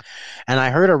 And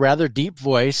I heard a rather deep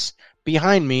voice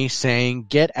behind me saying,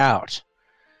 "Get out."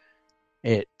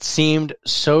 It seemed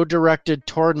so directed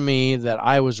toward me that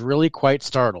I was really quite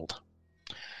startled.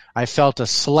 I felt a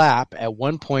slap at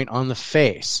one point on the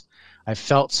face. I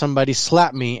felt somebody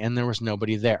slap me, and there was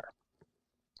nobody there.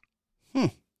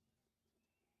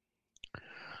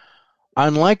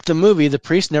 Unlike the movie, the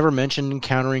priest never mentioned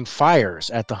encountering fires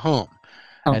at the home.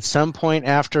 At some point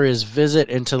after his visit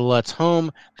into the Lutz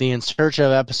home, the In Search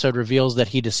Of episode reveals that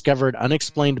he discovered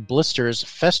unexplained blisters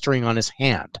festering on his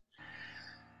hand.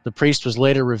 The priest was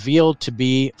later revealed to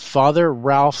be Father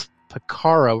Ralph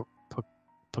Pecoraro.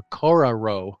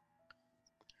 Pecoraro.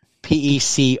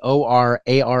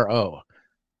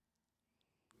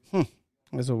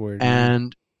 That's a weird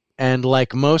name. And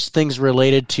like most things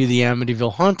related to the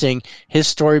Amityville haunting, his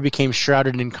story became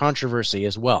shrouded in controversy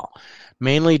as well,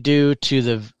 mainly due to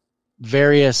the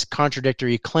various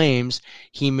contradictory claims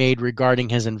he made regarding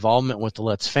his involvement with the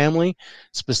Lutz family,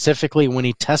 specifically when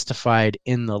he testified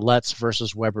in the Lutz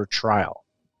versus Weber trial.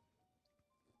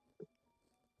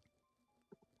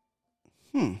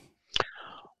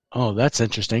 Oh, that's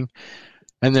interesting.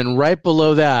 And then right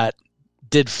below that,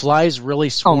 did flies really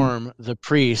swarm the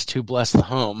priest who blessed the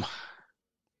home?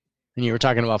 And you were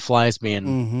talking about flies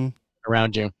being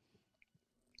around you.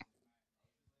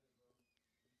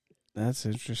 That's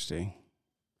interesting.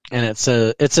 And it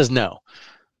says no.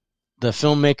 The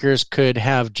filmmakers could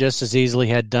have just as easily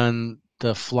had done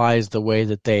the flies the way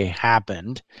that they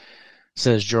happened,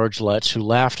 says George Lutz, who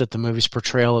laughed at the movie's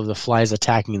portrayal of the flies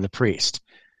attacking the priest.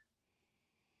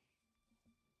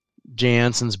 Jay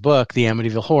Anson's book, The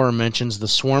Amityville Horror, mentions the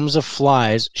swarms of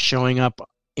flies showing up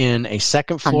in a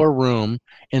second-floor room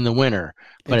in the winter,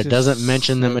 but it doesn't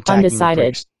mention them attacking the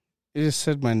priest. It just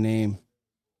said my name.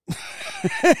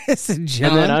 It's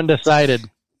John. And then undecided,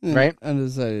 right?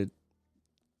 Undecided.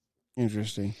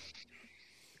 Interesting.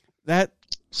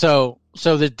 So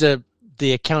the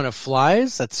account of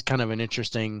flies, that's kind of an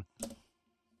interesting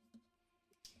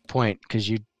point, because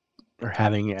you are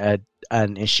having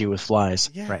an issue with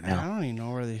flies right now. I don't even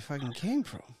know where they fucking came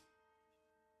from.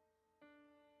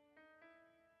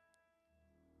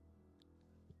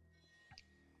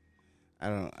 I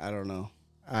don't know.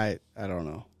 I don't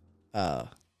know.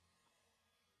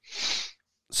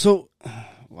 So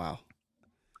wow.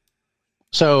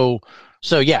 So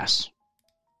yes.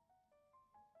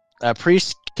 A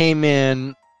priest came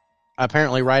in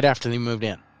apparently right after they moved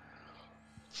in.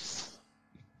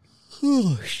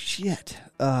 Oh shit.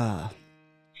 But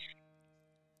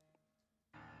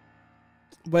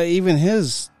even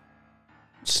his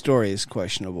story is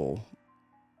questionable.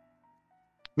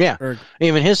 Yeah.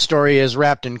 Even his story is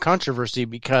wrapped in controversy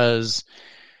because,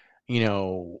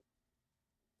 it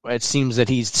seems that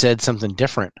he said something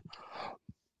different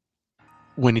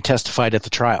when he testified at the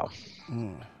trial.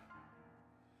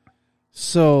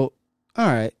 So, all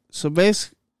right. So,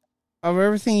 basically, of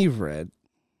everything you've read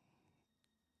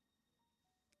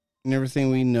and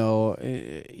everything we know,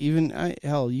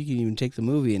 hell, you can even take the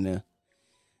movie into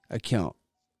account.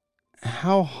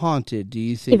 How haunted do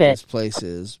you think this place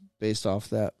is based off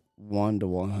that 1 to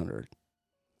 100?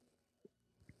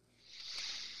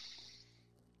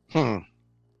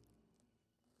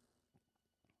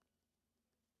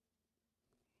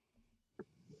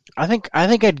 I think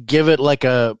I'd give it like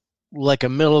a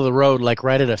middle of the road, like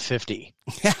right at a 50.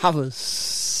 Yeah, I was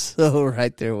so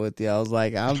right there with you. I was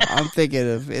like, I'm thinking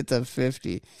of it's a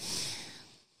 50.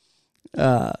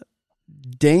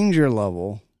 Danger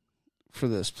level for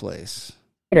this place.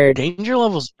 Danger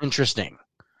level's interesting.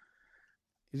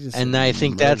 And I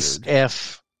think that's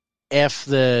if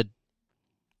the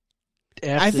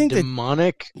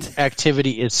demonic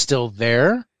activity is still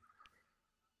there,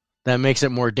 that makes it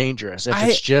more dangerous. If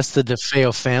it's just the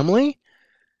DeFeo family,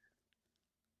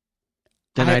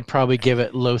 then I'd probably give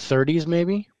it low 30s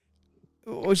maybe.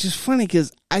 Which is funny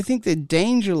because I think the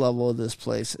danger level of this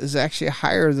place is actually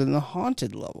higher than the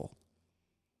haunted level.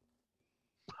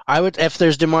 I would, if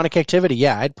there's demonic activity,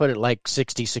 I'd put it like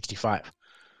 60, 65.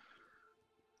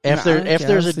 If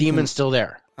there's a demon still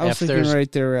there. I was thinking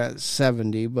right there at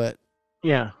 70, but...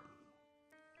 Yeah.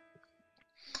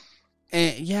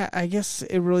 And I guess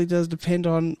it really does depend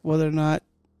on whether or not...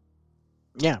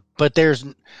 Yeah, but there's...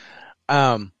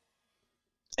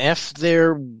 If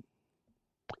there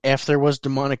was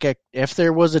demonic... If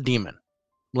there was a demon,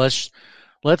 let's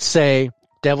say,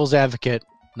 devil's advocate,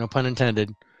 no pun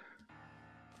intended,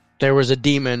 there was a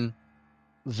demon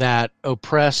that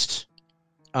oppressed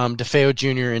DeFeo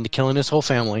Jr. into killing his whole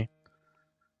family,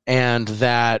 and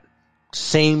that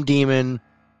same demon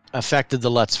affected the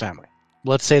Lutz family.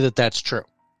 Let's say that that's true.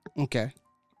 Okay.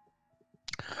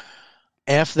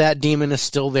 If that demon is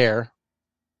still there,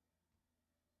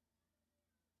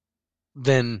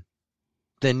 then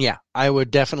I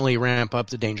would definitely ramp up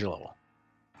the danger level.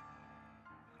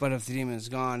 But if the demon's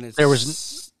gone, nothing.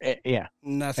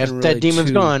 If really that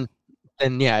demon's gone,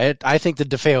 then I think the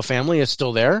DeFeo family is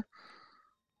still there,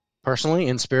 personally,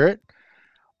 in spirit.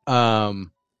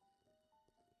 And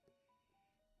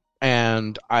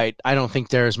I don't think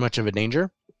there's much of a danger.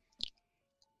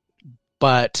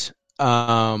 But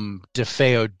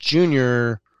DeFeo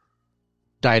Jr.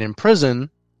 died in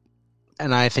prison,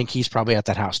 and I think he's probably at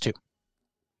that house too.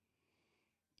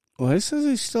 Well, he says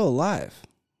he's still alive.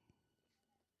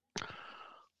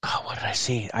 God, what did I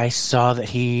see? I saw that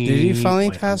he... Did he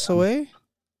finally pass away?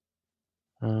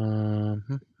 No,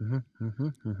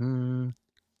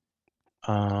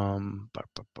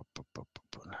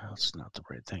 that's not the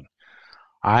right thing.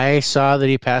 I saw that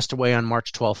he passed away on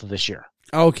March 12th of this year.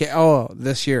 Okay. Oh,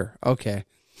 this year. Okay.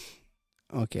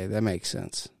 Okay, that makes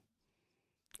sense.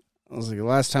 I was like, the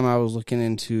last time I was looking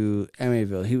into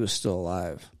Amityville, he was still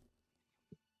alive.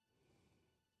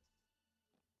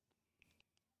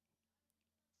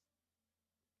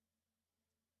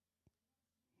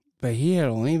 But he had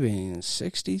only been in his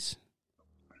 60s.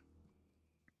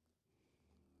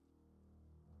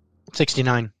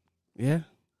 69. Yeah.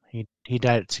 He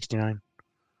died at 69.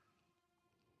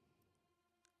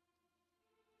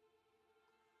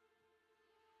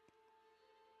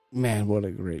 Man, what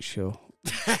a great show.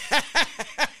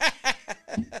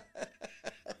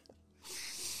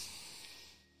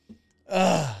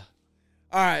 All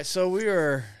right, so we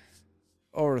are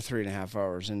over 3.5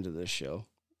 hours into this show.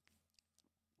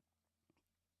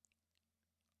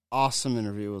 Awesome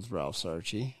interview with Ralph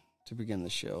Sarchie to begin the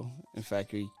show. In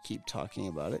fact, we keep talking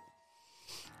about it.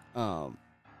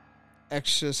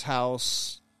 Extra's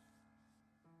house,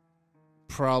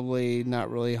 probably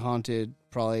not really haunted,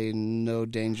 probably no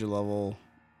danger level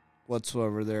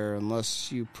whatsoever there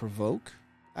unless you provoke,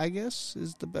 I guess,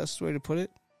 is the best way to put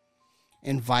it.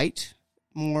 Invite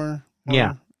more.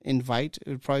 Yeah. Invite, it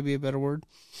would probably be a better word.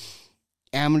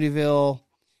 Amityville,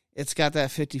 it's got that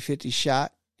 50-50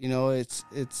 shot. You know, it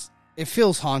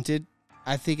feels haunted.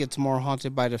 I think it's more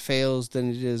haunted by DeFeos than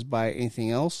it is by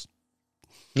anything else.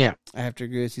 Yeah. I have to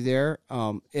agree with you there.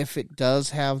 If it does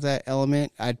have that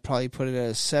element, I'd probably put it at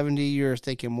a 70. You're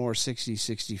thinking more 60,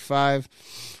 65.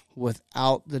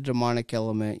 Without the demonic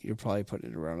element, you're probably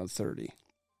putting it around a 30.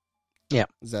 Yeah.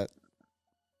 Does that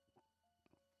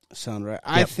sound right? Yep.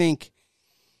 I think.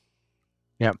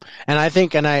 Yep. And I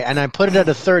think, and I put it at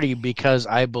a 30 because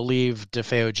I believe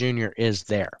DeFeo Jr. is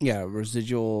there. Yeah.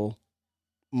 Residual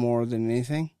more than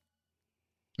anything.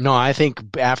 No, I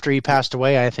think after he passed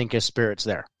away, I think his spirit's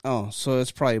there. Oh, so it's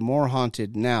probably more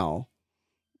haunted now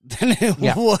than it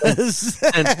was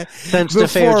since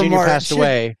DeFeo Jr. passed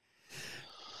away.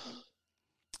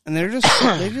 And they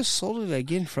just sold it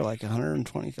again for like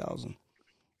 $120,000.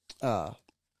 All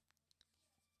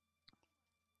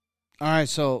right,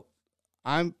 so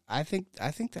I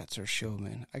think that's our show,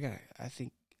 man. I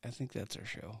think that's our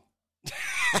show.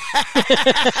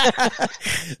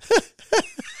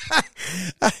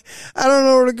 I don't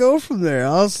know where to go from there,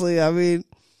 honestly. I mean,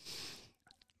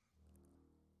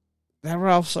 that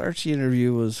Ralph Sarchie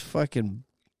interview was fucking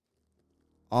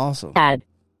awesome.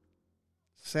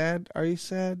 Sad? Are you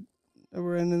sad that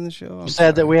we're ending the show? I'm sad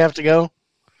sorry. That we have to go?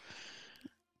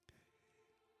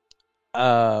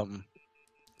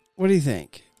 What do you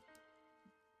think?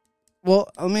 Well,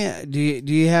 do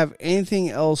you have anything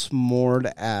else more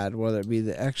to add, whether it be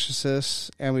The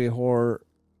Exorcist, Amity Horror,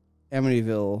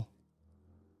 Amityville,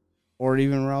 or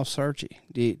even Ralph Sarchie?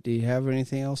 Do you have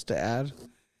anything else to add?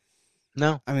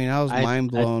 No. I mean, I was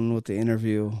mind blown with the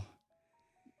interview.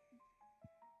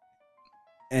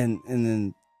 And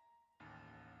then,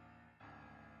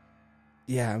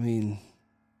 yeah, I mean,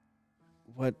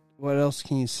 what else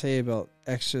can you say about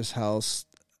Extra's house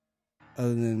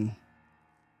other than,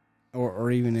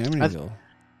 or even Amityville?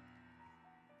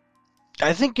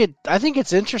 I think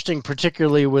it's interesting,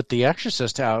 particularly with the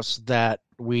Exorcist house, that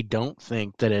we don't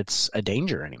think that it's a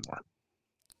danger anymore.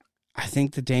 I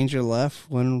think the danger left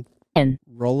when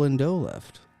Roland Doe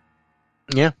left.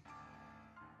 Yeah,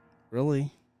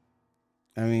 really.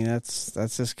 I mean, that's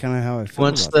just kind of how I feel.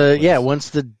 Once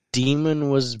the demon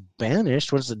was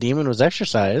banished, once the demon was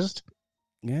exorcised,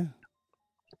 yeah,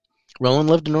 Roland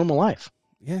lived a normal life.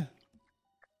 Yeah.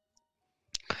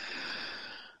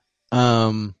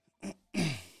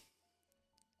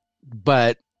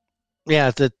 But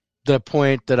yeah, the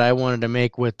point that I wanted to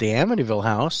make with the Amityville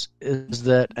house is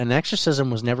that an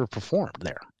exorcism was never performed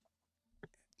there.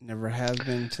 Never has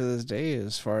been to this day,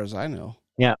 as far as I know.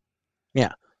 Yeah.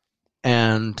 Yeah.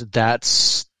 And that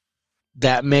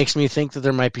makes me think that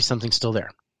there might be something still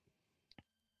there.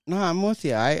 No, I'm with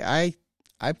you. I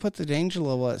put the danger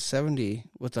level at 70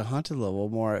 with the haunted level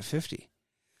more at 50.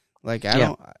 Like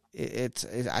I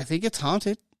think it's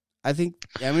haunted. I think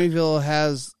Amityville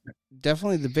has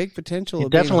definitely the big potential.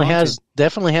 It definitely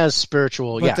has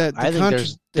spiritual. But I think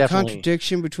there's the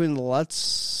contradiction between the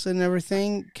Lutz and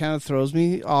everything kind of throws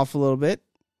me off a little bit.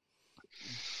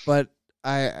 But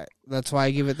that's why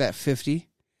I give it that 50.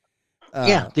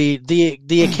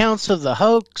 The accounts of the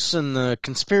hoax and the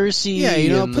conspiracy,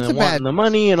 and put the wanting the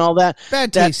money and all that.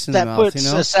 Bad taste in the mouth. That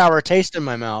puts a sour taste in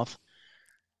my mouth.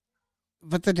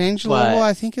 But the danger level,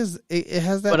 I think, it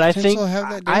has that potential to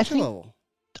have that danger level.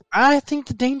 I think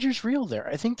the danger's real there.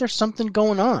 I think there's something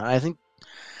going on.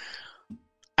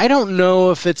 I don't know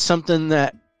if it's something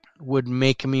that would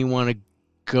make me want to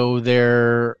go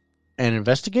there and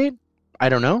investigate. I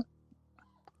don't know.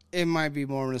 It might be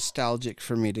more nostalgic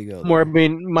for me to go there.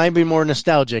 Might be more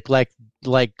nostalgic, like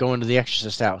going to the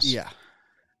Exorcist house. Yeah.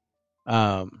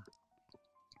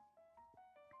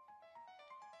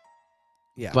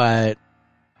 Yeah. But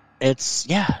it's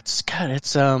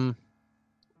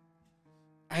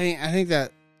I think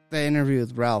that interview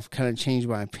with Ralph kind of changed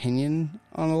my opinion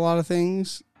on a lot of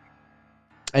things.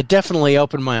 It definitely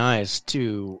opened my eyes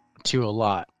to a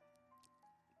lot.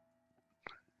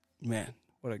 Man,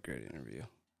 what a great interview!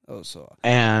 Oh, so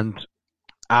and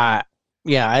I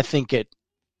think it.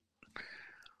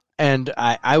 And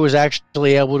I was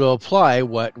actually able to apply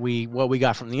what we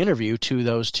got from the interview to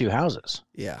those two houses.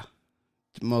 Yeah,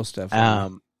 most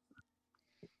definitely.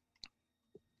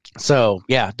 So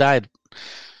yeah,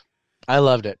 I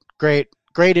loved it. Great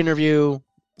interview.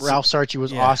 Ralph Sarchie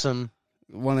was awesome.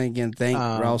 Want to again thank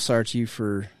Ralph Sarchie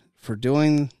for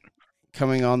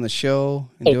coming on the show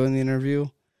and doing the interview.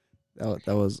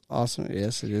 That was awesome.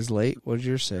 Yes, it is late. What did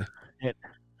yours say?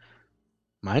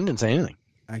 Mine didn't say anything.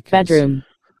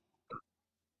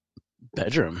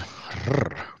 Bedroom.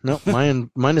 No, mine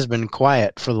has been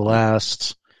quiet for the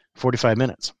last 45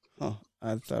 minutes. Oh,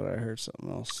 I thought I heard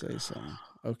something else say something.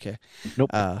 Okay. Nope.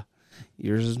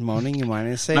 Yours is moaning and mine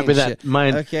is saying Might be that. shit.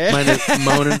 Mine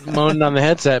is moaning on the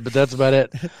headset, but that's about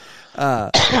it.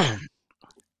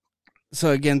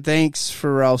 So again, thanks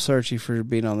for Ralph Sarchie for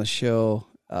being on the show.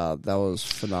 That was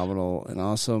phenomenal and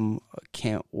awesome.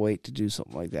 Can't wait to do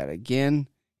something like that again.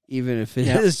 Even if it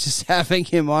is just having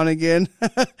him on again.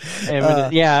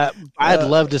 I'd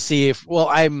love to see if. Well,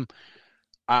 I'm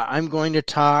going to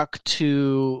talk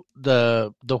to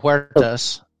the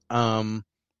Huertas, and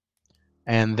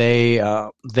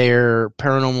their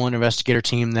paranormal investigator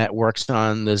team that works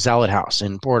on the Zealot House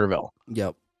in Porterville.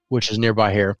 Yep, which is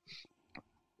nearby here.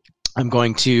 I'm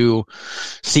going to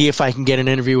see if I can get an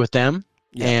interview with them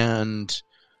and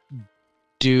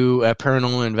do a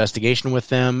paranormal investigation with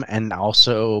them, and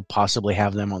also possibly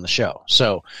have them on the show.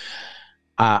 So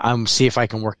I'm see if I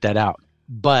can work that out.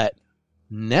 But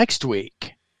next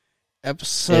week is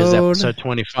episode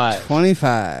 25.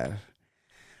 25.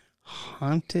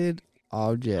 Haunted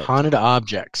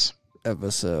Objects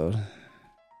episode,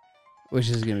 which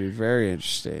is going to be very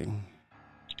interesting.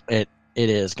 It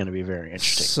is going to be very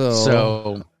interesting.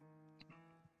 So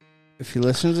if you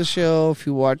listen to the show, if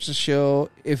you watch the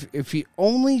show, if you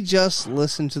only just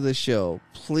listen to the show,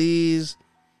 please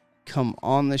come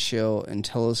on the show and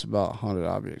tell us about haunted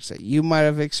objects that you might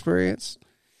have experienced.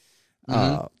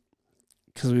 Because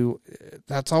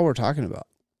that's all we're talking about.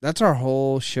 That's our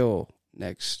whole show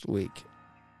next week.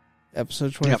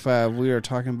 Episode 25, we are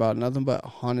talking about nothing but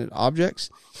haunted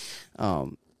objects.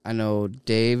 I know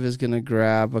Dave is going to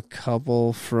grab a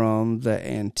couple from the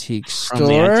antique store. From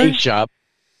the antique shop.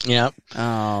 Yep.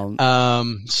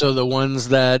 So the ones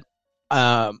that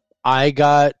I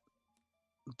got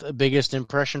the biggest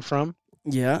impression from,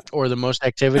 or the most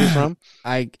activity from,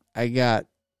 I'm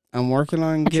working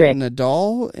on getting a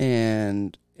doll,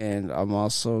 and I'm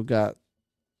also got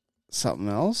something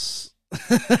else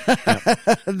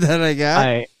that I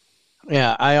got.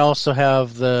 I also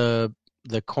have the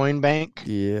coin bank.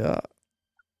 Yeah.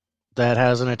 That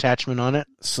has an attachment on it.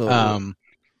 So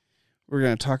we're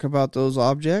going to talk about those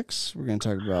objects. We're going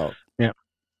to talk about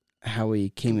how we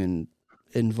came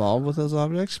involved with those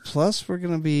objects. Plus, we're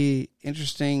going to be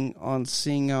interesting on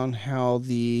seeing on how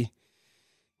the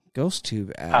ghost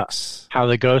tube acts. How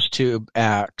the ghost tube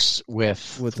acts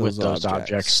with those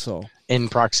objects so, in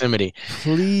proximity.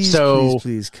 Please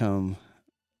come.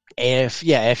 If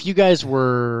you guys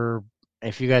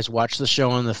watched the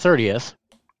show on the 30th,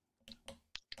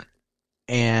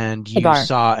 and you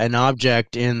saw an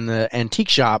object in the antique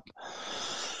shop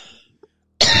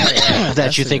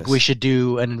that you think we should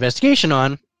do an investigation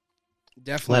on,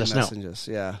 definitely let us message know. Us.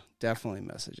 Yeah, definitely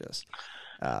message us.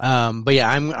 But yeah,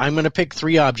 I'm going to pick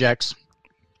 3 objects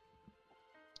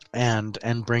and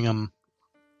bring them.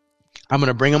 I'm going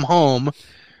to bring them home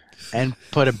and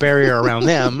put a barrier around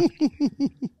them.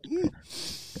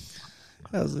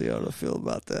 How's Leona feel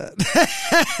about that?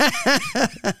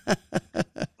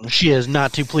 She is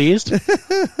not too pleased.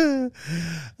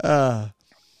 All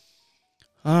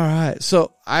right.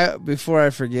 So before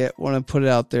I forget, want to put it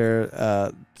out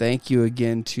there. Thank you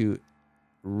again to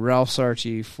Ralph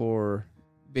Sarchie for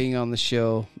being on the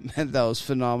show. Man, that was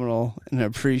phenomenal, and I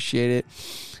appreciate it.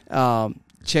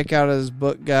 Check out his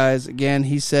book, guys. Again,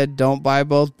 he said don't buy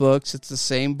both books. It's the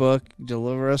same book,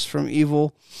 Deliver Us from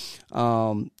Evil.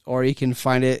 Or you can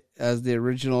find it as the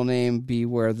original name,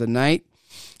 Beware the Night.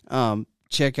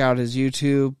 Check out his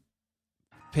YouTube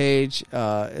page.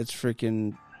 It's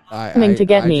freaking... I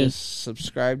just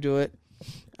subscribe to it.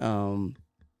 Go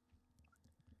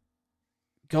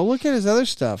look at his other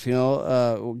stuff.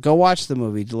 Go watch the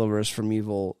movie Deliver Us from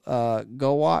Evil.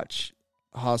 Go watch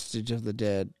Hostage of the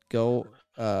Dead. Go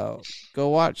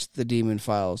watch The Demon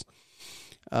Files.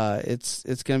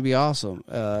 It's gonna be awesome.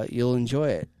 You'll enjoy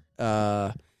it.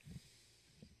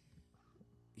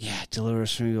 Yeah, Deliver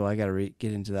Us from Evil. I got to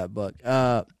get into that book.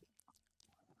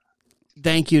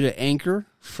 Thank you to Anchor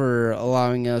for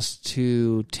allowing us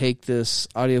to take this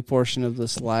audio portion of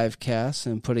this live cast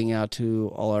and putting out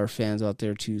to all our fans out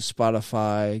there to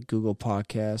Spotify, Google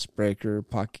Podcasts, Breaker,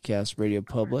 Pocket Cast, Radio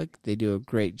Public. They do a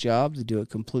great job. They do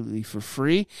it completely for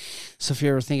free. So if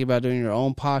you're ever thinking about doing your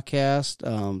own podcast,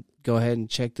 go ahead and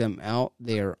check them out.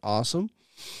 They are awesome.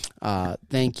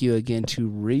 Thank you again to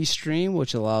Restream,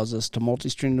 which allows us to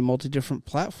multi-stream to multi-different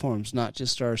platforms, not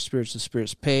just our Spirits of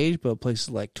Spirits page, but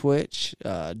places like Twitch,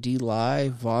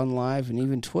 DLive, Vaughn Live, and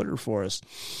even Twitter for us.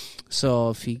 So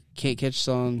if you can't catch us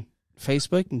on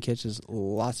Facebook, you can catch us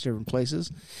lots of different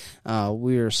places.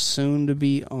 We are soon to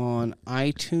be on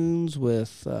iTunes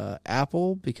with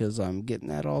Apple because I'm getting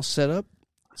that all set up.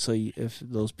 So if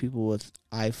those people with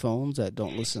iPhones that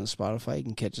don't listen to Spotify, you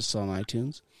can catch us on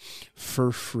iTunes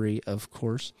for free, of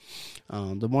course.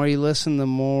 The more you listen, the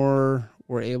more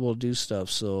we're able to do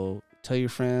stuff. So tell your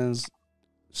friends,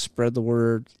 spread the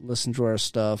word, listen to our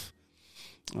stuff.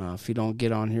 If you don't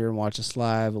get on here and watch us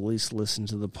live, at least listen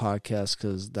to the podcast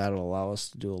because that'll allow us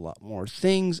to do a lot more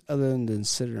things other than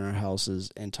sit in our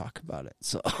houses and talk about it.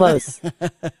 So Close.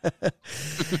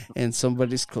 And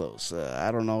somebody's close.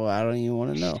 I don't know. I don't even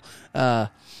want to know.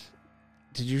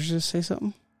 Did you just say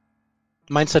something?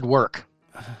 Mine said work.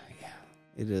 Yeah,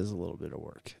 it is a little bit of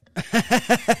work.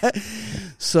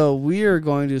 So we are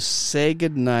going to say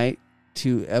goodnight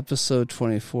to episode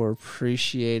 24.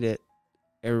 Appreciate it.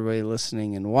 Everybody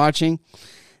listening and watching.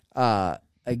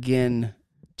 Again,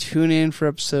 tune in for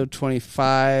episode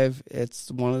 25. It's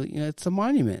one of the, it's a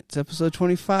monument. It's episode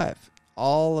 25.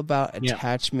 All about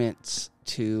attachments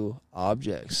to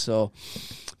objects. So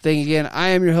thank you again. I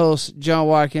am your host, John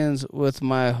Watkins, with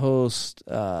my host,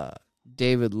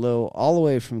 David Lowe, all the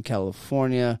way from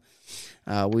California.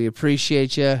 We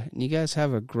appreciate you, and you guys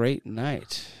have a great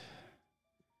night.